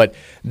respectable. But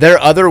there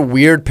are other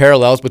weird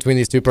parallels between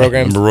these two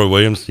programs. Remember Roy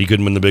Williams? He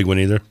couldn't win the big one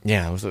either.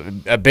 Yeah, it was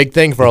a big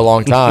thing for a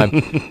long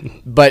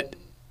time. But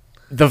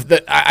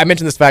I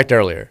mentioned this fact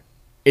earlier.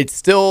 It's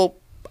still,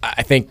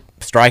 I think,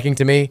 striking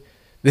to me.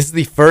 This is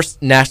the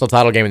first national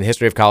title game in the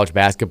history of college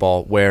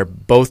basketball where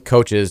both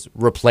coaches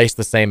replaced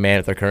the same man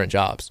at their current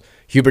jobs.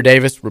 Hubert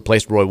Davis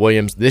replaced Roy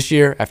Williams this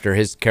year after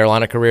his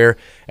Carolina career,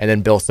 and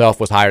then Bill Self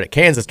was hired at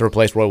Kansas to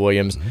replace Roy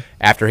Williams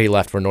after he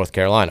left for North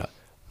Carolina.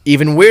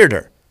 Even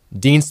weirder,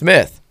 Dean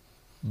Smith,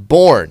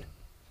 born,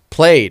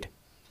 played,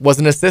 was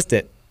an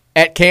assistant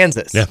at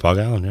Kansas. Yeah, Fog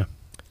Allen, yeah.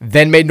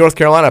 Then made North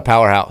Carolina a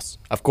powerhouse,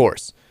 of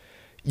course.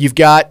 You've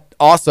got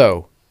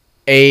also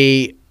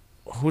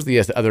who's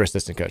the other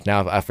assistant coach?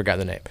 Now I forgot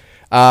the name.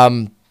 Now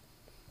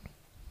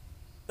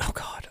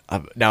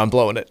I'm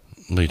blowing it.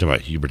 Are you talking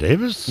about Hubert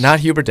Davis?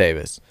 Not Hubert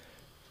Davis.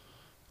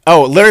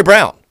 Oh, Larry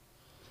Brown.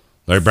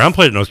 Larry Brown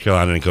played at North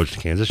Carolina and coached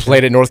at Kansas.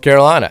 Played at North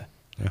Carolina.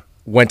 Yeah.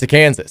 Went to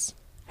Kansas.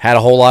 Had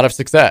a whole lot of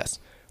success.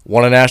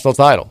 Won a national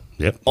title.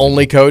 Yep.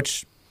 Only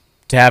coach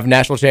to have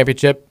national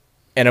championship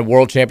and a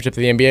world championship at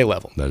the NBA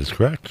level. That is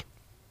correct.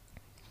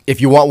 If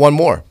you want one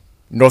more,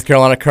 North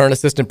Carolina current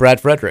assistant Brad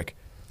Frederick,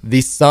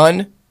 the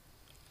son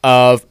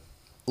of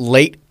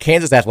late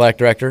Kansas athletic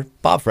director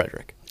Bob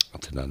Frederick. I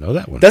did not know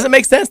that one. Doesn't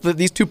make sense that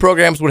these two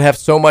programs would have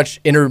so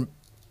much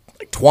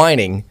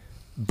intertwining,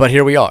 but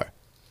here we are.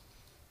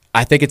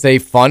 I think it's a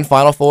fun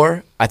Final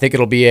Four. I think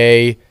it'll be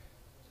a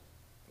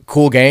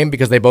cool game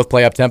because they both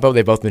play up-tempo.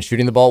 They've both been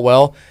shooting the ball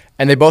well,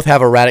 and they both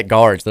have erratic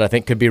guards that I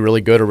think could be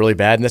really good or really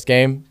bad in this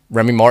game.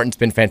 Remy Martin's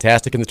been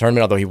fantastic in the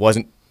tournament, although he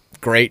wasn't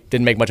great,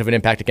 didn't make much of an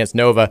impact against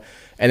Nova.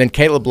 And then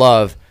Caleb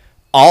Love,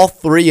 all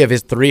 3 of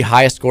his 3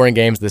 highest scoring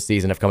games this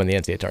season have come in the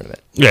NCAA tournament.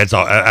 Yeah, it's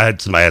all. I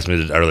had somebody ask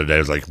me the other day. I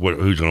was like,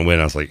 "Who's going to win?"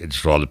 I was like, "It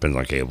just all depends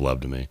on Caleb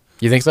Love to me."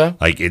 You think so?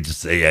 Like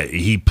it's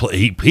he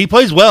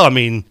plays well. I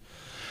mean,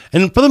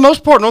 and for the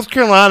most part, North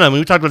Carolina. I mean,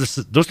 we talked about this.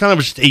 Those kind of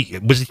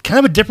was kind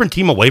of a different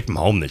team away from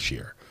home this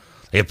year.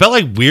 It felt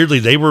like weirdly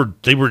they were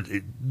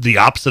the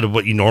opposite of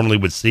what you normally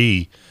would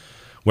see,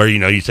 where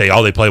you say,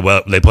 "Oh, they play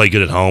well, they play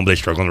good at home, they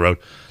struggle on the road."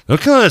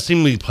 North Carolina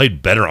seemingly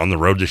played better on the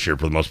road this year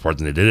for the most part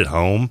than they did at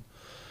home.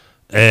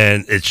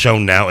 And it's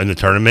shown now in the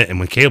tournament. And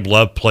when Caleb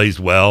Love plays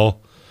well,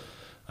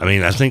 I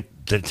mean, I think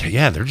that,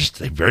 they're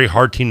just a very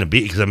hard team to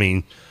beat. Because, I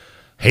mean,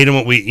 hate them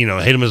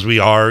as we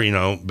are,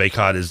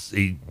 Bacot is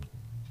a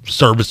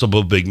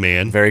serviceable big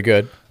man. Very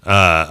good.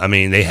 I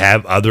mean, they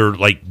have other,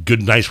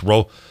 good, nice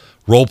role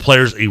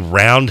players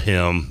around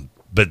him.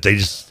 But they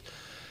just,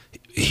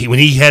 when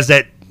he has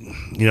that,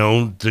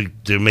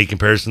 to make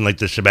comparison, like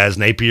the Shabazz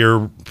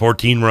Napier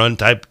 14 run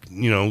type,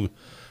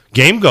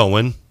 game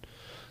going,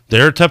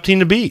 they're a tough team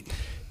to beat.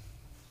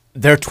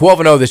 They're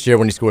 12-0 this year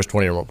when he scores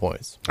 20 or more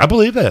points. I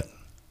believe that.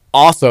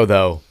 Also,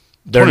 though,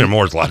 20 or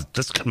more is a lot.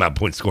 That's a good amount of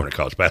points scoring in a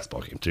college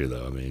basketball game, too,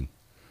 though. I mean,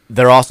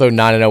 they're also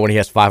 9-0 when he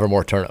has 5 or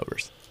more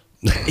turnovers.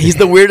 He's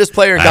the weirdest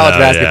player in college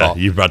basketball.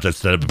 Yeah. You brought that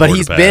stat up before. But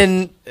he's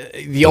been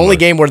the only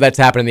game where that's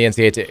happened in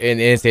the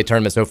NCAA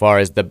tournament so far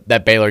is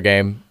that Baylor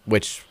game,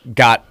 which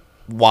got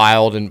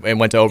wild and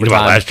went to You overtime. know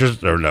about last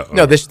year's or no?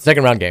 No, this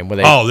second round game where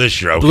they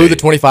this year, okay. blew the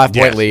 25-point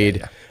Yes,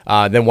 lead,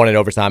 then won in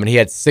overtime, and he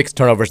had 6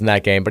 turnovers in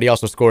that game, but he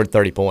also scored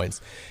 30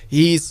 points.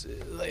 He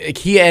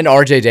and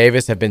RJ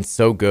Davis have been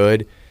so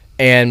good,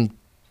 and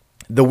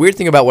the weird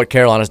thing about what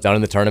Carolina's done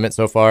in the tournament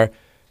so far,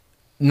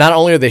 not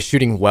only are they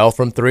shooting well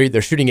from three,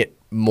 they're shooting it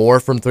more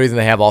from three than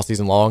they have all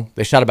season long.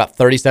 They shot about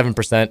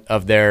 37%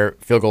 of their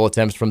field goal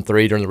attempts from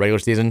three during the regular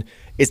season.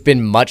 It's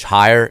been much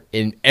higher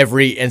in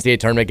every NCAA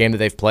tournament game that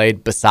they've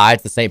played,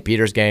 besides the St.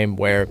 Peter's game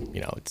where,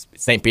 it's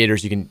St.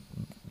 Peter's, you can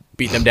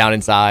beat them down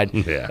inside.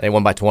 Yeah. They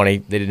won by 20.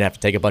 They didn't have to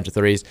take a bunch of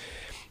threes.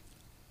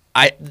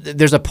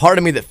 There's a part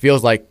of me that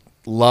feels like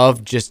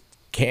Love just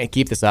can't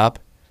keep this up,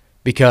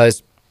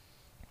 because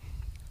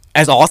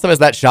as awesome as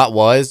that shot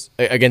was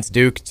against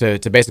Duke to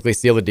basically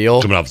seal the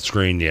deal. Coming off the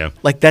screen, yeah.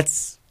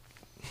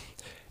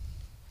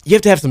 You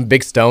have to have some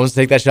big stones to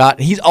take that shot.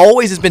 He's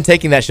always has been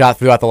taking that shot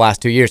throughout the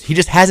last 2 years. He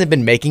just hasn't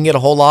been making it a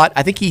whole lot.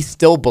 I think he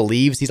still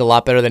believes he's a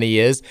lot better than he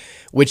is,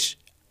 which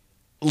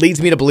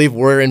leads me to believe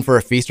we're in for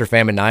a feast or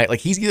famine night. Like,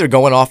 he's either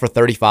going off for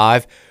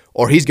 35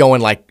 or he's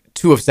going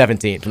 2 of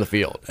 17 from the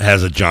field.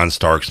 Has a John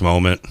Starks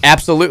moment.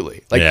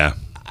 Absolutely. Yeah.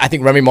 I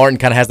think Remy Martin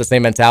kind of has the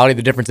same mentality.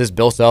 The difference is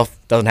Bill Self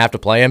doesn't have to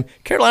play him.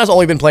 Carolina's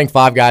only been playing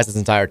 5 guys this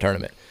entire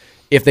tournament.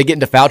 If they get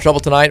into foul trouble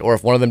tonight, or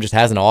if one of them just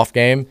has an off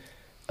game,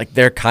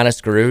 they're kind of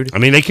screwed. I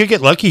mean, they could get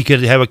lucky. He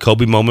could have a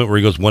Kobe moment where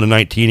he goes 1 of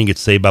 19 and gets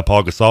saved by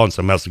Paul Gasol and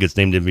somehow gets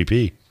named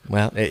MVP.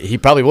 Well, he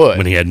probably would.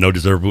 When he had no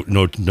deserving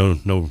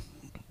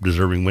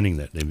winning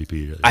that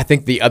MVP. I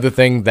think the other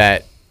thing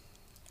that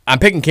I'm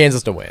picking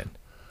Kansas to win.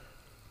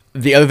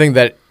 The other thing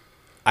that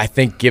I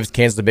think gives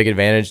Kansas a big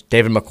advantage,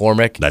 David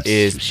McCormick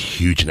is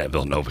huge in that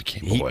Villanova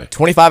game, boy.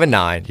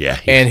 25-9. Yeah.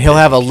 And he'll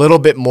have a little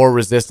bit more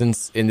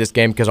resistance in this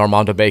game because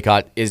Armando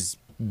Bacot is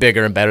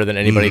bigger and better than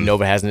anybody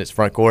Nova has in its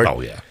front court.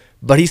 Oh, yeah.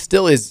 But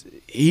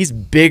he's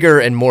bigger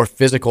and more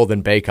physical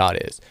than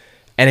Bacot is.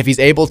 And if he's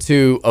able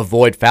to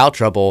avoid foul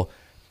trouble,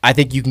 I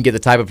think you can get the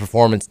type of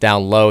performance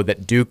down low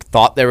that Duke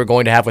thought they were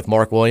going to have with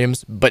Mark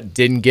Williams, but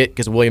didn't get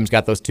because Williams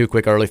got those 2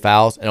 quick early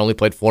fouls and only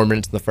played 4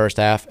 minutes in the first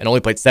half and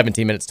only played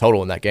 17 minutes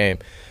total in that game.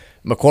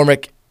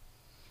 McCormick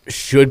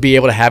should be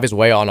able to have his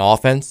way on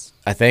offense,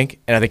 I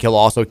think, and I think he'll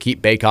also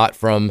keep Bacot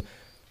from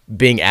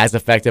being as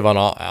effective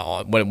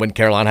on when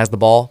Carolina has the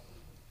ball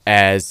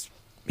as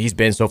he's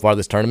been so far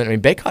this tournament. I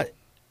mean, Bacot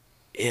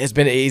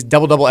he's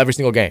double-double every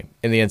single game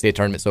in the NCAA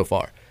tournament so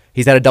far.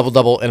 He's had a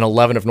double-double in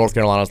 11 of North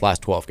Carolina's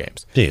last 12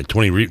 games. Yeah,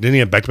 20. Didn't he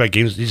have back-to-back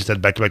games? He just had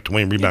back-to-back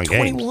 20 rebound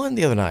games. 21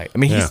 the other night. I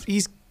mean, Yeah.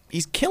 he's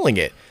killing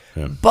it.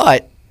 Yeah.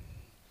 But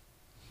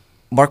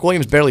Mark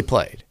Williams barely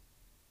played.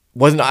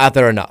 Wasn't out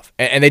there enough.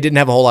 And they didn't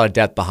have a whole lot of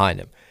depth behind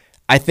him.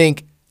 I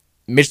think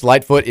Mitch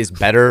Lightfoot is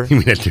better. You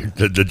mean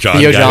the John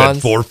Theo guy Johns?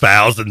 had 4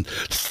 fouls in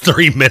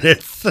 3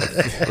 minutes?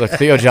 Look,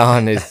 Theo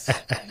John is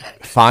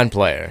a fine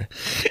player.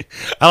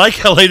 I like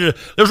how later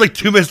there was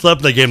 2 minutes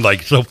left in the game,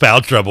 so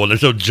foul trouble, and they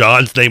showed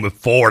John's name with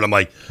 4, and I'm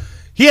like,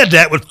 he had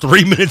that with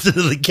 3 minutes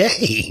into the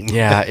game.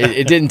 Yeah,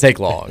 it didn't take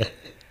long.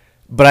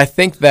 But I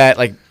think that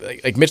like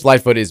Mitch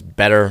Lightfoot is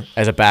better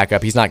as a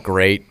backup. He's not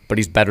great, but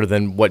he's better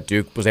than what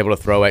Duke was able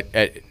to throw at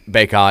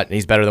Bacot, and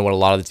he's better than what a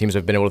lot of the teams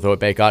have been able to throw at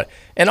Bacot.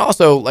 And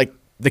also,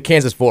 the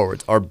Kansas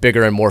forwards are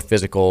bigger and more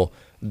physical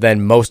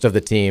than most of the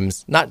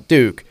teams, not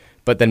Duke,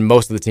 but than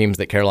most of the teams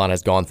that Carolina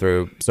has gone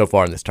through so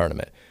far in this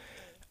tournament.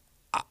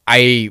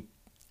 I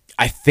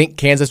think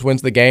Kansas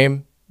wins the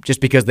game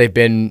just because they've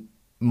been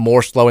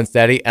more slow and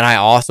steady, and I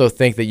also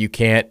think that you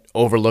can't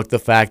overlook the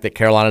fact that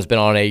Carolina's been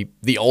on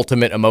the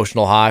ultimate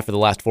emotional high for the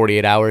last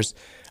 48 hours.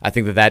 I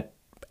think that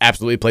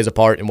absolutely plays a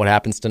part in what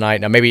happens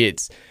tonight. Now, maybe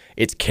it's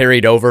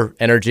carried over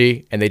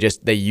energy, and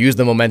they use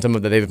the momentum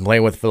that they've been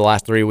playing with for the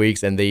last 3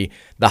 weeks and the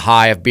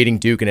high of beating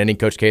Duke and ending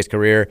Coach K's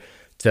career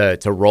to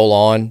roll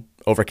on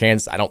over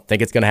Kansas. I don't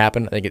think it's going to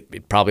happen. I think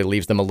it probably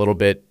leaves them a little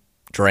bit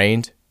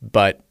drained,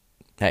 but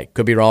hey,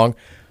 could be wrong.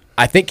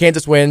 I think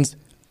Kansas wins.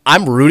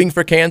 I'm rooting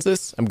for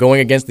Kansas. I'm going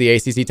against the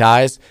ACC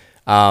ties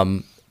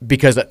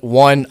because,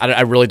 one,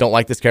 I really don't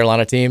like this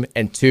Carolina team,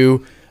 and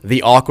two,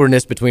 the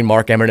awkwardness between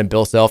Mark Emmert and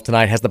Bill Self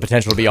tonight has the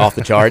potential to be off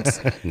the charts.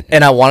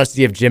 And I want to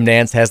see if Jim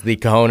Nance has the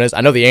cojones. I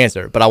know the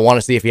answer, but I want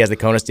to see if he has the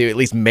cojones to at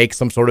least make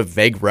some sort of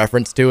vague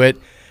reference to it.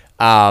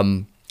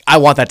 I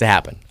want that to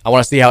happen. I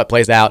want to see how it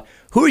plays out.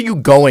 Who are you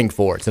going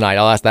for tonight?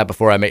 I'll ask that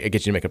before I get you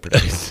to make a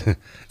prediction.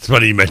 It's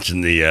funny you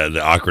mentioned the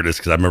awkwardness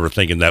because I remember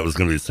thinking that was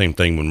going to be the same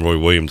thing when Roy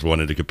Williams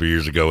won it a couple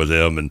years ago with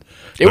him, and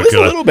it was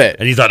a little bit.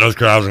 And he thought North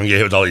Carolina was going to get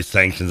hit with all these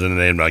sanctions, and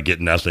they ended up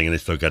getting nothing, and they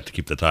still got to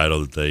keep the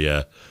title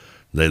that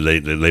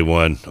they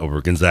won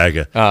over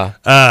Gonzaga.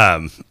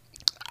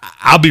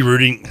 I'll be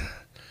rooting.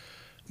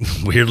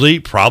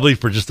 Weirdly, probably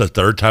for just the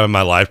third time in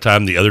my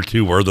lifetime. The other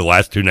two were the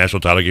last 2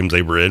 national title games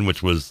they were in,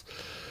 which was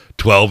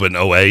 12 and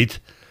 08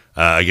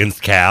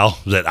 against Cal.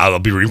 That I'll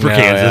be rooting for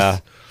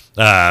Kansas.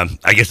 Yeah.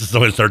 I guess it's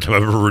only the third time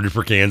I've ever rooted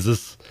for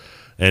Kansas,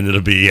 and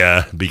it'll be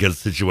because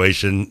of the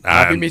situation.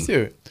 Me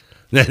too.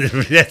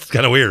 That's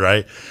kind of weird,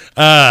 right?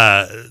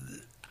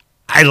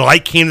 I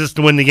like Kansas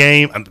to win the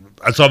game,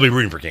 so I'll be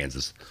rooting for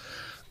Kansas.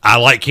 I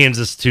like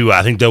Kansas too.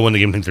 I think they'll win the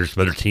game. I think they're a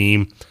better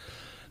team.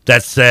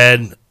 That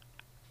said,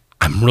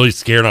 I'm really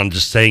scared on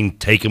just saying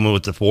take them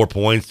with the 4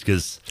 points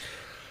because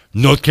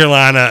North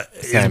Carolina,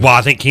 while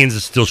I think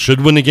Kansas still should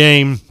win the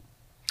game,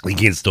 I think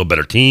Kansas is still a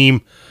better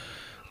team.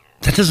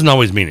 That doesn't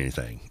always mean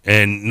anything.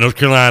 And North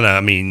Carolina,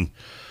 I mean,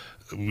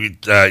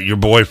 your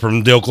boy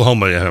from the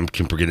Oklahoma, I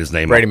can forget his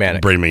name. Brady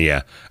Manick. Brady Manick,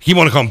 yeah. He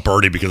want to call him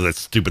Birdie because of that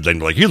stupid thing.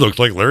 Like, he looks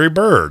like Larry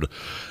Bird.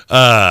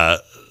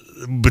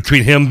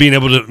 Between him being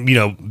able to,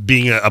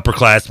 being an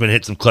upperclassman,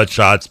 hit some clutch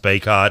shots,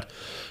 Baycott,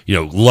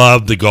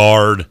 love the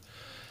guard.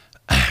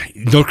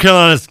 North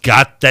Carolina's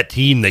got that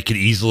team that could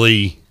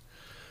easily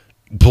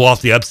pull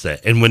off the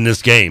upset and win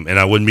this game. And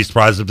I wouldn't be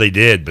surprised if they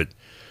did, but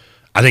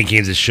I think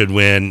Kansas should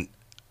win.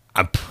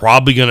 I'm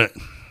probably going to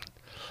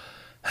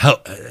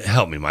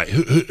help me, Mike.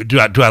 Do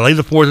I lay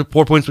the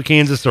 4 points with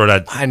Kansas or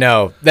I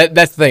know.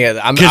 That's the thing.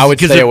 I would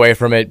stay away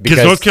from it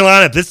because North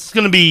Carolina, if this is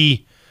going to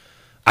be,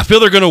 I feel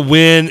they're going to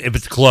win if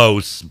it's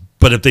close,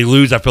 but if they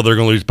lose, I feel they're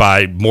going to lose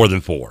by more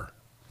than 4.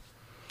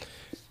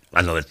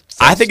 I know that.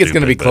 I think it's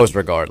going to be close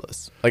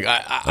regardless. Like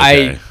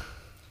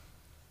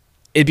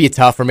it'd be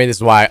tough for me. This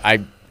is why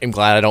I am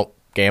glad I don't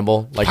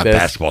gamble like this.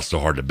 Basketball's so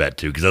hard to bet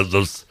too because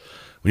those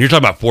when you're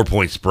talking about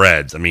 4-point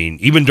spreads. I mean,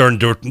 even during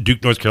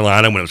Duke, North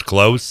Carolina, when it was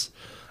close,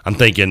 I'm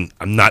thinking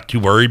I'm not too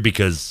worried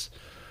because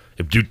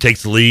if Duke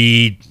takes the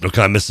lead, they'll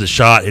kind of miss a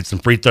shot, hit some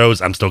free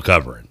throws, I'm still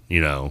covering.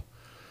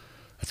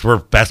 That's where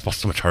basketball's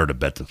so much harder to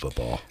bet than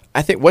football.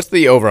 I think. What's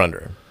the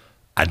over/under?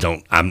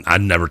 I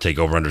never take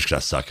over/unders because I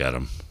suck at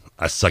them.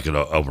 I suck at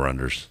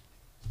over/unders.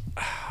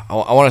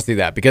 I want to see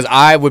that because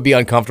I would be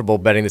uncomfortable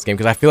betting this game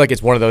because I feel like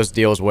it's one of those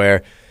deals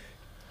where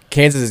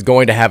Kansas is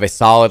going to have a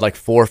solid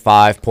 4 or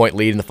 5 point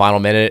lead in the final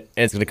minute,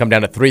 and it's going to come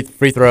down to 3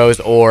 free throws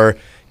or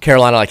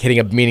Carolina hitting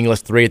a meaningless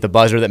 3 at the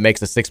buzzer that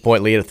makes a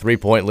 6-point lead, a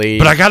 3-point lead.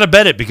 But I got to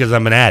bet it because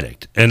I'm an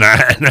addict, and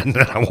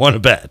I want to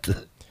bet.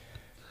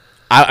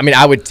 I mean,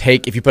 I would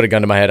take, if you put a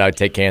gun to my head, I would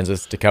take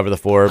Kansas to cover the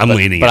 4. I'm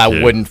leaning but it I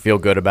too. wouldn't feel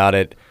good about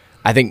it.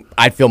 I think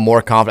I'd feel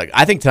more confident.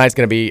 I think tonight's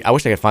going to be, I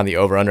wish I could find the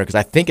over-under because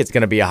I think it's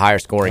going to be a higher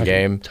scoring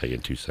game. I'll tell you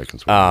in 2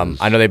 seconds.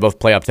 I know they both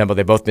play up-tempo.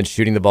 They've both been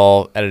shooting the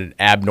ball at an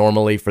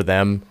abnormally, for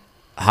them,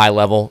 high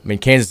level. I mean,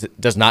 Kansas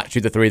does not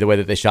shoot the 3 the way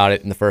that they shot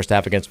it in the first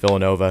half against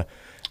Villanova.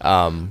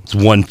 It's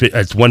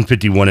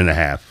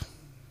 151.5.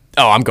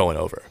 Oh, I'm going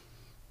over.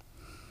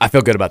 I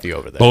feel good about the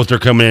over there. Both are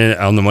coming in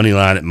on the money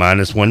line at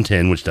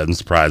 -110, which doesn't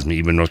surprise me.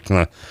 Even North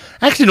Carolina.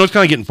 Actually, North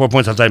Carolina getting 4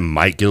 points. I thought I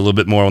might get a little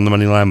bit more on the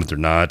money line, but they're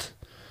not.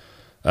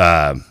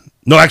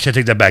 No, actually, I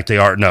take that back. They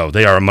are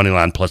a money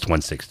line plus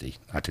 160.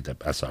 I take that.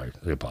 I'm sorry.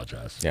 I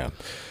apologize. Yeah.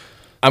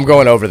 I'm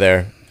going over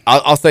there.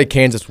 I'll say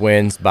Kansas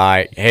wins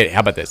by, hey, how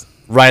about this?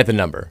 Right at the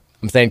number.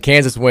 I'm saying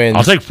Kansas wins.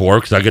 I'll take 4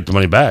 because I get the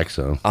money back.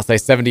 So I'll say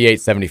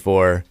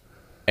 78-74.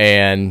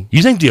 And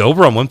you think the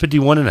over on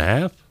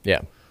 151.5?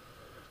 Yeah.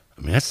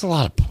 I mean, that's a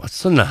lot.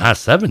 That's in the high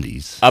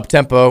 70s. Up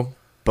tempo,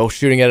 both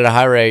shooting it at a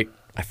high rate.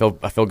 I feel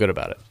good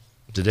about it.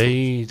 Did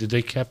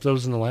they cap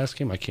those in the last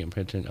game? I can't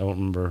pay attention. I don't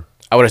remember.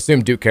 I would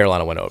assume Duke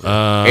Carolina went over.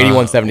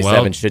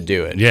 81-77 should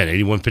do it. Yeah, and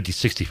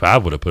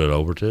 81-50-65 would have put it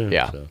over too.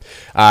 Yeah. So.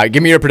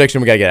 Give me your prediction.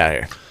 We got to get out of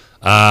here.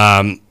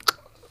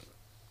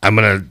 I'm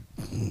gonna,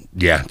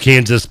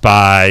 Kansas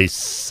by.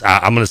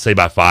 I'm gonna say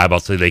by 5.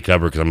 I'll say they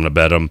cover because I'm gonna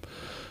bet them.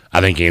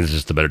 I think Kansas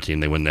is the better team.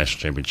 They win the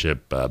national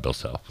championship. Bill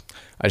Self.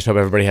 I just hope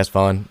everybody has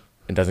fun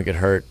and doesn't get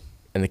hurt,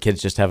 and the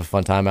kids just have a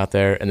fun time out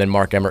there. And then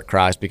Mark Emmert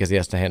cries because he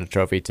has to hand a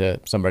trophy to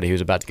somebody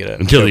who's about to get it.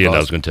 Until the end, I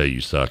was going to tell you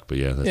suck, but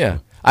yeah. Yeah.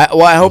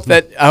 I hope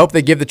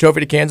they give the trophy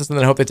to Kansas, and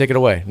then I hope they take it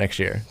away next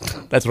year.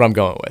 That's what I'm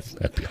going with.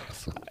 That'd be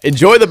awesome.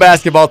 Enjoy the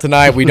basketball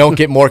tonight. We don't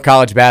get more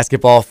college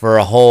basketball for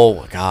a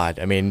whole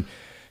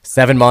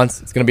 7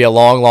 months. It's going to be a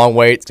long, long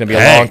wait. It's going to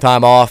be a long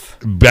time off.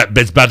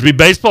 It's about to be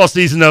baseball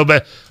season though.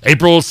 But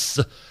April's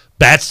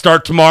Bats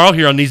start tomorrow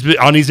here on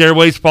these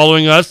airways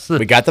following us.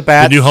 We got the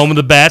Bats. The new home of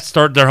the Bats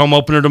start their home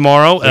opener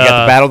tomorrow. We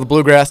got the Battle of the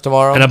Bluegrass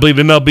tomorrow. And I believe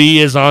MLB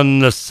is on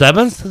the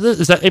 7th.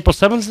 Is that April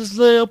 7th is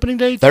the opening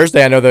date?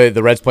 Thursday, I know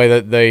the Reds play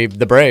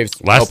the Braves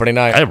opening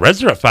night.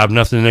 Reds are at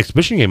 5-0 in the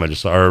exhibition game I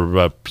just saw,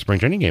 or spring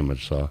training game I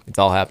just saw. It's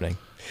all happening.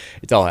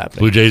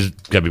 Blue Jays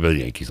got beat by the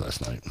Yankees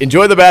last night.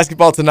 Enjoy the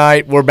basketball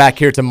tonight. We're back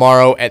here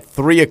tomorrow at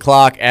 3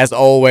 o'clock as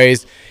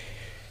always.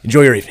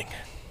 Enjoy your evening.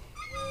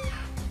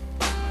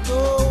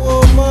 No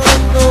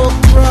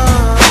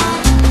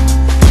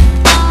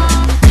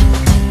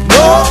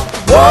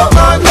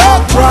woman,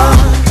 no cry.